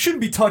 you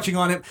shouldn't be touching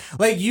on him.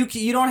 Like, you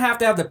don't have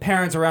to have the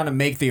parents around to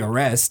make the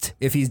arrest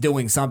if he's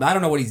doing something. I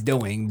don't know what he's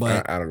doing,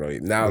 but I don't know.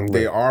 Now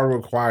they are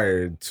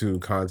required to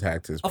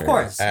contact his parents. Of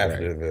course.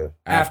 After the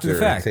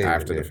fact.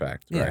 After the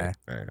fact. Yeah.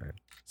 Right.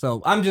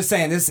 So I'm just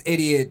saying this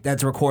idiot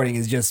that's recording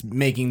is just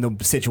making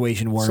the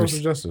situation worse. Social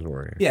justice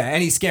warrior. Yeah,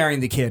 and he's scaring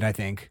the kid, I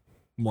think,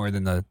 more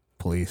than the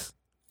police.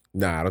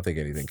 Nah, I don't think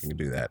anything can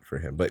do that for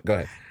him. But go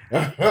ahead.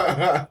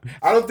 I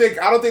don't think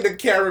the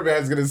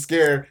cameraman's gonna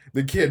scare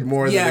the kid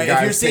more than the guy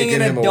if you're seeing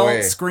taking an him adult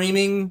away.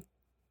 Screaming,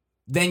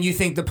 then you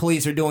think the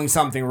police are doing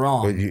something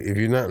wrong. But if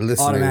you're not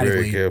listening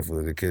very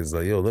carefully, the kid's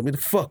like, "Yo, let me the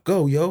fuck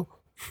go, yo."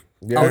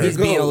 Yeah, he's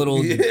being a little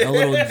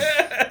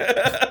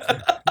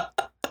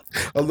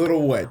a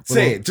little what?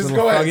 Say it. Just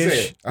go ahead and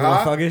say it. A little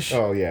thuggish.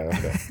 Oh yeah.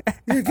 Okay.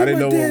 I didn't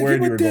know what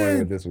word you were going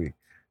with this week.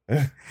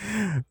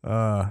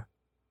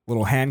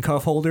 Little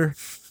handcuff holder.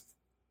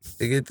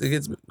 It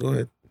gets. Go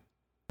ahead.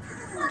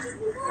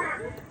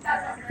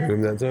 Give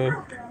him that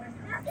time.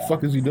 The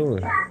fuck is he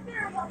doing?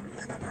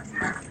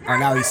 Oh,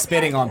 now he's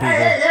spitting on people.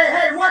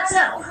 Hey, watch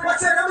out!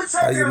 Watch out! Don't be choking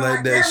How you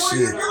like that What are shit?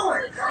 you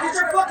doing? Get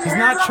your fucking He's hands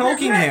not off his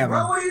choking neck, him.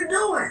 Bro, what are you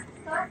doing?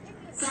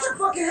 Get your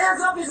fucking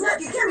hands off his neck.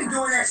 You can't be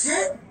doing that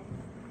shit.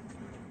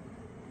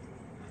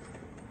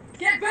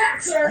 Get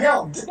back, sir.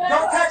 Yo,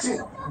 don't touch me.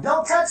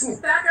 Don't touch me.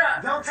 Back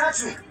up. Don't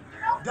touch me.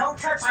 Don't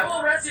touch me. I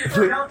will arrest you.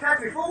 Don't touch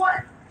me. For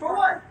what? For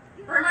what?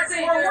 For my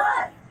safety. For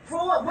what? For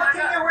what? What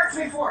can you arrest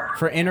me for?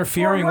 For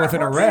interfering with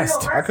an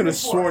arrest. I could have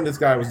sworn this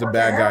guy was the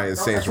bad guy in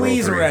Saints Row.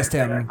 Please 3. arrest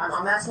him.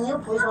 I'm asking you.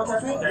 Please don't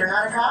touch me. You're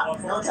not a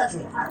cop. Don't touch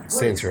me. Please,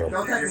 Saints Row.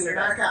 Don't touch me. You're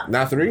not a cop.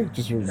 Not 3?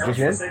 Just one? I'm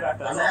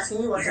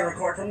asking you. You can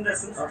record from a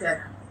distance. Okay.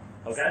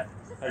 Okay?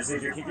 I just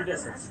need you to keep your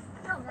distance.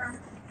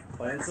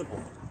 Plain and simple.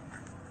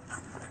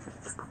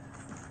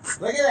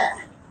 Look at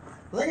that.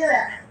 Look at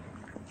that.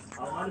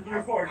 I don't mind if you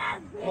record.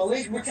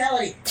 Police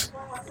brutality.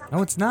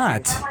 No, it's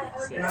not.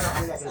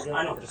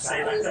 I know, just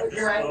say it like that.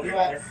 You're right. You're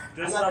right.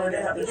 Just not really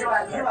have to. You're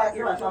right. You're right.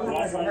 You're right. So I'm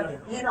not doing nothing.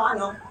 You know, I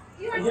know.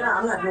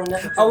 I'm not doing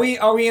nothing.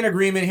 Are we in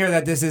agreement here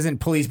that this isn't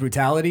police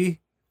brutality?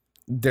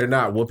 They're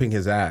not whooping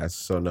his ass,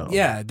 so no.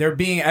 Yeah, they're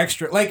being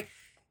extra. Like,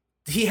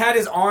 he had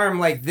his arm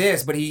like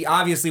this, but he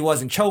obviously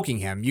wasn't choking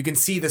him. You can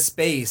see the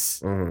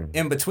space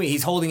in between.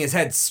 He's holding his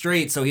head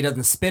straight so he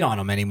doesn't spit on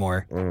him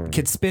anymore.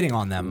 Kid's spitting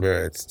on them.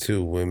 Bro, it's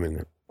 2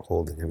 women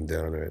holding him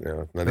down right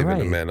now. Not even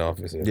a man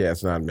officer. Yeah,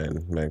 it's not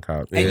man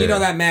cop. And you know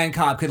that man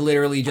cop could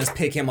literally just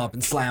pick him up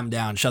and slam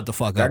down. Shut the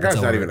fuck up. That guy's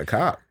It's not over. even a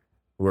cop.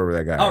 Whoever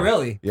that guy Oh, is.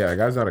 really? Yeah, that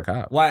guy's not a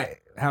cop. Why?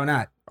 How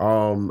not?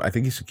 I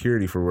think he's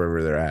security for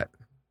wherever they're at.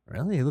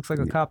 Really? He looks like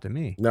a cop to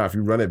me. No, if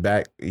you run it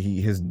back,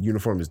 his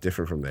uniform is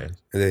different from theirs.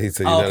 And then he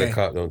said, "You're not a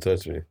cop. Don't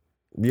touch me."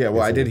 Yeah,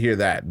 well, I did hear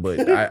that, but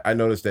I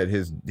noticed that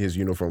his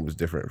uniform was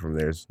different from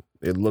theirs.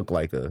 It looked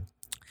like a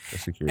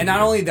security. And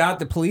not only that,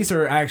 the police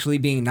are actually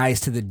being nice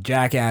to the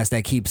jackass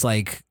that keeps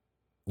like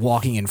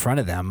walking in front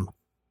of them.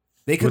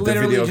 They could With the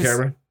literally video just,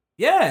 camera?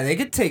 Yeah, they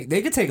could take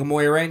him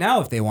away right now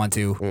if they want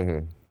to.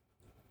 Mm-hmm.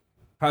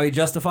 Probably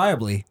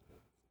justifiably.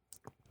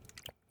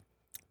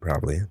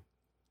 Probably.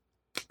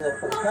 Come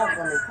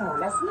on,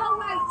 let's No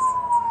way.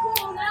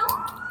 Come on now.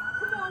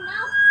 Come on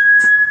now.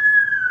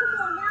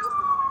 Come on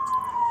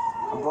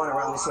now. I'm going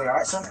around this way, all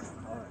right, son?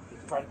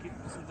 Try to keep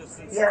some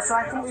distance. Yeah,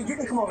 so you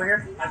can come over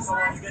here. I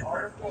saw you get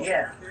hurt.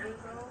 Yeah.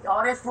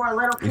 All this for a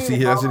little kid. You see,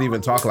 he bro. doesn't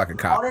even talk like a All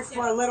cop. this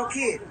for a little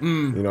kid.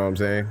 You know what I'm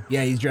saying?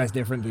 Yeah, he's dressed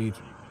differently.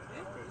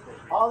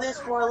 All this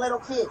for a little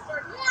kid.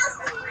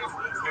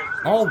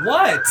 Oh,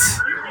 what?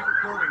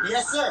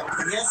 Yes, sir.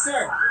 Yes,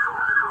 sir.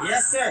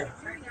 Yes, sir.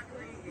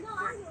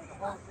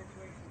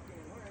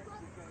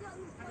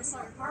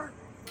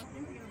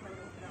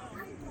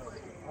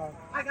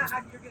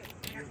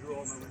 You're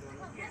good.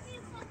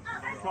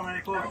 Don't come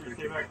any closer.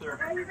 Stay back there.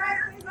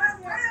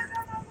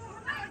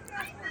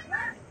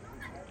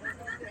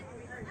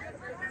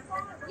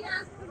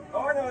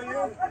 Oh, I know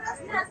you.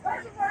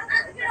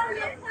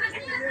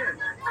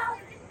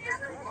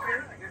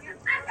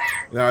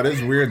 Now, it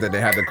is weird that they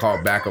had to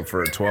call backup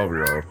for a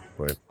 12-year-old,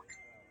 but,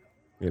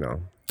 you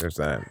know, there's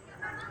that.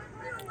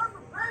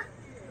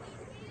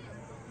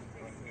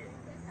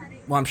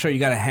 Well, I'm sure you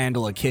got to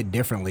handle a kid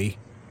differently.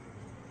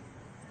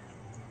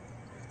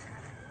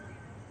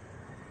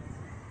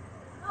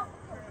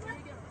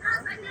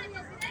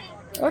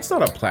 That's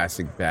not a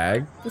plastic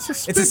bag. It's a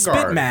spit It's a spit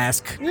guard.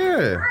 mask.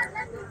 Yeah.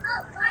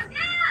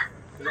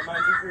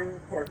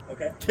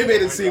 Okay. They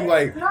made it seem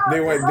like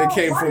they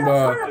came from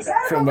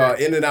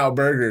In-N-Out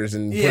Burgers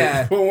and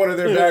Yeah. put one of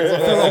their bags on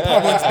Put a little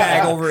Publix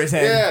bag over his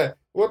head. Yeah.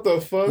 What the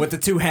fuck? With the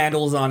 2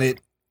 handles on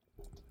it.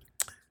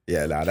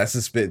 Yeah, nah, that's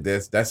a spit.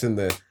 That's in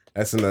the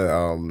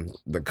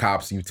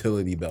cop's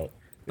utility belt.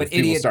 But If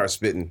people idiot- start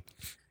spitting.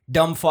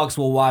 Dumb fucks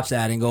will watch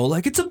that and go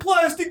like, it's a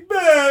plastic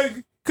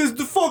bag because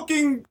the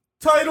fucking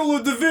title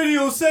of the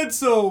video said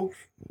so.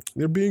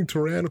 They're being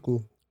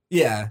tyrannical.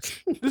 Yeah.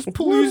 This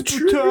police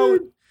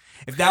brutality.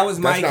 If that was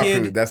my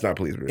kid, that's not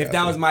police brutality. if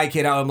that was my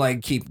kid, I would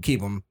like keep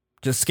him.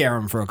 Just scare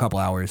him for a couple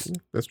hours.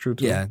 That's true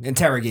too. Yeah,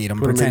 interrogate him.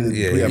 Put him Pretend.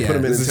 in- put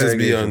him in This is just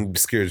be interrogation. on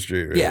Scared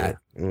Straight, right? Yeah.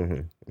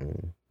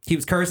 Mm-hmm. He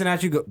was cursing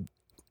at you. Go,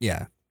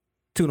 yeah,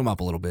 tune him up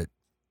a little bit.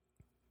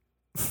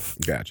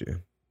 Got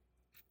you.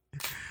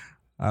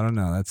 I don't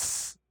know.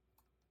 That's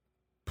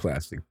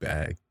plastic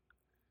bag.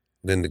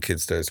 Then the kid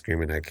started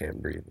screaming, "I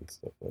can't breathe" and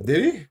stuff. Like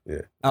Did he?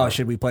 Yeah. Oh,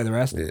 should we play the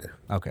rest? Yeah.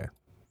 Okay.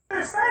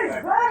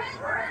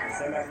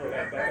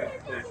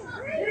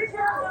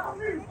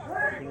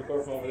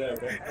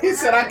 He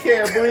said, "I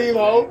can't breathe,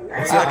 ho."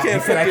 He said, "I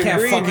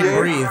can't fucking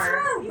breathe."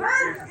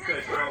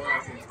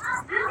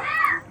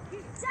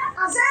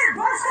 I'm saying,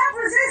 bro, stop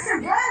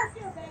resisting, bro.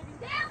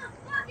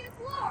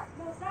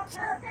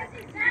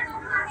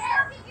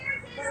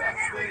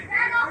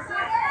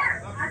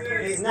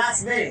 He's not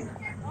spitting.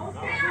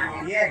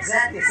 Yeah,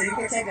 exactly. So you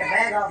can take the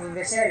bag off of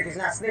his head if he's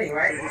not spitting,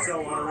 right?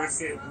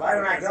 Why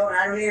don't I go?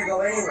 I don't need to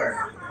go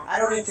anywhere. I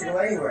don't need to go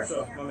anywhere.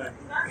 So, my man.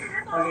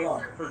 Okay, go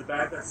on. For the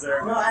bag that's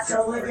there. No, I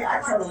totally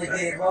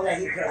did. Well, that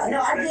he could.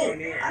 No,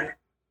 I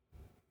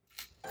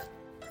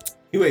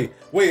did.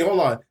 Wait, hold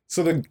on.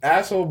 So the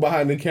asshole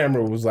behind the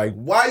camera was like,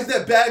 "Why is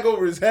that bag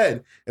over his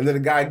head?" And then the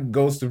guy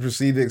goes to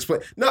proceed to explain.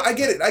 No, I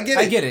get it. I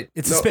get it.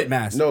 It's a spit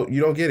mask. No, you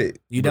don't get it.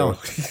 You don't.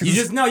 You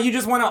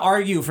just want to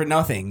argue for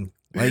nothing.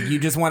 Like you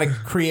just want to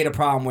create a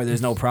problem where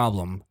there's no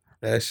problem.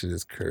 That shit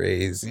is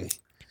crazy.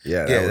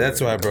 Yeah,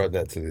 that's why I brought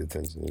that to the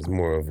attention. It's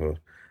more of a,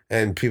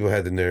 and people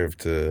had the nerve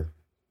to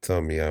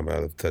tell me I'm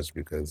out of touch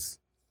because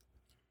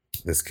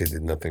this kid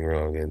did nothing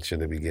wrong and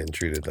shouldn't be getting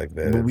treated like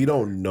that. But we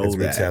don't know it's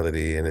that.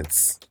 brutality, and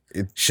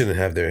it shouldn't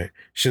have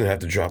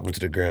to drop him to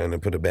the ground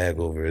and put a bag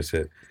over his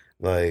head.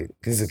 Like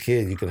he's a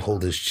kid, you can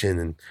hold his chin,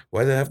 and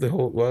why do they have to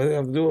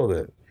do all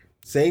that?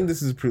 Saying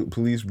this is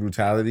police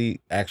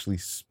brutality actually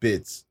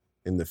spits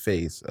in the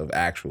face of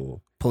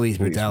actual police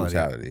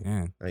brutality.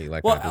 Yeah.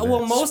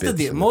 Most of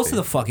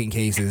the fucking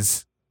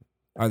cases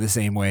are the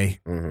same way.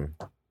 Mm-hmm.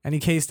 Any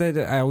case that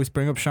I always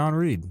bring up, Sean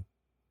Reed.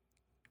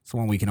 It's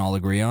one we can all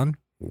agree on.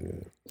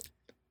 Yeah.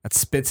 That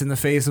spits in the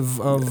face of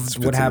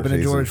what happened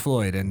to George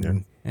Floyd,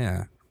 and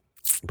yeah,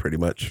 pretty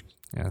much.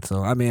 Yeah.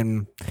 So I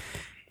mean,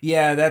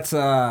 yeah, that's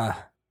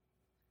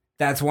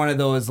one of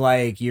those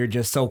like you're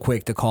just so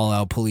quick to call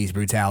out police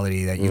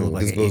brutality that you look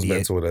like an idiot. This goes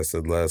back to what I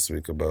said last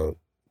week about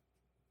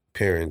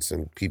parents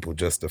and people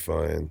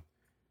justifying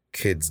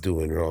kids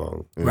doing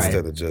wrong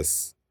instead of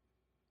just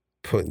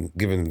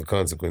giving them the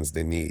consequence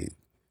they need.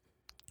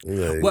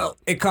 Like, well,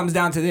 it comes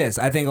down to this.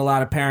 I think a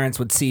lot of parents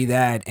would see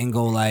that and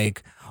go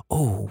like,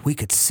 "Oh, we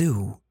could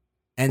sue,"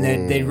 and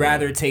then they'd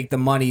rather take the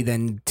money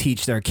than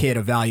teach their kid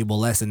a valuable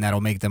lesson that'll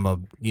make them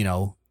a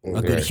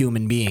good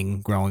human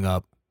being growing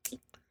up.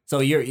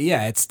 So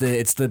it's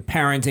the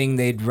parenting.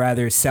 They'd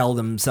rather sell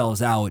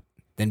themselves out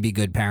than be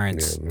good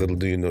parents. Yeah, little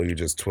do you know, you're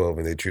just 12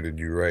 and they treated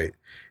you right.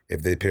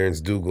 If their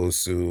parents do go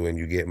sue and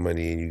you get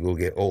money and you go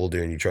get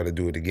older and you try to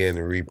do it again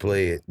and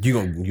replay it,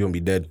 you're gonna be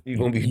dead. You're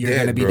gonna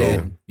be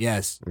dead.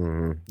 Yes.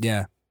 Mm-hmm.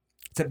 Yeah.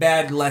 It's a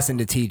bad lesson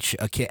to teach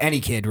a kid,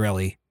 any kid,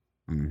 really.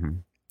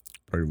 Mm-hmm.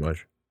 Pretty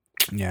much.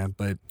 Yeah,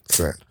 but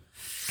right.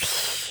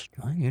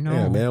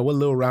 Yeah, man. What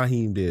Lil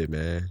Raheem did,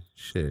 man.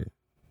 Shit.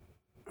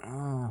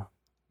 Oh.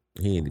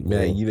 Lil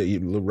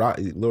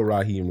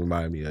Raheem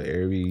reminded me of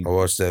every. I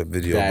watched that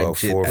video about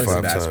 4 or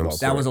 5 times.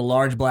 That was a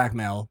large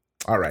blackmail.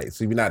 All right,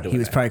 so you're not doing. He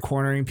was probably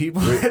cornering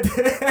people.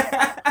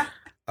 I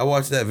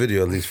watched that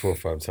video at least 4 or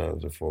 5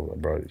 times before I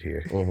brought it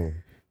here. Mm-hmm.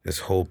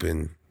 Just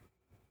hoping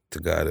to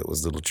God it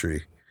was Little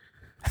Tree.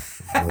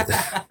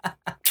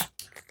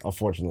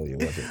 Unfortunately,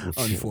 it wasn't.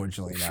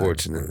 Unfortunately, not.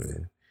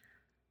 Fortunately.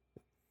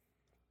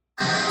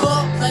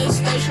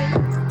 PlayStation.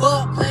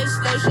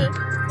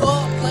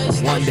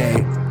 One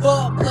day.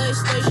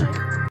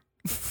 PlayStation.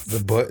 The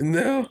button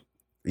now?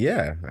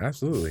 Yeah,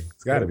 absolutely.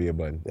 It's got to be a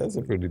button. That's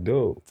a pretty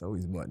dope. It's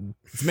always a button.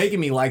 It's making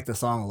me like the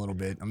song a little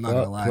bit. I'm not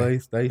gonna lie.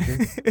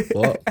 PlayStation.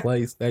 Fuck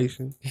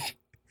PlayStation.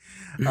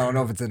 I don't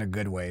know if it's in a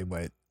good way,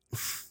 but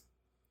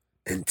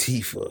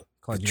Antifa.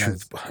 The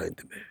truth behind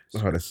the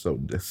mask. Oh, that's so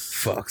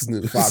Fox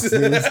News. Fox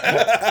News.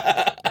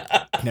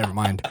 Never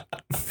mind.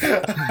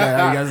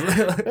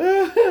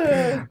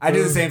 I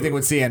do the same thing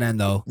with CNN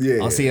though.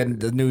 Yeah. I'll see a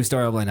news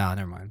story. I'm like, nah,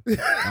 never mind.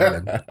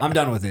 I'm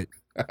done with it.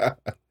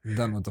 I'm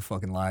done with the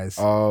fucking lies.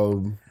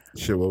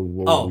 Shit.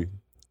 What we...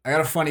 I got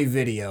a funny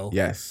video.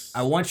 Yes.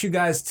 I want you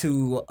guys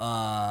to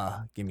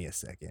give me a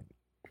second.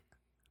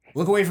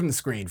 Look away from the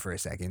screen for a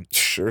second.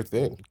 Sure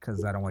thing.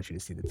 Because I don't want you to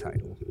see the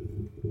title.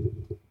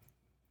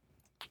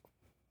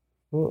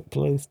 What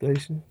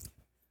PlayStation?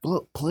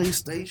 What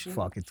PlayStation?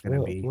 Fuck, it's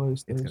gonna be.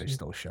 It's gonna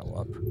still show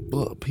up.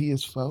 What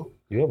PS4?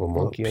 You have a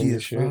monkey on your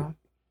shirt?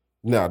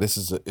 No,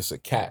 it's a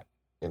cat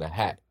in a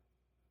hat.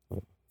 All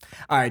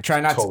right, try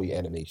not Toei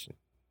animation.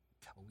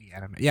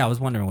 Yeah, I was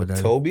wondering what that.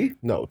 Toby?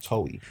 No,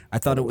 Toei. I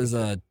thought it was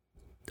a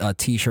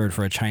T-shirt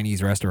for a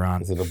Chinese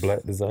restaurant. Is it a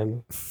black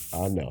designer?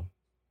 No.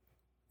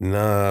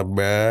 Nah,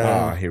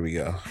 bruh. Oh, here we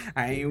go.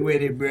 I ain't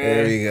with it,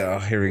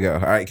 bruh. Here we go. All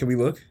right, can we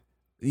look?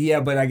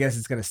 Yeah, but I guess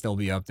it's gonna still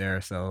be up there.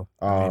 So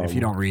I mean, if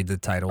you don't read the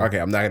title, okay,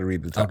 I'm not gonna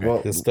read the title. Okay.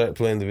 Well, just start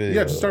playing the video.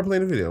 Yeah, just start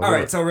playing the video. All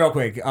right, so real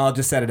quick, I'll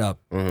just set it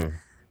up.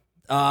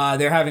 Mm-hmm.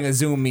 They're having a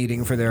Zoom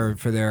meeting for their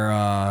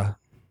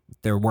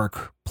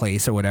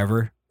workplace or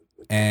whatever,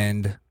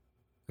 and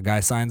the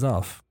guy signs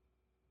off.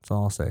 That's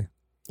all I'll say.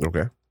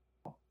 Okay.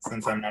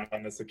 Since I'm not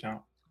on this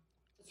account.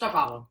 No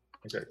problem.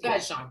 Okay. Go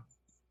ahead, Sean.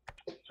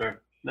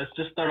 Sure. Let's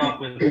just start off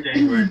with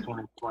January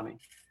 2020.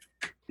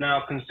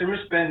 Now, consumer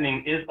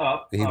spending is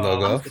up. Did he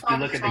log off? If you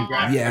look at the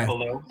graph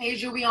below. What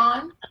page are we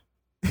on?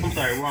 I'm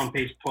sorry, we're on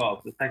page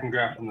 12, the second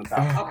graph from the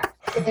top.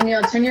 Okay.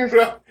 Danielle, turn your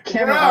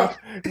camera off.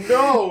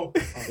 No.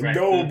 Right,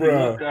 No,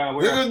 bro.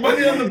 There's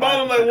money on the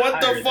bottom. Like, what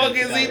the fuck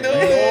is he doing?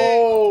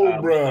 No,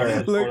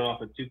 bro. Started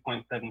off at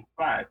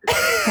 2.75%.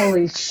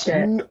 Holy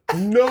shit.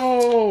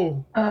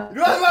 No.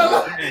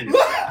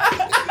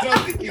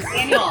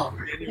 Daniel.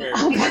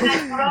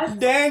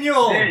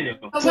 Daniel.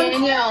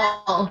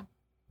 Daniel.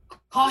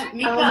 Call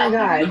Mika. Oh my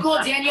God. You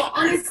call Daniel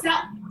on his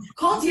cell.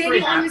 Call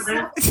Daniel on his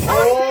cell.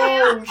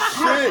 Oh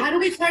shit! How do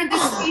we turn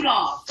this feed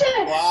off?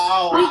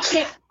 Wow. We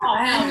can't. Oh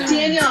hell no.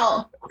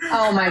 Daniel.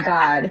 Oh my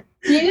God.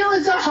 Daniel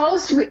is the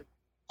host.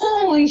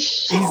 Holy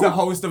shit. He's the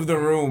host of the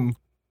room.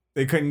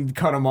 They couldn't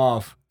cut him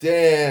off.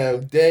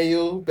 Damn,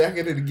 Daniel, back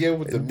at it again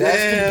with the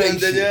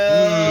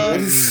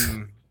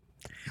masturbation.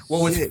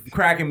 What was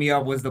cracking me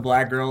up was the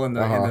black girl in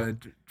the far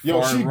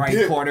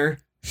right corner.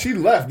 She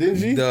left, didn't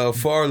she? The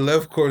far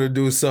left corner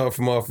dude saw it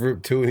from off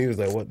rip too, and he was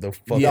like, "What the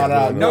fuck?"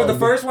 No, the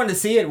first one to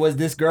see it was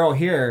this girl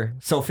here,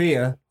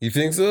 Sophia. You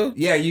think so?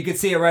 Yeah, you could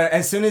see it right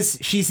as soon as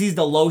she sees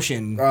the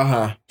lotion.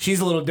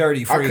 She's a little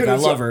dirty freak. I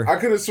love her. I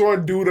could have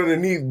sworn dude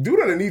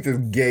underneath is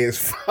gay as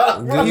fuck.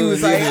 He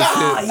was like,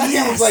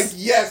 He was like,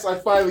 yes, I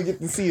finally get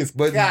to see his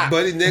cock.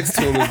 Buddy next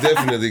to him is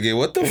definitely gay.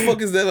 What the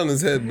fuck is that on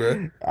his head,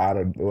 bro? I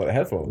don't know. What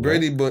headphones?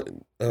 Brady,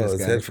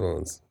 his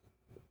headphones.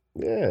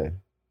 Yeah.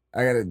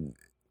 I gotta.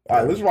 All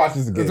right, let's watch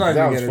this again.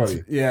 That was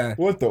funny. Yeah.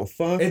 What the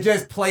fuck? It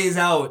just plays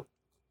out.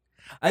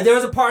 There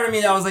was a part of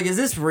me that was like, is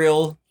this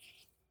real?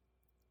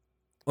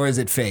 Or is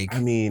it fake?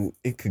 I mean,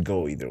 it could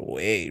go either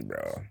way,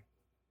 bro.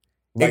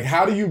 Like,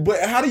 how do you,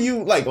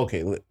 like,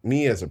 okay, look,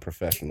 me as a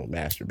professional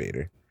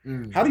masturbator,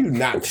 how do you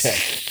not check?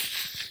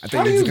 I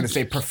think you're just going to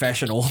say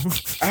professional.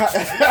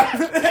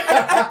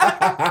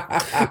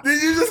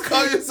 Did you just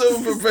call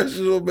yourself a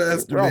professional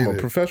masturbator? Bro, I'm a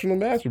professional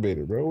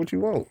masturbator, bro. What you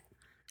want?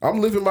 I'm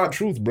living my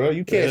truth, bro.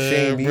 You can't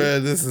shame me.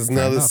 Bro, this is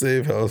not a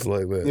safe house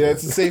like that. Yeah,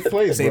 it's a safe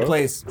place, Safe bro.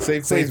 place.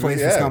 Safe Safe place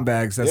for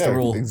scumbags. That's the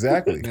rule.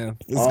 Exactly. Yeah.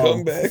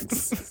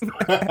 Scumbags.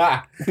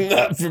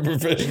 Not for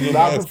professional.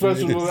 Not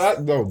professional.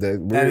 No,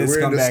 That is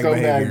we're in the scumbag scumbag.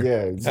 behavior.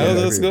 Yeah. How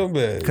is that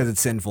scumbag? Because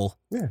it's sinful.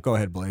 Yeah. Go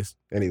ahead, Blaze.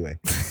 Anyway,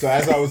 so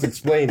as I was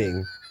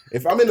explaining,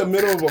 if I'm in the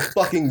middle of a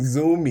fucking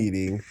Zoom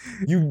meeting,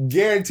 you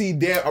guarantee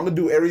I'm gonna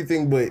do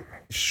everything but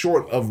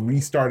short of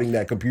restarting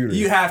that computer.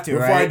 You have to,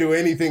 before right? I do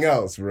anything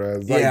else, bro.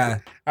 It's like, Yeah.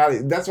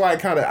 That's why I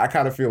kind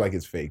of feel like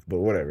it's fake, but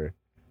whatever.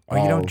 Oh,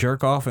 you don't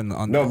jerk off on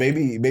No,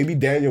 maybe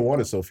Daniel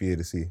wanted Sophia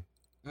to see.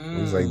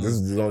 He was like, this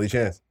is his only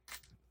chance.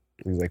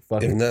 He was like,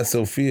 fuck If it. not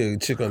Sophia,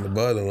 chick on the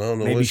bottom. I don't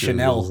know Maybe what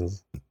Chanel.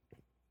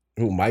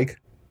 Who, Mike?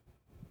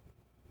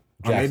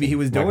 Or maybe he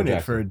was Michael doing it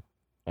Jackson.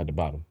 for. At the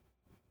bottom.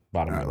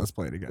 All right, let's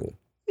play it again.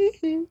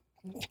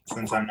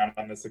 Since I'm not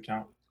on this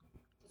account.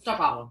 It's no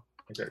problem.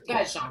 Okay. Go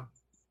ahead, Sean.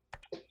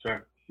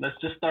 Sure. Let's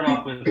just start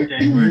off with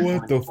January.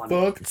 What the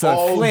fuck?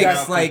 So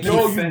Flicks, like,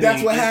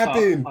 that's what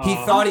happened. He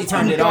thought he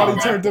turned it thought off.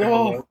 he turned it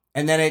off.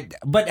 And then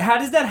but how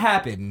does that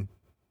happen?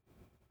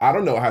 I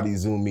don't know how these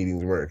Zoom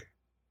meetings work.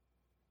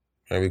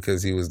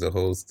 Because he was the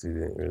host, he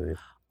didn't really.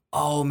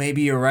 Oh,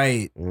 maybe you're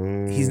right.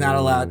 He's not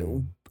allowed.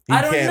 He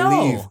I don't can't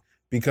know. leave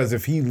because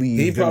if he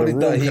leaves, He then probably the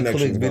thought room he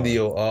connection's clicked gone.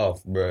 video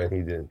off, bro.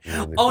 He didn't.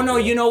 Oh no,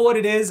 you know what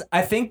it is?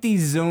 I think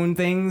these Zoom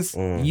things,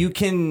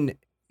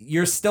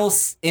 you're still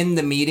in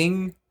the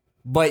meeting,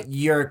 but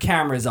your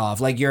camera's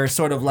off. Like you're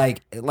sort of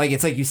like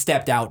it's like you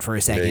stepped out for a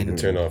Yeah, second. you can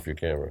turn off your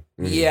camera.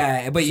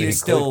 Yeah, but So you he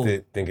still.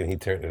 clicked it, thinking he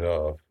turned it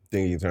off.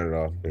 Thinking you turned it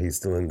off, but he's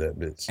still in that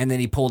bitch. And then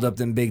he pulled up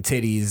them big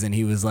titties, and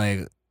he was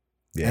like,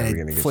 Yeah, and we're it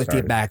gonna get flipped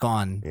started. it back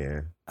on.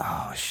 Yeah.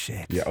 Oh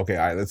shit. Yeah. Okay.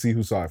 All right. Let's see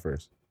who saw it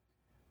first.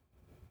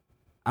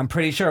 I'm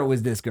pretty sure it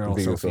was this girl, You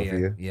think it was Sophia.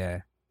 Sophia?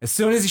 Yeah. As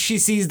soon as she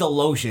sees the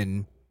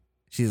lotion,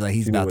 she's like,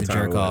 he's She knew about what to time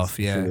jerk it was. off.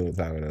 She Yeah. knew what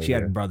time it was, She yeah.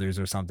 had brothers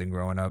or something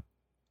growing up.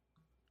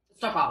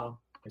 It's no problem.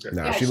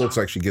 Nah, she looks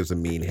like she gives a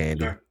mean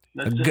handy.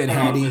 A good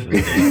handy.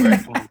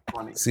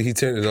 See, he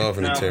turned it off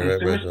and Now, it turned right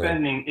consumer back on.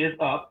 spending is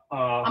up.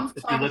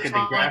 If you look at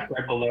the graph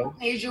right below. What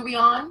page are we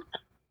on?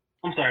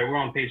 I'm sorry, we're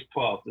on page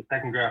 12, the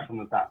second graph from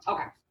the top.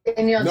 Okay.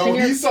 Daniel, No,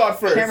 he saw it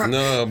first.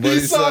 No, but he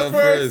saw it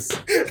first.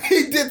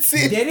 He did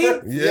see it. Did he?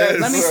 first.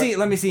 Yes.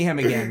 Let me see him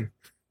again.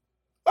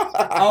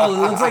 Oh,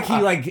 it looks like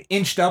he like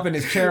inched up in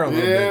his chair a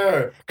little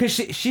bit. Cause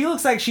she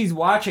looks like she's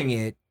watching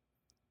it,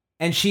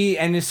 and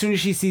as soon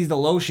as she sees the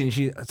lotion,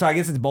 so I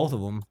guess it's both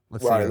of them.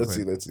 Let's Right.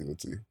 see. Let's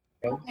see.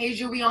 What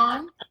page are we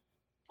on?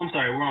 I'm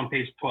sorry, we're on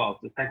page 12,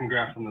 the second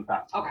graph from the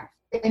top. Okay.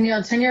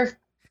 Daniel, turn your They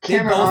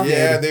camera both off. did.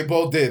 Yeah, they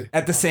both did.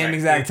 At the same Right,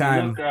 exact so if you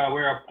time. Look,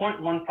 we're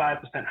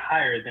 0.15%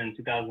 higher than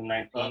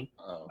 2019.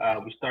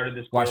 We started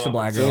this. Watch the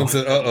black So girl. it's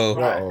a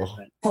Uh-oh.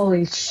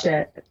 Holy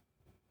shit.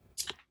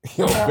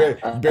 Yo,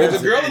 the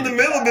girl in the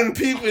middle been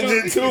peeping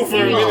it too for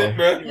a minute,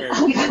 bro.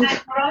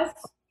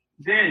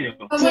 Daniel.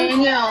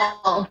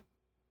 Daniel.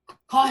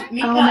 Call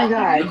me. Oh my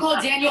God. You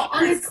call Daniel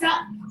on his cell.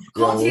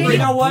 Call Yo, Daniel. You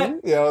know what?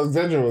 Yeah,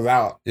 Alexandra was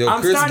out. Yo,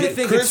 I'm Chris, starting to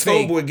think Chris it's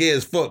fake. homeboy gay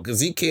as fuck because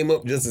he came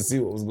up just to see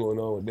what was going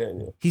on with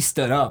Daniel. He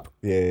stood up.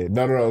 Yeah,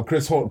 no.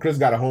 Chris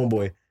got a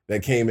homeboy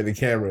that came in the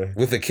camera.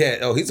 With a cat.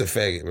 Oh, he's a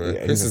faggot, man.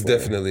 Yeah, Chris he's is a faggot.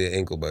 definitely an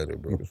ankle biter,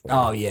 bro.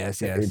 Oh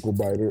yes. Ankle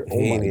biter. Oh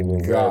He ain't my even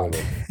god.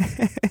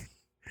 grabbing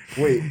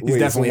Wait.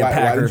 definitely a why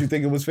packer. did you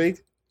think it was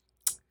fake?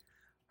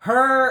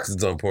 Her. This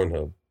is on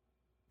Pornhub.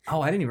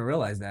 Oh, I didn't even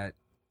realize that.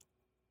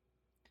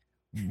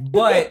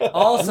 But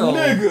also,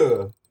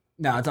 Nigga,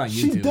 no, it's on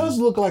YouTube. she does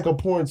look like a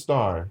porn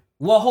star.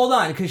 Well, hold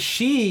on, because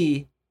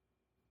she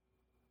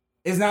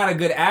is not a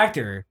good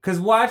actor. Because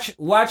watch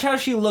how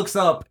she looks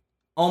up,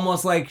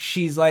 almost like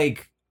she's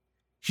like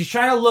She's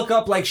trying to look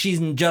up like she's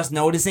just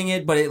noticing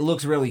it, but it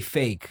looks really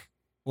fake.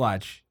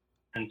 Watch.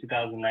 In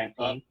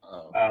 2019,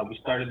 we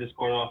started this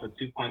quarter off at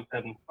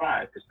 2.75%.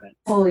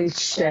 Holy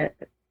shit.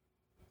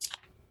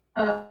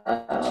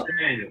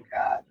 Daniel.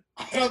 God.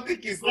 I don't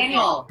think he's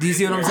Daniel. Do you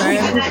see what I'm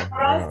saying?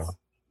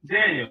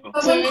 Daniel.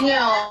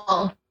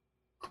 Daniel.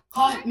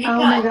 Call me. Oh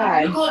my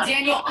God. Call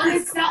Daniel on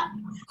his cell.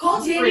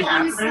 Call Daniel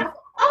on his cell.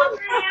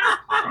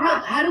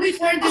 How do we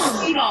turn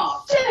this feed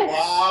off?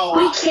 Wow.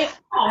 We can't.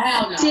 Oh,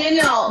 hell no.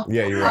 Daniel.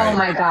 Yeah, you're right. Oh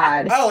my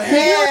God. Oh,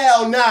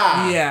 hell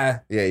nah. Yeah.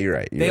 Yeah, you're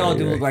right. They all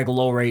do look like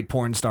low-rate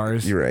porn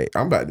stars. You're right.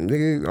 I'm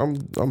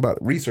about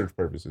research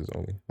purposes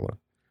only. Hold on.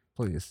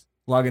 Please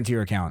log into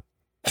your account.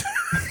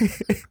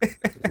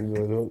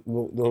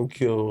 Don't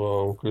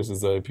kill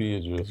Chris's IP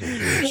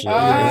address.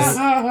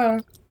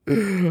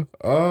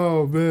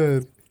 Oh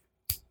man,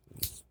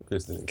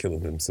 Chris didn't kill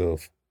him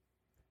himself.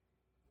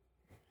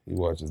 He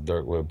watches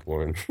dark web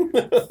porn.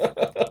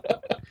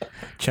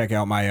 Check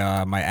out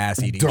my my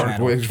ass eating dark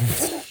channel. web.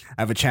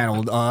 I have a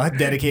channel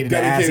dedicated to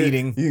ass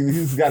eating.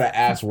 He's got an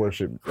ass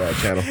worship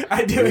channel.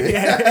 I do.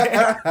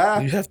 Yeah.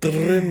 You have to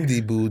rim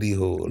the booty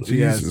hole.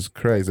 Jesus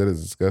Christ, that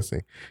is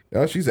disgusting.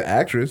 Oh, she's an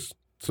actress.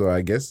 So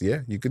I guess, yeah,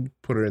 you could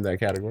put her in that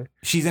category.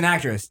 She's an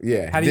actress.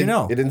 Yeah. How do you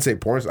know? It didn't say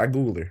porn. I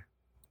Googled her.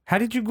 How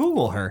did you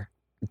Google her?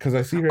 Because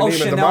I see her Oh, name at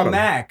the Chanel bottom.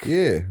 Mac.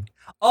 Yeah.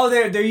 Oh,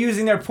 they're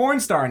using their porn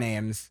star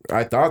names.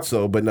 I thought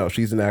so, but no,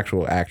 she's an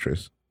actual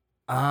actress.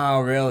 Oh,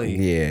 really?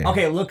 Yeah.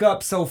 Okay, look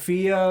up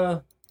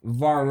Sofia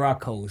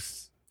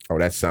Varakos. Oh,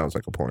 that sounds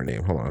like a porn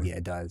name. Hold on. Yeah,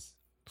 it does.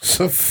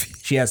 Sophia.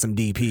 She has some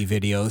DP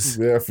videos.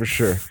 Yeah, for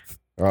sure.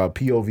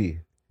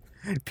 POV.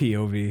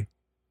 POV.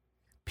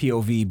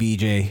 POV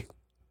BJ.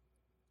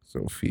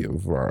 Sophia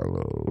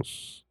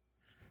Varlos.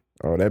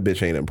 Oh, that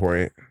bitch ain't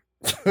important.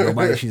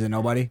 Nobody. She's a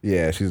nobody.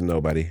 Yeah, she's a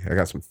nobody. I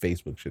got some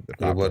Facebook shit.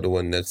 What about the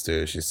one next to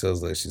her? She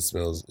sells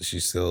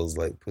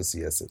like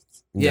pussy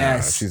essence.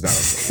 Yes. Nah,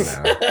 she's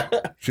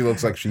not. She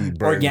looks like she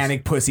burns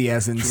Organic pussy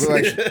essence.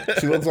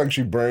 She looks like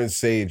she burns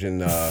sage and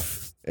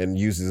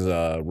uses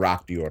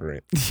rock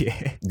deodorant.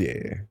 Yeah.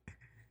 Yeah.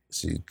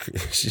 She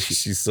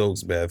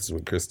soaks baths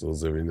with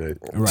crystals every night.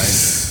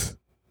 Right.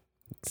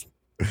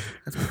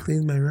 That's what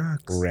cleans my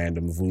rocks.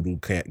 Random voodoo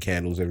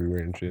candles everywhere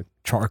and shit.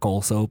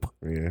 Charcoal soap.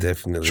 Yeah.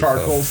 Definitely.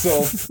 Charcoal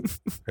soap.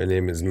 Her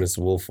name is Miss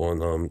Wolf on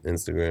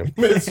Instagram.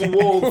 Miss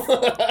Wolf.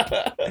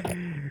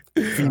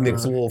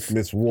 Phoenix Wolf.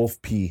 Miss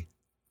Wolf P.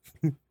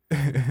 All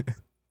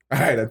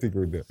right, I think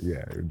we're done.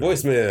 Yeah. We're done.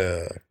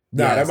 Voicemail.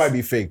 Nah, Yes. that might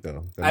be fake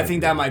though. I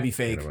think that might be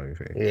fake. That might be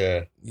fake.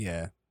 Yeah.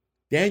 Yeah.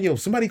 Daniel,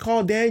 somebody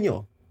call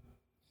Daniel.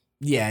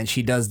 Yeah, and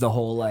she does the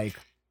whole like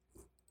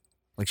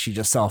she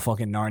just saw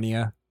fucking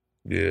Narnia.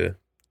 Yeah.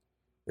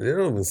 And they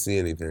don't even see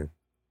anything.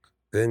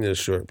 Daniel's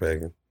short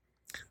packing.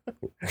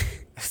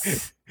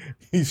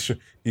 He's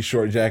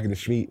short jacking the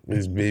sheet.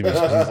 His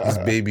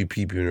baby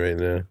peeping right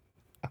now.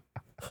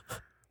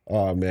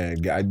 Oh man,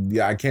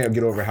 I can't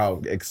get over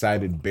how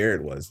excited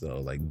Barrett was though.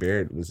 Like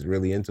Barrett was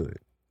really into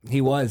it.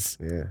 He was.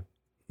 Yeah,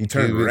 he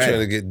turned He's been red. trying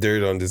to get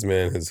dirt on this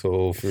man his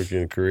whole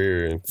freaking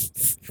career, and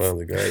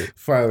finally got it.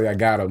 Finally, I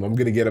got him. I'm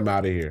gonna get him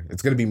out of here.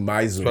 It's gonna be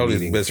my Zoom Probably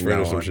his meeting best from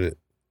friend or now some on. shit.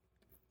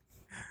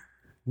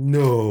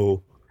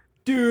 No.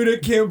 Dude, I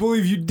can't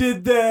believe you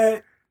did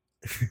that.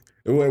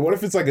 Wait, what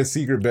if it's like a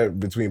secret bet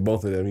between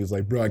both of them? He's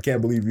like, bro, I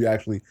can't believe you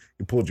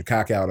pulled your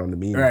cock out on the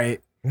meme. Right.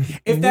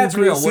 If that's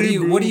real, what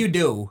do you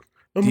do?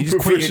 I'm Do you a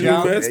just quit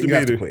your professional job? masturbator. You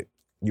have to quit.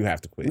 You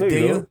have to quit. No, Do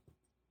you you? don't.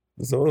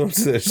 That's all I'm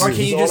saying. Or can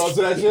you just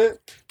that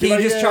shit? can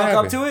you just chalk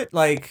up it? to it?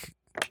 Like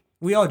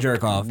we all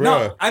jerk off.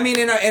 No, Bruh. I mean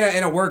in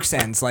a work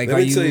sense. Like, Let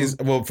are me tell you? you,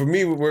 well, for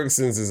me, with work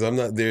senses, I'm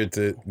not there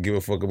to give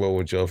a fuck about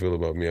what y'all feel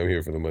about me. I'm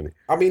here for the money.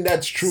 I mean,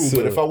 that's true, So-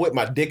 but if I whip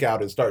my dick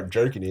out and start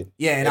jerking it.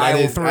 Yeah, in and I aisle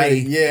didn't- 3. I-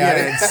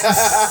 yeah.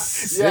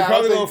 They're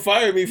probably I gonna think-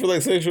 fire me for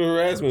like sexual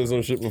harassment or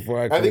some shit before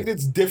I quit. I think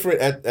it's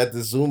different at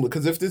the Zoom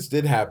because if this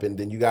did happen,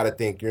 then you got to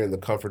think you're in the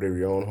comfort of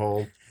your own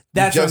home.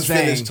 That's you what just I'm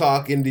saying. finished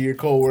talking to your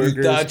coworkers.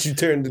 You thought you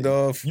turned it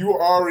off. You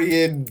were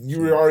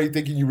already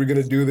thinking you were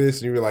gonna do this,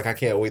 and you were like, I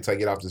can't wait till I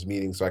get off this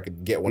meeting so I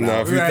could get one No,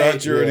 out. if you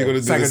thought you were already Yeah. gonna do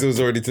It's like this, it was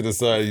already to the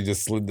side. You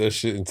just slid that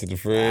shit into the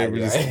frame.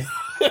 You just-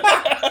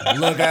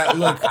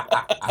 Look.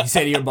 You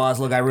say to your boss,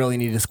 "Look, I really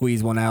need to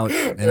squeeze one out."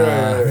 And,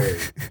 Hey,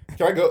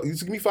 can I go?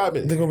 Just give me 5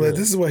 minutes. They're gonna be like,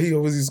 this is why he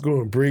always used to go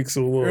on break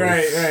so long.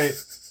 right.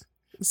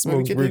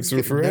 Smokes We breaks for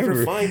never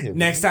forever. find him.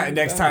 Next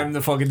time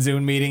the fucking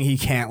Zoom meeting, he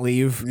can't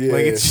leave. Yeah.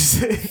 Like it's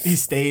just he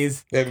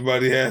stays.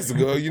 Everybody has to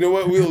go. You know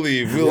what? We'll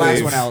leave. We'll Last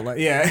leave. one out. Like,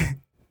 yeah.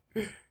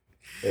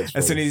 That's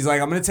As soon funny. as he's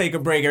like, I'm gonna take a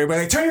break,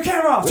 everybody like, turn your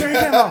camera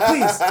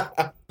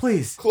off,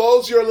 please.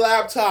 Close your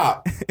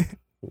laptop.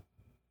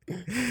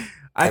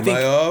 Am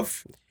I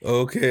off?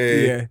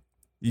 Okay. Yeah.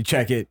 You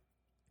check it.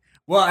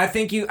 Well, I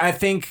think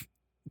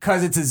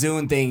because it's a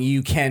Zoom thing,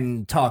 you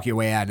can talk your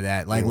way out of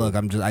that. Like, look,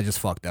 I just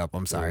fucked up.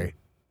 I'm sorry.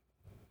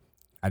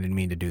 I didn't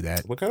mean to do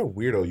that. What kind of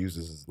weirdo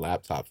uses his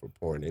laptop for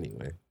porn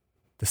anyway?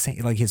 The same,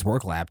 like his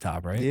work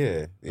laptop, right? Yeah,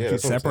 Like, yeah. you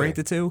that's what I'm separate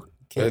the saying.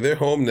 two. They're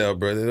home now,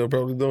 bro. They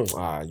probably don't.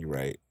 Ah, you're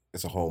right.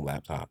 It's a home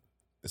laptop.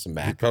 It's a He's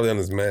Mac. probably on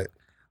his Mac.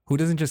 Who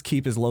doesn't just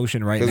keep his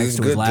lotion right next it's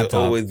to his good laptop? to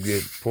always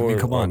get porn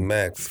come on.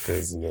 Max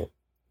because no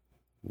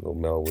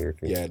malware.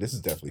 Yeah, this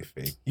is definitely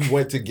fake. You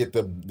went to get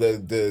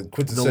the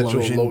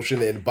quintessential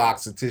lotion and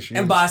box of tissues.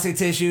 And box of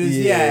tissues,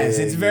 yes.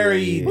 It's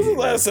very... When's the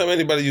last time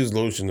anybody used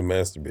lotion to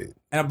masturbate?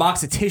 And a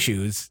box of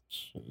tissues.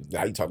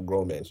 Now you talking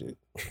grown man shit.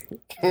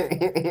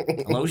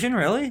 Lotion,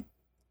 really?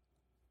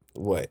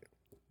 What?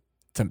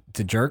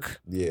 To jerk?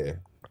 Yeah.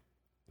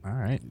 All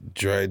right.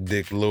 Dry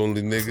dick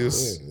lonely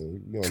niggas. Yeah,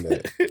 you on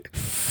that.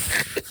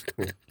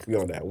 You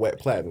on that wet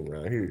platinum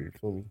around here. You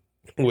feel me?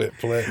 Wet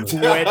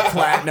platinum. Wet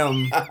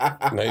platinum.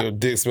 Now your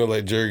dick smell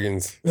like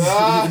Jergens.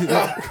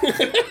 Now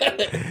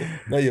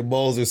your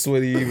balls are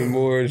sweaty even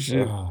more and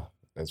shit.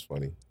 That's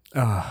funny.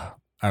 All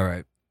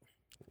right.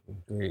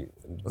 Great.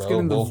 Let's get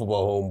into Both of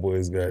our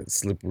homeboys got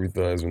slippery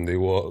thighs when they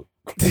walk.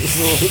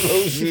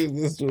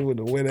 This one with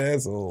a wet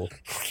asshole.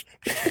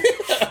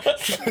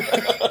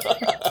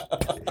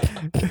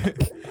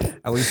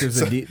 At least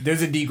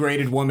there's a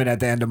degraded woman at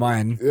the end of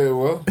mine. Yeah,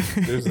 well,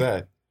 there's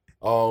that.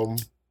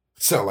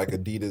 Sound like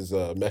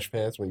Adidas mesh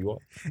pants when you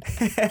walk.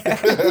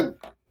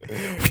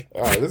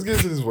 All right, let's get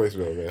to this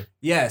voicemail, man.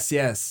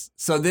 Yes.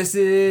 So this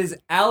is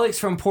Alex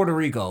from Puerto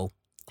Rico.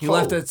 He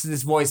left us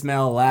this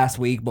voicemail last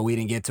week, but we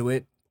didn't get to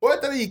it.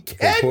 What? That he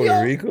can?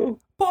 Puerto Rico?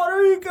 Puerto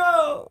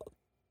Rico.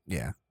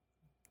 Yeah.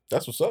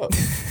 That's what's up.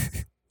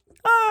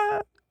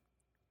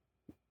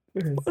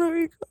 Puerto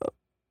Rico.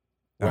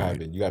 What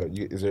happened?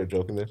 Is there a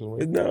joke in there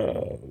somewhere?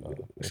 No.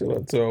 Shout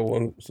out to our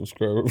one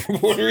subscriber from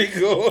Puerto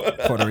Rico.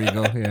 Puerto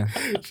Rico, yeah.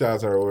 Shout out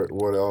to our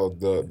one,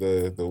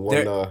 the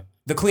one.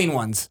 The clean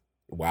ones.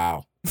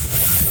 Wow.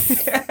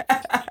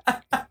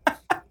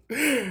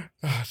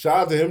 Shout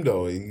out to him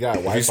though. He got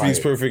Wi-Fi. He speaks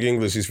perfect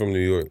English. He's from New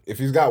York. If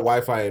he's got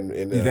Wi-Fi in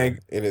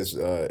his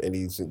and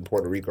he's in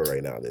Puerto Rico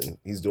right now, then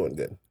he's doing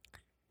good.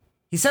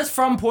 He says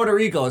from Puerto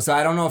Rico, so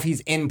I don't know if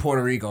he's in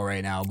Puerto Rico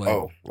right now.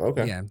 But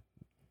okay. Yeah,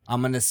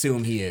 I'm gonna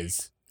assume he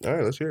is. All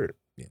right, let's hear it.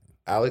 Yeah.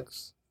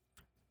 Alex,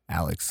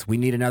 we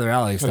need another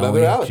Alex.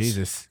 Alex.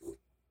 Jesus.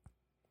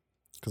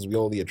 Because we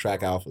only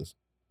attract alphas.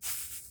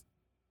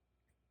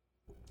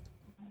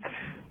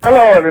 Hello,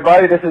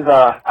 everybody. This is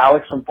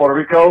Alex from Puerto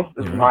Rico.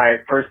 This is my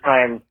first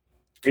time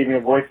reading a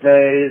voice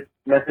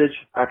message.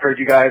 I've heard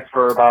you guys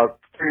for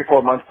about 3 or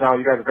 4 months now.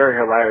 You guys are very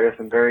hilarious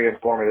and very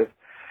informative.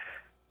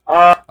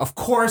 Of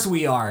course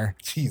we are.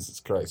 Jesus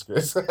Christ,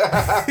 Chris.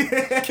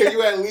 Can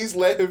you at least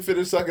let him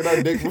finish sucking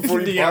our dick before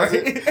you pause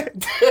it?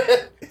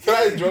 Can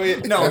I enjoy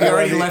it? No, he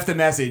already left a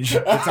message.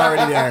 It's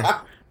already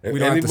there.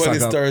 If anybody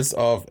starts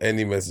off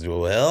any message,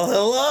 well,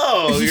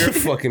 hello, you're a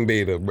fucking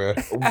beta, bro.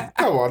 Come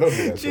on, don't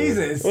do that.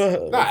 Jesus.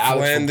 Not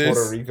Alex from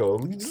Puerto Rico.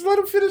 Just let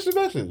him finish the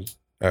message.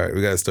 All right,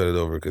 we got to start it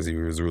over because he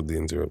was rudely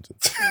interrupted.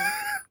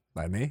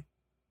 By me?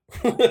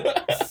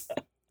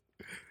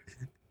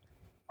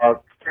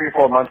 3 or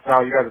 4 months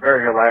now. You guys are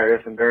very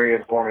hilarious and very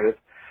informative.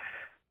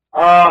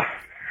 I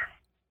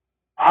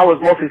was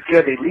mostly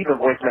scared they'd leave a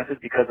voice message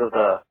because of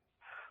the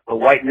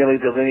white Milli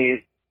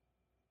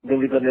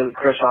Vanilli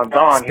crush on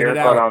Dawn here,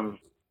 but I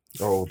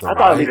thought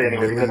I'd leave it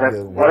anyway because that's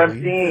what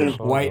I'm seeing.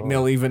 White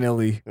Milli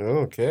Vanilli.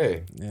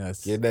 Okay.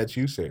 Yes. Get that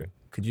you, sir.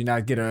 Could you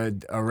not get a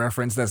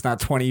reference that's not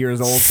 20 years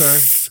old, sir?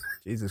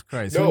 Jesus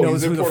Christ. No, who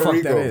knows he's in who the Puerto fuck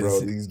Rico, that is?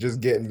 bro. He's just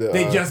getting the...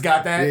 They just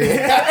got that?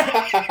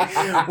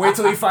 Yeah. Wait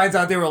till he finds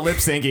out they were lip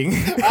syncing.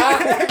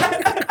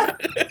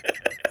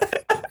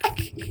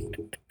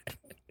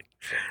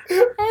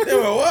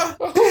 What?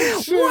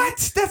 Oh, shit.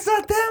 What? That's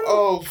not them?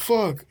 Oh,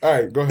 fuck. All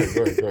right, go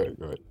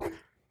ahead.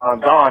 I'm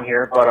Dawn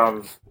here, but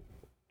I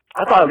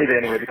thought I'd leave it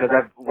anyway because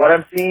what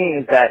I'm seeing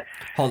is that...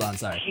 Hold on,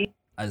 sorry.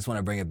 I just want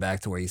to bring it back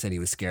to where you said he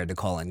was scared to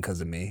call in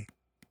because of me.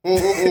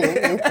 Beta.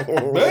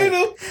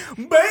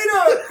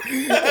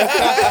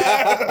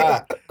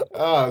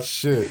 Oh,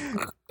 shit.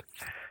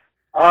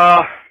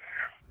 I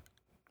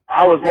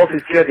was mostly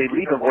scared they'd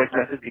leave a voice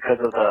message because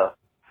of the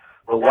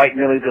white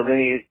Milli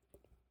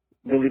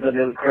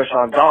Vanilli crush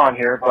on Dawn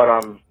here,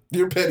 but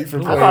you're petty for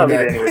I thought I'd leave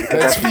it playing anyway.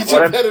 that speech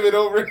impediment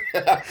over.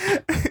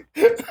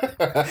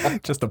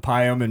 Just to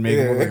pie him and make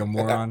him look like a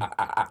moron.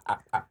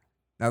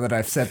 Now that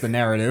I've set the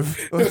narrative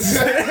for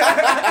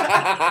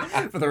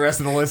the rest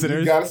of the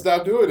listeners. You gotta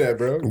stop doing that,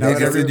 bro. Now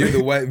that I do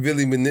the white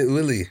Willy.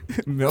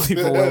 Millie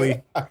for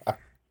Willie. I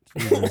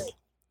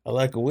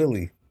like a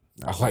Willie.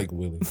 I like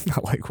Willie.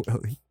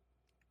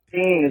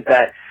 Seeing is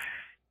that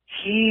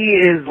he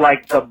is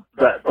like the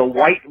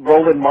white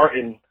Roland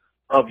Martin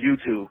of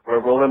YouTube, where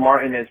Roland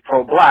Martin is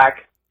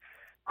pro-black,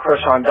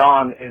 Crush on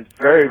Dawn is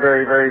very,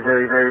 very, very,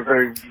 very, very,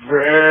 very,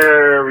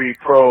 very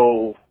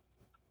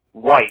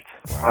pro-white.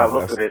 I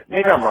looked at it.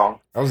 Maybe I'm wrong.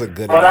 That was a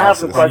good But I have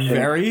some analysis.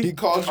 questions. He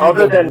called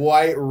you the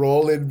white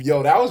Roland.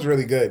 Yo, that was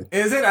really good.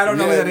 Is it? I don't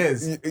know who that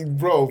is.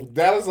 Bro,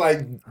 that was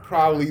like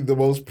probably the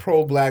most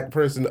pro-black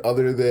person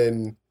other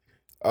than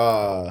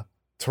Tariq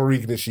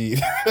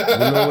Nasheed.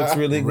 You know what's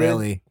really good?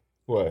 Really?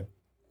 What?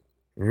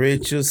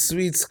 Rachel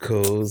Sweets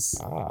Co's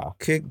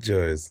Kick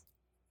Jars.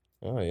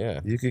 Oh, yeah.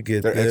 You could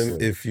get They're them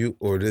excellent. if you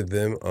order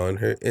them on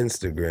her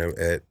Instagram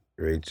at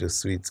Rachel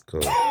Sweets Co.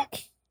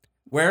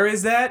 Where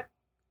is that?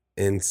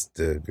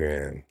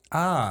 Instagram.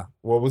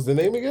 What was the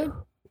name again?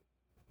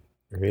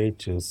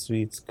 Rachel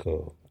Sweets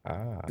Co.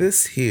 Ah.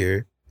 This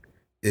here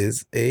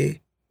is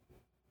a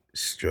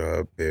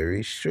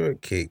strawberry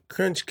shortcake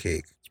crunch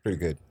cake. It's pretty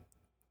good.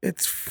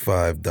 It's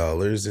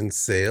 $5 in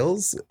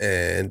sales,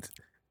 and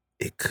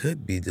it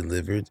could be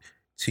delivered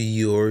to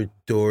your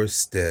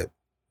doorstep.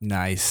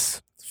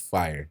 Nice.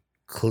 Fire.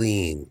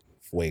 Clean.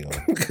 Fuego.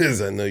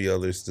 Because I know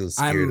y'all are still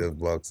scared of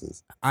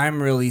boxes.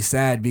 I'm really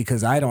sad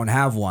because I don't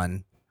have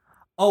one.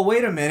 Oh,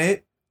 wait a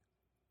minute.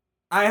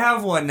 I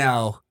have one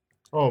now.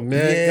 Oh,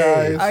 man,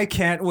 guys. I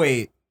can't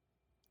wait.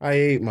 I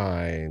ate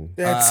mine.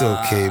 That's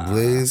okay,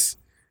 Blaze.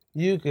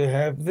 You could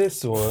have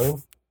this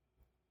one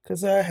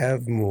because I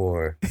have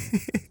more.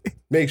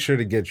 Make sure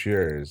to get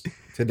yours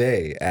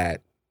today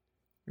at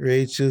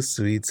Rachel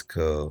Sweets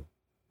Co.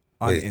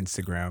 On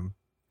Instagram.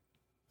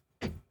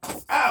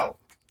 Ow!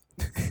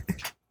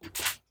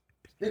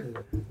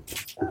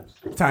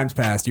 Time's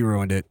passed. You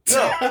ruined it.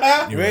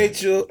 No.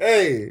 Rachel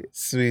Hey.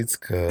 Sweets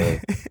Co.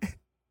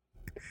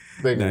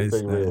 Thank you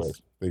very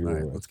much. Thank you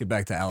very much. Let's get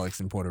back to Alex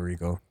in Puerto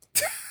Rico.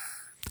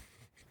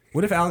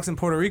 What if Alex in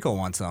Puerto Rico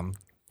wants some?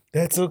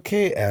 That's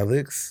okay,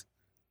 Alex.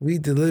 We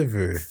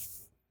deliver.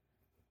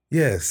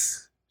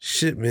 Yes,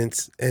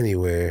 shipments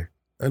anywhere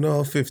in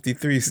all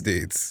 53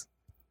 states.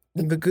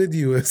 In the good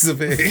US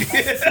of A.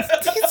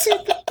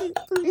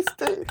 53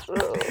 states,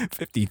 bro.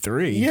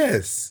 53?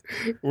 Yes.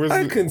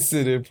 I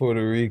consider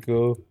Puerto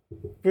Rico,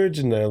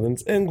 Virgin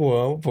Islands, and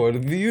Guam part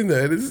of the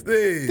United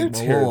States. They're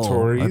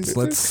territories.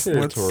 Let's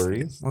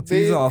territories. Let's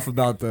ease off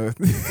about the...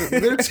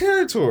 They're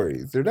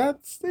territories. They're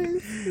not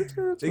states. They're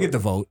territories. They get the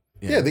vote.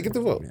 Yeah, they get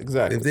the vote.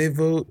 Exactly. If they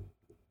vote,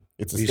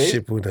 it's a we state?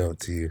 ship one out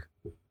to you.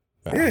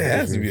 Yeah, it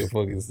has to be a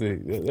fucking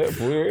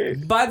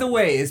state. By the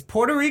way, is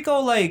Puerto Rico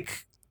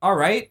like all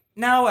right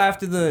now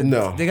after the...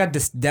 No. They got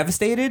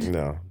devastated?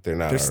 No, they're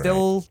not. They're all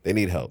still... right. They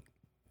need help.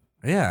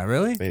 Yeah,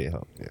 really? They need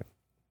help, yeah.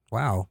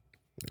 Wow.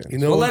 Yeah. You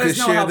know well, who let could us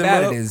know share how them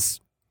bad up? it is.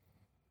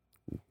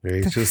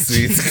 Rachel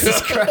Sweets.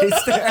 Jesus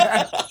Christ.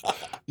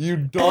 You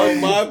dog,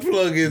 my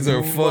plugins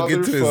are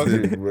fucking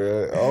twisted.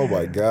 Bro. Oh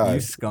my God. You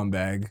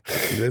scumbag.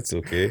 That's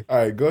okay. All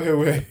right, go ahead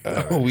with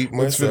I'll weep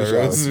my let's finish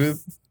sorrows out.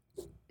 with.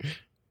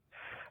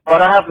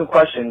 But I have some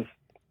questions.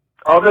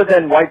 Other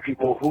than white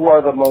people, who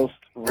are the most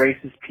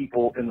racist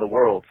people in the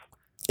world?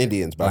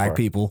 Indians, by Black far.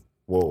 people.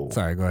 Whoa.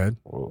 Sorry, go ahead.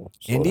 Whoa.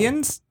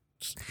 Indians?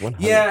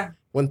 100. Yeah.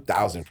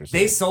 1,000%.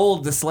 They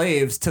sold the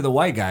slaves to the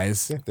white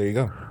guys. Yeah, there you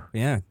go.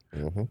 Yeah.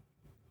 Mm-hmm.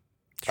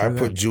 I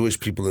put Jewish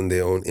people in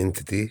their own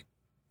entity.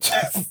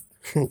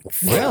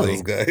 Really?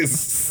 Those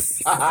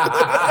guys.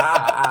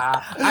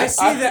 I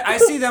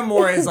see them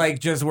more as like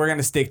just we're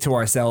gonna stick to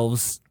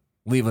ourselves,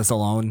 leave us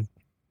alone.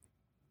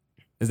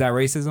 Is that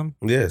racism?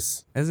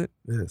 Yes. Is it?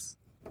 Yes.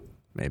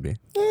 Maybe.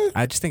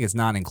 I just think it's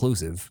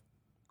non-inclusive.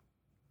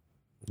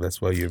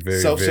 That's why you're very,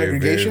 very,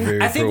 Self-segregation?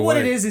 very I think what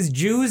pro-white. it is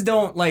Jews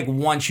don't like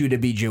want you to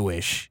be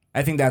Jewish.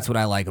 I think that's what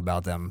I like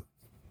about them.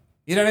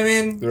 You know what I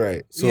mean?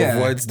 Right. So Yeah.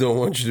 if whites don't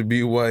want you to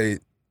be white,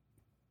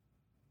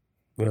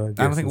 well,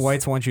 I don't think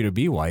whites want you to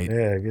be white.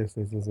 Yeah, I guess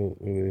this isn't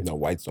really. No,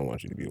 whites don't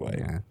want you to be white.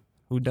 Yeah.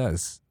 Who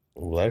does?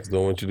 Blacks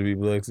don't want you to be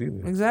blacks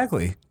either.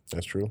 Exactly.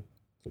 That's true.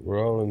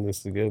 We're all in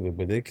this together,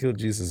 but they killed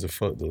Jesus and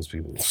fuck those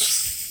people.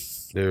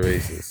 They're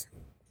racist.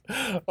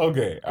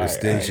 Okay. They're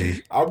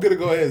stingy. I'm going to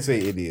go ahead and say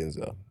Indians,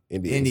 though.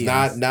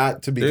 Indians.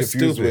 Not to be They're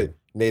confused stupid. with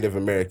Native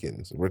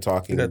Americans. We're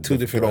talking They got two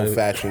different- good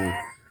old-fashioned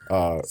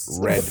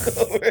red.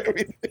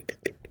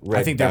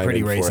 I think they're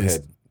pretty diamond racist.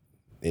 forehead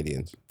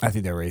Indians. I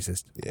think they're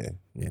racist. Yeah.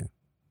 Yeah.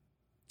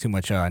 Too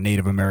much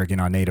Native American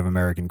on Native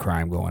American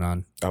crime going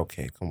on.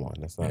 Okay, come on.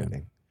 That's not a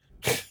thing.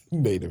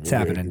 Native It's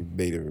American, happening.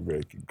 Native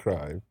American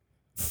crime.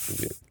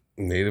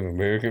 Native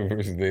American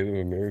versus Native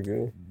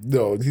American.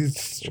 No, he's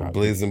just trying to-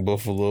 Blazing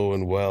Buffalo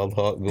and Wild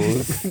Hawk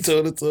going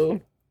toe to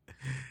toe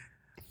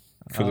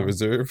for the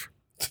reserve.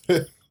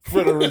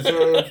 For the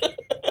reserve.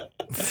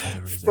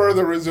 For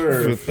the For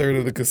reserve. the third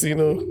of the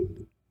casino.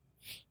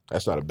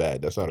 That's not a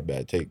bad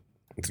take.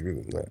 It's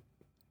really not.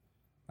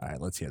 All right,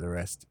 let's hear the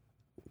rest.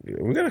 Yeah,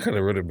 we gotta kind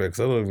of run it back because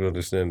I don't even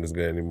understand this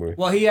guy anymore.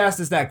 Well, he asked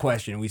us that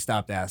question. We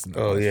stopped asking.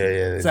 Oh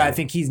yeah. So I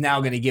think he's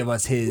now going to give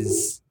us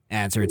his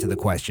answer to the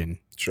question.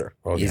 Sure.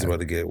 Oh, he's Yeah. about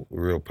to get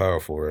real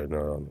powerful right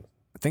now.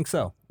 I think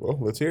so. Well,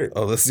 let's hear it.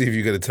 Oh, let's see if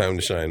you get a time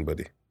to shine,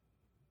 buddy.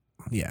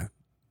 Yeah.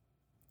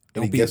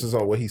 Any Don't be- guesses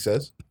on what he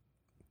says?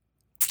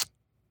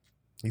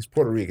 He's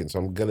Puerto Rican, so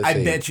I'm gonna say.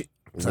 I bet you.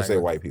 I'm gonna say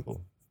white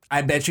people.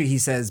 I bet you he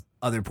says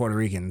other Puerto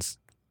Ricans.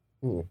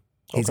 He's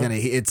Okay. gonna.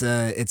 It's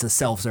a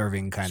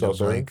self-serving kind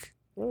Self-serving? of like.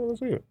 Well, let's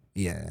hear it.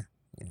 Yeah.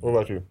 What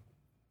about you?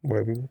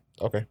 White people.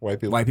 Okay, white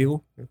people. White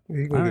people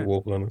He gonna All get right.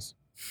 woke on us.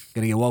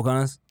 gonna get woke on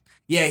us.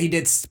 Yeah, he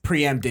did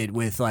preempt it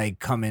with like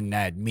coming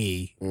at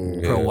me,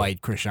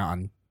 pro-white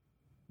Krishan.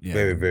 Yeah.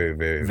 Very, very,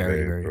 very, Very,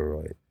 very, very.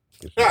 pro-white.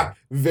 Ah,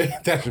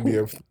 that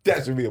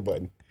should be a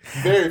button.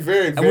 Very,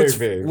 very, And very, what's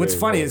very. what's very,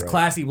 funny very is right.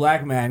 classy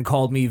black man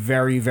called me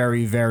very,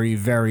 very, very,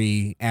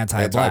 very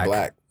anti-black.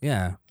 Anti-black.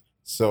 Yeah.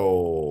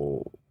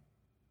 So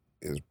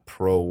is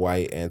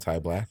pro-white,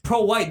 anti-black.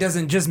 Pro-white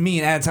doesn't just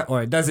mean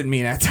it doesn't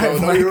mean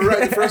anti-black. No, you were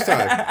right the first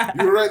time.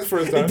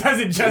 It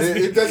doesn't just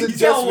mean. It doesn't you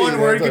just mean one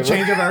word can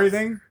change up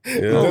everything. Yeah.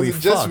 It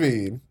doesn't just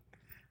mean.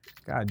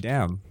 God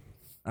damn.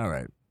 All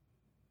right.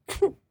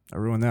 I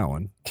ruined that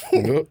one.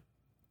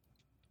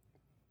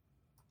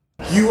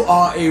 You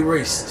are a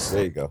racist.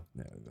 There you go.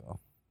 There we go.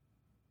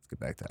 Let's get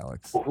back to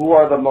Alex. Who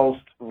are the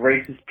most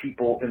racist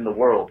people in the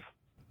world?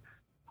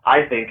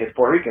 I think it's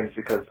Puerto Ricans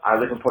because I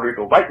live in Puerto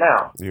Rico right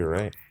now. You're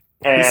right.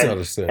 And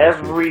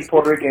every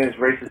Puerto Rican is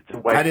racist to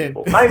white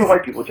people. Not even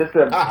white people, just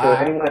to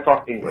anyone that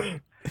talks English.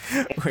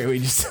 Wait,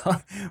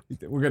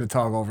 we're gonna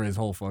talk over his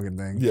whole fucking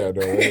thing. Yeah,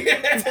 no,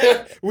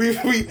 right? we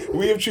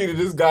have treated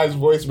this guy's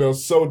voicemail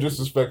so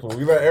disrespectful.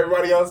 We let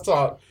everybody else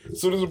talk. As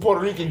soon as a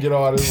Puerto Rican get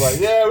on, it's like,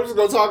 yeah, we're just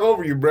gonna talk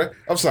over you, bruh.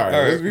 I'm sorry.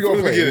 All right, we're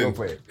gonna play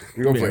it.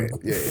 We're gonna play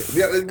it.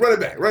 Yeah. Run it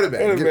back. Give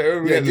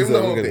him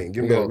the whole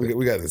thing.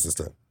 We got this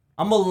time.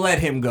 I'm gonna let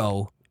him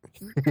go.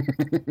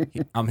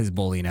 I'm his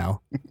bully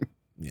now.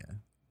 Yeah.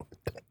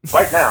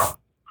 Right now.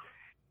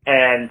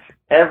 And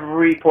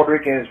every Puerto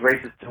Rican is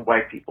racist to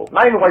white people.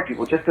 Not even white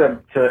people, just to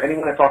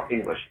anyone that talks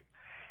English.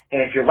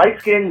 And if you're light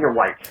skinned, you're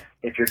white.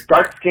 If you're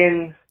dark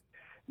skinned,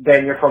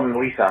 then you're from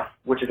Luisa,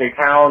 which is a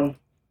town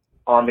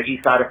on the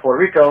east side of Puerto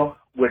Rico,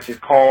 which is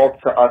called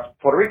to us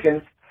Puerto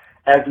Ricans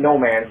as no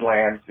man's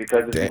land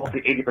because it's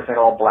mostly 80%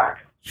 all black.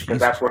 Because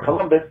that's where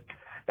Columbus,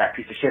 that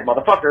piece of shit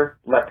motherfucker,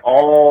 left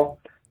all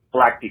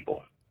black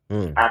people.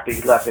 After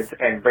he left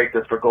and raped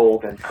us for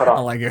gold and cut off.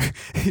 I like it.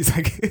 He's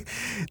like,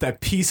 that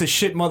piece of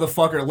shit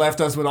motherfucker left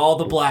us with all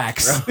the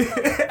blacks.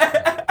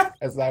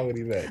 That's not what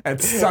he meant.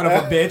 That son of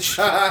a bitch.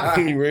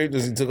 He raped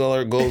us. He took all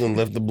our gold and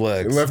left the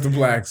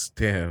blacks.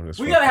 Damn.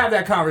 We gotta have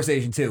that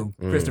conversation too,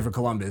 Christopher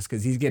Columbus,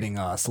 because he's getting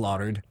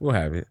slaughtered. We'll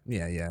have it.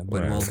 Yeah.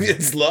 But we'll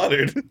get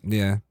slaughtered.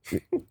 Yeah.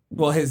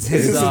 Well, his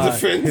image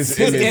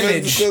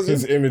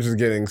is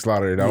getting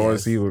slaughtered. I want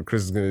to see what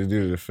Chris is going to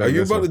do to defend. Are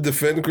you about to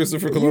defend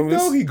Christopher Columbus? You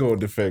know he going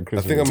to defend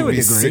Christopher. I think I'm going to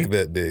be sick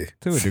that day.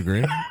 To a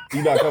degree.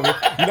 You're not coming.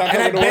 And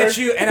I bet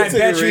you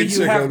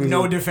have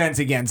no defense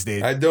against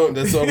it. I don't.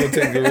 That's why I'm going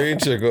to take the rain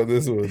check on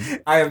this one.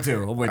 I am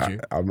too. I'm with you.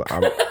 I'm a I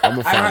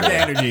don't have the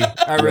energy.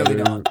 I really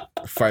don't.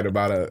 Fight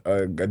about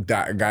a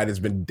guy that's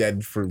been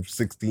dead for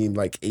 18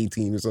 or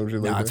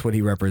something like that. That's what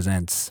he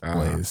represents,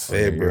 Blaze.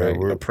 Hey,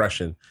 bro.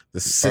 Oppression. The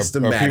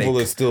systematic our people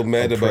are still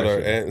mad about our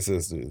oppression.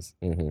 ancestors.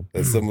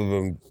 That some of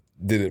them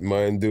didn't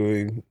mind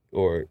doing,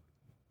 or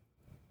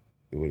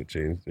they would have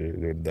changed. They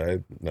would have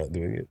died not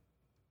doing it.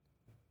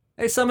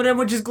 Hey, some of them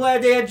were just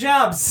glad they had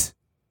jobs.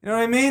 You know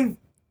what I mean?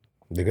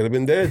 They could have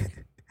been dead.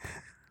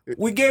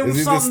 We gave them This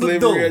is something to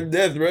slavery do. and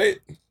death, right?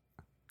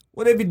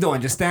 What they be doing?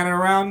 Just standing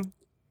around,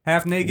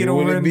 half naked You over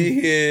wouldn't in be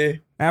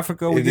here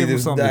Africa? We if they gave them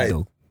just something died.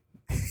 to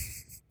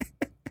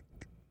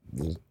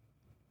do.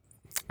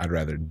 I'd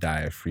rather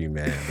die a free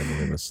man than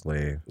live a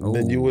slave.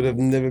 Then you would have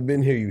never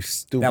been here, you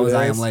stupid. That was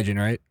I ass. Am Legend,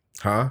 right?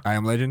 Huh? I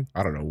Am Legend?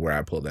 I don't know where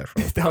I pulled that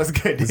from. That was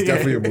good. It's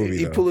definitely a movie.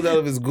 He pulled it out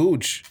of his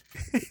gooch.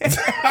 Hey,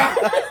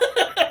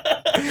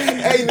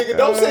 nigga,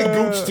 don't say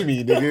gooch to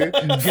me, nigga.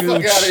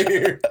 Fuck out of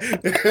here.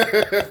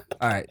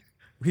 All right.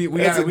 We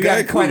That's a got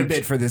guy quite a gooch.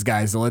 bit for this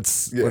guy, so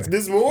let's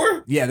There's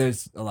more? yeah,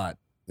 there's a lot.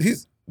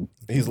 He's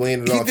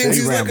laying it He off. thinks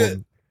he's like rambled.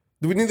 a...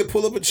 Do we need to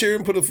pull up a chair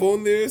and put a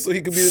phone there so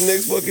he could be the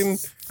next fucking...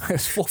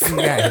 Fucking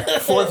guy.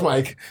 Fourth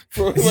mic.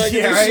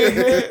 Yeah,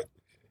 right.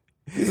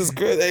 Jesus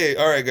Christ. Hey,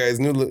 all right, guys.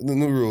 New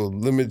rule.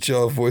 Limit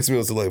y'all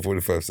voicemails to like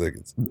 45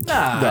 seconds.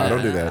 Nah,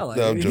 don't do that. I like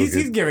No, I'm it. joking.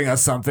 He's giving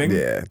us something.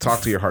 Yeah,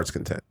 talk to your heart's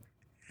content.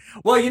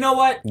 Well, you know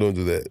what? Don't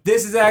do that.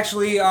 This is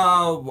actually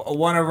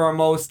one of our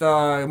most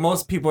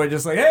people are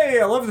just like, hey,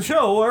 I love the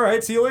show. All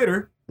right, see you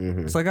later.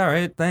 It's like, all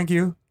right, thank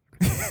you.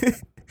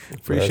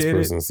 Appreciate Last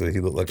person it. said he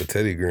looked like a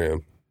Teddy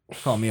Graham.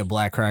 Call me a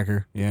black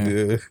cracker.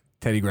 Yeah.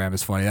 Teddy Graham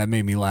is funny. That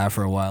made me laugh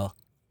for a while.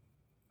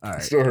 All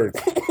right. Still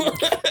hurts.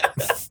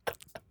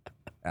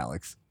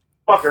 Alex.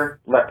 Fucker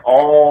left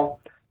all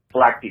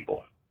black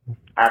people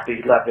after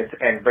he left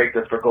and raped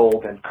us for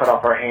gold and cut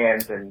off our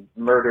hands and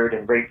murdered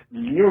and raped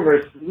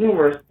numerous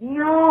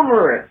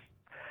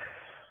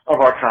of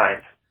our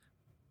kind.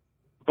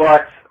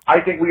 But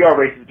I think we are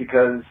racist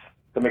because,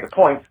 to make a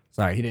point,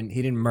 Sorry, he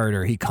didn't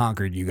murder. He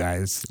conquered you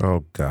guys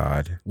Oh,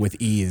 God. with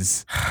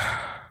ease.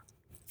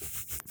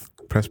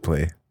 Press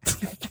play.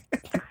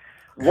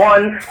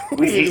 one,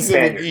 we hate Just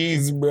said with Spaniards.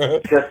 ease, bro.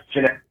 Just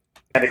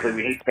genetically,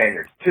 we hate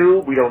Spaniards.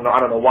 Two, I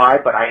don't know why,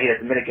 but I hate a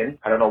Dominican.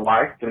 I don't know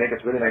why.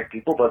 Dominicans are really nice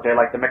people, but they're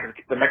like the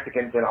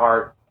Mexicans in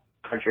our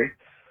country.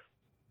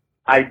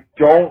 I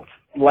don't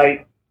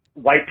like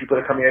white people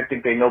that come here and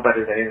think they know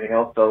better than anything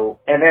else. So,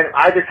 and then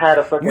I just had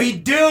a fucking... We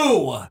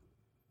do.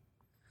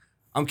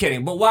 I'm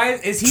kidding, but why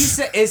is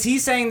he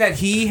saying that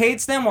he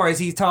hates them, or is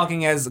he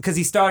talking as because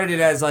he started it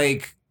as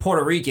like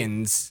Puerto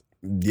Ricans?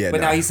 Yeah, but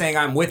now he's saying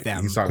I'm with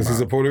them. He's talking Because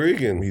he's a Puerto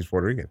Rican. He's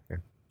Puerto Rican. Yeah.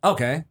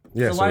 Okay.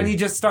 Yeah, So why so- didn't he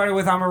just start it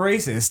with I'm a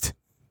racist?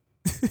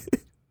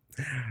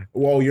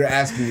 Well, you're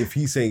asking if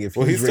he's saying if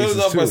Well, he's he started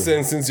racist off by too.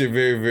 saying, since you're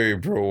very, very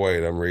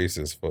pro-white, I'm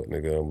racist, fuck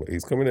nigga.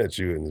 He's coming at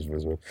you in this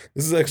first one.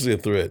 This is actually a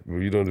threat, but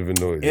you don't even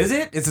know it. Is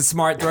it? It's a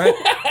smart threat.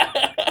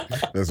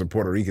 That's a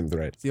Puerto Rican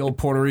threat. It's the old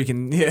Puerto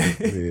Rican,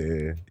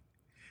 Yeah.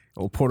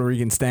 Old Puerto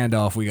Rican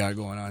standoff we got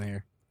going on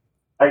here.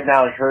 Right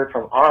now, I heard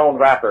from our own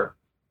rapper,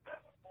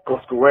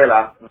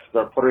 Coscuela, which is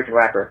a Puerto Rican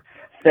rapper,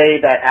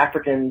 say that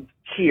Africans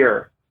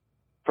here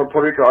from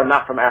Puerto Rico are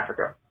not from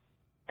Africa.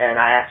 And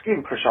I ask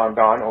you, Krishan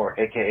Don, or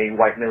AKA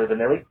White Millie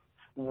Vanilli,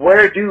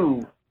 where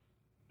do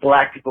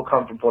black people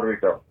come from Puerto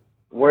Rico?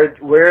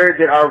 Where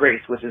did our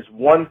race, which is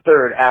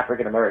 1/3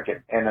 African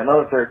American and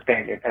another third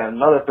Spaniard and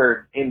another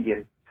third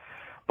Indian,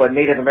 but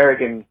Native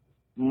American,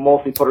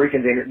 mostly Puerto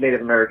Rican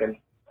Native American,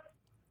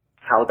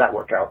 how would that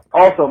work out?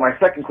 Also, my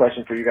second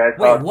question for you guys.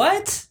 Wait,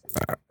 what?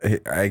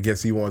 I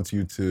guess he wants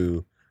you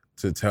to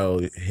tell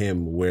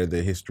him where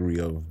the history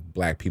of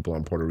black people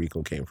in Puerto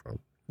Rico came from.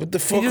 What the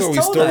fuck are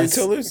we,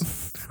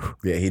 storytellers?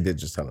 Yeah, he did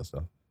just tell us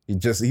though. He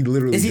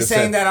literally. Is he just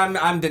saying said,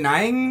 that I'm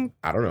denying?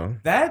 I don't know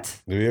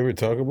that. Did we ever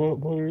talk about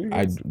Puerto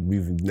Rico?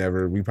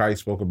 We probably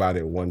spoke about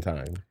it one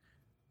time.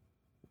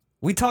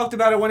 We talked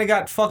about it when it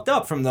got fucked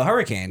up from the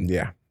hurricane.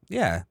 Yeah.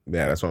 Yeah.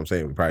 Yeah, that's what I'm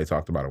saying. We probably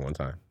talked about it one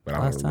time, but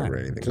I don't remember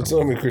anything. So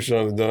tell me,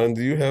 Krishan Don,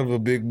 do you have a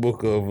big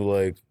book of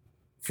like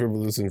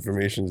frivolous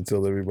information to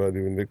tell everybody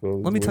when they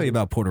call? Let me tell you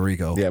about Puerto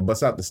Rico. Yeah,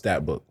 bust out the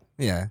stat book.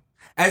 Yeah.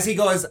 As he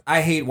goes,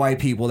 I hate white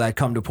people that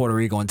come to Puerto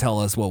Rico and tell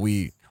us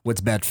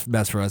what's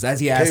best for us. As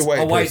he asks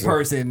a white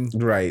person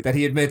right. that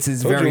he admits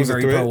is Told you it very, was a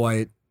very threat.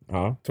 pro-white.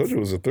 Huh? Told you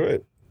it was a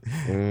threat.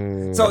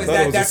 So is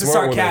that's a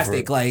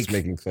sarcastic, like it's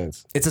making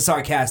sense. It's a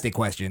sarcastic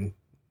question.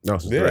 No,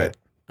 it's a Yeah. threat.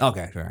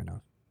 Okay, fair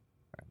enough.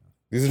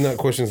 These are not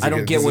questions. I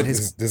don't get what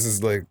his. This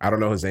is like. I don't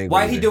know his angle.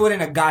 Why'd he do it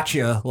in a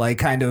gotcha, like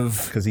kind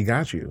of? Because he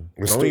got you.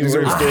 These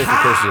are historical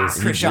questions.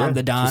 Krishan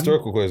the Don.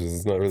 Historical questions.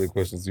 It's not really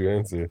questions you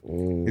answer.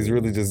 He's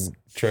really just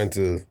trying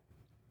to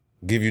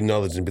give you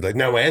knowledge and be like,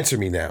 now answer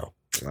me now.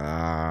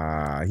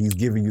 He's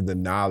giving you the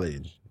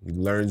knowledge. He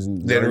learns.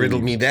 Then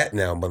riddle me that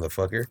now,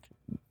 motherfucker.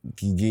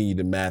 He giving you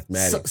the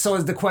mathematics. So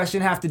does the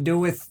question have to do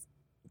with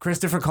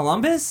Christopher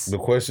Columbus? The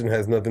question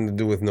has nothing to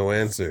do with no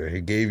answer.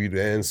 He gave you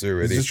the answer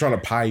already. He's just trying to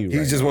pie you. He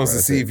right just now, wants bro.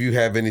 to see if you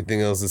have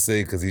anything else to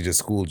say because he just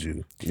schooled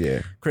you.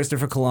 Yeah.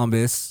 Christopher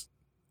Columbus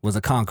was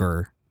a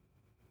conqueror.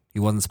 He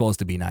wasn't supposed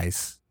to be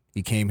nice.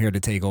 He came here to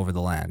take over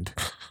the land.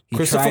 He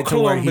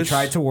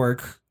tried to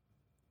work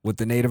with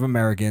the Native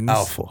Americans.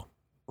 Alpha.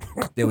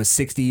 There was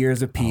 60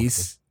 years of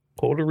peace.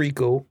 Puerto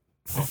Rico.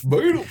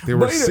 There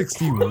were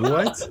 60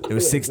 what? There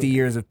was 60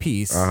 years of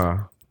peace.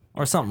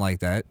 Or something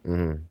like that.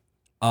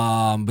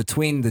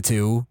 Between the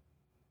two,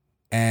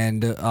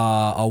 and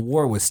a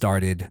war was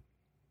started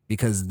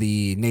because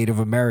the Native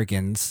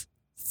Americans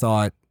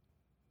thought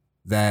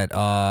that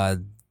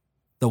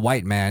the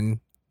white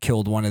man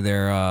killed one of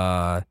their,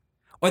 or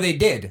they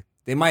did.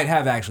 They might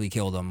have actually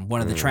killed him.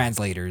 One of the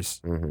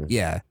translators.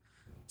 Yeah.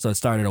 So it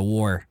started a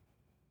war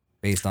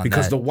based on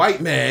because that. the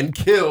white man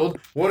killed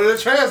one of the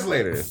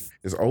translators.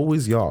 It's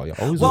always y'all. Y'all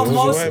always. Well,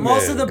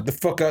 most of the get the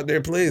fuck out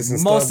there, please.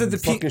 And most stop of the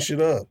fucking shit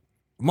up.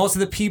 Most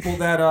of the people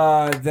that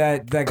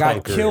got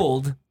Conqueror.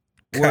 killed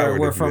Coward,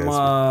 were if you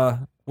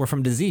ask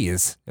from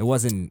disease. It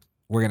wasn't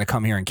we're gonna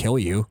come here and kill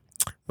you.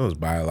 That was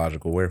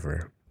biological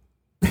warfare.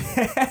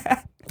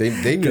 they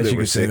knew they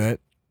were sick. That.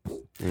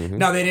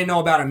 No, they didn't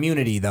know about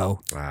immunity though.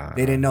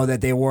 They didn't know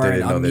that they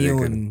weren't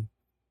immune.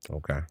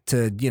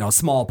 To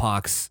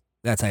smallpox,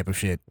 that type of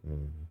shit.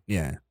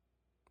 Yeah.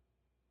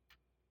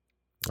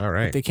 All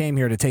right. But they came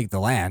here to take the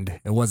land.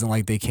 It wasn't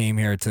like they came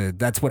here to.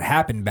 That's what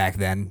happened back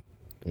then.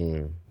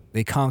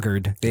 They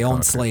conquered. They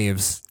owned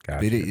slaves.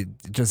 Gotcha. It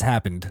just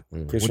happened.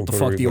 Christian What the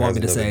Puerto fuck do you Rico want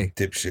me to has another say?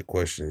 Dipshit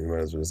question. You might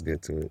as well just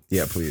get to it.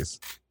 Yeah, please.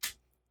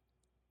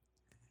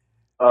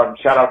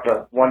 Shout out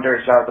to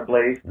Wonder, shout out to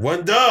Blaze.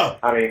 Wonder!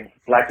 I mean,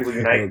 Black People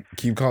Unite.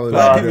 Keep calling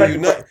Black it people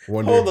unite.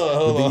 Wonder. Hold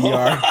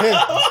on.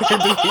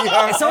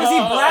 So is he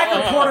black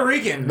or Puerto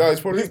Rican? No,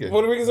 it's Puerto Rican.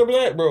 Puerto Ricans are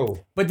black, bro.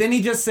 But didn't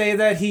he just say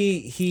that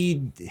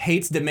he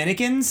hates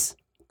Dominicans?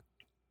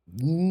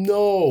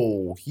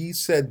 No, he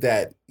said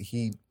that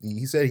he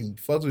said he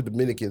fucks with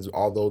Dominicans,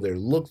 although they're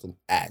looked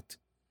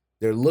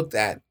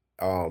at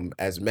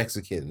as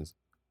Mexicans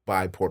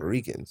by Puerto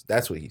Ricans.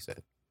 That's what he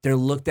said. They're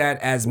looked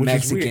at as Which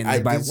is weird.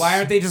 Mexicans. Why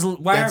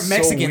aren't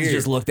Mexicans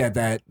just looked at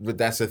that? But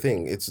that's the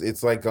thing.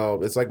 It's like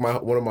one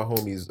of my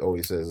homies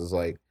always says. It's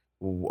like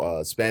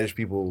Spanish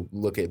people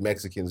look at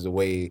Mexicans the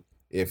way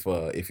if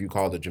you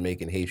call the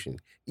Jamaican Haitian,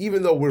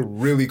 even though we're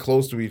really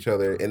close to each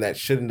other, and that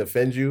shouldn't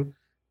offend you.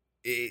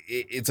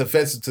 It's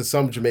offensive to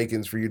some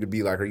Jamaicans for you to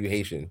be like, "Are you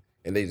Haitian?"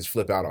 and they just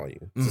flip out on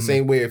you. It's the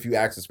same way if you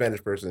ask a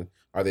Spanish person,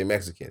 "Are they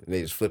Mexican?" and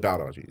they just flip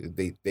out on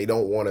you. They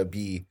don't want to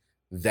be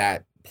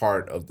that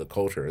part of the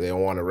culture. They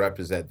don't want to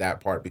represent that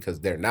part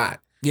because they're not.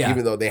 Yeah.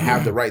 Even though they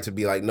have the right to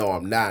be like, "No,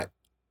 I'm not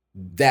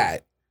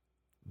that."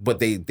 but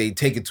they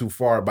take it too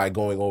far by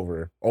going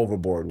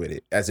overboard with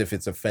it, as if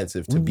it's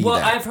offensive to be that.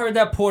 Well, I've heard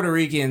that Puerto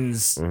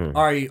Ricans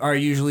are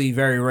usually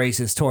very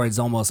racist towards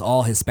almost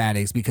all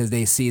Hispanics because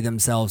they see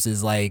themselves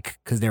as like,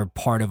 because they're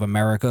part of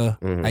America,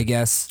 I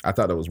guess. I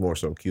thought it was more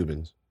so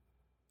Cubans.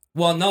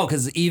 Well, no,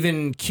 because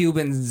even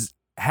Cubans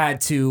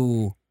had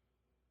to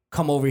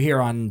come over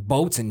here on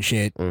boats and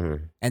shit,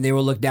 and they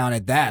were looked down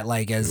at that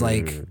like as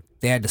like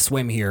they had to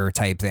swim here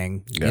type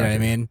thing. You know what I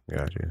mean?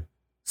 Gotcha.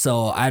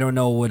 So I don't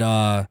know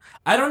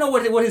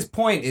what his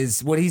point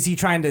is. What is he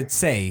trying to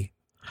say?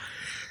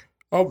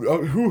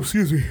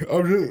 Excuse me.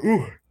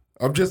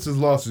 I'm just as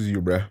lost as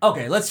you, bro.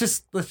 Okay, let's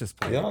just play.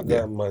 Y'all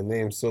got my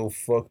name so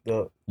fucked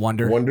up.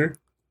 Wonder. Wonder.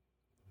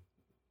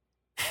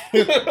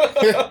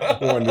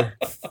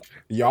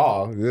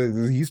 Y'all,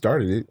 he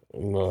started it.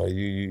 No,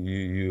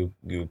 you.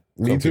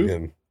 Me too.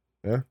 Him.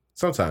 Yeah,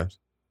 sometimes.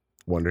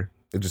 Wonder.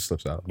 It just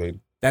slips out. Maybe.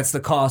 That's the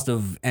cost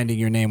of ending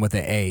your name with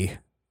an A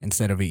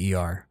instead of an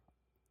ER.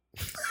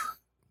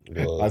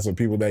 Lots of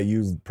people that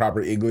use proper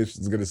English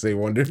is gonna say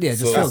Wonder. Yeah, it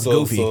just feels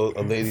goofy. So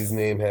a lady's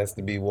name has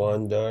to be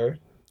Wanda.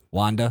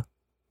 Wanda.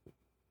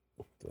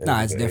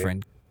 Nah, it's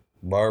different.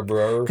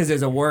 Barbara. Because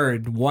there's a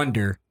word,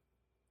 wonder.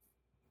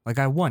 Like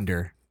I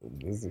wonder. All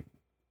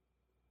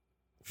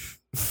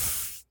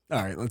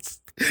right, let's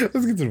get to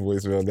the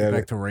voicemail. Damn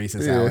back to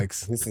racist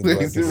Alex. This is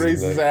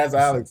racist ass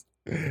Alex.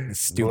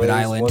 Stupid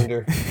island.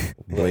 Wonder.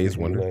 Blaze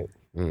Wonder.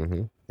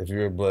 If you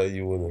were black,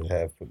 you wouldn't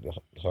have put the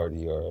hard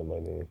ER on my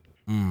name.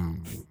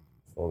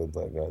 Only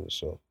black guy on the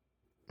show.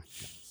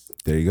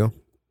 There you go.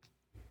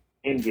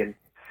 Indian,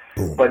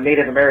 but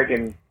Native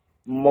American,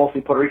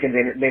 mostly Puerto Rican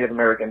Native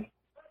American.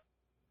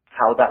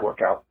 How would that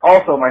work out?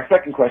 Also, my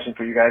second question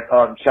for you guys,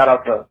 shout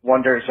out to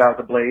Wonder, shout out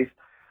to Blaze.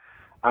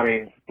 I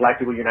mean, Black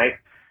People Unite.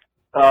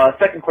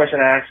 Second question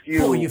I ask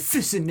you. Pull your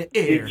fist in the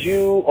air. Did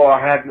you or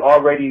have you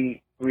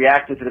already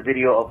reacted to the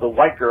video of the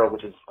white girl,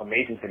 which is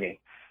amazing to me,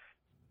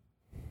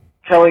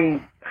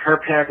 telling her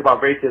parents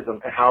about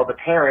racism and how the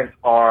parents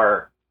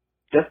are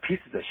just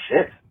pieces of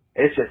shit?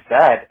 It's just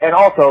sad. And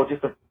also,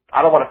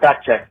 I don't want to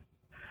fact check,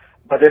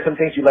 but there's some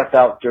things you left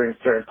out during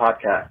certain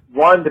podcasts.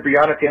 One, the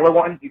Breonna Taylor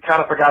one, you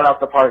kind of forgot out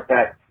the part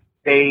that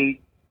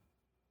they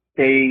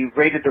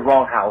raided the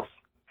wrong house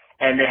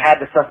and they had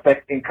the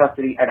suspect in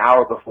custody an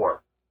hour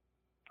before.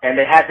 And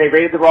they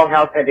raided the wrong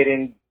house and they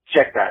didn't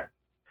check that.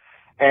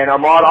 And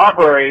Ahmaud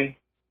Arbery,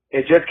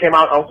 it just came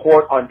out on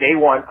court on day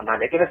one. I'm not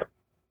making this.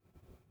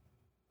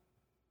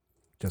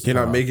 You're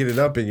not making it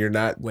up, and you're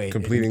not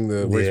completing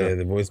the voicemail. Yeah,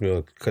 the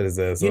voicemail cut his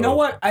ass off. You know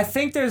what? I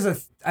think there's a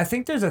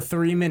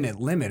 3-minute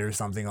limit or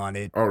something on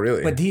it. Oh,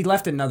 really? But he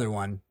left another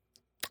one.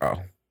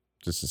 Oh,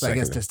 just a so second.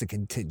 I guess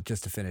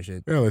just to finish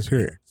it. Yeah, let's hear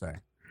it. Sorry.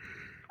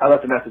 I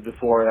left a message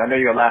before, and I know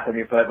you're gonna laugh at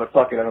me, but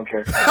fuck it, I don't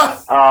care.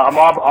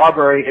 Ahmaud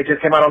Arbery, it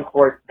just came out on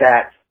court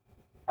that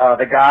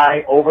the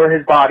guy over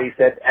his body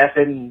said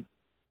effing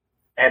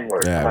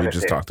N-word. Yeah, we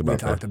just talked about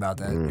that. We talked about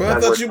that. But I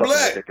thought you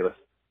black. Ridiculous.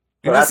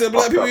 You just said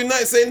Black People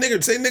Unite. Say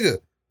nigger. Say nigger.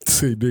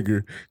 Say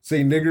nigger.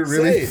 Say nigger,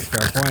 really? Say it.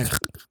 Fair point.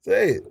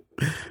 Say it.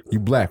 You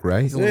black,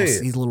 right? He's a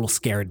little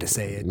scared to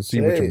say it. Let's see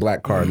what your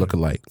black card look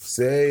alike.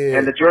 Say it.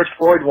 And the George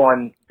Floyd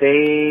one,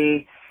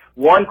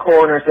 one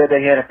coroner said that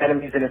he had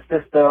amphetamines in his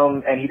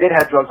system, and he did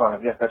have drugs on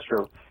him. Yes, that's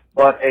true.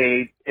 But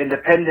a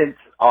independent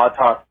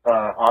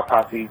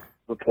autopsy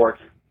report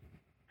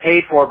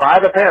paid for by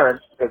the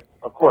parents, because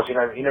of course you're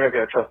never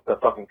gonna trust the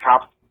fucking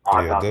cops.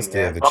 Yeah, dust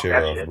the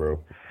chair off,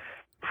 bro.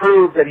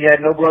 Proved that he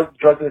had no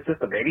drugs in the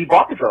system. Maybe he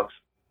bought the drugs,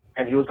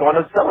 and he was going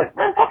to sell it.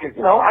 Man, fuck it.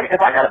 You know,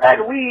 if I got a bag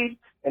of weed,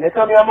 and they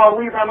tell me I'm on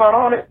weed and I'm not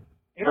on it,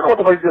 you don't know what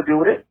the fuck he's going to do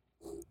with it.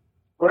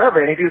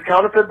 Whatever. And if he was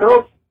counterfeit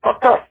bills,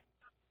 fucked up.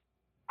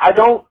 I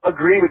don't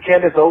agree with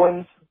Candace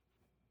Owens.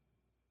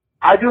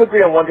 I do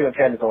agree on one thing with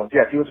Candace Owens.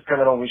 Yes, he was a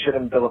criminal, and we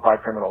shouldn't vilify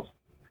criminals.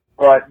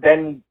 But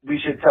then we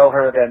should tell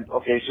her that,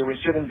 okay, so we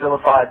shouldn't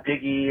vilify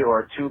Biggie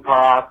or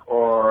Tupac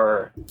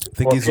or... I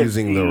think he's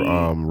using the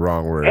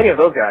wrong word. Any of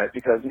those guys,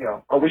 because,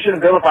 or we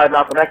shouldn't vilify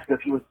Malcolm X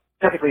because he was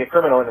technically a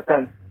criminal in a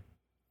sense.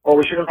 Or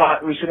we shouldn't,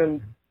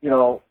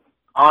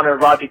 honor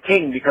Roger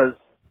King because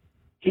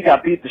he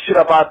got beat the shit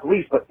up by the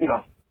police, but,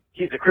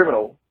 he's a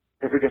criminal.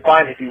 If we can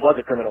find if he was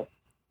a criminal.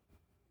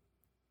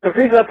 The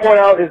reason I point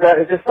out is that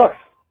it just sucks.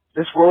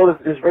 This world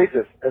is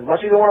racist. As much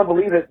as you don't want to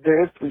believe it,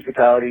 there is police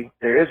brutality,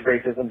 there is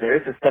racism, there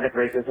is systemic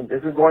racism.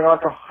 This is going on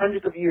for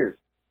hundreds of years.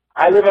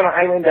 I live on an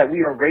island that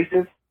we are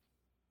racist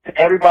to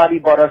everybody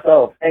but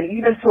ourselves. And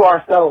even to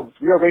ourselves,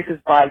 we are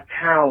racist by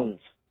towns.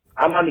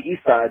 I'm on the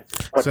east side.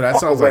 So that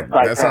sounds like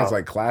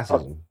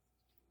classism.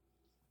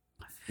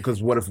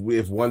 Because what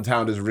if one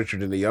town is richer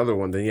than the other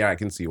one, then yeah, I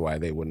can see why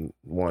they wouldn't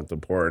want the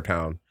poorer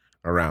town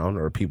around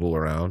or people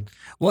around.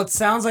 Well, it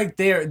sounds like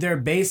they're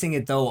basing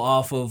it though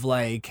off of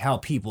like how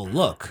people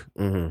look.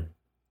 Mm-hmm.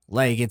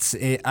 Like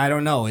I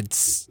don't know,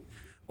 it's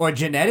or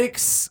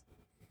genetics,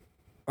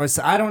 or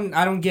I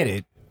don't get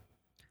it.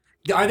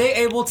 Are they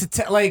able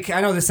to like?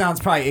 I know this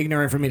sounds probably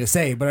ignorant for me to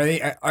say, but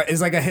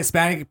is like a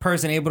Hispanic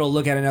person able to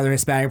look at another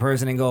Hispanic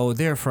person and go,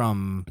 they're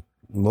from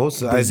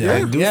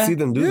I do see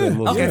them do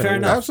that. Okay, fair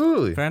enough.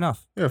 Absolutely. Fair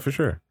enough. Yeah, for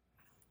sure.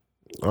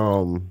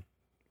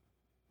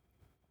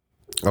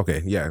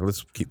 Okay, yeah,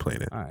 let's keep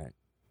playing it. All right.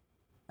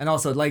 And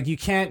also, like, you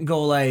can't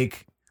go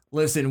like,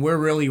 listen, we're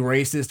really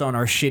racist on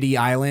our shitty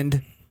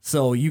island,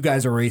 so you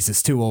guys are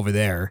racist too over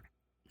there.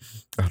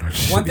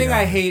 One thing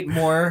I hate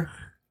more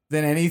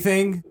than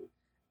anything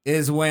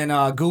is when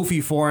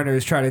goofy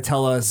foreigners try to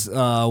tell us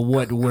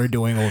what we're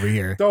doing over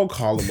here. Don't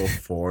call him a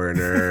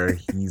foreigner.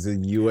 He's a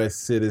U.S.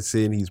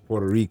 citizen. He's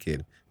Puerto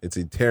Rican. It's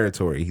a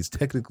territory. He's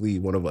technically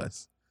one of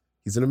us.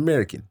 He's an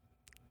American.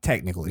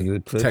 Technically. Do they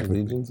pledge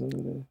allegiance over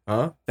there?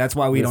 Huh? That's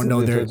why we don't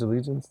know their pledge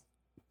allegiance.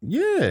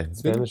 Yeah.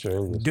 Spanish or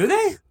English? Do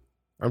they?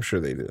 I'm sure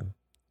they do.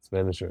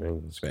 Spanish or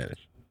English?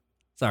 Spanish.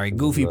 Sorry,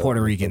 goofy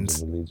Puerto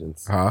Ricans.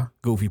 Huh?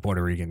 Goofy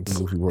Puerto Ricans.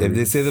 If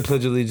they say the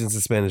Pledge of Allegiance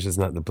in Spanish, it's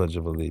not the Pledge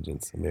of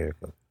Allegiance,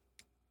 America.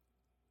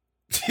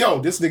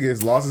 Yo, this nigga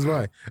has lost his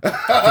mind. I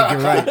think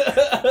you're right.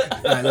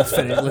 All right,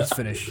 let's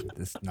finish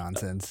this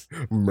nonsense.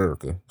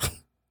 America.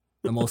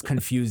 The most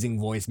confusing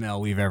voicemail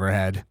we've ever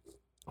had.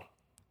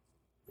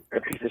 A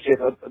piece of shit,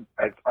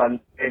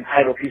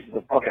 entitled pieces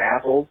of fucking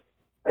assholes.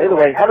 Either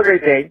way, have a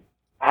great day.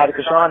 Hi to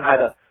Kashawn, hi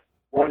to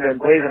Wonder and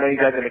Blaze. I know you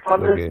guys are make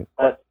fun of this,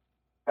 but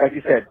like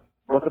you said,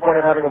 what's the point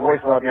of having a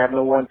voicemail if you have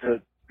no one to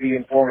be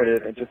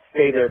informative and just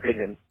say their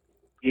opinions,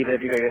 even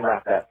if you're going to get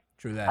laughed at?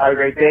 True that. Have a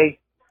great day.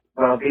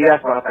 Buenos dias,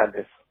 buenas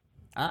tardes.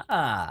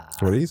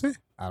 What did he say?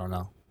 I don't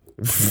know.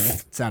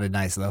 Sounded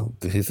nice though.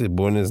 Did he say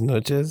Buenas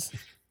noches?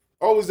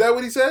 Oh, is that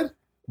what he said?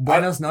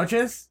 Buenos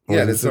noches?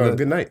 Yeah, that's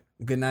good night.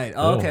 Good night.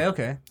 Oh,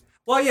 okay.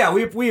 Well, yeah,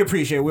 we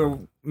appreciate it. We're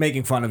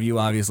making fun of you,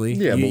 obviously.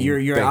 Yeah,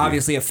 you're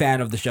obviously a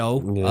fan of the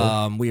show.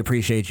 Yeah. We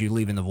appreciate you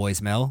leaving the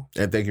voicemail.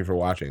 And thank you for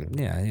watching.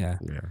 Yeah.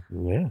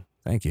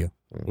 Thank you.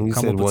 And you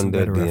Come said up with one some dead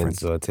better at the end, reference.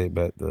 so I take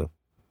back the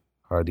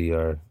hard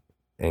ER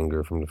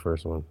anger from the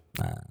first one.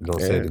 Don't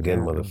say it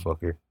again,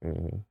 motherfucker.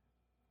 Mm-hmm.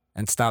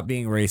 And stop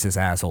being racist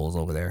assholes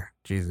over there.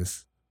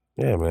 Jesus.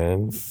 Yeah,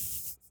 man.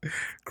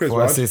 Chris,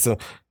 before I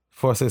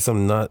say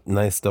some not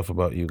nice stuff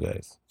about you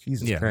guys.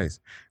 Jesus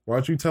Christ. Why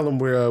don't you tell them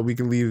where we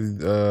can leave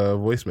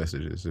voice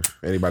messages if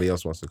anybody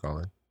else wants to call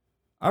in?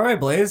 All right,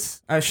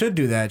 Blaze. I should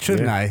do that,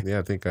 shouldn't I? Yeah,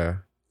 I think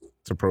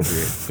it's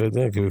appropriate. Good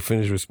then. Can we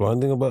finish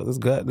responding about this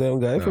goddamn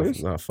guy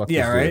first? No, fuck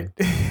Yeah, this right?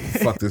 dude.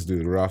 Fuck this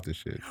dude. We're off this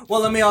shit. Well,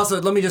 let me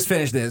just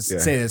finish this, Yeah.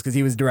 say this, because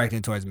he was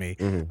directing towards me.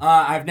 Mm-hmm.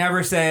 I've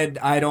never said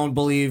I don't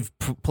believe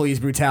police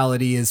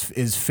brutality is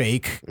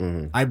fake.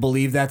 Mm-hmm. I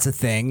believe that's a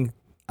thing.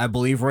 I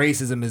believe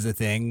racism is a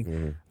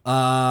thing.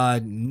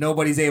 Mm-hmm.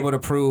 Nobody's able to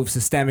prove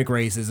systemic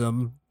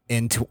racism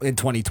in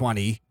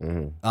 2020.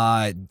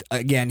 Mm-hmm.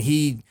 Again,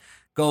 he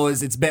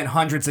goes, it's been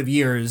hundreds of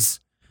years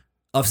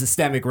of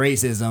systemic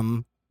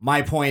racism.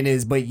 My point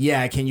is, but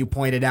yeah, can you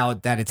point it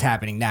out that it's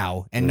happening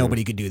now? And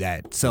nobody could do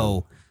that.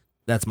 So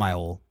that's my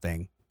whole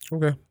thing.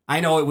 Okay.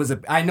 I know it was a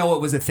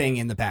thing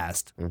in the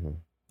past. Mm-hmm.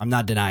 I'm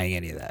not denying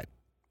any of that.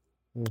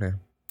 Okay.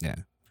 Yeah.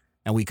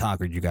 And we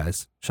conquered you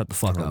guys. Shut the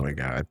fuck up. Oh my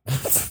God.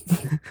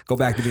 Go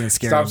back to being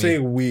scared. Stop of me.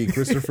 saying we.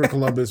 Christopher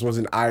Columbus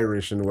wasn't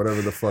Irish and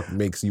whatever the fuck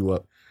makes you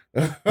up.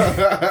 Oh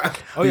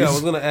yeah, I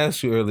was gonna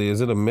ask you earlier.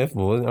 Is it a myth?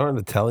 But aren't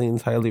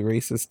Italians highly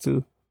racist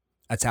too?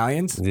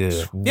 Italians? Yeah.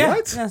 Yeah.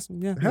 What? Yes,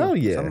 yeah. Hell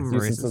yeah. Some of them You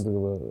are said racist. something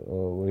about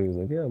where he was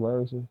like, "Yeah, I'm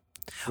Irish." You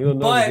don't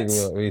know But-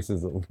 anything about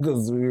racism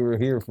because we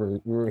weren't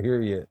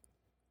here yet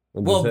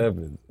when Well, this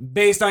happened.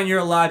 Based on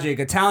your logic,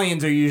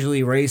 Italians are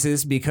usually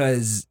racist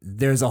because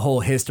there's a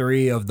whole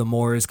history of the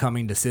Moors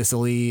coming to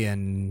Sicily,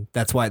 and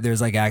that's why there's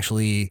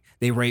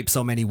they rape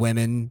so many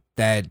women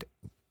that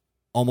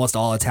almost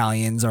all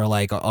Italians are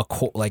like a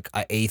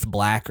eighth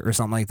black or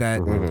something like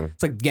that. Mm-hmm.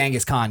 It's like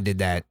Genghis Khan did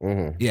that.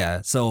 Mm-hmm.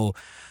 Yeah. So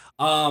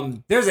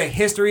there's a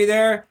history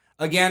there.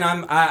 Again,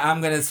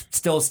 I'm gonna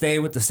still stay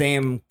with the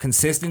same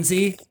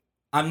consistency.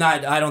 I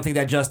don't think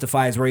that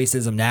justifies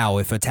racism now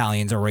if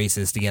Italians are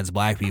racist against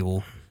black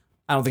people.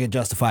 I don't think it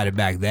justified it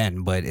back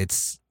then, but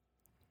it's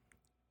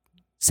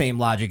same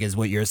logic as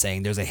what you're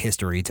saying. There's a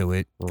history to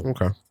it.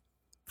 Okay.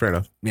 Fair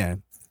enough. Yeah.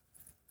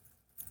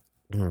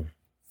 Mm.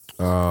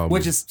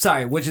 Which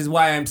is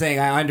why I'm saying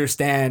I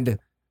understand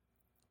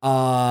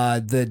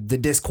the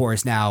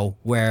discourse now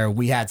where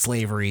we had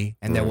slavery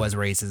and there was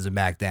racism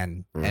back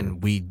then,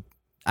 and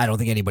I don't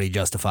think anybody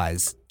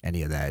justifies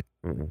any of that.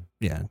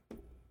 Yeah.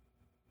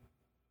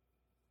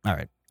 All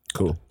right.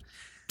 Cool.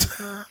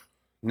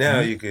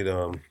 Now you could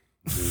do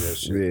that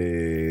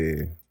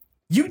shit.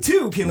 You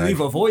too can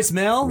leave a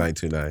voicemail.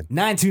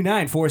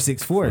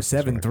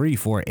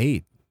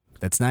 929-464-7348.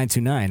 That's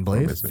 929,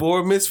 Blaze.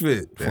 For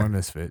Misfit. For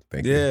Misfit.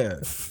 Thank you. Yeah.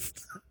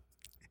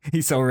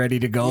 He's so ready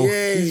to go.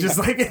 Yay. He's just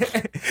like, I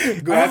have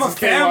a Glasses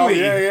came off. family.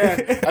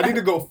 Yeah. I need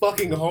to go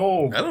fucking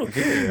home. I don't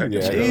care.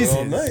 Yeah, Jesus.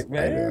 All Jesus. night,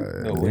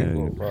 man. No, we ain't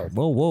going past.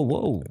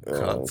 Whoa.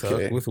 Cock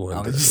Talk with I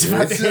Wonder. was just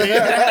about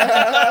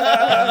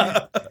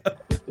to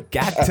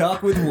Got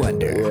Talk with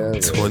Wonder.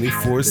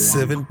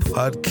 24/7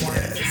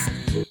 podcast.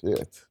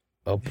 Shit.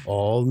 Up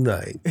all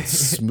night.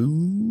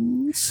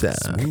 Smooth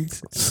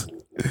sound.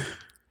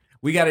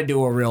 We got to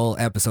do a real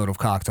episode of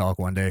Cock Talk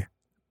one day.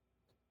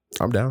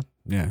 I'm down.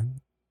 Yeah.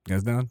 You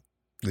guys down?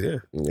 Yeah.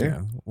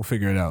 We'll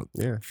figure it out.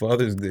 Yeah.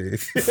 Father's Day.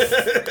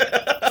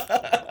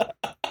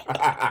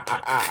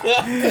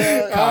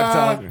 Cock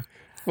talk.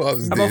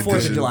 Father's How Day about 4th of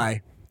edition.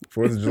 July?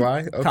 4th of July?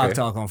 Okay. Cock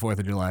talk on 4th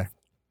of July.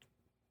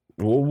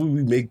 What would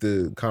we make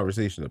the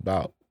conversation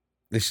about?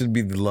 It should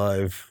be the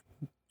live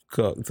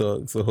cock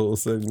talk. It's a whole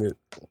segment.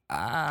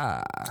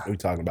 We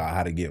talking about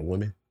how to get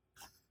women.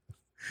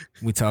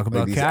 We talk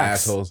about these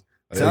cocks. assholes.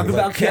 Talk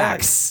about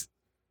cocks.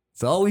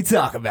 That's all we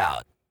talk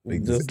about.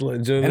 Just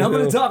like Jonah And I'm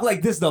going Hill. to talk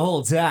like this the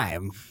whole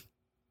time.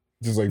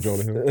 Just like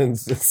Jonah Hill. And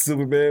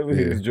Superman when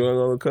he was drawing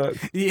all the cocks.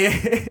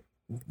 Yeah.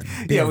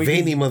 Yeah, we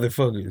veiny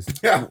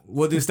motherfuckers.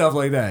 We'll do stuff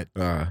like that.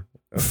 Okay.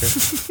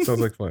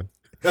 Sounds like fun.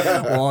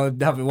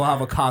 we'll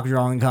have a cock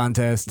drawing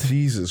contest.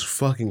 Jesus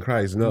fucking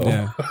Christ, no.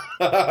 Yeah.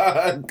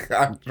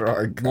 Cock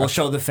drawing. We'll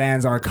show the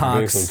fans our Bring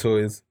cocks. some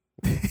toys.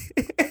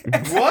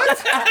 What?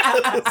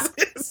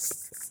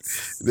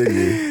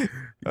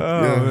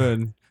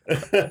 Man.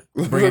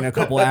 Bring in a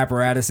couple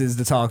apparatuses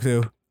to talk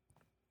to.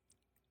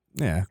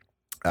 Yeah.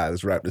 All right,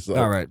 let's wrap this up.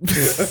 All right.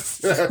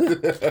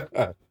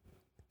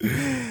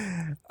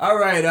 All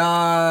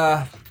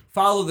right.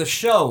 Follow the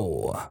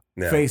show.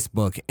 Yeah.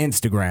 Facebook,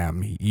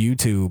 Instagram,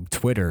 YouTube,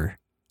 Twitter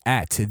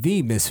at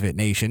The Misfit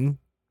Nation.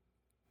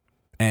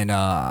 And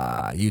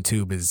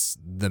YouTube is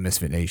The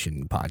Misfit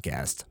Nation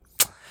podcast.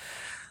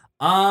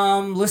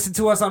 Listen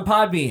to us on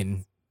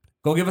Podbean.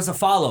 Go give us a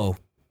follow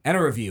and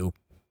a review.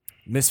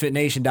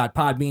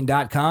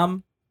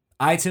 misfitnation.podbean.com.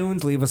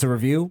 iTunes, leave us a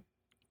review.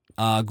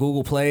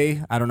 Google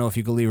Play, I don't know if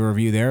you can leave a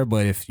review there,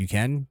 but if you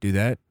can, do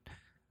that.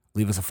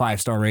 Leave us a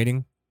 5-star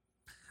rating.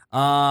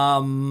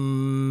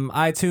 iTunes,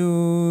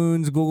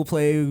 Google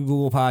Play,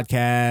 Google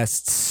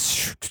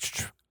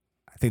Podcasts.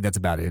 I think that's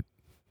about it.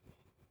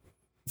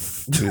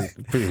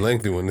 Pretty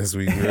lengthy one this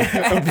week, man.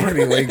 A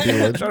pretty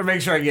lengthy one. Trying to make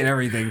sure I get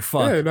everything.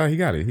 Fuck. Yeah, no, he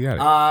got it. Yeah,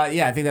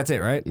 I think that's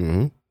it, right?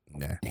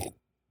 Mm-hmm. Yeah.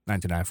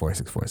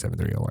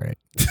 929-464-7308.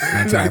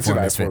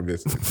 929-4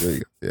 Misfit. There you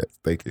go. Yes,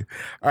 thank you.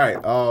 All right.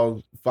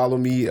 Follow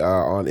me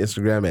on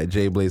Instagram at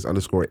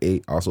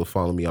jblaze_8. Also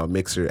follow me on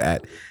Mixer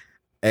at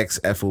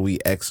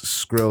XFOEX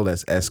Skrill.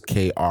 That's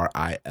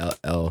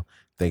SKRILL.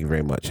 Thank you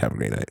very much. Have a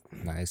great night.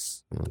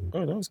 Nice.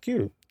 Oh, that was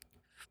cute.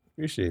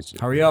 Appreciate you.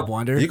 Hurry up,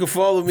 Wonder. You can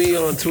follow me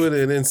on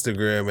Twitter and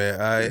Instagram at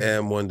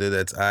IamWonder.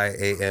 That's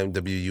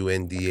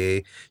IAMWUNDA.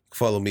 You can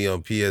follow me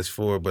on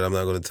PS4, but I'm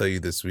not going to tell you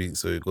this week.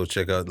 So go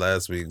check out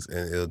last week's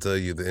and it'll tell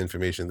you the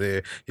information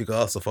there. You can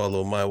also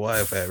follow my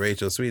wife at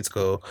Rachel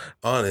Sweetsco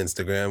on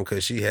Instagram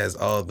because she has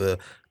all the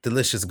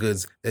delicious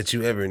goods that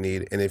you ever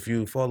need. And if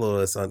you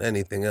follow us on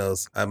anything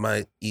else, I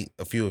might eat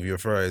a few of your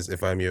fries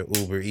if I'm your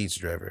Uber Eats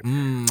driver.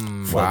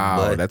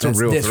 Wow, that's a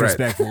real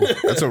disrespectful. threat.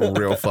 That's a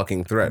real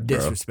fucking threat, bro.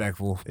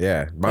 Disrespectful.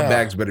 Yeah, my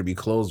bags better be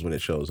closed when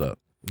it shows up.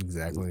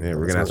 Exactly. Yeah,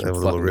 we're gonna have some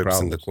little fucking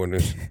rips in the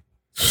problems. corners.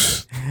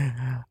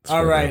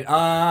 All right.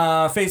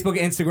 Facebook,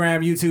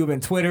 Instagram, YouTube,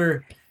 and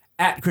Twitter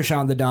at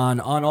Krishan the Don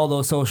on all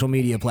those social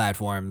media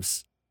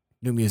platforms.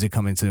 New music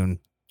coming soon.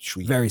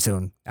 Sweet. Very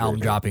soon. Album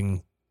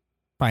dropping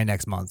probably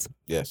next month.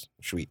 Yes.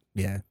 Sweet.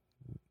 Yeah.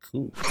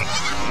 Cool.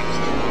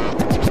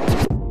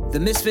 The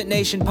Misfit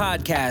Nation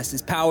podcast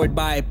is powered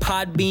by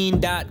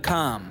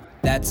Podbean.com.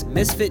 That's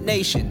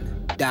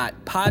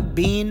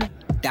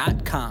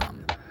misfitnation.podbean.com.